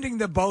sending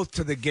them both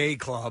to the gay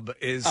club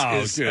is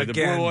dude, the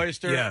again, Blue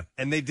Oyster. Yeah,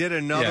 and they did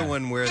another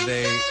one where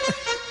they.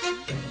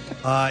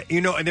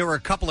 And there were a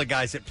couple of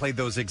guys that played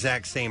those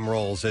exact same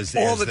roles as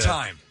the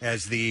time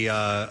as the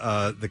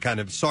kind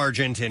of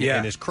sergeant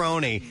and his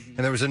crony. And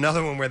there was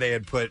another one where they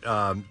had put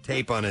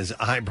tape on his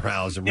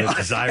eyebrows and ripped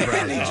his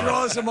eyebrows and he off.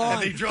 draws them on.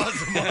 And he draws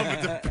them on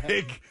with the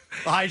big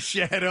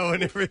eyeshadow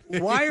and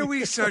everything. Why are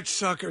we such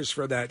suckers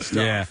for that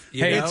stuff?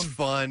 Yeah. Hey, know? it's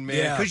fun, man.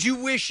 Yeah. Because you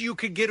wish you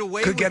could get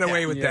away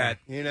with that.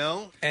 You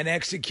know? And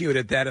execute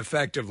it that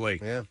effectively.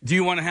 Yeah. Do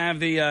you want to have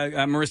the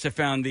Marissa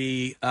found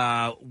the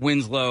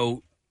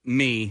Winslow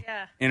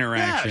interaction?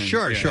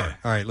 Yeah, sure.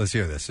 All right, let's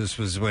hear this. This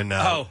was when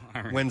all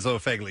right. Winslow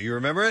Fegley. You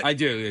remember it? I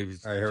do.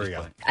 All right, here we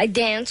go. I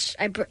dance.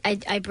 I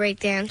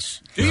break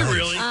dance. Do you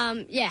really?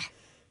 Yeah.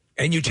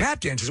 And you tap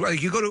dance as well.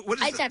 You go to what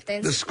is I tap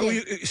dance. The school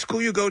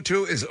school you go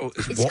to is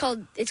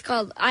It's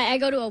called. I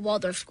go to a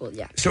Waldorf school.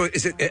 Yeah. So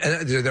is it?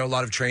 Is there a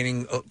lot of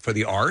training for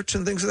the arts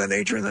and things of that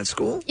nature in that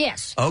school?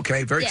 Yes.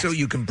 Okay, very. Yes. So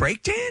you can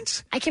break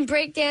dance. I can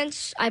break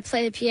dance. I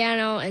play the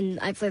piano and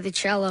I play the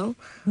cello.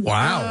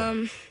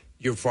 Wow.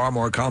 You're far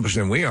more accomplished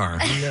than we are.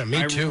 Yeah,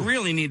 me too. I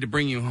really need to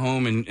bring you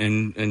home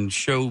and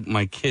show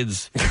my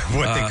kids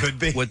what they could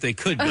be. What they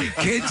could be.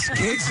 kids.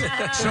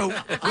 So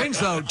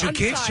Winslow, do I'm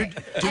kids sorry.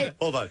 should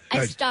hold on?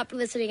 I stopped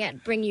listening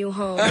at "Bring You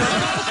Home." That's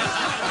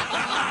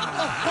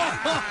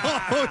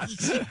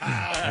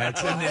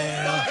a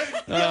nail.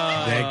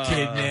 That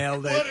kid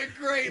nailed it. What a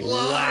great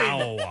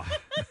line! Wow.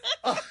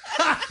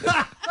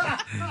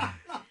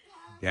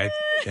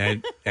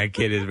 That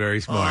kid is very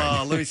smart.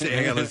 Oh, let me see.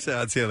 Hang on. Let's see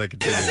how that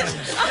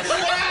continues.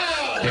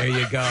 There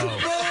you go.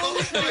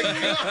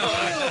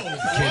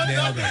 Kid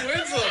nailed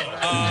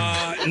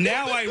it.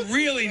 Now I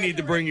really need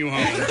to bring you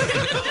home.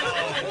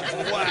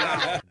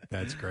 Wow.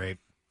 That's great.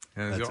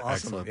 That's awesome.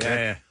 excellent.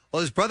 Yeah. Well,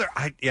 his brother,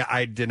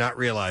 I did not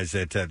realize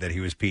that he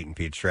was Pete and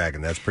Pete's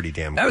Dragon. That's pretty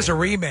damn cool. That was a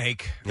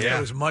remake. Yeah.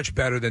 It was much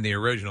better than the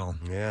original.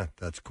 Yeah,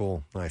 that's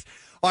cool. Nice.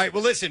 All right,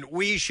 well, listen,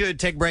 we should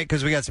take a break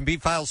because we got some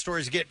Beat File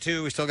stories to get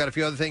to. We still got a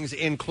few other things,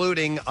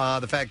 including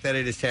the fact that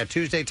it is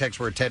Tattoo Tuesday. Text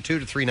word tattoo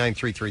to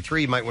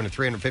 39333. You might win a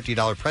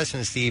 $350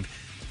 Preston and Steve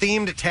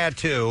themed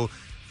tattoo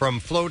from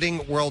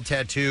Floating World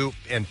Tattoo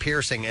and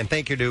Piercing. And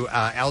thank you to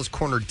Al's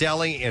Corner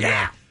Deli in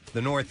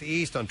the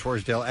Northeast on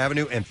Torresdale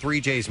Avenue and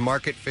 3J's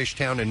Market,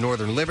 Fishtown, and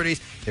Northern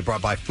Liberties. They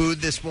brought by food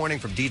this morning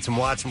from Dietz &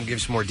 Watson. We'll give you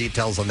some more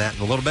details on that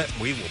in a little bit.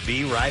 We will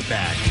be right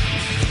back.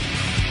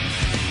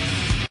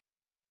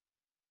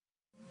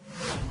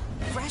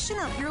 Freshen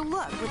up your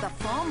look with a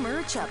fall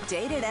merch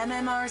update at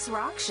MMR's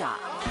Rock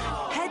Shop.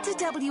 Head to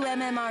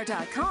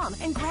WMMR.com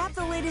and grab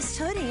the latest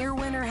hoodie or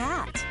winter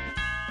hat.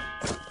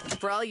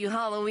 For all you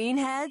Halloween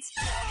heads,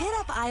 hit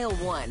up aisle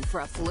 1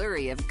 for a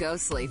flurry of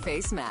ghostly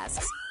face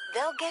masks.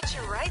 They'll get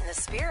you right in the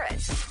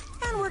spirit.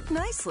 And work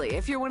nicely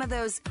if you're one of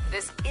those,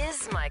 this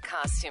is my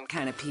costume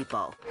kind of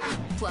people.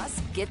 Plus,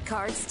 gift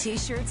cards,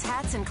 t-shirts,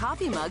 hats, and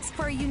coffee mugs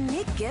for a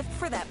unique gift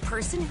for that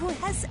person who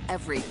has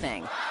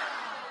everything.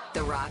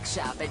 The Rock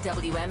Shop at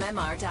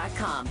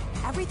WMMR.com.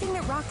 Everything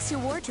that rocks your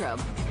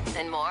wardrobe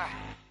and more.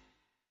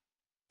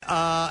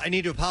 I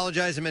need to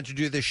apologize. I meant to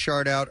do this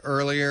shout out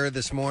earlier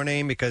this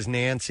morning because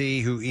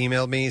Nancy, who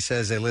emailed me,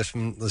 says they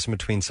listen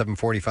between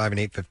 7:45 and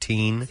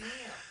 8:15.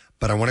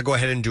 But I want to go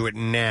ahead and do it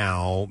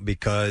now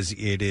because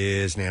it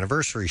is an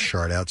anniversary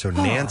shout out. So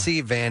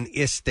Nancy Van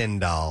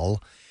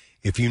Istendal,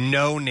 if you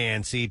know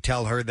Nancy,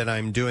 tell her that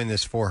I'm doing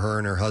this for her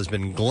and her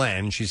husband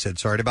Glenn. She said,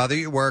 sorry to bother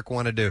you at work.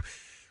 Wanted to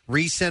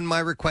resend my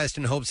request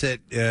in hopes that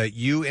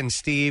you and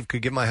Steve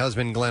could give my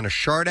husband Glenn a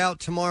shout out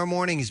tomorrow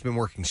morning. He's been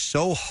working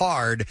so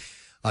hard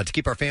to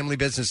keep our family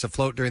business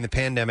afloat during the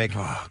pandemic.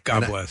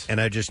 God bless. And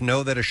I just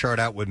know that a shout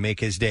out would make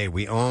his day.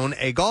 We own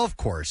a golf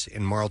course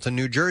in Marlton,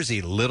 New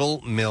Jersey,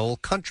 Little Mill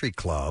Country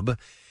Club,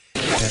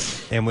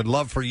 and would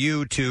love for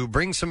you to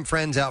bring some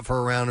friends out for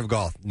a round of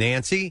golf.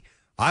 Nancy,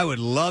 I would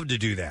love to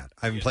do that.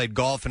 I haven't played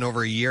golf in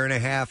over a year and a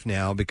half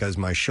now because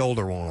my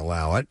shoulder won't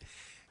allow it.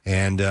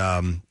 And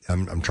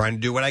I'm trying to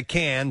do what I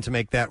can to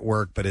make that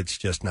work, but it's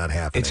just not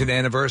happening. It's an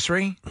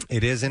anniversary?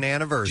 It is an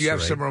anniversary. Do you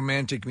have some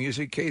romantic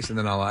music, Case? And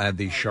then I'll add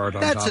the shard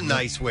on That's top a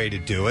nice way to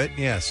do it.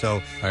 Yeah, so All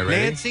right,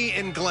 ready? Nancy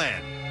and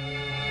Glenn.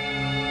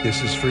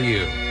 This is for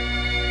you.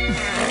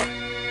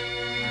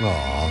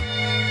 Aw.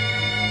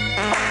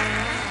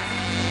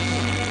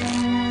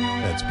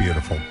 That's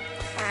beautiful.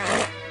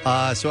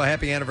 So a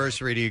happy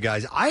anniversary to you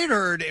guys. I had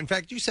heard, in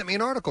fact, you sent me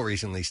an article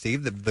recently,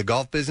 Steve. The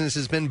golf business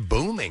has been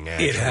booming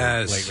It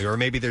has. lately, or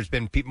maybe there's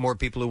been more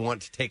people who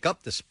want to take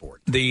up the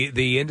sport.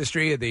 The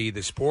industry,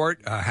 the sport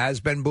has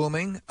been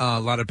booming. A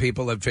lot of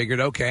people have figured,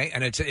 okay,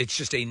 and it's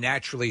just a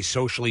naturally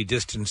socially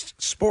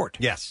distanced sport.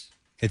 Yes,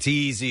 it's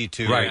easy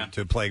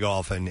to play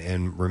golf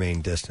and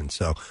remain distant.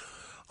 So,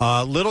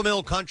 Little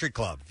Mill Country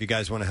Club, if you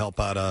guys want to help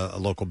out a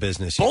local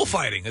business.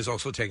 Bullfighting has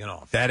also taken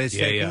off. That is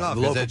taking off.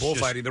 The local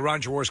bullfighting, the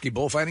Ron Jaworski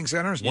Bullfighting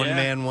Centers. One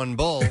man, one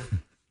bull.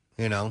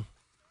 You know,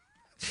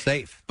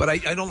 safe. But I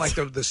don't like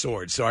the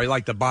swords, so I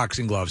like the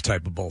boxing gloves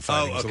type of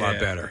bullfighting. It's a lot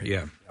better.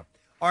 Yeah.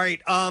 All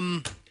right.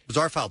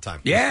 Bizarre File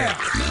time. Yeah.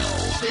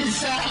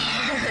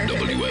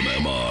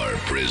 WMMR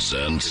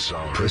presents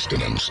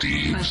Preston and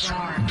Steve's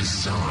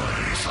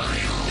Bizarre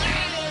File.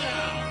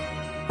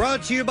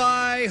 Brought to you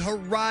by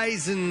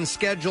Horizon.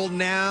 Scheduled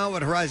now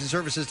at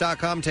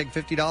horizonservices.com. Take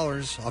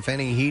 $50 off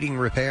any heating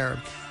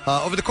repair.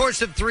 Over the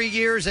course of 3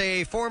 years,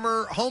 a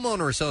former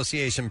homeowner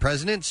association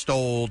president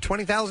stole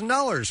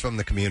 $20,000 from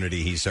the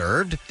community he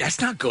served. That's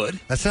not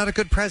good. That's not a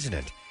good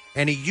president.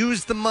 And he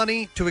used the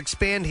money to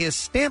expand his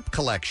stamp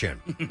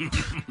collection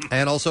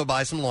and also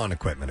buy some lawn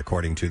equipment,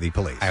 according to the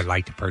police. I'd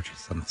like to purchase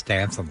some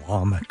stamps and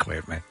lawn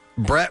equipment.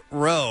 Brett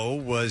Rowe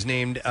was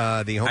named the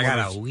homeowners. I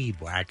got a weed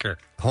whacker.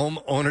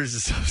 Homeowners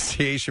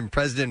Association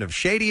president of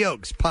Shady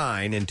Oaks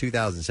Pine in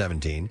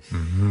 2017.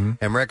 Mm-hmm.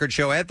 And records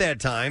show at that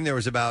time there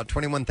was about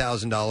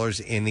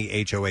 $21,000 in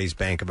the HOA's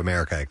Bank of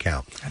America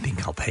account. I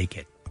think I'll take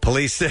it.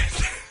 Police said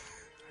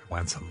I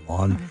want some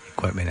lawn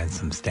equipment and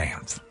some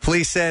stamps.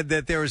 Police said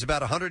that there was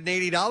about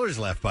 $180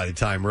 left by the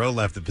time Rowe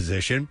left the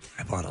position.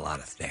 I bought a lot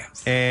of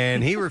stamps.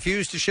 And he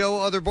refused to show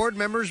other board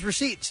members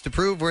receipts to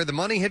prove where the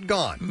money had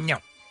gone.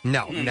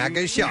 No, not going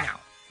to show.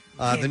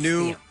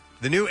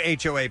 The new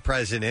HOA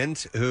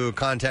president, who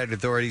contacted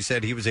authorities,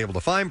 said he was able to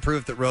find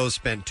proof that Rose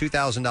spent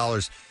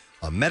 $2,000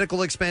 on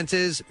medical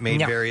expenses, made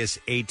various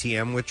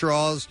ATM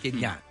withdrawals, did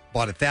not,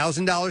 bought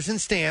 $1,000 in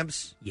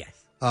stamps.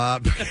 Yes, I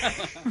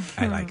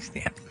like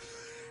stamps,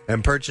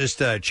 and purchased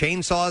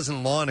chainsaws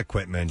and lawn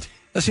equipment.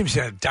 That seems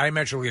to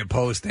diametrally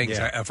opposed things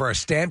for a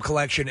stamp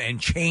collection and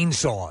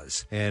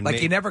chainsaws. And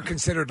he never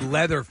considered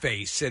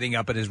Leatherface sitting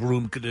up in his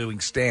room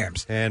doing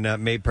stamps. And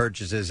made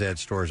purchases at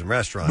stores and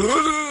restaurants.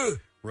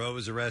 Rowe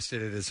was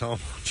arrested at his home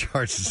on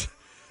charges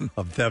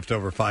of theft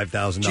over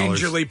 $5,000.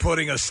 Gingerly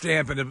putting a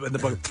stamp in the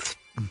book.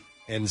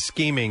 And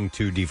scheming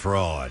to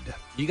defraud.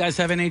 You guys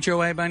have an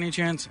HOA by any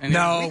chance?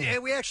 No.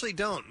 We actually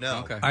don't, no.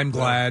 Okay. I'm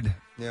glad.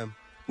 Yeah.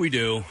 We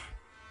do.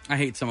 I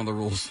hate some of the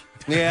rules.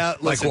 Yeah.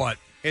 Like what?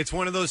 It's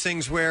one of those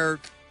things where,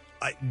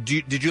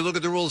 did you look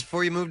at the rules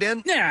before you moved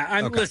in?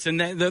 Yeah, listen,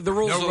 the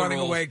rules No are running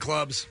rules. away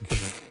clubs.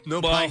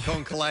 No pine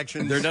cone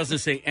collections. There doesn't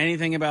say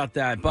anything about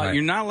that, but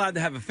you're not allowed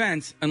to have a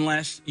fence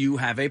unless you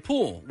have a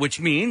pool, which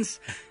means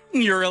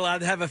you're allowed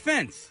to have a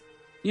fence.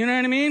 You know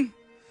what I mean?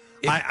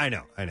 I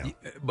know.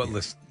 But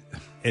listen,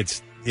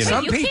 it's Wait,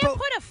 some you people. can't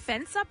put a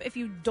fence up if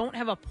you don't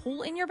have a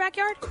pool in your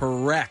backyard?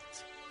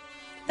 Correct.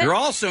 You're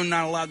also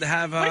not allowed to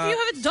have. What if you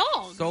have a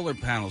dog? Solar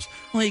panels.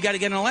 Well, you got to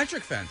get an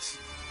electric fence.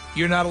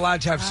 You're not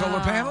allowed to have solar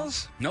Oh.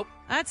 panels? Nope.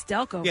 That's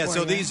Delco. Yeah, for so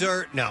you. these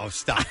are no,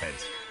 stop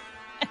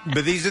it.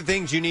 But these are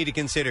things you need to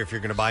consider if you're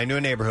going to buy into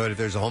a neighborhood. If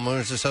there's a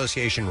homeowners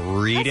association,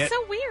 read That's it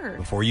so weird.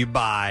 before you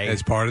buy.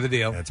 That's part of the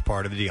deal. That's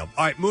part of the deal.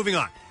 All right, moving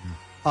on.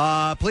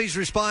 Police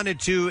responded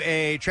to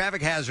a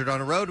traffic hazard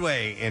on a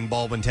roadway in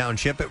Baldwin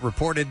Township. It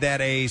reported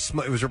that a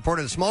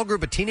small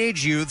group of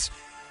teenage youths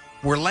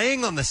were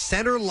laying on the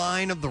center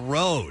line of the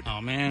road. Oh,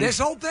 man. This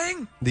whole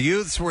thing? The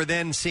youths were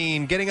then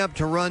seen getting up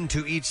to run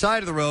to each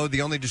side of the road.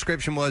 The only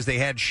description was they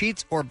had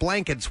sheets or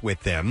blankets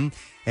with them.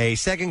 A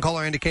second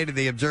caller indicated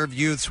they observed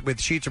youths with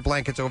sheets or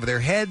blankets over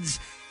their heads.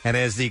 And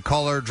as the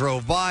caller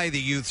drove by, the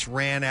youths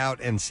ran out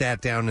and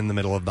sat down in the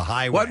middle of the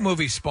highway. What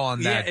movie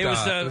spawned that?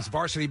 Yeah, it was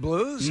Varsity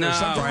Blues No. or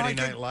something Friday like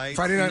Night it? Lights?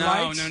 Friday Night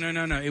Lights?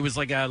 No. It was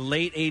like a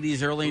late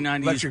 80s, early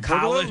 90s Electric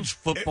college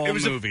Boogaloo? football It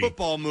was movie. a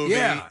football movie,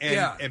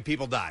 and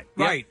people died.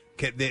 Right.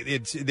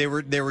 They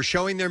were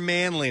showing their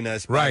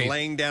manliness by Right.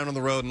 laying down on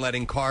the road and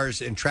letting cars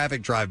and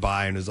traffic drive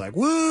by, and it was like,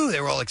 woo! They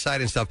were all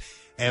excited and stuff,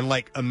 and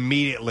like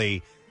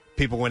immediately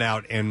people went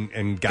out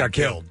and got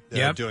killed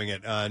Yep. doing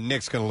it.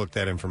 Nick's going to look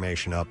that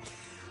information up.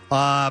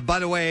 By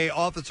the way,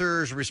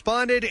 officers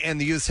responded, and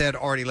the youths had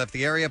already left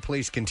the area.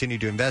 Police continue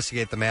to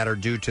investigate the matter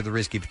due to the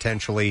risky,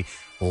 potentially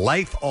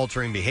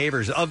life-altering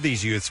behaviors of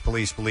these youths.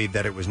 Police believe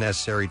that it was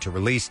necessary to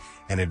release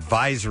an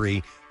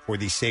advisory for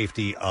the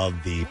safety of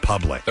the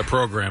public. The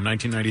program,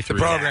 1993.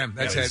 The program,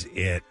 that's That was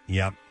it.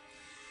 Yep.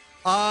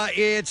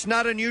 It's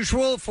not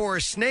unusual for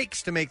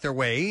snakes to make their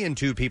way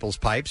into people's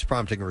pipes,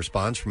 prompting a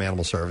response from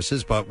animal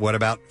services. But what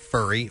about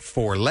furry,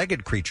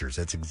 four-legged creatures?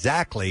 That's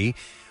exactly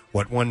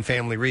what one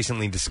family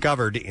recently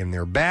discovered in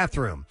their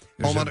bathroom.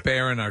 There's a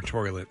bear in our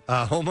toilet.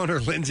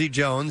 Homeowner Lindsay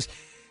Jones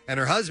and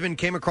her husband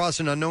came across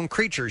an unknown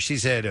creature. She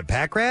said, a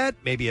pack rat,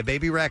 maybe a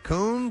baby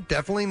raccoon.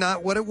 Definitely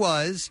not what it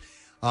was.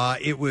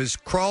 It was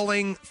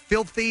crawling,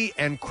 filthy,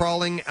 and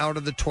crawling out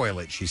of the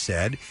toilet, she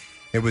said.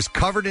 It was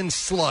covered in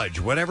sludge,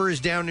 whatever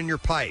is down in your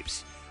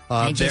pipes.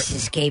 I just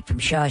escaped from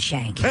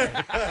Shawshank.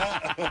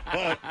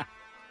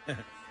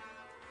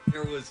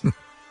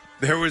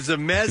 There was a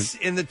mess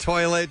in the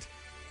toilet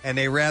and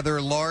a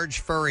rather large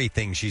furry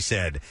thing, she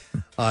said.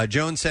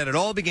 Jones said it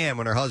all began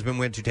when her husband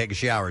went to take a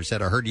shower.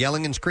 Said, I heard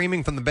yelling and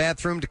screaming from the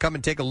bathroom to come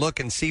and take a look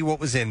and see what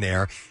was in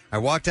there. I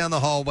walked down the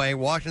hallway,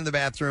 walked into the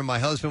bathroom. My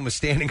husband was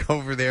standing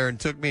over there and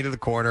took me to the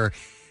corner.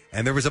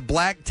 And there was a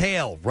black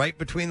tail right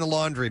between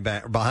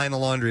the behind the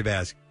laundry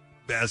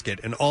basket.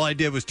 And all I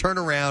did was turn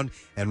around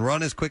and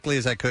run as quickly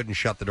as I could and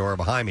shut the door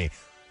behind me.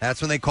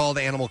 That's when they called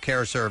Animal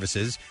Care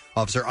Services.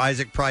 Officer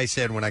Isaac Price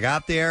said, when I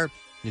got there,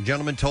 the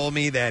gentleman told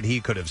me that he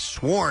could have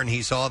sworn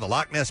he saw the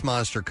Loch Ness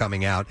Monster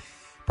coming out.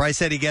 Price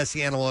said he guessed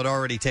the animal had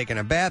already taken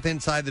a bath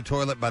inside the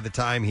toilet by the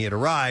time he had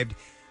arrived,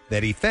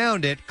 that he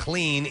found it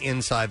clean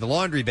inside the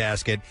laundry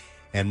basket,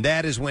 and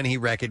that is when he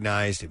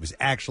recognized it was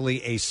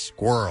actually a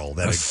squirrel.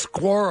 That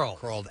squirrel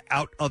crawled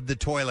out of the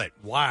toilet.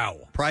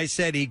 Wow. Price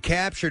said he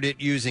captured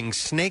it using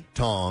snake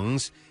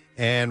tongs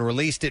and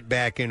released it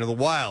back into the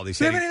wild. He Do you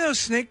said have any of those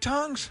snake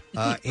tongs?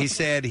 he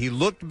said he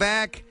looked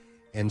back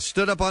and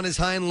stood up on his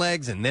hind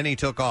legs, and then he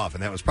took off.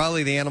 And that was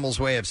probably the animal's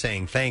way of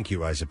saying thank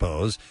you, I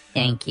suppose.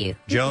 Thank you.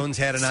 Jones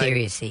had an idea.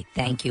 Seriously,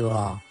 thank you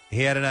all.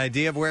 He had an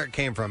idea of where it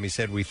came from. He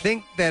said, we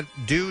think that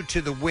due to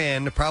the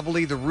wind,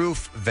 probably the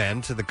roof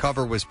vent, the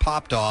cover was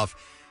popped off,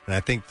 and I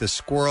think the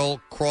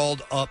squirrel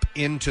crawled up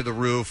into the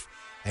roof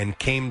and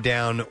came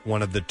down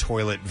one of the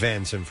toilet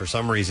vents, and for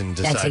some reason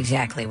That's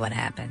exactly what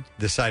happened.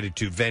 decided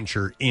to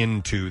venture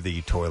into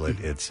the toilet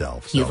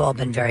itself. So- You've all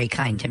been very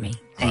kind to me.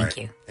 All Thank right.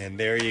 you. And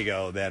there you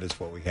go. That is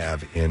what we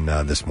have in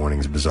this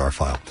morning's Bizarre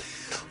File.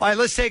 All right,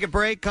 let's take a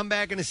break. Come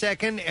back in a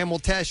second, and we'll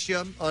test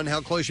you on how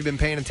close you've been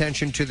paying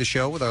attention to the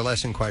show with our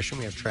lesson question.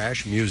 We have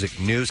trash, music,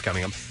 news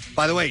coming up.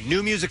 By the way,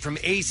 new music from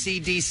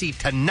AC/DC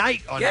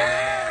tonight on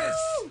Yes!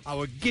 I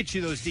will get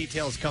you those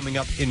details coming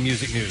up in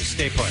Music News.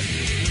 Stay put.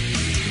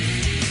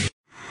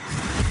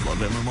 Love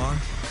MMR?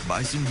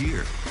 Buy some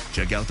gear.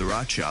 Check out the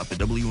rock shop at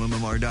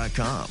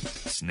WMMR.com.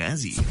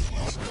 Snazzy.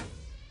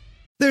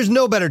 There's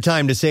no better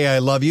time to say I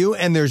love you,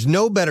 and there's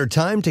no better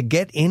time to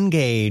get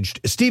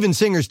engaged. Steven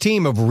Singer's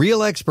team of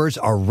real experts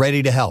are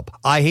ready to help.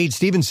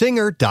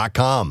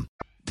 IHateStevenSinger.com.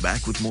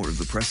 Back with more of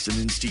the Preston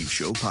and Steve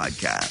Show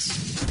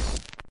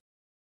podcast.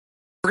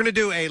 We're going to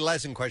do a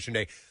lesson question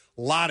today.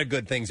 A lot of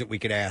good things that we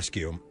could ask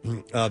you.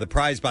 The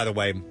prize, by the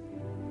way,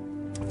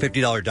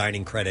 $50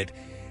 dining credit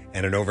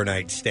and an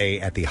overnight stay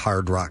at the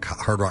Hard Rock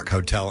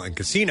Hotel and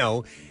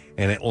Casino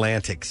in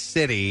Atlantic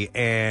City.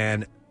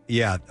 And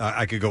yeah,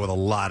 I could go with a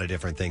lot of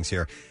different things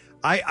here.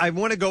 I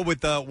want to go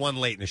with one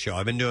late in the show.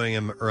 I've been doing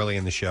them early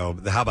in the show.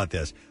 How about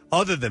this?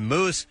 Other than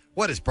Moose,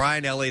 what is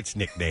Brian Elliott's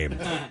nickname?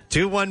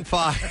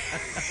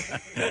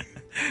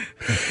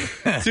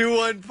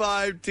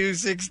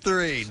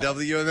 215-263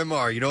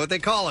 WMMR. You know what they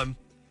call him?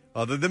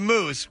 Other than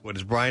Moose, what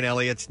is Brian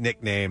Elliott's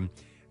nickname?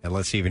 And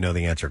let's see if you know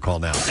the answer. Call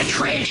now. The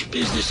trash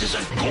business is a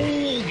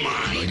gold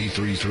mine.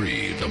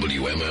 93.3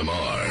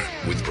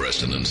 WMMR with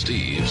Preston and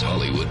Steve's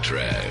Hollywood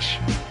Trash.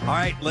 All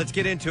right, let's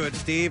get into it,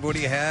 Steve. What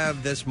do you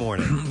have this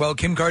morning? Well,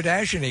 Kim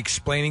Kardashian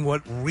explaining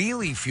what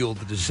really fueled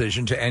the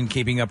decision to end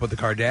Keeping Up with the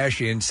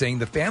Kardashians, saying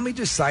the family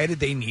decided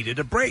they needed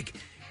a break.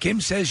 Kim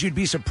says you'd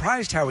be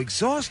surprised how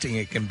exhausting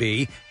it can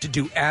be to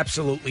do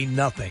absolutely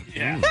nothing.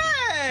 Yeah.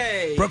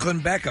 Hey! Brooklyn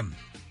Beckham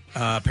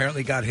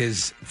apparently got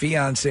his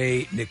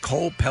fiancée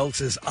Nicole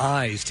Peltz's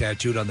eyes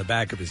tattooed on the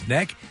back of his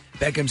neck.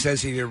 Beckham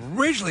says he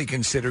originally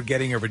considered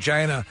getting her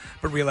vagina,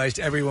 but realized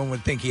everyone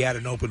would think he had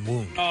an open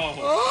wound.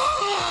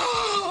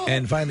 Oh.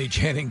 And finally,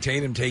 Channing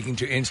Tatum taking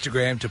to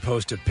Instagram to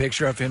post a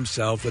picture of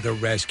himself with a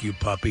rescue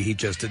puppy he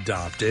just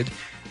adopted.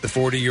 The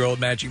 40-year-old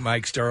Magic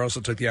Mike star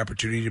also took the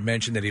opportunity to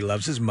mention that he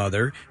loves his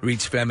mother,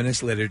 reads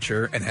feminist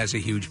literature, and has a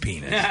huge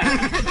penis. And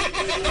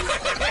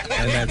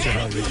that's a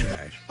Hollywood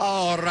Trash.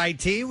 All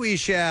righty, we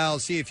shall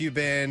see if you've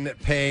been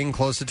paying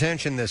close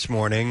attention this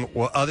morning.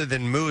 Well, other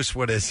than Moose,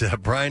 what is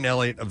Brian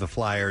Elliott of the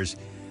Flyers'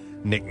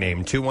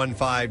 nickname?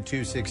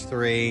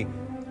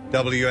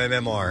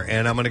 215-263-WMMR.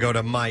 And I'm going to go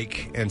to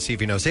Mike and see if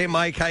he knows. Hey,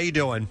 Mike, how you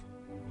doing?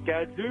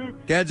 Gadzooks.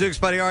 Gadzooks,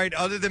 buddy. All right,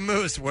 other than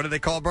Moose, what do they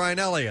call Brian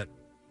Elliott?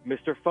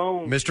 Mr.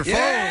 Phone. Mr. Phone.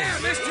 Yeah,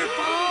 Mr.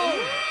 Phone.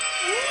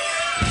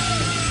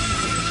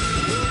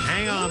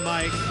 Hang on,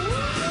 Mike.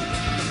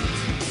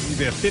 You'll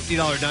be a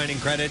 $50 dining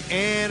credit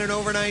and an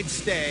overnight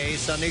stay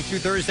Sunday through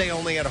Thursday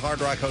only at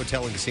Hard Rock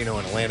Hotel and Casino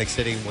in Atlantic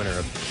City. Winner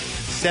of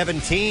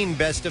 17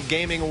 Best of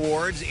Gaming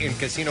Awards in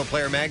Casino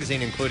Player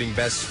Magazine, including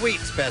Best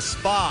Suites, Best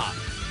Spa,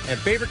 and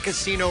Favorite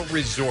Casino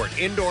Resort.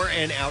 Indoor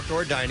and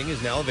outdoor dining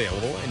is now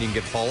available, and you can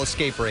get fall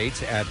escape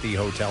rates at the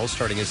hotel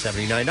starting at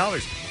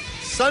 $79.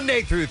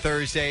 Sunday through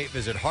Thursday,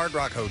 visit Hard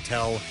Rock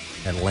Hotel,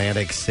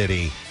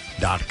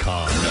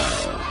 AtlanticCity.com.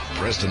 Now,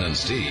 Preston and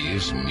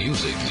Steve's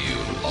Music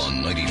News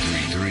on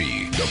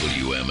 93.3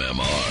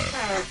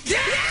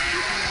 WMMR.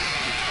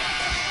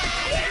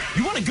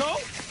 You want to go?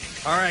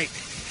 All right.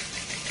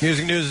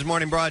 Music News this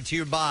morning brought to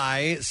you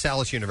by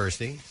Salus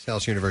University.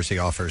 Salus University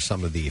offers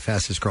some of the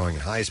fastest growing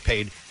and highest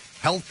paid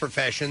health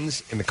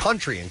professions in the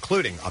country,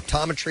 including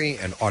optometry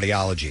and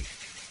audiology.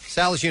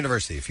 Salus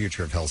University, the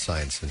future of health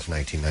science since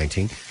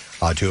 1919.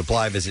 To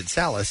apply, visit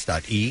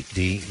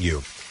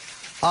salus.edu.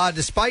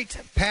 Despite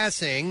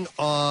passing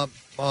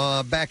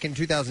back in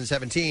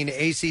 2017,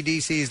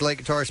 AC/DC's lead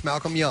guitarist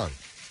Malcolm Young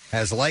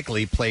has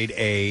likely played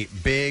a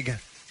big,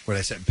 when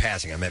I said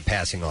passing, I meant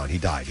passing on. He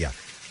died, yeah.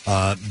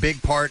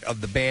 Big part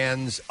of the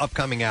band's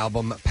upcoming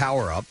album,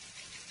 Power Up.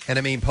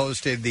 NME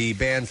posted the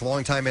band's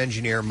longtime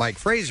engineer, Mike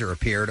Fraser,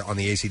 appeared on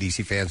the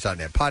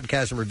ACDCFans.net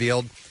podcast and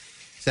revealed,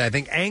 said, I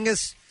think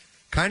Angus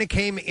kind of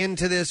came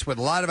into this with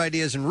a lot of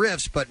ideas and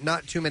riffs, but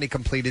not too many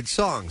completed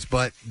songs.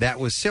 But that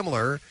was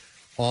similar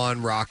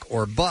on Rock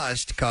or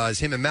Bust, because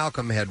him and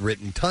Malcolm had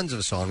written tons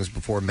of songs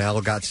before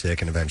Mal got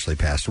sick and eventually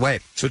passed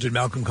away. So did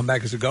Malcolm come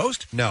back as a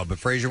ghost? No, but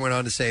Fraser went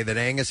on to say that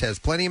Angus has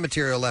plenty of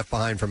material left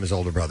behind from his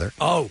older brother.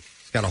 Oh.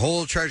 He's got a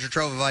whole treasure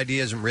trove of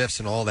ideas and riffs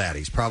and all that.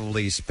 He's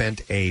probably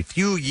spent a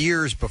few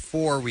years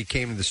before we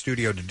came to the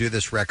studio to do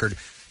this record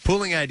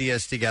pulling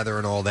ideas together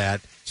and all that.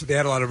 So they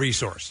had a lot of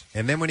resource.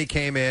 And then when he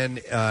came in,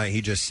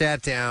 he just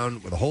sat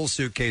down with a whole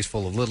suitcase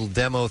full of little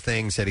demo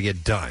things that he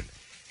get done.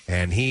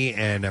 And he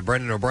and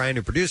Brendan O'Brien,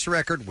 who produced the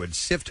record, would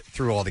sift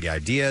through all the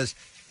ideas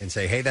and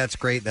say, hey, that's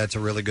great. That's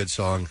a really good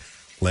song.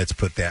 Let's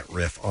put that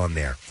riff on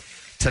there.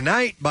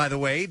 Tonight, by the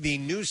way, the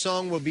new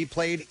song will be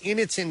played in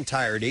its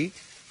entirety.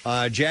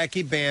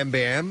 Jackie Bam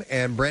Bam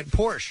and Brent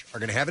Porsche are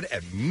going to have it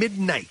at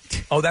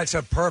midnight. Oh, that's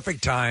a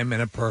perfect time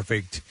and a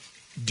perfect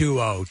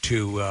duo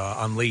to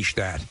unleash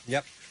that.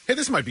 Yep. Hey,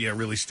 this might be a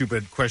really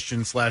stupid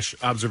question /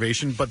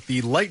 observation, but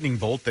the lightning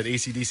bolt that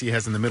AC/DC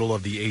has in the middle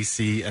of the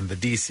AC and the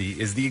DC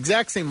is the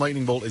exact same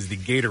lightning bolt as the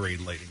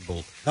Gatorade lightning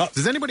bolt.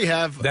 Does anybody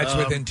have... That's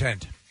with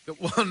intent.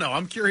 Well, no,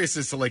 I'm curious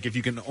as to like if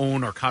you can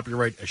own or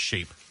copyright a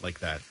shape like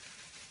that.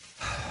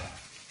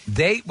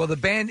 The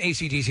band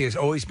AC/DC has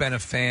always been a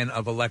fan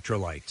of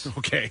electrolytes.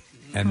 Okay.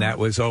 And that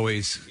was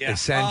always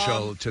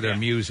essential to their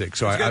music.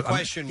 So It's a good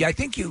question. I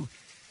think you...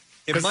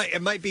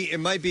 It might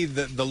be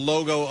the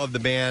logo of the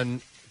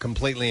band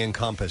completely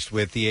encompassed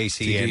with the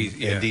AC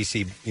and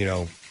DC, you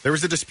know. There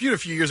was a dispute a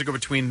few years ago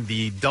between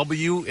the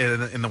W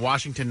in the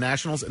Washington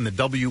Nationals and the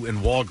W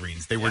in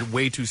Walgreens. They were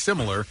way too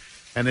similar,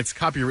 and it's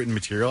copywritten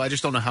material. I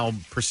just don't know how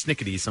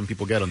persnickety some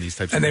people get on these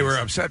types of And things. they were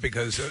upset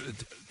because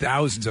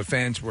thousands of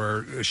fans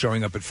were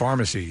showing up at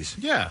pharmacies.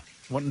 Yeah,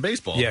 wanting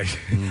baseball. Yeah.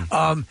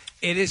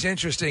 It is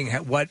interesting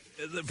what,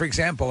 for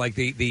example, like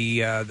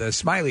the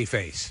smiley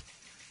face.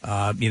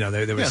 There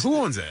was who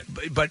owns it?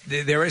 But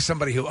there is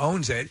somebody who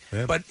owns it.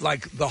 Yeah. But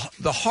like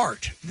the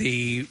heart,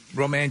 the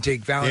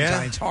romantic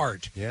Valentine's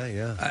heart.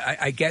 Yeah.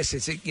 I guess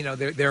it's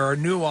there are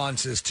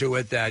nuances to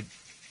it that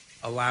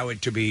allow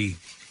it to be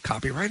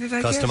copyrighted.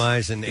 I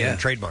Customized guess? and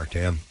trademarked.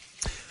 Yeah.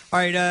 All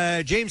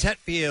right. James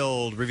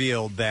Hetfield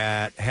revealed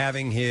that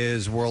having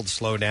his world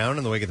slow down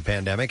in the wake of the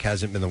pandemic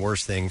hasn't been the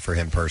worst thing for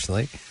him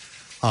personally.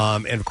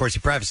 And of course, he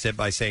prefaced it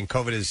by saying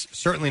COVID is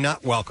certainly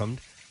not welcomed.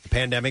 The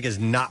pandemic is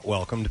not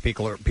welcome.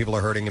 People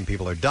are hurting and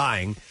people are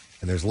dying.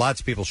 And there's lots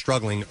of people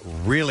struggling,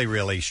 really,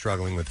 really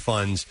struggling with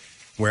funds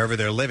wherever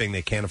they're living.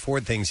 They can't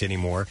afford things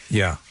anymore.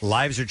 Yeah.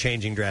 Lives are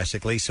changing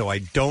drastically, so I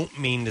don't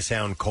mean to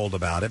sound cold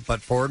about it,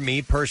 but for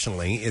me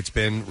personally, it's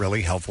been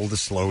really helpful to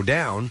slow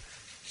down,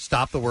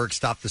 stop the work,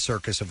 stop the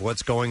circus of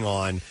what's going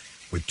on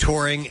with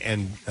touring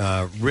and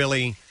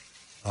really,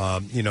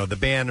 the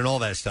band and all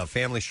that stuff,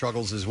 family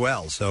struggles as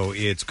well. So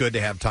it's good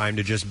to have time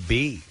to just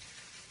be,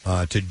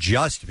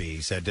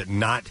 He said to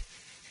not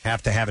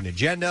have to have an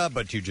agenda,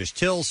 but to just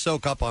chill,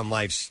 soak up on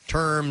life's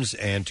terms,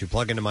 and to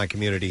plug into my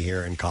community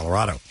here in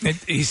Colorado.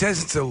 He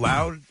says it's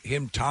allowed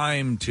him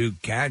time to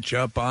catch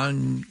up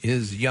on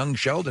his Young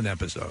Sheldon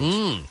episodes.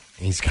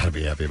 He's got to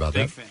be happy about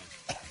that.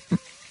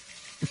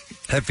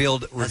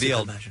 Hetfield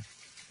revealed.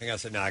 Hang on a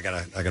second. No, I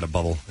got a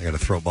bubble. I got a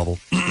throat bubble.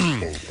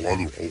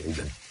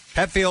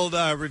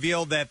 Hetfield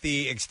revealed that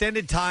the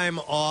extended time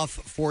off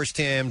forced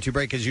him to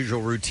break his usual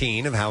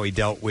routine of how he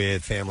dealt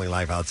with family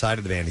life outside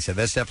of the band. He said,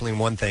 that's definitely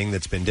one thing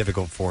that's been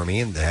difficult for me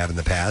and to have in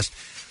the past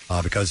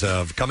because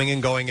of coming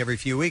and going every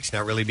few weeks,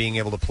 not really being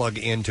able to plug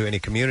into any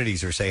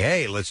communities or say,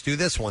 hey, let's do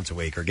this once a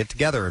week or get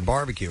together and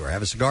barbecue or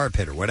have a cigar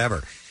pit or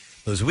whatever.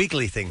 Those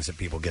weekly things that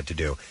people get to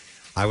do.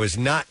 I was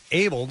not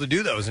able to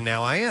do those, and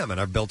now I am. And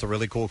I've built a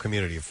really cool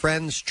community of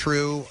friends,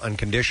 true,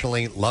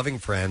 unconditionally loving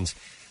friends.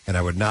 And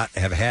I would not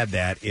have had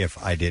that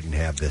if I didn't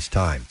have this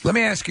time. Let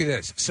me ask you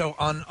this. So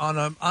I'm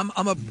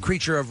a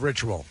creature of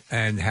ritual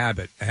and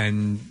habit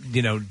and,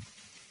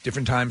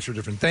 different times for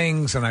different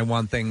things. And I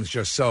want things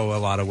just so a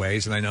lot of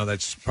ways. And I know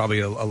that's probably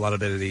a lot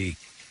of it of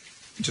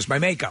just my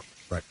makeup.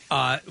 Right.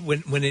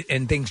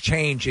 When things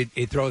change,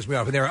 it throws me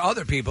off. And there are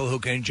other people who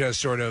can just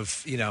sort of,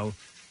 flow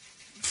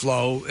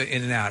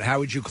in and out. How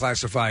would you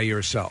classify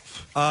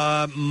yourself?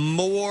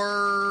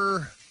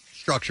 More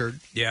structured.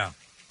 Yeah.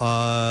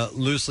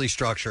 Loosely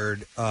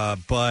structured,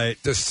 but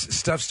does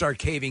stuff start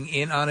caving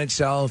in on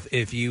itself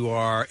if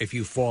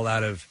you fall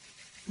out of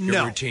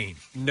your routine?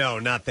 No,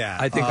 not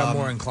that. I think I'm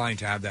more inclined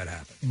to have that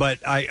happen.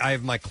 But I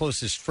have my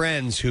closest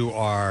friends who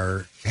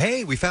are,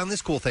 hey, we found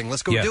this cool thing,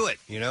 let's go do it,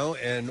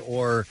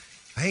 or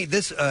hey,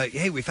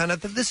 we found out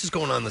that this is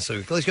going on this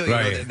week, let's go.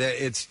 Right.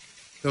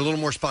 They're a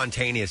little more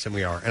spontaneous than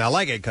we are, and I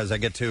like it because I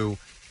get to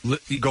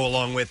go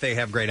along with. They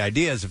have great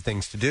ideas of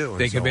things to do.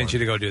 They convince you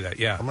to go do that.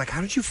 Yeah, I'm like, how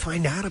did you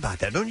find out about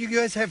that? Don't you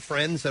guys have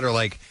friends that are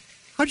like,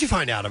 how'd you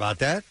find out about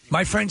that?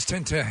 My friends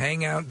tend to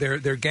hang out. They're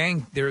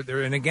gang.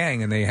 They're in a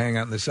gang and they hang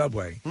out in the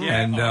subway.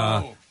 Yeah. And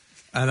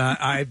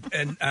I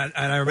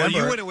remember. Well,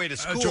 you went away to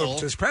school,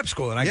 to prep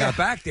school, and I got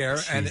back there,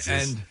 and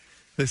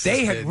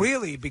they had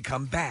really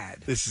become bad.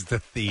 This is the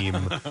theme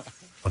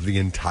of the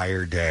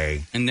entire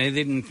day. And they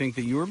didn't think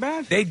that you were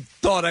bad? They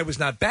thought I was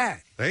not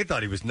bad. They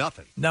thought he was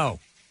nothing. No.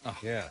 Oh.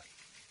 Yeah.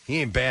 He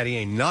ain't bad, he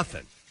ain't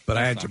nothing. But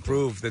I had to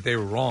prove that they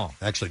were wrong.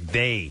 Actually,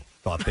 they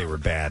thought they were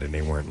bad and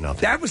they weren't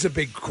nothing. That was a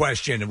big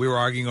question. We were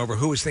arguing over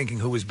who was thinking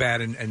who was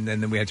bad, and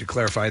then we had to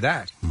clarify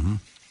that. Mm-hmm.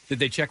 Did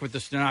they check with the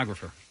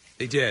stenographer?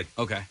 They did.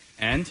 Okay.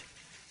 And?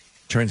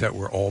 Turns out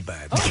we're all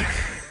bad.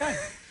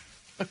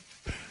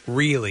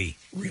 Really,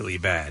 really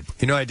bad.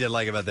 You know what I did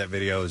like about that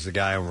video is the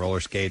guy on roller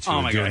skates who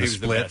was doing the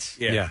splits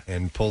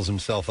and pulls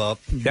himself up.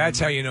 That's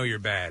how you know you're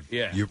bad.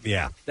 Yeah.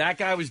 Yeah. That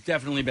guy was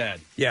definitely bad.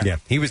 Yeah.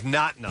 He was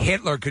not nothing.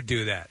 Hitler could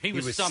do that. He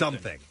was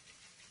something.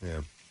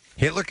 Yeah.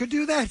 Hitler could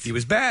do that? He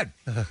was bad.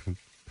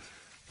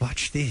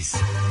 Watch these.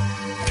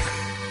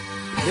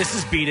 This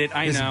is Beat It.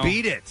 I know.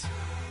 Beat It.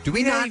 Do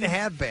we not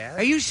have bad?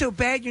 Are you so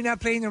bad you're not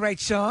playing the right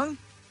song?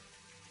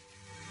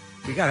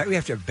 We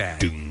have to have bad.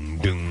 Doom,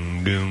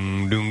 doom,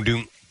 doom, doom,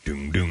 doom.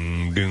 Doom,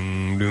 doom,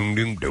 doom, doom,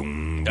 doom,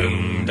 doom,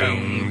 doom,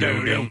 doom,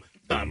 doom,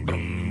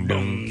 doom,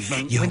 doom.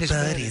 Your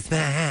butt is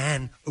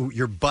mine. Oh,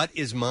 your butt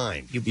is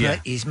mine. Your butt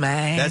is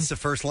mine. That's the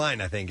first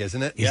line, I think,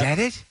 isn't it? Is that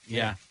it?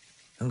 Yeah.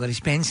 I'm going to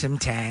spend some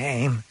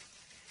time.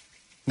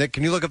 Nick,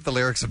 can you look up the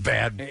lyrics of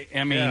Bad?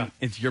 I mean,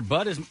 it's your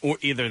butt is, or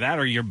either that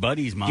or your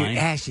buddy's mine. Your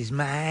ass is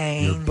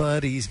mine. Your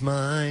buddy's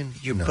mine.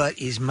 Your butt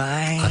is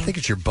mine. I think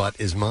it's your butt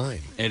is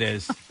mine. It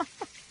is.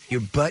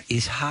 Your butt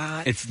is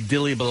hot. It's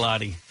Dilly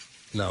Bilotti.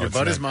 No, your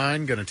butt is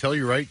mine. Gonna tell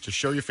you right. Just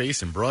show your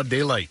face in broad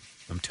daylight.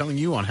 I'm telling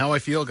you on how I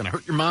feel. Gonna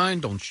hurt your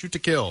mind. Don't shoot to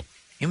kill.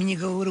 And when you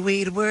go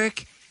away to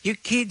work, your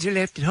kids are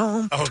left at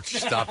home. Oh,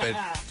 stop it.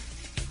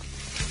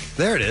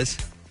 There it is.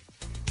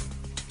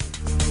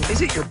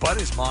 Is it your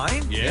butt is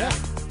mine? Yeah.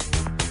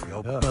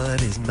 Your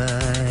butt is mine.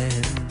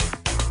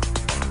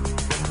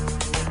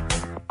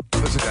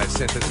 What's the guy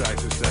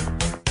synthesizer said?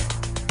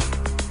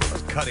 That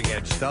was cutting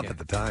edge stuff at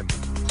the time.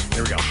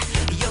 Here we go.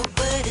 Your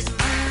butt is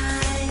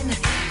mine.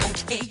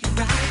 Okay, you're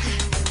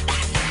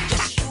right.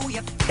 Just show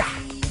your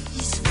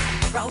face.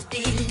 Broad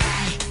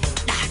daylight.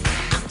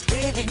 I'm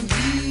telling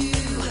you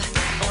on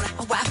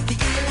how I feel.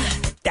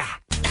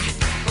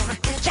 Gonna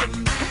hit your mind.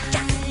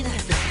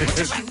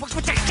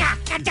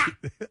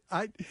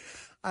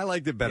 I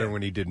liked it better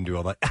when he didn't do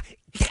all that.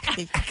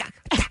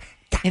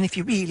 And if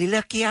you're really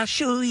lucky, I'll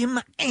show you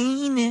my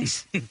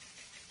anus.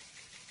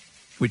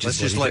 Let's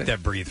just let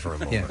that breathe for a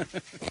moment.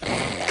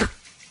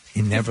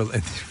 In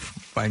Neverland,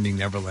 Finding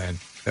Neverland.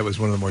 That was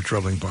one of the more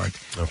troubling parts.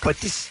 But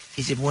this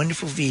is a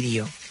wonderful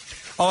video.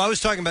 Oh, I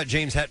was talking about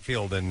James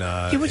Hetfield and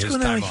What's his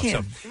going on time with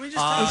off. him?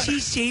 So, Is he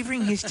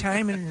savoring his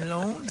time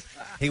alone?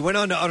 he went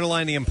on to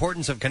underline the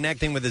importance of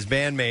connecting with his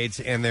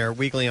bandmates and their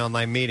weekly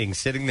online meetings.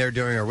 Sitting there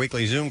during our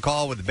weekly Zoom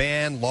call with the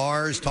band,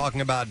 Lars talking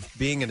about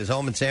being in his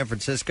home in San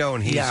Francisco,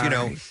 and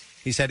he's,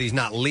 he said he's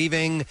not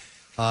leaving.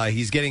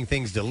 He's getting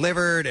things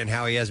delivered, and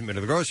how he hasn't been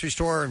to the grocery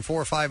store in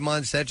 4 or 5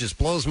 months. That just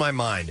blows my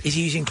mind. Is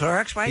he using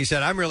Clorox wipes? He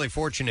said, I'm really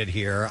fortunate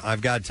here.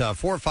 I've got 4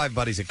 or 5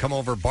 buddies that come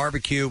over,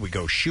 barbecue, we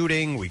go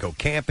shooting, we go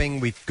camping,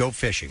 we go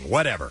fishing,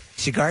 whatever.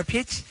 Cigar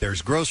pits?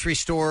 There's grocery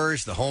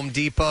stores, the Home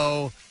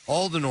Depot,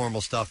 all the normal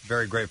stuff.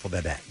 Very grateful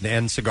for that.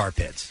 And cigar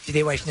pits. Do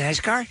they watch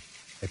NASCAR?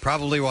 They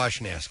probably watch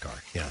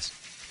NASCAR, yes.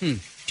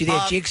 Do they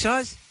have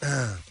jigsaws?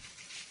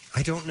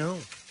 I don't know.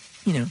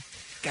 You know,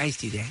 guys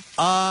do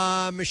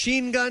that.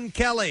 Machine Gun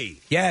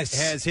Kelly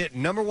has hit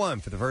number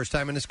 1 for the first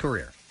time in his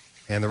career.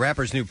 And the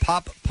rapper's new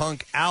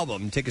pop-punk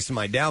album, Tickets to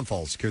My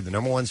Downfall, secured the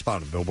number 1 spot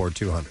on the Billboard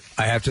 200.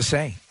 I have to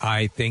say,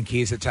 I think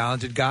he's a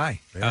talented guy.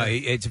 Yeah.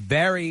 It's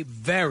very,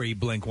 very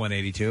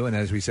Blink-182. And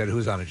as we said,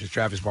 who's on it? Just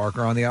Travis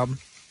Barker on the album?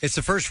 It's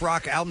the first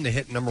rock album to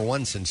hit number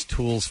 1 since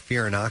Tool's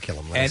Fear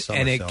Inoculum last summer.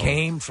 And it so-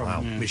 came from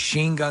Wow.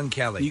 Machine Gun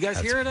Kelly. You guys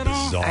That's hear it at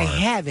all? bizarre. I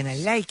have, and I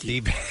like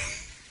it.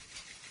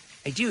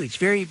 I do. It's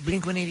very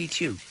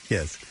Blink-182.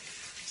 Yes.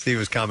 Steve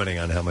was commenting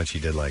on how much he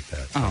did like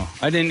that. Oh,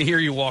 I didn't hear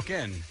you walk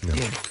in.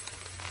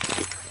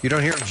 You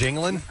don't hear him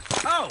jingling?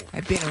 Oh!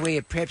 I've been away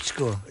at prep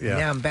school. Yeah. And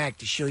now I'm back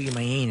to show you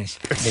my anus.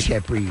 Let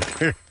that breathe.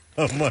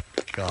 Oh, my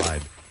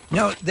God.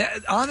 No,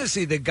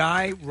 honestly, the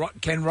guy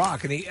can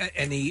rock, and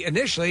he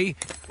initially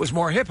was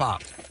more hip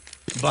hop.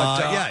 But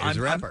yeah, he's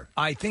a rapper.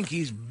 I think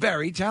he's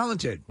very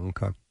talented.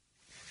 Okay.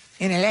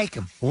 And I like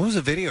him. What was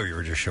the video you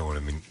were just showing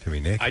to me,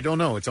 Nick? I don't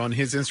know. It's on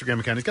his Instagram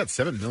account. He's got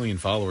 7 million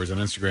followers on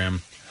Instagram.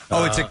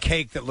 Oh, it's a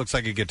cake that looks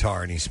like a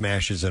guitar, and he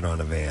smashes it on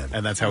a van.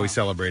 And that's how he's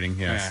celebrating,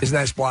 yes. Isn't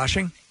that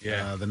splashing?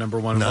 Yeah, the number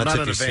 1. No, well, it's not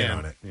if on you a sit van.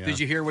 on it. Yeah. Did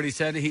you hear what he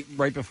said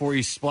right before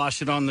he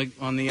splashed it on the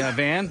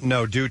van?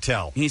 No, do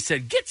tell. He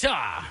said,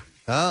 guitar!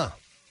 Ah.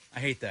 I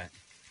hate that.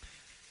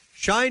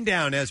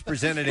 Shinedown has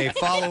presented a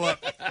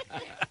follow-up.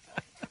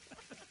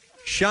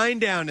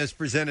 Shinedown has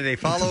presented a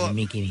follow-up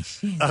Make any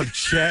sense. of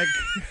check.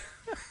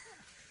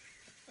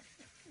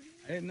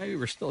 I didn't know you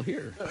were still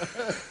here.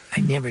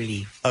 I never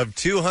leave. Of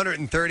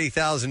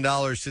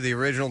 $230,000 to the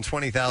original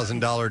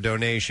 $20,000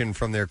 donation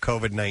from their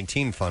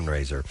COVID-19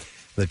 fundraiser.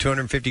 The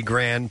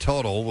 $250,000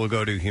 total will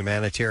go to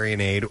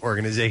humanitarian aid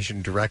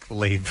organization Direct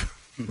Relief,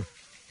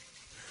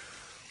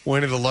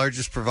 one of the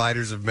largest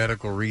providers of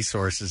medical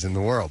resources in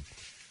the world.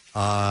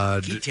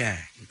 Guitar.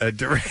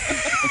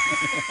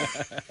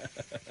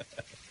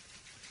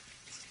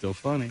 Still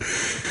funny.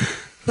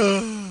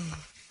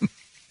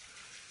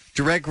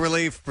 Direct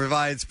Relief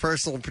provides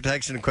personal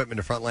protection equipment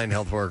to frontline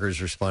health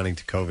workers responding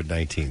to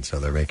COVID-19.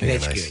 So they're making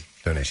That's a nice good.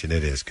 donation.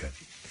 It is good.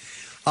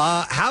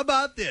 How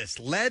about this?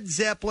 Led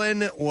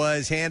Zeppelin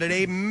was handed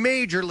a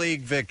major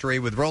league victory,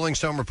 with Rolling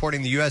Stone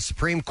reporting the U.S.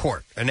 Supreme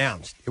Court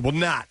announced it will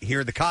not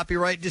hear the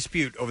copyright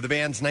dispute over the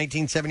band's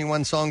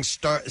 1971 song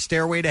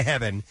Stairway to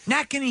Heaven.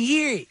 Not going to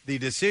hear it. The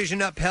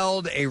decision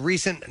upheld a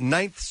recent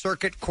Ninth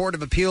Circuit Court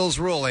of Appeals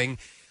ruling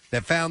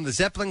that found the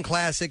Zeppelin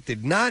classic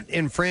did not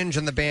infringe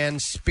on the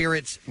band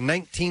Spirit's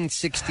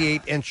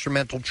 1968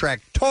 instrumental track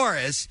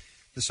Taurus.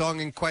 The song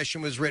in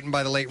question was written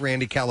by the late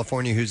Randy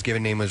California, whose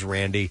given name was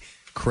Randy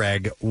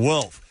Craig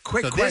Wolf.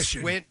 Quick so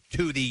question. This went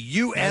to the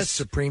U.S.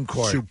 Supreme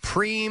Court.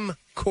 Supreme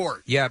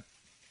Court. Yep.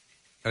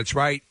 That's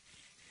right.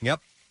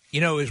 Yep.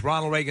 You know, it was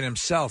Ronald Reagan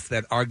himself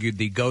that argued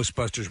the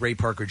Ghostbusters Ray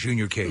Parker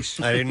Jr. case.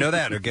 I didn't know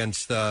that.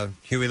 Against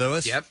Huey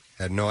Lewis? Yep.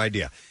 Had no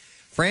idea.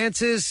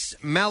 Francis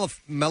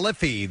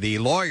Malifi, the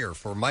lawyer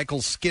for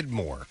Michael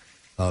Skidmore,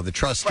 the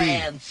trustee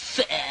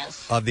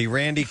of the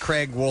Randy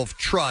Craig Wolf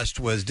Trust,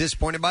 was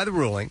disappointed by the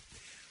ruling.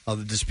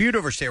 The dispute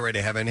over Stairway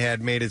to Heaven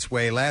had made its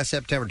way last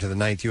September to the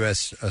Ninth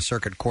U.S.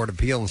 Circuit Court of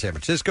Appeal in San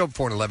Francisco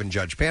before an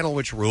 11-judge panel,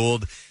 which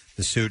ruled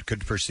the suit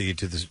could proceed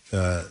to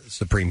the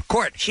Supreme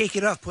Court. Shake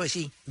it off,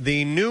 pussy.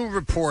 The new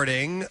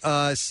reporting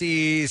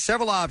sees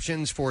several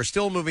options for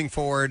still moving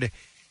forward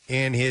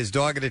in his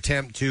dogged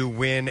attempt to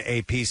win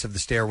a piece of the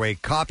Stairway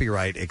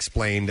copyright,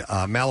 explained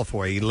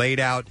Malfoy. He laid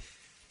out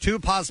 2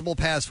 possible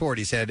paths forward.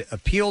 He said,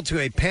 appeal to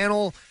a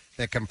panel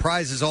that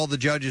comprises all the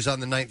judges on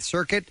the Ninth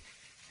Circuit,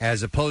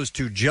 as opposed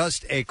to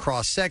just a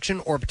cross-section,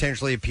 or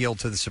potentially appeal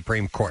to the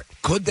Supreme Court.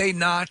 Could they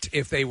not,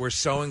 if they were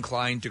so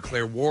inclined,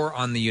 declare war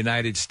on the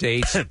United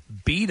States,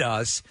 beat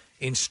us,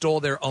 install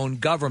their own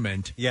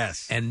government,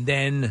 yes, and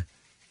then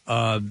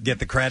get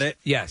the credit?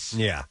 Yes.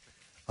 Yeah.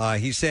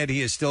 He said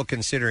he is still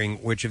considering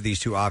which of these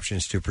 2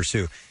 options to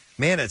pursue.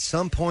 Man, at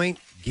some point,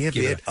 give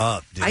it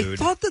up, dude. I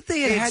thought that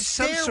they had It's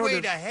some sort Stairway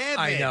of... to Heaven.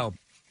 I know.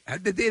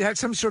 That they'd had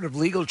some sort of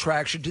legal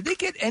traction. Did they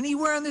get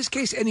anywhere on this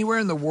case, anywhere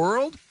in the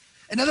world?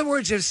 In other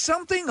words, if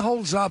something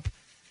holds up,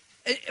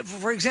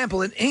 for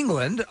example, in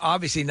England,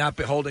 obviously not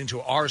beholding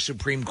to our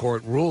Supreme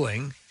Court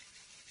ruling,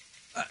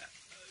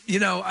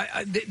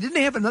 Didn't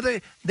they have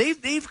another?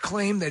 They've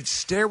claimed that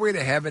Stairway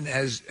to Heaven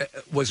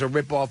was a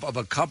ripoff of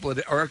a couple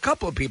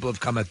of people have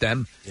come at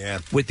them. Yeah.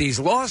 With these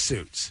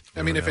lawsuits.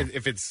 I mean,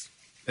 if it's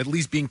at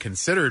least being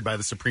considered by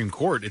the Supreme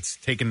Court, it's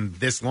taken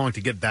this long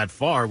to get that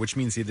far, which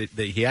means that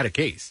he had a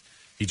case.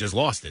 He just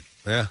lost it.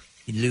 Yeah.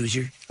 You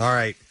loser. All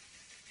right.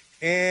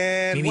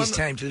 And maybe it's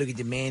time to look at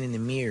the man in the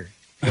mirror.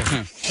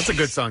 That's a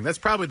good song. That's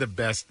probably the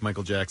best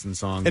Michael Jackson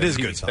song. It is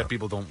a good song that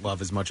people don't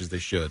love as much as they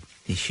should.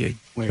 They should.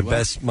 The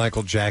best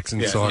Michael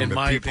Jackson song in that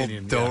my people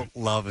opinion, don't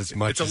love as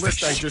much. It's a as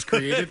list they I just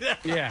created.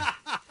 Yeah.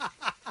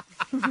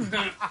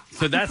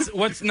 So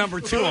what's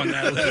number 2 on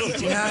that list?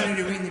 It's an honor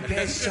to ring the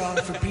best song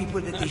for people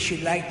that they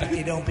should like, but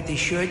they don't, but they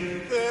should.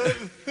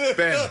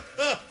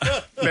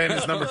 Ben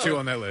is number 2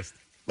 on that list.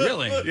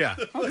 Really? Yeah.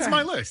 Okay. It's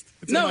my list.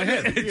 It's No, in my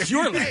head. it's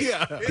your list.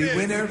 Yeah. The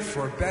winner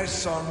for best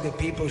song that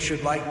people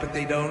should like, but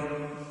they don't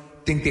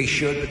think they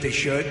should, but they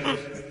should.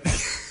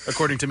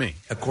 According to me.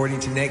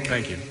 According to Nick.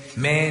 Thank you.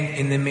 Man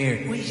in the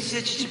Mirror. Well, it's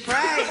such a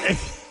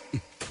surprise.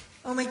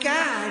 Oh, my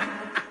God.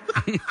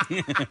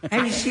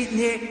 I was sitting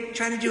there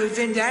trying to do a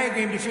Venn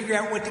diagram to figure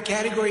out what the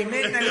category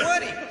meant, and I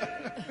won it.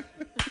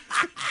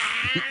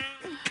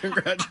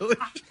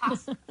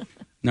 Congratulations.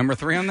 Number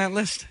 3 on that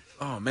list?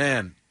 Oh,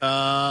 man.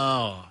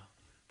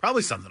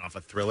 Probably something off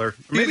a Thriller.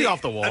 Maybe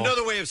Off the Wall.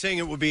 Another way of saying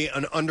it would be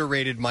an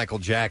underrated Michael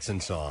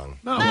Jackson song.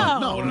 No, that's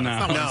not what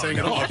I'm saying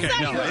at all. Okay,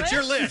 no, it's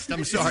your list.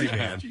 I'm sorry,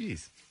 man.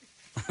 Jeez.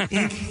 I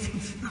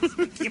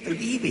can't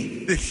believe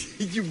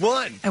it. You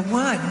won. I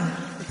won.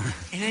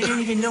 And I don't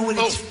even know what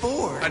it's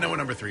for. I know what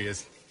number 3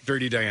 is.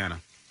 Dirty Diana.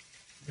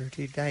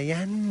 Dirty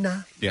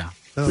Diana. Yeah.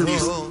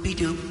 Oh.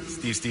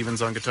 Steve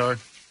Stevens on guitar.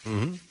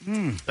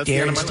 Mm-hmm. That's the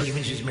end Darren of my list.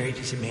 Stevens was married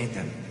to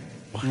Samantha.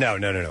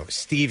 No.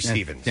 Steve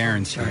Stevens.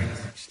 Darren Stevens.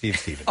 Steve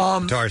Stevens.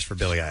 Guitarist for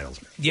Billy Idol.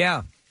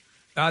 Yeah.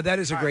 That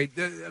is a great...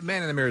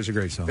 Man in the Mirror is a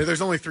great song.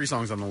 There's only 3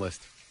 songs on the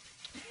list.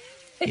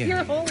 Yeah.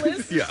 Your whole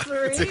list is Yeah.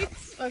 3?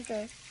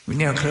 Okay. We're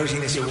now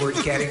closing this award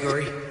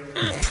category.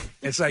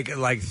 It's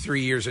like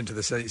 3 years into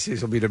the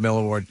Cecil B. DeMille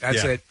Award.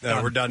 That's it.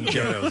 We're done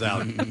giving those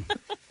out.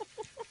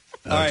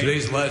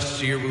 Today's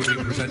last year we'll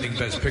be presenting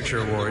Best Picture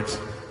Awards.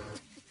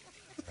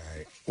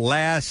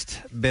 Last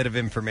bit of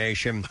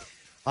information.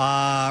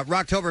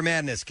 Rocktober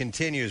Madness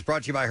continues.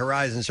 Brought to you by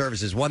Horizon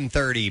Services.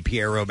 1:30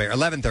 Pierre Robert.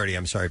 11:30.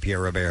 I'm sorry. Pierre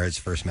Robert has his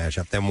first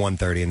matchup. Then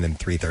 1:30, and then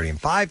 3:30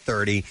 and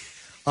 5:30.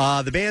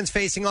 The band's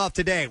facing off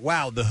today.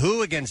 Wow, The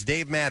Who against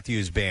Dave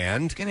Matthews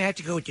Band. Gonna have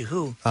to go with the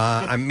Who.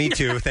 Me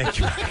too. Thank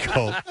you,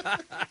 Michael.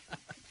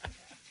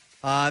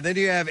 Then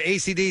you have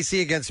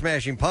AC/DC against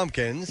Smashing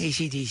Pumpkins.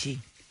 AC/DC.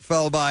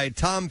 Followed by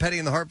Tom Petty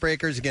and the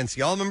Heartbreakers against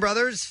the Allman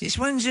Brothers. This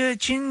one's a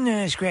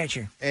chin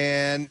scratcher.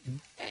 And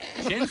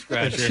Chin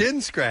Scratcher.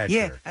 Chin Scratcher.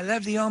 Yeah, I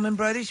love the Allman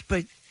Brothers,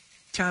 but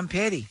Tom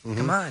Petty,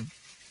 come on.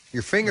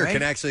 Your finger Right?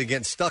 can actually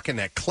get stuck in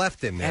that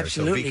cleft in there,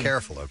 so Absolutely. be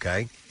careful,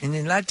 okay? And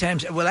then a lot of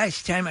times,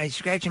 last time I was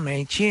scratching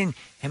my chin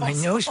and my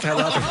nose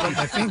fell off and broke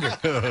my finger.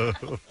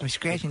 I was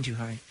scratching too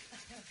hard.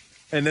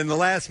 And then the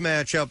last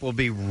matchup will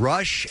be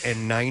Rush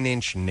and 9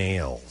 Inch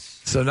Nails.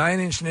 So 9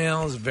 Inch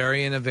Nails,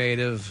 very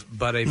innovative,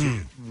 but if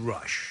you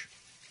Rush.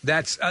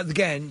 That's,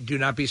 again, do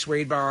not be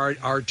swayed by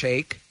our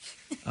take.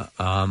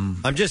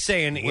 I'm just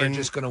saying, we're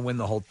just going to win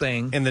the whole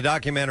thing. In the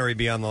documentary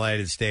Beyond the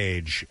Lighted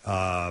Stage,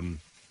 Trent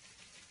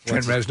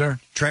Reznor?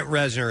 Trent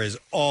Reznor is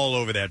all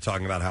over that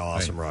talking about how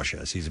awesome Rush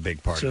is. He's a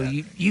big part So of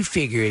that. you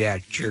figure it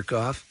out, jerk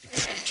off.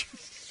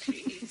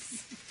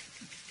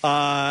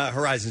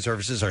 Horizon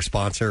Services, our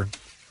sponsor.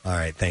 All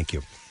right, thank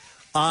you.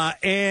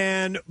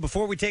 And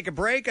before we take a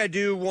break, I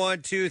do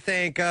want to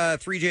thank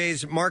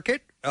 3J's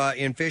Market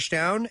in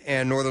Fishtown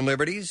and Northern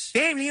Liberties.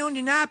 Family owned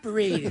and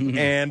operated.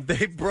 And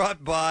they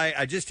brought by,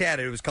 I just had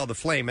it, it was called The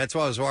Flame. That's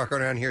why I was walking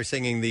around here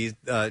singing the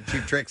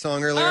Cheap Trick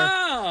song earlier.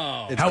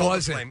 Oh! It's How called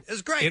was The it? Flame. It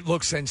was great. It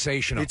looks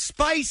sensational. It's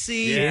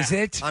spicy. Yeah. Is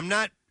it? I'm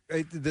not.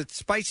 The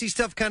spicy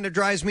stuff kind of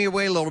drives me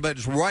away a little bit.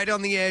 It's right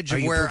on the edge Are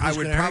of you where I purpose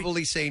would gonna hurt?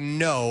 probably say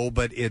no,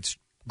 but it's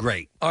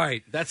great. All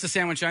right. That's the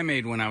sandwich I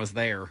made when I was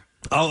there.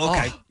 Oh,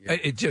 okay.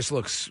 It just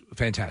looks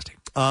fantastic.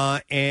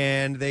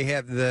 And they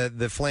have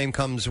the Flame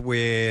comes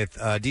with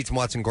Dietz and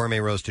Watson gourmet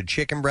roasted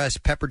chicken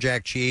breast, pepper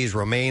jack cheese,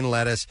 romaine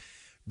lettuce,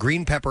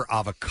 green pepper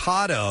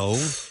avocado,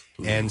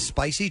 and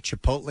spicy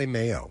chipotle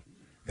mayo.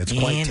 It's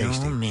quite Man,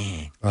 tasty. oh,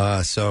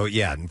 man. So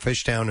yeah, in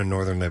Fishtown and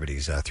Northern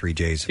Liberties,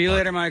 3J's. See you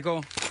later,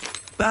 Michael.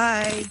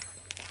 Bye.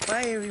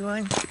 Bye,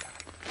 everyone.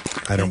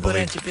 I don't Go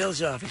down believe. to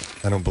Bill's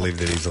office. I don't believe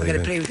that he's I leaving.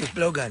 got to play with this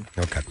blowgun.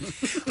 Okay.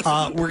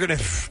 We're going to...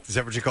 Is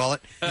that what you call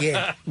it?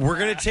 Yeah. We're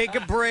going to take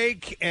a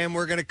break, and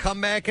we're going to come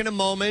back in a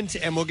moment,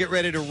 and we'll get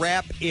ready to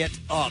wrap it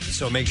up.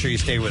 So make sure you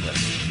stay with us.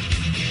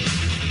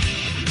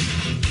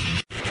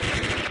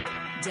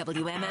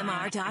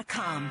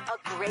 WMMR.com.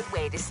 A great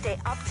way to stay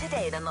up to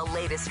date on the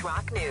latest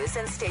rock news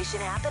and station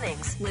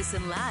happenings.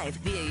 Listen live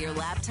via your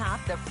laptop,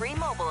 the free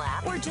mobile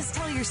app, or just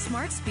tell your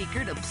smart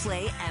speaker to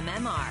play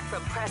MMR.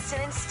 From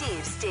Preston and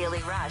Steve's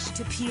Daily Rush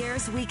to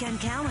Pierre's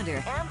weekend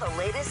calendar and the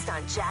latest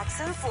on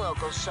Jackson's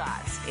local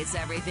shots. It's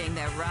everything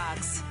that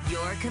rocks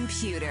your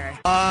computer.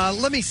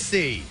 Let me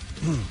see.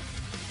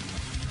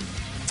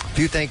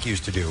 few thank yous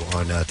to do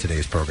on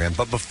today's program.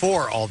 But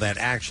before all that,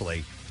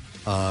 actually,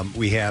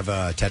 we have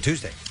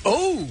Tattoos Day.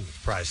 Oh,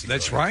 prize.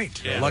 That's right.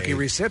 Lucky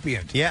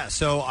recipient. Yeah,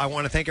 so I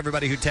want to thank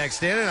everybody who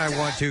texted in, and I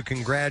want to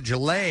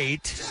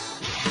congratulate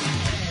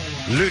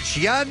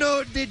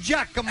Luciano Di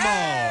Giacomo.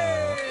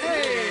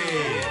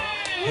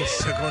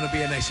 It's going to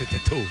be a nice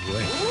tattoo,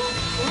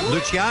 right?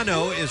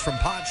 Luciano is from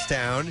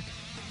Pottstown,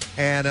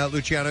 and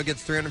Luciano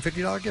gets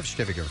 $350 gift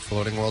certificate for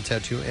Floating World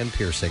Tattoo and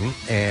Piercing.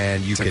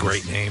 And It's a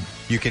great name.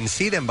 You can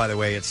see them, by the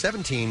way, at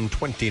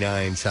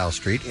 1729 South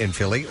Street in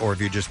Philly, or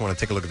if you just want to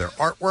take a look at their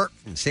artwork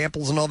and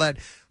samples and all that,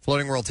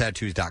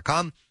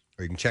 floatingworldtattoos.com,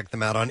 or you can check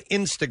them out on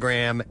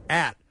Instagram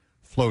at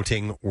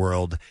Floating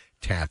World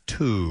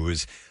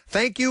Tattoos.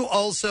 Thank you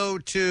also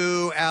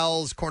to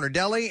Al's Corner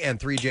Deli and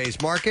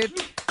 3J's Market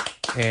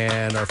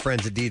and our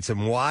friends at Dietz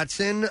and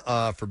Watson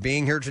for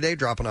being here today,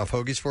 dropping off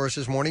hoagies for us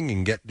this morning. You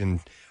can get in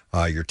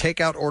your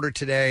takeout order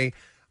today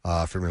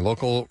from your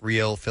local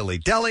real Philly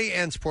deli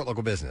and support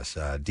local business.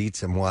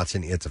 Dietz and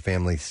Watson, it's a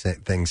family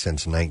thing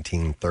since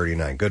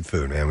 1939. Good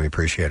food, man. We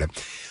appreciate it.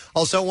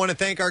 Also want to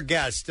thank our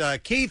guest,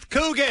 Keith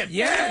Coogan.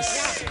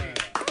 Yes.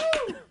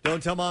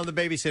 Don't Tell Mom the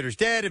Babysitter's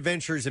Dead,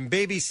 Adventures in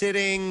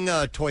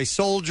Babysitting, Toy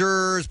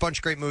Soldiers, bunch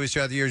of great movies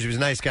throughout the years. He was a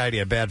nice guy. He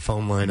had a bad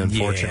phone line,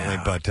 unfortunately,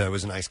 but it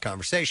was a nice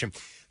conversation.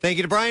 Thank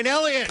you to Brian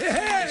Elliott.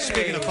 Hey!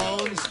 Speaking of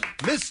phones,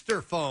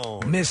 Mr.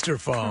 Phone. Mr.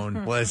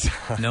 Phone was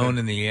known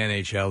in the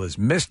NHL as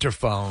Mr.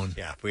 Phone.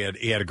 Yeah,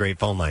 he had a great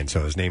phone line,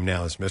 so his name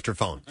now is Mr.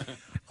 Phone.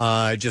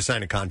 Just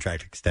signed a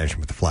contract extension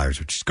with the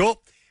Flyers, which is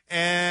cool.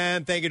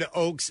 And thank you to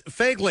Oaks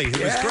Fagley,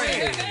 who was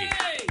great.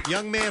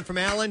 Young man from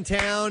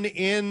Allentown.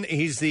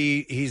 He's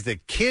the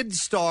kid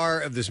star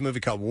of this movie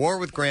called War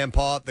with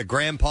Grandpa. The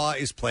grandpa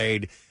is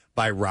played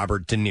by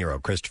Robert De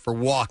Niro. Christopher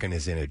Walken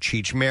is in it.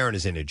 Cheech Marin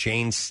is in it.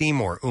 Jane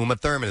Seymour, Uma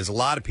Thurman. There's a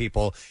lot of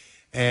people.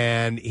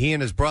 And he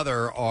and his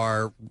brother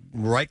are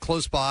right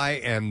close by,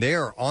 and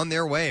they're on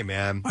their way,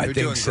 man. They're I think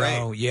doing so.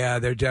 great. Yeah,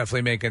 they're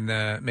definitely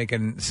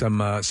making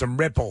some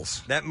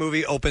ripples. That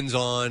movie opens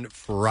on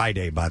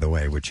Friday, by the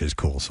way, which is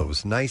cool. So it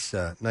was a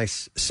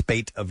nice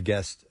spate of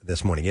guests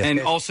this morning. Yes, And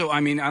Dave? also, I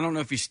mean, I don't know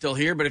if he's still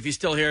here, but if he's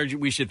still here,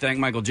 we should thank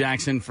Michael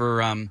Jackson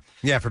for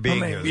for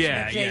being here. this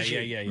Yeah,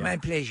 morning. yeah. My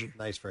pleasure.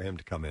 Nice for him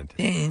to come in.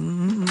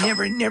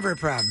 Never a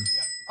problem.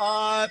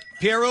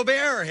 Pierre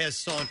Robert has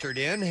sauntered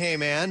in. Hey,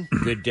 man.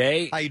 Good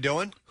day. How you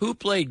doing? Who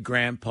played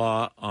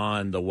Grandpa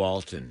on the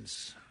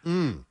Waltons?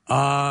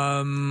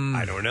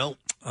 I don't know.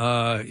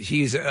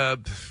 He's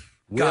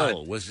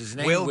Will was his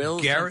name. Will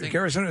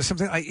Garrison or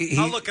something.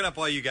 I'll look it up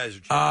while you guys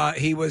are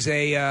he was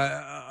a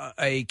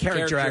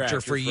character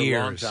actor for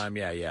years. a long time.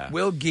 Yeah.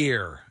 Will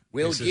Gear.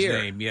 Will is Gear.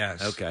 His name,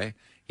 yes. Okay.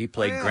 He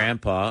played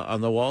Grandpa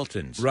on the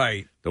Waltons.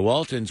 Right. The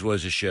Waltons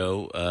was a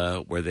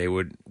show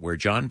where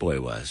John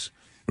Boy was.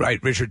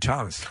 Right. Richard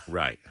Thomas.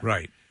 Right.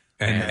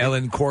 And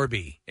Ellen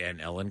Corby. And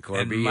And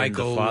Michael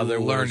Michael the father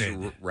Learned.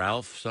 was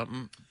Ralph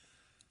something.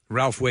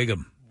 Ralph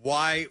Wiggum.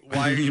 Why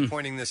are you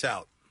pointing this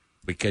out?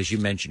 Because you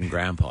mentioned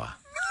Grandpa.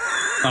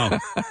 Oh.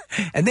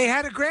 And they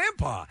had a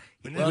grandpa.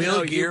 Well, Will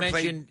no, Gear you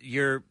mentioned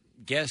your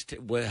guest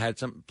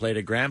played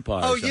a grandpa.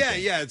 or something.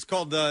 It's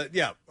called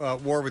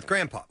War with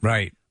Grandpa.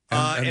 Right.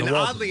 And the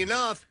Waltons. oddly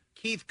enough,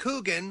 Keith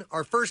Coogan,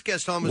 our first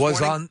guest on this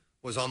Was morning,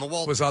 was on the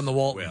Waltons. Was on the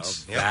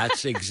Waltons. Well,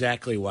 that's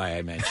exactly why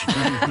I mentioned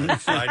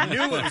it. I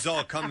knew it was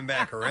all coming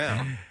back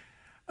around.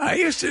 I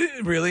used to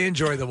really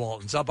enjoy the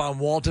Waltons up on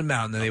Walton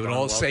Mountain, and they would on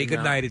all say Walton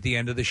goodnight Mountain. at the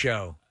end of the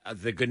show.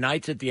 The good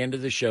nights at the end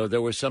of the show,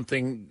 there was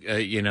something,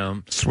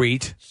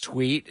 Sweet,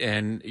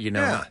 and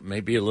Yeah.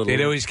 maybe a little.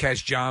 They'd always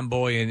catch John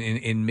Boy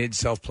in mid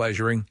self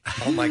pleasuring.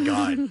 Oh my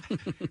God!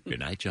 Good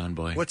night, John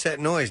Boy. What's that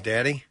noise,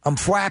 Daddy? I'm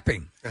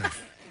flapping.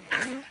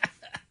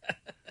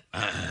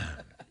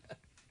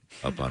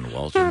 Up on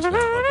Walton's Mountain.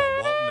 Up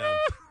on Walton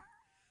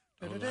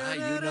Mountain. Oh,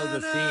 you know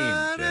the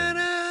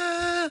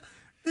theme.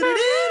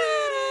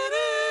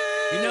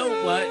 You know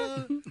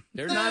what?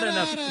 There are not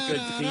enough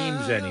good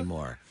themes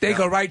anymore. They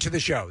go right to the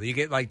show. You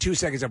get like 2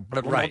 seconds of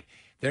Right.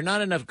 There are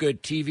not enough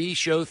good TV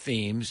show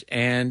themes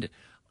and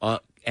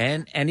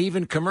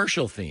even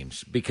commercial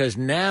themes, because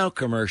now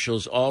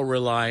commercials all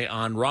rely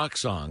on rock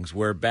songs,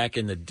 where back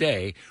in the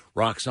day,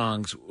 rock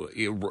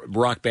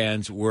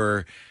bands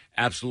were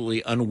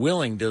absolutely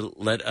unwilling to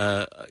let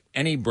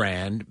any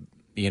brand,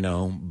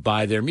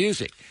 buy their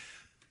music.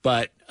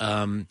 But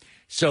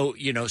so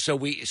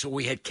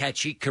we had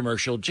catchy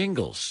commercial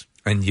jingles.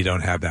 And you don't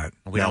have that.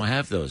 We don't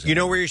have those. You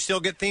know where you still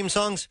get theme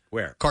songs?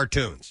 Where?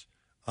 Cartoons.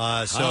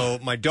 So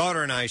my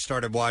daughter and I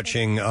started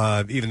watching,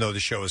 even though the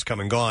show is come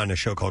and gone, a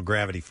show called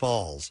Gravity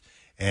Falls,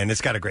 and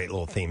it's got a great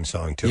little theme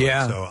song to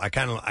Yeah. it. So I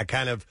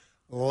kind of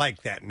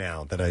like that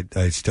now, that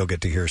I still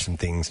get to hear some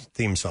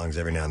theme songs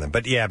every now and then.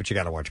 But you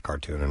got to watch a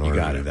cartoon in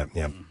order to do that.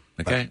 Yeah.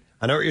 Okay. But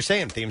I know what you're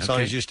saying. Theme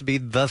songs Okay. used to be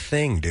the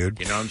thing, dude.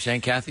 You know what I'm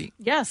saying, Kathy?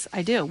 Yes,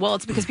 I do. Well,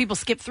 it's because people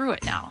skip through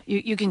it now.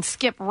 You can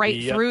skip right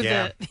Yep. through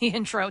Yeah. the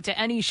intro to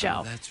any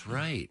show. That's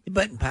right. The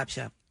button pops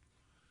up.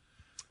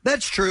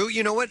 That's true.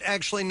 You know what?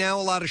 Actually, now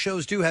a lot of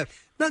shows do have,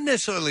 not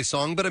necessarily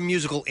song, but a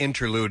musical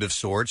interlude of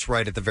sorts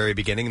right at the very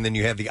beginning, and then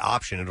you have the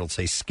option. It'll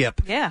say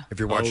skip if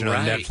you're watching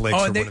on Netflix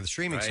or one of the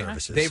streaming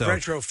services. They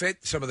retrofit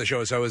some of the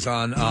shows I was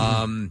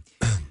on.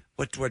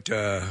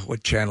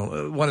 What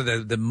channel? One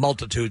of the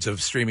multitudes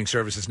of streaming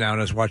services now, and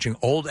I was watching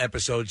old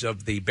episodes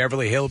of the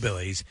Beverly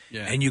Hillbillies,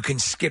 and you can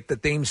skip the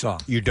theme song.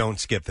 You don't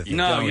skip the theme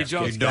No, song. you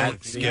don't. You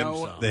don't Skip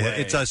skip. the-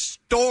 It's a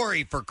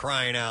story for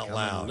crying out Come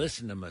loud. and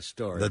listen to my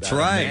story. That's about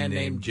right. A man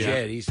named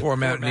Jed. He's a Poor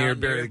mountaineer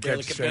buried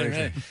Billy the catch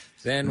Captain.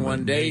 Then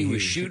one day he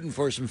was shooting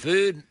for some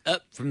food.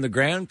 Up from the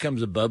ground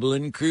comes a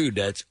bubbling crude.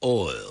 That's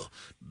oil,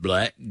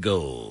 black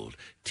gold,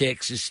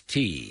 Texas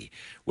tea.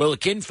 Well, the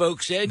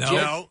kinfolk said,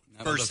 No.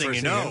 First thing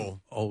you know,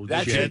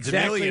 that's Jed's a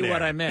exactly millionaire.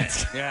 what I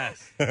meant.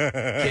 Yes.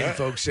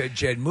 Kinfolk said,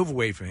 Jed, move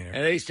away from here.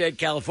 And they said,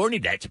 California,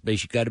 that's the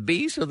place you got to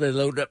be. So they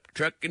load up the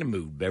truck and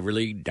moved.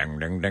 Beverly, dang,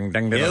 dang, dang,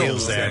 dang,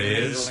 Hills, that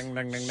is.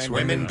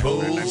 Swimming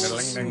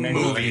pools,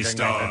 movie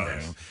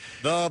stars.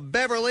 The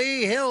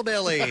Beverly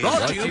Hillbillies.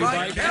 Brought to you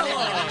by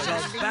Kellogg's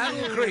of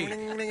Battle Creek.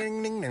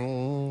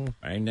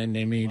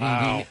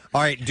 Wow.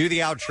 All right, do the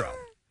outro.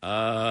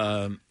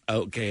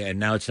 Okay, and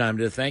now it's time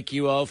to thank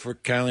you all for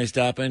kindly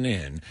stopping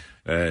in.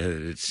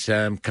 It's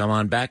come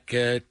on back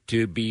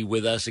to be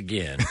with us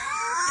again.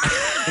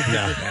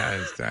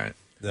 It's time.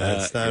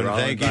 That's time you're to all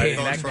thank you invited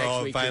folks back for next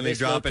all week to finally this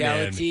dropping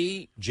locality.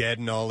 in. Jed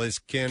and all his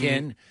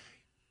kin.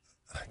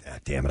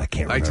 Damn it, I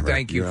can't I'd like to remember.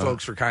 thank you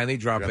folks for kindly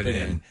dropping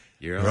in.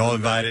 You're all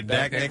invited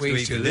back next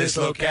week to this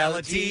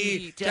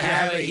locality to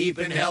have a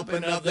heaping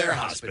helping of their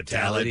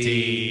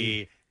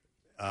hospitality.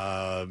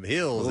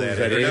 Hills,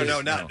 that is.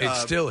 No, not.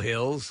 It's still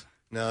Hills.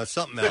 No, it's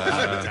something else.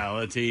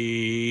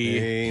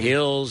 Hospitality.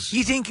 Hills.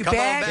 You think you're Come on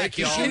bad? back, Take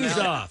your y'all. shoes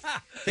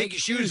off. Take your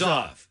shoes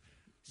off.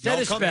 Set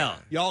a spell.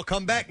 Y'all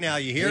come back now,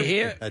 you hear? You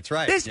hear? That's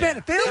right. This been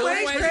a Phil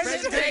Way's Philway's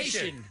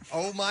presentation.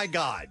 Oh, my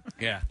God.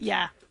 Yeah.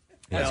 Yeah.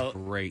 That's Well,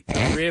 great.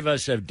 Three of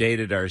us have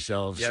dated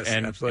ourselves, Yes,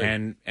 and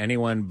absolutely.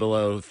 anyone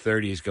below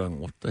 30 is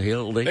going, what the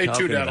hell are they They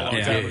talking tuned out a about?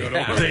 long time ago.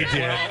 Don't worry. They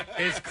did. Well,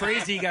 it's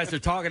crazy you guys are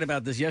talking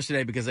about this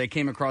yesterday because I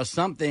came across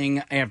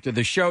something after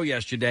the show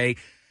yesterday.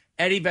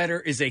 Eddie Vedder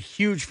is a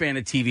huge fan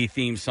of TV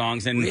theme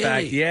songs. And in Really?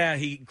 fact, yeah,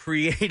 he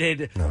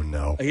created. Oh,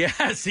 no.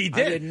 Yes, he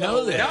did. I didn't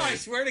know this. No, I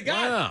swear to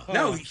God. Wow.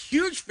 No,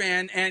 huge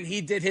fan. And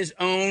he did his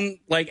own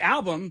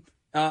album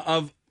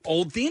of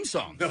old theme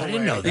songs. I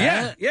didn't know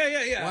that. Yeah.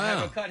 I Wow.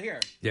 have a cut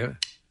here. Yeah.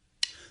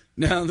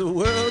 Now the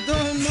world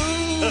don't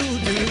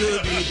move to the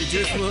beat of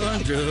just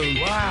one drum.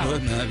 Wow.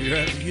 What might be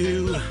right for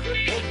you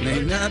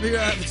may not be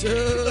right for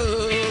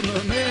some.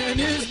 A man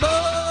is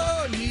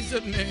born, he's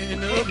a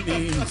man of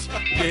means.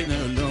 They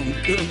know long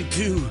coming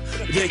too.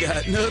 They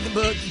got nothing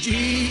but the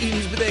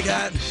genes, but they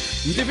got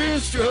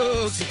different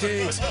strokes it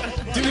takes.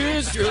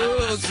 Different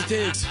strokes it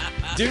takes.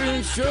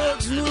 Different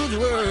strokes move the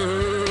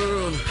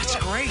world. That's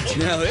great.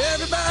 Now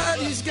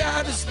everybody's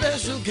got a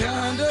special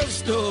kind of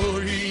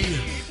story.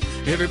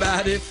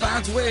 Everybody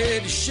finds a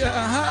way to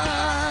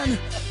shine.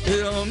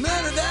 It don't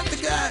matter that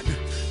they got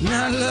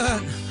not a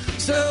lot.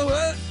 So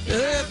what?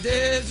 If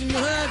there's you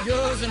have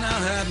yours and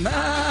I'll have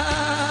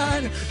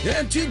mine.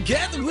 And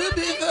together we'll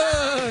be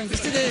fun.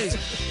 'Cause today's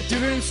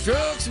different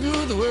strokes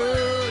move the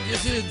world.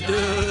 Yes, it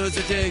does.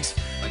 It takes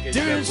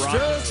different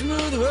strokes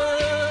move the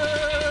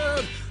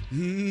world.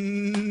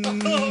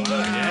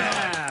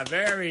 Yeah,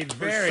 very,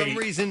 For some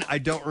reason, I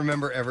don't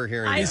remember ever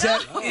hearing Is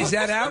that.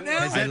 that out now?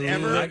 Has that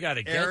ever I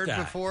gotta get aired that.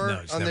 before No,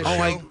 it's on this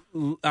never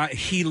show?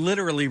 He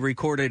literally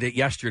recorded it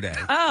yesterday.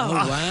 Oh,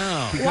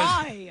 wow.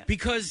 why?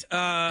 Because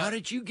How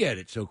did you get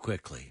it so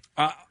quickly?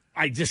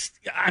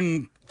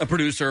 I'm a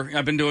producer.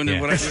 I've been doing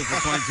what I do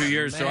for 22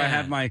 years, so I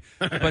have my.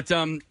 But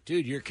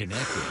Dude, you're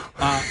connected.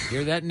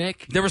 Hear that,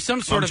 Nick? there was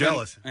some sort I'm of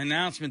jealous.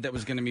 announcement that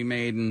was going to be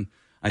made, and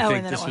I Oh, think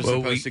and then this it was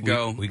wasn't. supposed to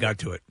go. We got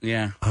to it.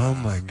 Yeah. Oh,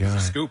 my God.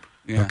 Scoop.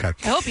 Yeah. Okay.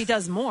 I hope he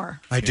does more.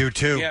 I do,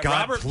 too. Yeah,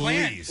 God, Robert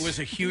please. Plant was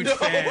a huge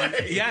fan.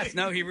 Yes,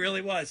 no, he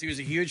really was. He was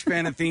a huge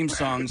fan of theme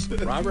songs.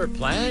 Robert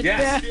Plant?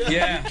 Yes,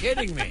 yeah. You're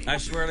kidding me. I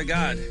swear to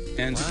God.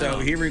 And so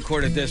he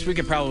recorded this. We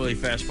could probably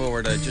fast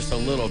forward just a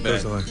little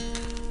bit.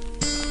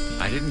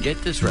 I didn't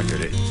get this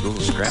record. It's a little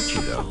scratchy,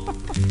 though,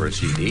 for a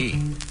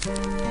CD.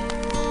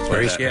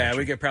 Yeah,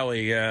 we could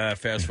probably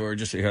fast forward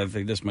just I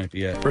think this might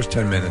be it. First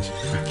 10 minutes.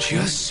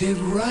 Just sit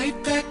right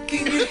back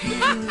and you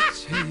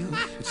hear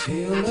a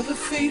tale of a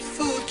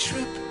fateful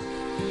trip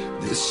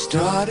that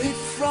started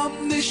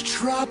from this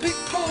tropic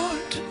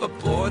port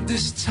aboard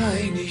this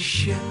tiny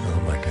ship.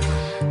 Oh, my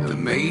God. The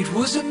mate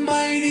was a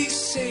mighty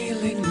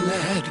sailing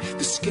lad,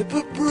 the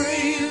skipper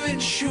brave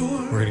and sure.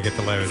 We're going to get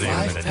the letter there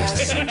in a minute.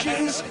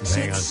 Passengers Hang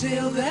set on.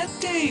 sail that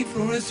day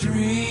for a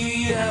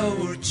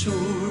 3-hour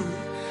tour.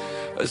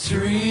 A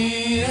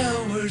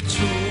 3-hour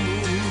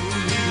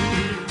tour.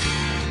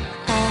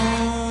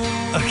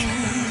 Oh,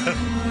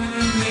 and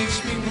it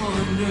makes me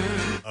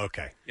wonder.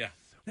 Okay. Yeah.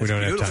 We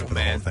don't have time for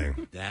man. the whole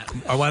thing.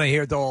 I want to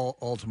hear it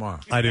all tomorrow.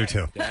 I do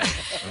too. That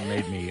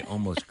made me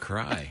almost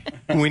cry.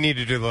 We need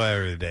to do the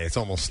letter of the day. It's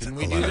almost. Didn't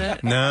we do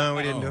that? No,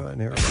 we didn't do it.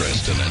 Here.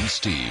 Preston and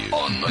Steve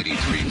on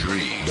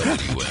 93.3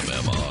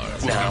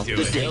 WMMR. Now,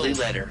 the Daily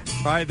Letter.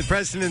 All right, the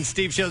Preston and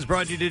Steve show is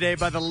brought to you today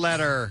by the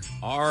letter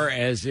R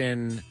as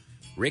in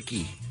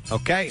Ricky.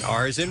 Okay,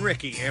 R as in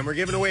Ricky, and we're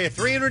giving away a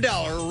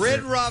 $300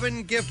 Red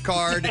Robin gift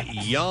card.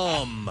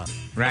 Yum!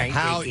 Right,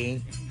 how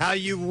Ricky. how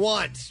you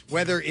want,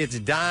 whether it's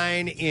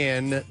dine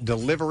in,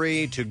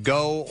 delivery, to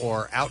go,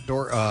 or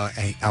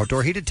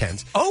outdoor heated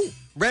tents. Oh,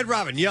 Red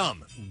Robin,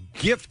 yum!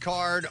 Gift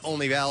card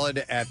only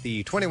valid at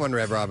the 21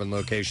 Red Robin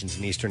locations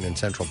in Eastern and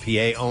Central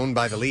PA, owned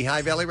by the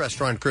Lehigh Valley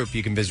Restaurant Group.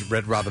 You can visit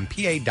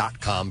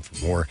redrobinpa.com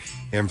for more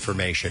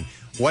information.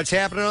 What's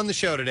happening on the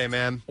show today,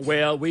 ma'am?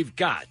 Well, we've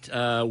got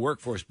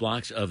workforce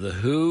blocks of The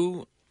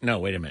Who. No,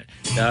 wait a minute.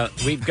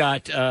 We've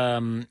got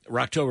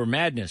Rocktober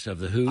Madness of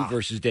The Who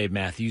versus Dave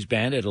Matthews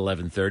Band at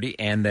 11:30,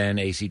 and then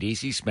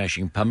AC/DC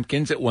Smashing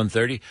Pumpkins at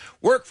 1:30.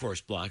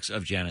 Workforce blocks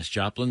of Janis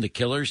Joplin, The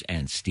Killers,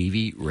 and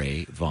Stevie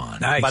Ray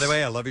Vaughan. Nice. By the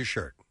way, I love your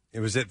shirt.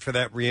 Was it for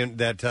that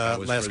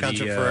last for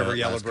concert, the, Forever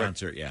Yellow last Brick?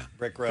 concert, yeah.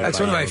 Brick Road. That's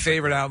one of my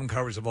favorite album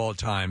covers of all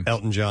time.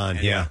 Elton John,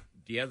 And, yeah.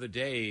 The other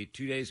day,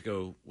 2 days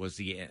ago, was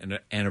the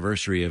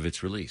anniversary of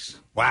its release.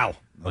 Wow.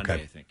 Monday,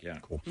 Okay. I think, yeah.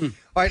 Cool. All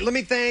right, let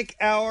me thank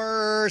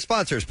our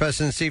sponsors.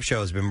 Preston and Steve Show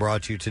has been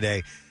brought to you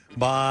today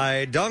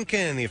by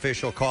Dunkin', the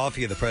official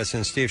coffee of the Preston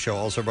and Steve Show.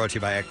 Also brought to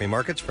you by Acme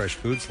Markets, fresh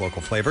foods,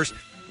 local flavors,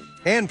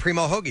 and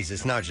Primo Hoagies.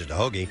 It's not just a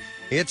hoagie,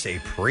 it's a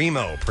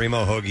Primo,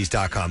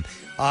 primohoagies.com.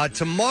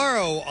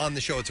 Tomorrow on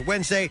the show, it's a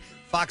Wednesday,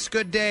 Fox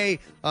Good Day,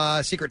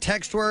 secret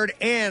text word,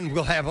 and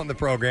we'll have on the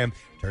program,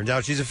 turns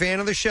out she's a fan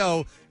of the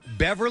show,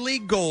 Beverly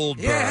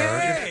Goldberg.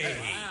 Yay!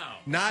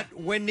 Not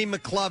Wendy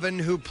McCloven,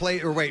 who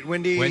played,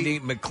 Wendy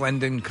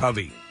McClendon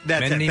Covey.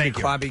 That's Wendy it, thank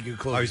you.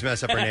 McClobby. I always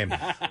mess up her name.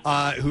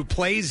 Who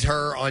plays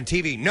her on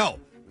TV. No,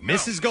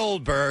 Mrs.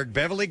 Goldberg,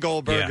 Beverly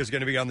Goldberg, is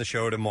going to be on the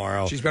show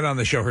tomorrow. She's been on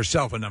the show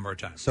herself a number of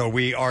times. So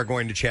we are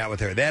going to chat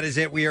with her. That is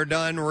it. We are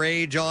done.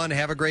 Rage on.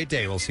 Have a great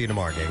day. We'll see you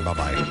tomorrow, gang.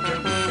 Bye-bye.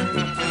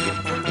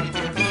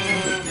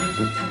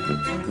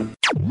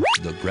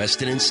 The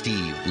Preston and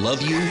Steve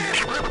Love You,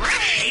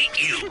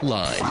 Hate You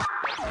line.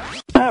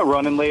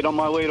 Running late on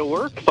my way to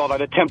work. Thought I'd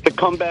attempt the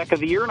comeback of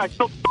the year, and I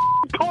spilled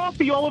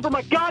coffee all over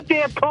my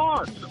goddamn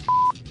car.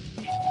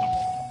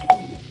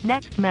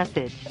 Next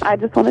message. I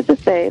just wanted to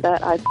say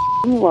that I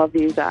love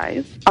you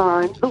guys.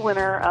 I'm the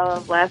winner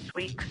of last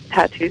week's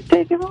Tattoo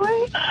Day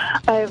giveaway.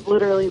 I've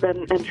literally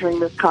been entering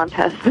this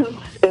contest since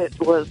it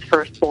was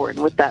first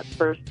born with that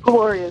first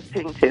glorious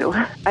tattoo.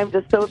 I'm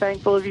just so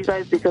thankful of you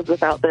guys because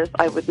without this,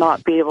 I would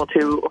not be able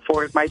to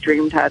afford my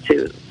dream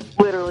tattoos.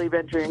 Literally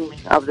been dreaming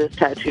of this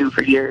tattoo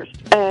for years.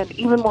 And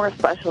even more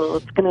special,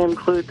 it's going to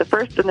include the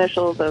first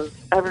initials of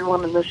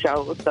everyone in the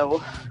show.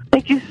 So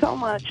thank you so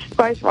much. You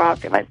guys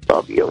rock, and I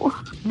love you.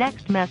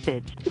 Next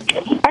message.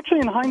 Actually,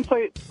 in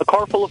hindsight, a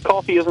car full of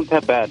coffee isn't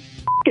that bad.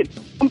 F*** it.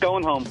 I'm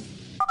going home.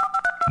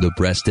 The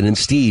Preston and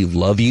Steve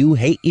Love You,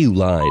 Hate You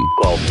line.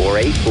 Call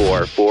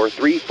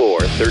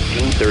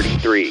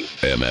 484-434-1333.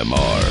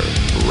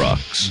 MMR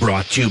rocks.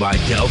 Brought to you by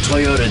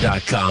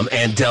DellToyota.com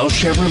and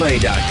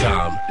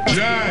DellChevrolet.com.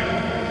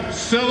 Jack,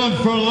 sell them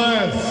for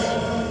less.